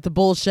lot of the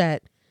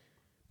bullshit.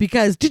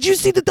 Because did you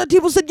see that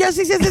people said yes?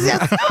 You know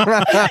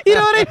what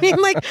I mean?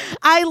 Like,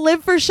 I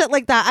live for shit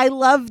like that. I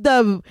love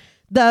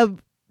the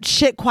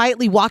shit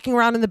quietly walking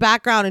around in the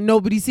background and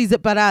nobody sees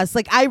it but us.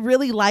 Like, I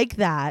really like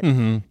that.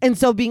 And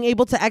so being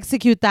able to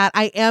execute that,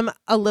 I am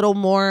a little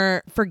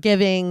more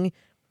forgiving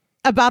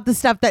about the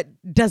stuff that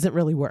doesn't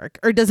really work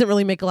or doesn't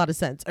really make a lot of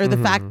sense, or the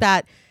fact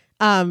that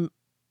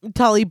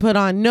Tully put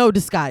on no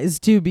disguise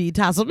to be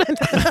Tasselman,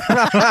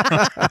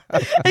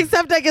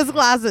 except I guess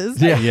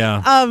glasses.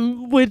 Yeah.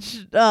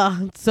 Which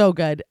so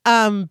good.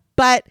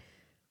 But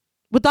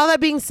with all that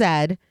being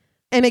said,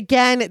 and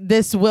again,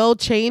 this will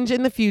change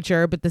in the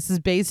future, but this is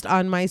based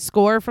on my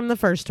score from the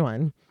first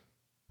one.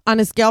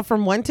 On a scale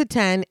from 1 to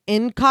 10,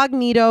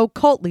 incognito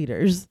cult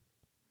leaders,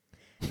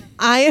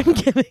 I am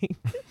giving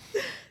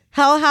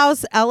Hell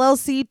House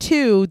LLC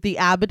 2, the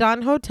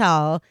Abaddon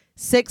Hotel,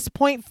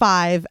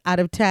 6.5 out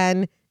of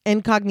 10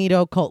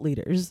 incognito cult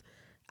leaders.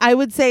 I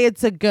would say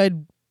it's a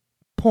good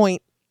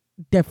point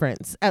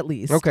difference, at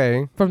least.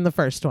 Okay. From the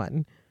first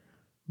one.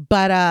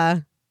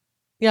 But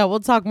Yeah,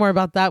 we'll talk more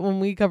about that when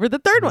we cover the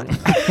third one.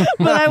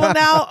 But I will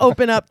now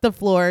open up the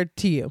floor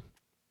to you.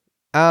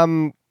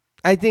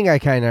 I think I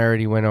kind of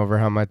already went over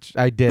how much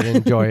I did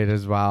enjoy it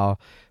as well.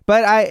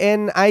 But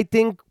I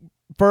think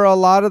for a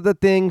lot of the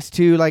things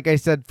too, like I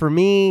said, for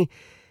me,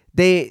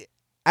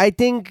 I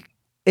think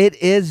it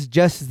is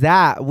just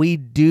that we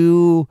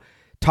do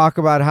talk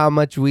about how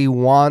much we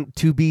want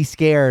to be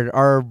scared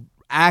or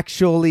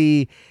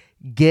actually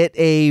get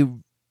a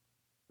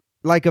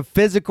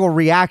physical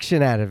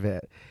reaction out of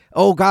it.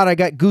 Oh God, I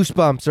got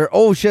goosebumps, or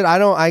oh shit,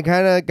 I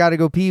kind of got to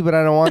go pee, but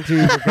I don't want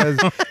to because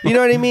you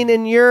know what I mean.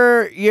 And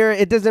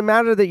it doesn't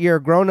matter that you're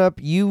a grown up.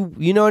 You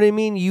know what I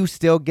mean. You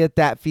still get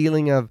that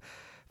feeling of,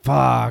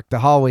 fuck, the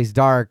hallway's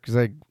dark. It's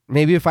like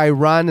maybe if I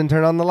run and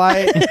turn on the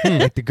light,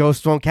 like the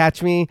ghost won't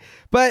catch me.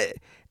 But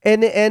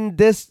and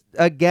this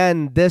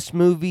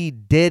movie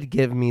did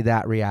give me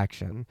that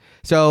reaction.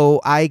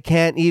 So I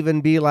can't even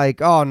be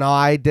like, oh no,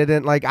 I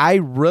didn't. Like I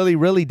really,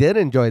 really did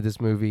enjoy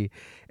this movie,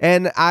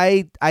 and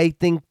I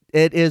think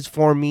it is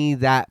for me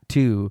that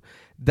too.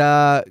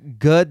 The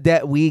good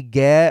that we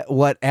get,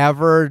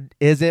 whatever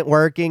isn't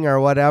working or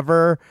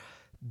whatever,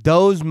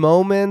 those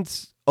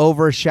moments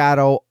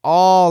overshadow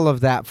all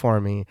of that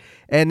for me.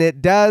 And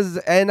it does.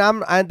 And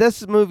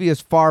this movie is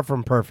far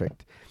from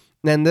perfect.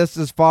 And this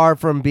is far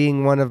from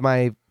being one of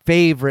my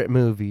favorite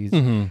movies.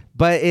 Mm-hmm.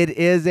 But it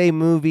is a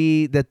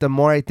movie that the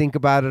more I think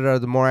about it or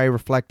the more I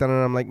reflect on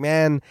it, I'm like,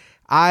 man,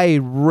 I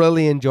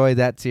really enjoy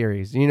that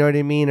series. You know what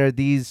I mean? Or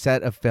these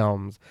set of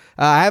films.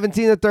 I haven't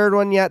seen the third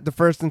one yet. The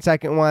first and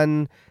second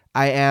one,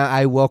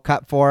 I will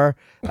cut for.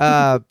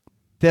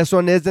 This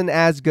one isn't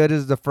as good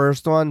as the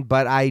first one,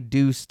 but I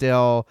do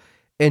still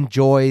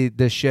enjoy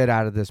the shit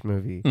out of this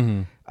movie.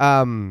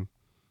 Mm-hmm.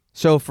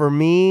 So for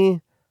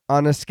me,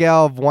 on a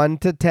scale of 1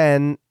 to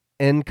 10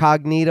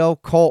 incognito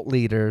cult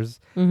leaders,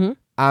 mm-hmm.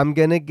 I'm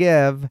gonna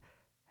give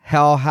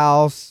Hell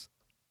House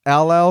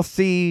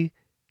LLC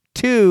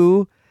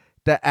 2,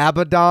 the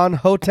Abaddon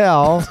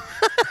Hotel,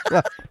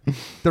 the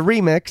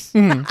remix,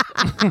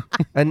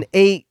 an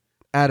 8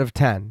 out of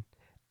 10.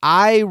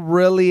 I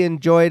really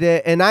enjoyed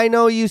it. And I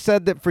know you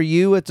said that for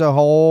you, it's a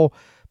whole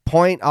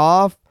point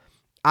off.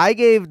 I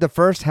gave the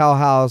first Hell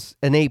House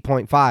an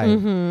 8.5.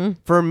 Mm-hmm.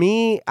 For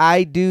me,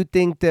 I do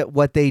think that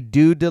what they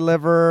do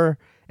deliver,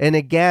 and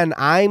again,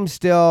 I'm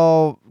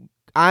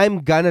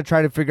going to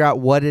try to figure out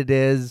what it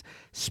is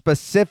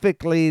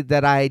specifically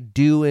that I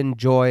do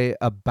enjoy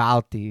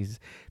about these,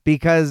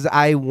 because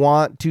I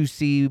want to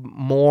see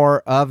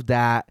more of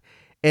that.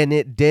 And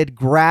it did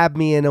grab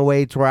me in a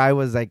way to where I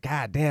was like,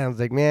 God damn. I was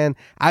like, man,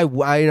 I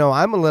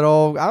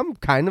I'm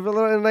kind of a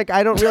little, and like,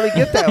 I don't really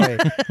get that way.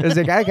 It's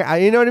like,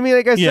 you know what I mean?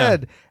 Like I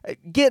said,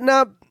 getting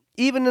up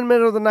even in the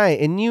middle of the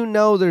night and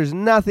there's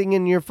nothing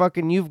in your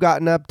you've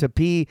gotten up to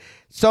pee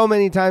so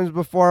many times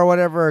before or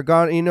whatever, or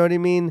gone, you know what I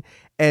mean?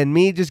 And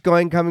me just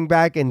coming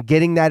back and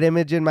getting that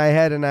image in my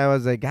head. And I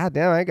was like, God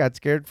damn, I got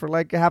scared for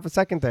like a half a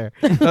second there.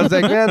 I was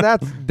like, man,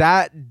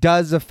 that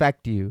does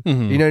affect you.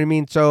 Mm-hmm. You know what I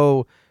mean?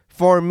 So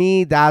for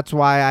me, that's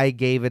why I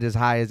gave it as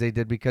high as I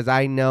did, because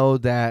I know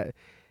that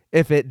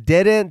if it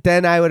didn't,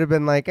 then I would have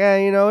been like,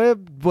 it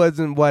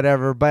wasn't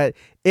whatever. But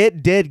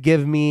it did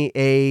give me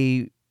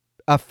a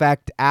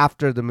effect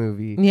after the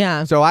movie.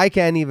 Yeah. So I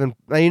can't even,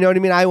 you know what I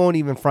mean? I won't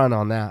even front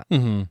on that.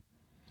 Mm-hmm.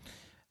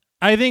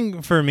 I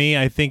think for me,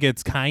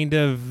 it's kind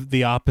of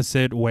the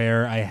opposite,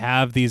 where I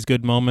have these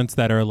good moments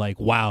that are like,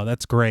 wow,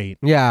 that's great.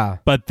 Yeah.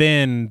 But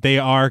then they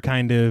are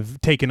kind of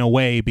taken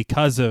away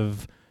because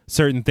of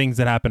certain things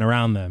that happen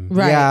around them.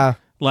 Right. Yeah.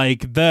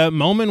 Like the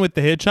moment with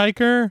the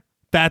hitchhiker,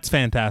 that's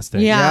fantastic.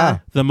 Yeah.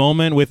 The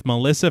moment with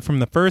Melissa from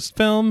the first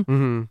film,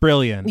 mm-hmm.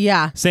 brilliant.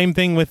 Yeah. Same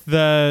thing with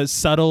the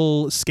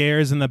subtle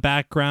scares in the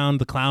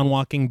background, the clown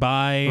walking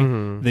by,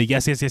 mm-hmm. the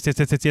yes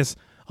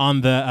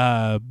on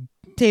the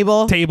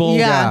table.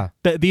 Yeah.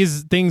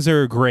 These things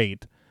are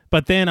great.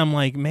 But then I'm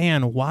like,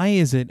 man, why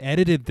is it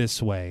edited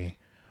this way?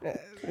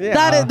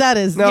 Yeah. That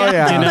is You know?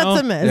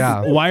 That's a miss.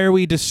 Yeah. Why are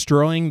we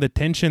destroying the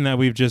tension that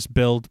we've just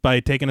built by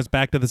taking us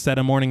back to the set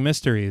of Morning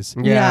Mysteries?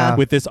 Yeah.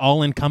 With this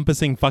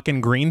all-encompassing fucking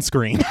green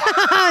screen.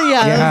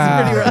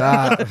 That's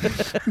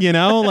pretty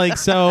rough.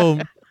 So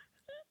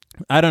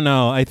I don't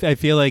know. I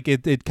feel like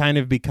it kind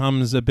of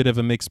becomes a bit of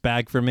a mixed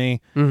bag for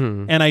me.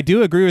 Mm-hmm. And I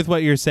do agree with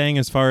what you're saying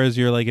as far as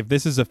you're like, if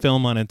this is a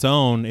film on its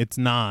own, it's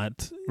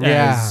not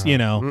as,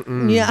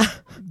 Yeah.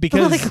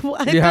 Because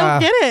I don't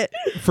get it.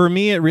 For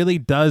me, it really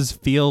does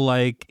feel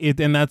like it,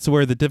 and that's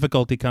where the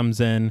difficulty comes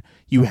in.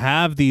 You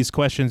have these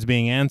questions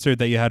being answered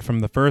that you had from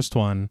the first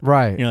one.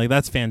 Right. You're like,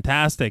 that's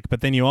fantastic.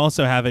 But then you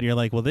also have it, you're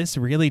like, well, this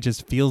really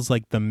just feels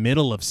like the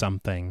middle of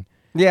something.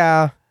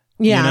 Yeah.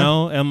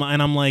 Yeah.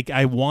 And I'm like,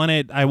 I want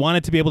it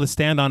to be able to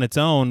stand on its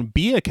own,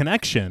 be a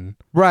connection.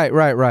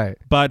 Right.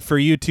 But for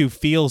you to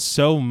feel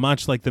so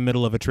much like the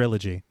middle of a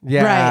trilogy.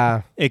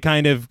 Yeah. Right.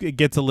 It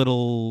gets a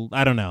little,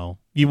 I don't know.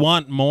 You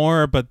want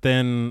more, but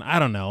then I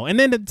don't know. And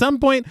then at some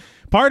point,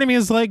 part of me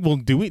is like, well,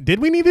 did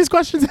we need these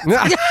questions?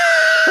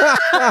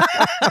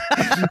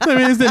 I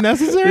mean, is it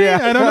necessary? Yeah.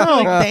 I don't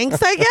know. Like,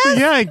 thanks, I guess.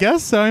 Yeah, I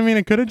guess so. I mean,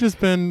 it could have just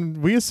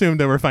been, we assumed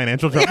there were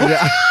financial trouble.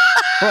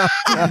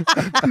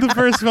 The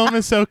first film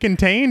is so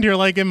contained, you're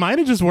like, it might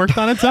have just worked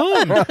on its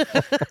own.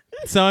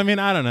 So, I mean,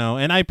 I don't know.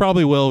 And I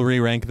probably will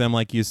re-rank them,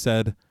 like you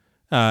said,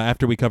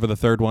 after we cover the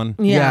third one.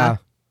 Yeah.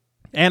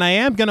 And I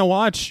am going to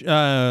watch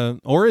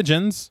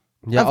Origins.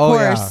 Yeah. Of Oh,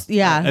 course.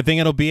 Yeah. I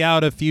think it'll be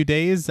out a few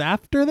days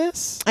after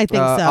this. I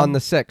think so. On the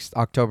 6th,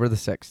 October the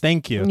 6th.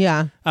 Thank you.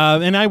 Yeah.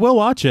 And I will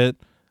watch it.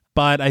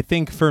 But I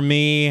think for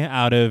me,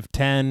 out of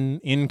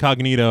 10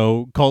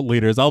 incognito cult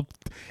leaders,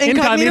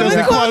 Incognito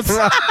in quotes.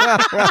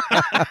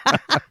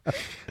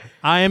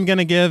 I am going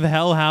to give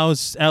Hell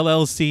House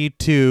LLC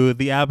 2,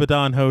 the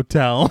Abaddon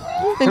Hotel.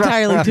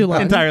 Entirely too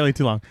long. Entirely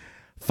too long.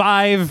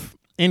 5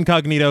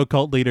 incognito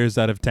cult leaders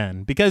out of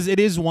 10. Because it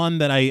is one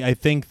that I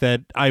think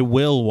that I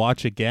will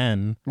watch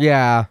again.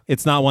 Yeah.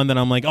 It's not one that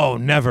I'm like, oh,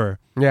 never.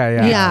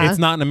 Yeah. Yeah. It's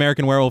not an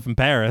American Werewolf in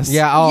Paris.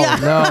 Yeah. Oh, Yeah.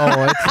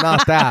 no, it's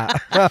not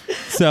that.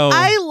 So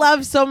I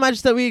love so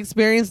much that we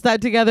experienced that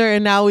together,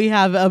 and now we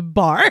have a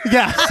bar.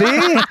 yeah. See?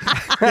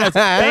 Yes,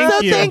 thank So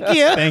you. thank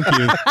you. Thank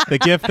you. The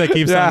gift that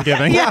keeps Yeah. on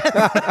giving.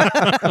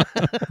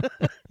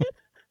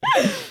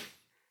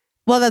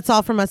 Well, that's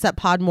all from us at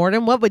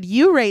Podmortem. What would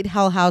you rate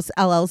Hell House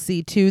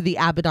LLC to the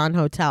Abaddon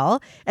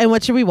Hotel? And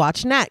what should we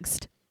watch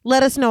next?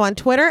 Let us know on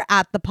Twitter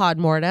at the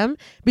Podmortem.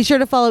 Be sure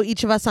to follow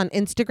each of us on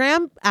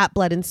Instagram at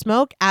Blood and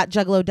Smoke, at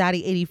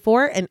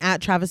JuggaloDaddy84, and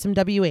at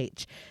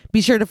TravisMWH.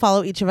 Be sure to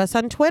follow each of us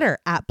on Twitter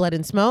at Blood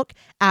and Smoke,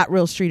 at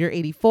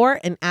RealStreeter84,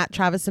 and at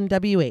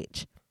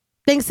TravisMWH.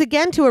 Thanks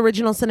again to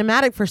Original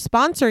Cinematic for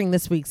sponsoring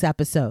this week's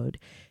episode.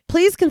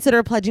 Please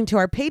consider pledging to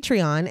our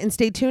Patreon and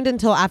stay tuned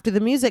until after the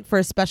music for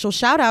a special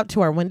shout out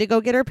to our Wendigo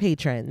Getter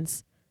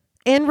patrons.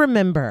 And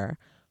remember,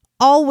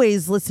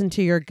 always listen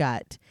to your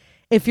gut.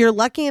 If you're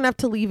lucky enough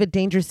to leave a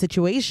dangerous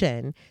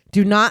situation,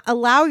 do not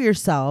allow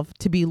yourself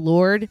to be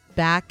lured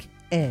back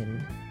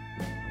in.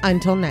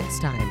 Until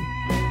next time.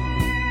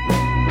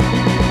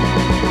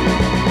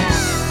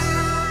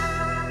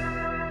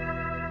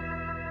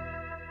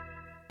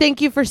 Thank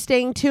you for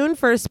staying tuned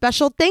for a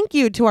special thank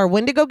you to our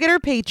Wendigo Getter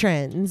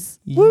patrons.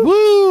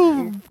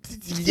 Woo!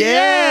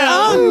 Yeah.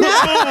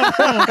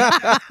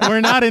 Oh, no.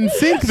 We're not in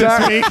sync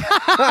this week.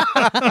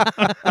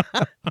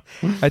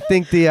 I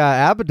think the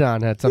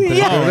Abaddon had something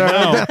Yeah. to do there.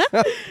 Oh,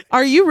 no.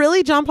 Are you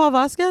really John Paul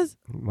Vasquez?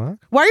 What?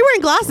 Why are you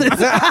wearing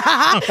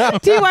glasses?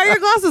 T, why are your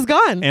glasses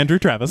gone? Andrew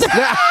Travis.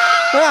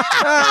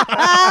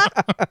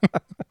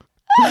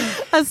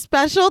 A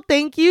special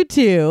thank you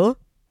to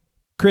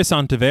Chris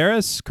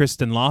Ontiveros,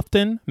 Kristen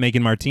Lofton,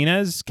 Megan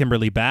Martinez,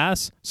 Kimberly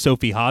Bass,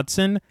 Sophie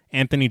Hodson,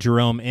 Anthony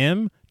Jerome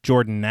M.,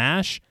 Jordan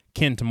Nash,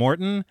 Kent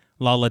Morton,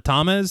 Lala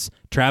Thomas,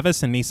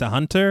 Travis and Nisa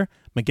Hunter,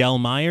 Miguel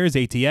Myers,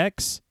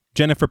 ATX,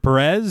 Jennifer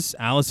Perez,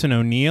 Allison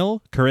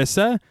O'Neill,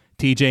 Carissa,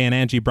 TJ and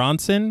Angie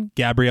Bronson,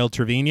 Gabrielle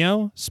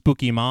Trevino,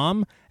 Spooky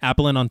Mom,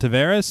 Appelin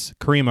Ontiveros,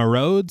 Karima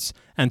Rhodes,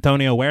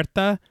 Antonio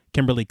Huerta,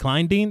 Kimberly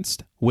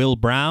Kleindienst, Will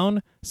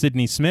Brown,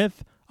 Sydney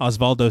Smith,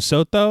 Osvaldo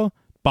Soto,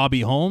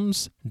 Bobby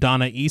Holmes,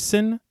 Donna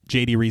Eason,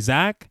 JD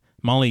Rizak,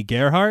 Molly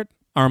Gerhart,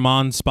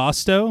 Armand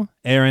Spasto,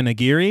 Aaron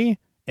Aguirre,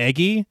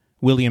 Eggy,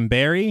 William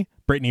Barry,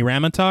 Brittany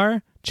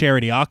Ramatar,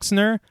 Charity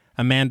Oxner,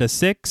 Amanda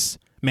Six,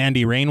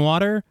 Mandy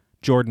Rainwater,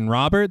 Jordan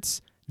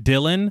Roberts,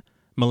 Dylan,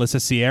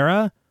 Melissa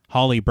Sierra,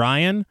 Holly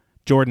Bryan,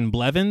 Jordan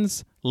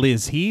Blevins,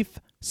 Liz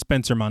Heath,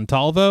 Spencer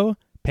Montalvo,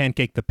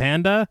 Pancake the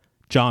Panda,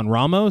 John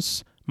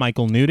Ramos,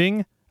 Michael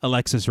Newting,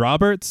 Alexis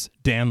Roberts,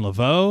 Dan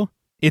Laveau,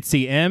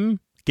 Itzy M.,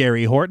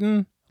 Gary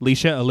Horton,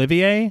 Leisha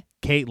Olivier,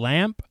 Kate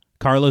Lamp,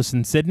 Carlos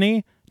and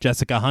Sydney,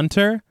 Jessica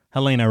Hunter,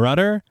 Helena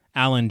Rudder,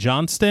 Alan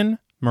Johnston,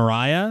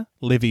 Mariah,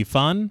 Livy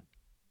Fun,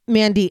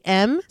 Mandy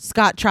M.,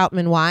 Scott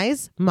Troutman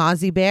Wise,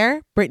 Mozzie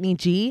Bear, Brittany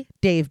G.,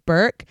 Dave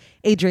Burke,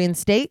 Adrian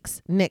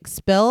Stakes, Nick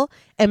Spill,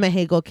 Emma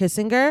Hagel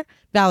Kissinger,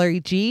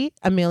 Valerie G.,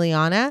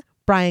 Emiliana,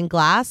 Brian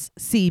Glass,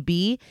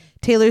 CB,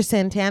 Taylor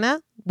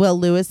Santana, Will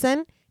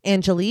Lewison,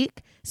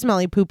 Angelique,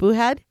 Smelly Poo Poo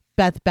Head,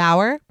 Beth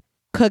Bauer,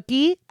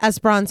 Cookie,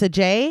 Esperanza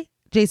J.,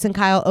 Jason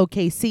Kyle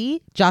OKC,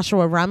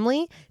 Joshua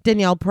Rumley,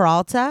 Danielle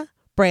Peralta,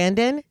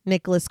 Brandon,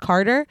 Nicholas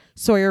Carter,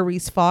 Sawyer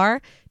Reese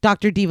Farr,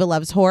 Dr. Diva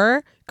Loves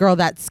Horror, Girl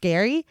That's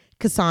Scary,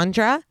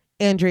 Cassandra,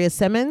 Andrea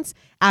Simmons,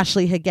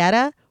 Ashley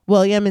Higueta,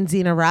 William and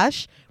Zena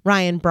Rush,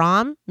 Ryan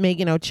Brom,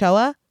 Megan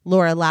Ochoa,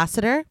 Laura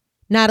Lassiter,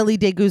 Natalie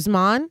De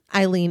Guzman,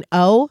 Eileen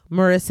O,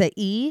 Marissa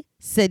E,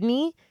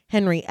 Sydney,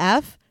 Henry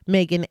F,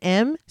 Megan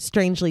M,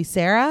 Strangely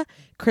Sarah,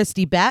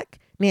 Christy Beck,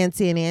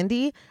 Nancy and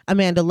Andy,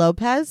 Amanda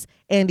Lopez,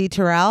 Andy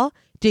Terrell,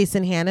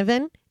 Jason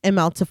Hanovan,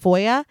 Emel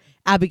Tafoya,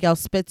 Abigail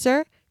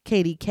Spitzer,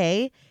 Katie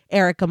K,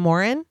 Erica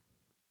Morin,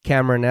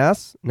 Cameron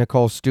S.,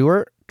 Nicole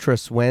Stewart,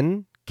 Tris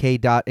Wynn,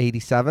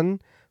 K.87,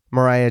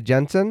 Mariah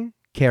Jensen,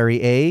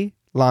 Carrie A.,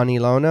 Lonnie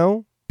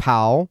Lono,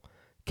 Powell,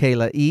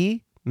 Kayla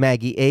E.,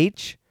 Maggie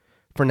H.,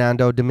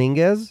 Fernando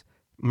Dominguez,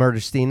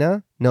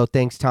 Murderstina, No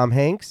Thanks Tom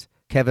Hanks,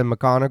 Kevin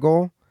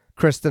McGonigal,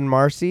 Kristen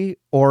Marcy,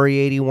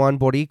 Ori81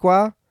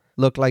 Boricua,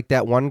 Look Like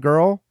That One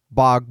Girl,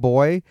 Bog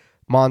Boy,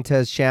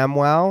 Montez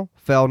Shamwow,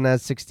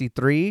 Felnez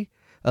 63,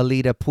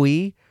 Alita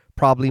Pui,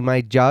 Probably My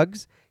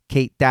Jugs,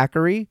 Kate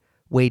Thackeray,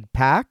 Wade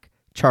Pack,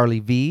 Charlie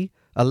V,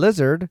 A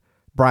Lizard,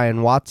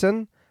 Brian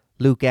Watson,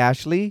 Luke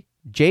Ashley,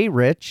 Jay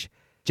Rich,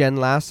 Jen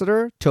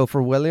Lasseter,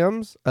 Topher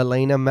Williams,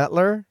 Elena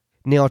Metler,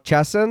 Neil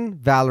Chesson,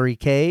 Valerie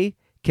Kay,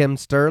 Kim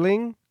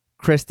Sterling,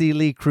 Christy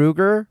Lee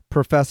Kruger,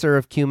 Professor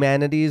of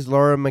Humanities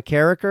Laura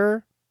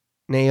McCarricker,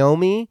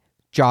 Naomi,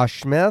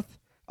 Josh Smith,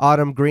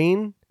 Autumn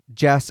Green,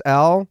 Jess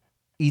L.,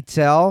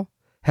 Itzel,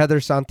 Heather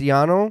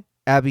Santiano,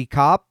 Abby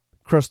Kopp,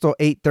 Crystal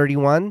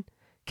 831,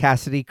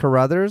 Cassidy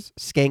Carruthers,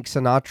 Skank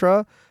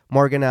Sinatra,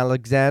 Morgan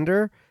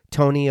Alexander,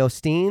 Tony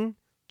Osteen,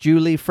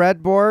 Julie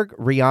Fredborg,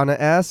 Rihanna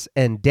S.,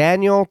 and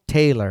Daniel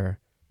Taylor.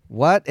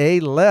 What a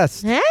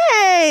list.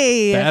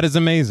 Hey! That is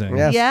amazing.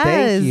 Yes,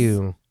 thank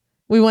you.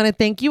 We want to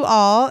thank you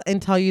all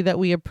and tell you that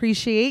we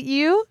appreciate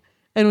you,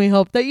 and we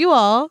hope that you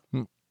all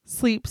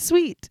sleep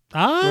sweet.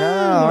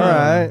 Ah, all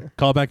right.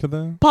 Call back to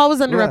the... Paul was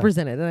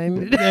underrepresented.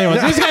 And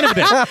Anyways, he's kind of a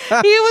dick.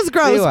 he was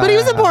gross, but he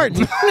was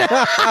important.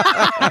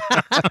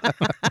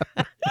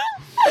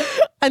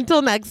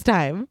 Until next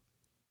time.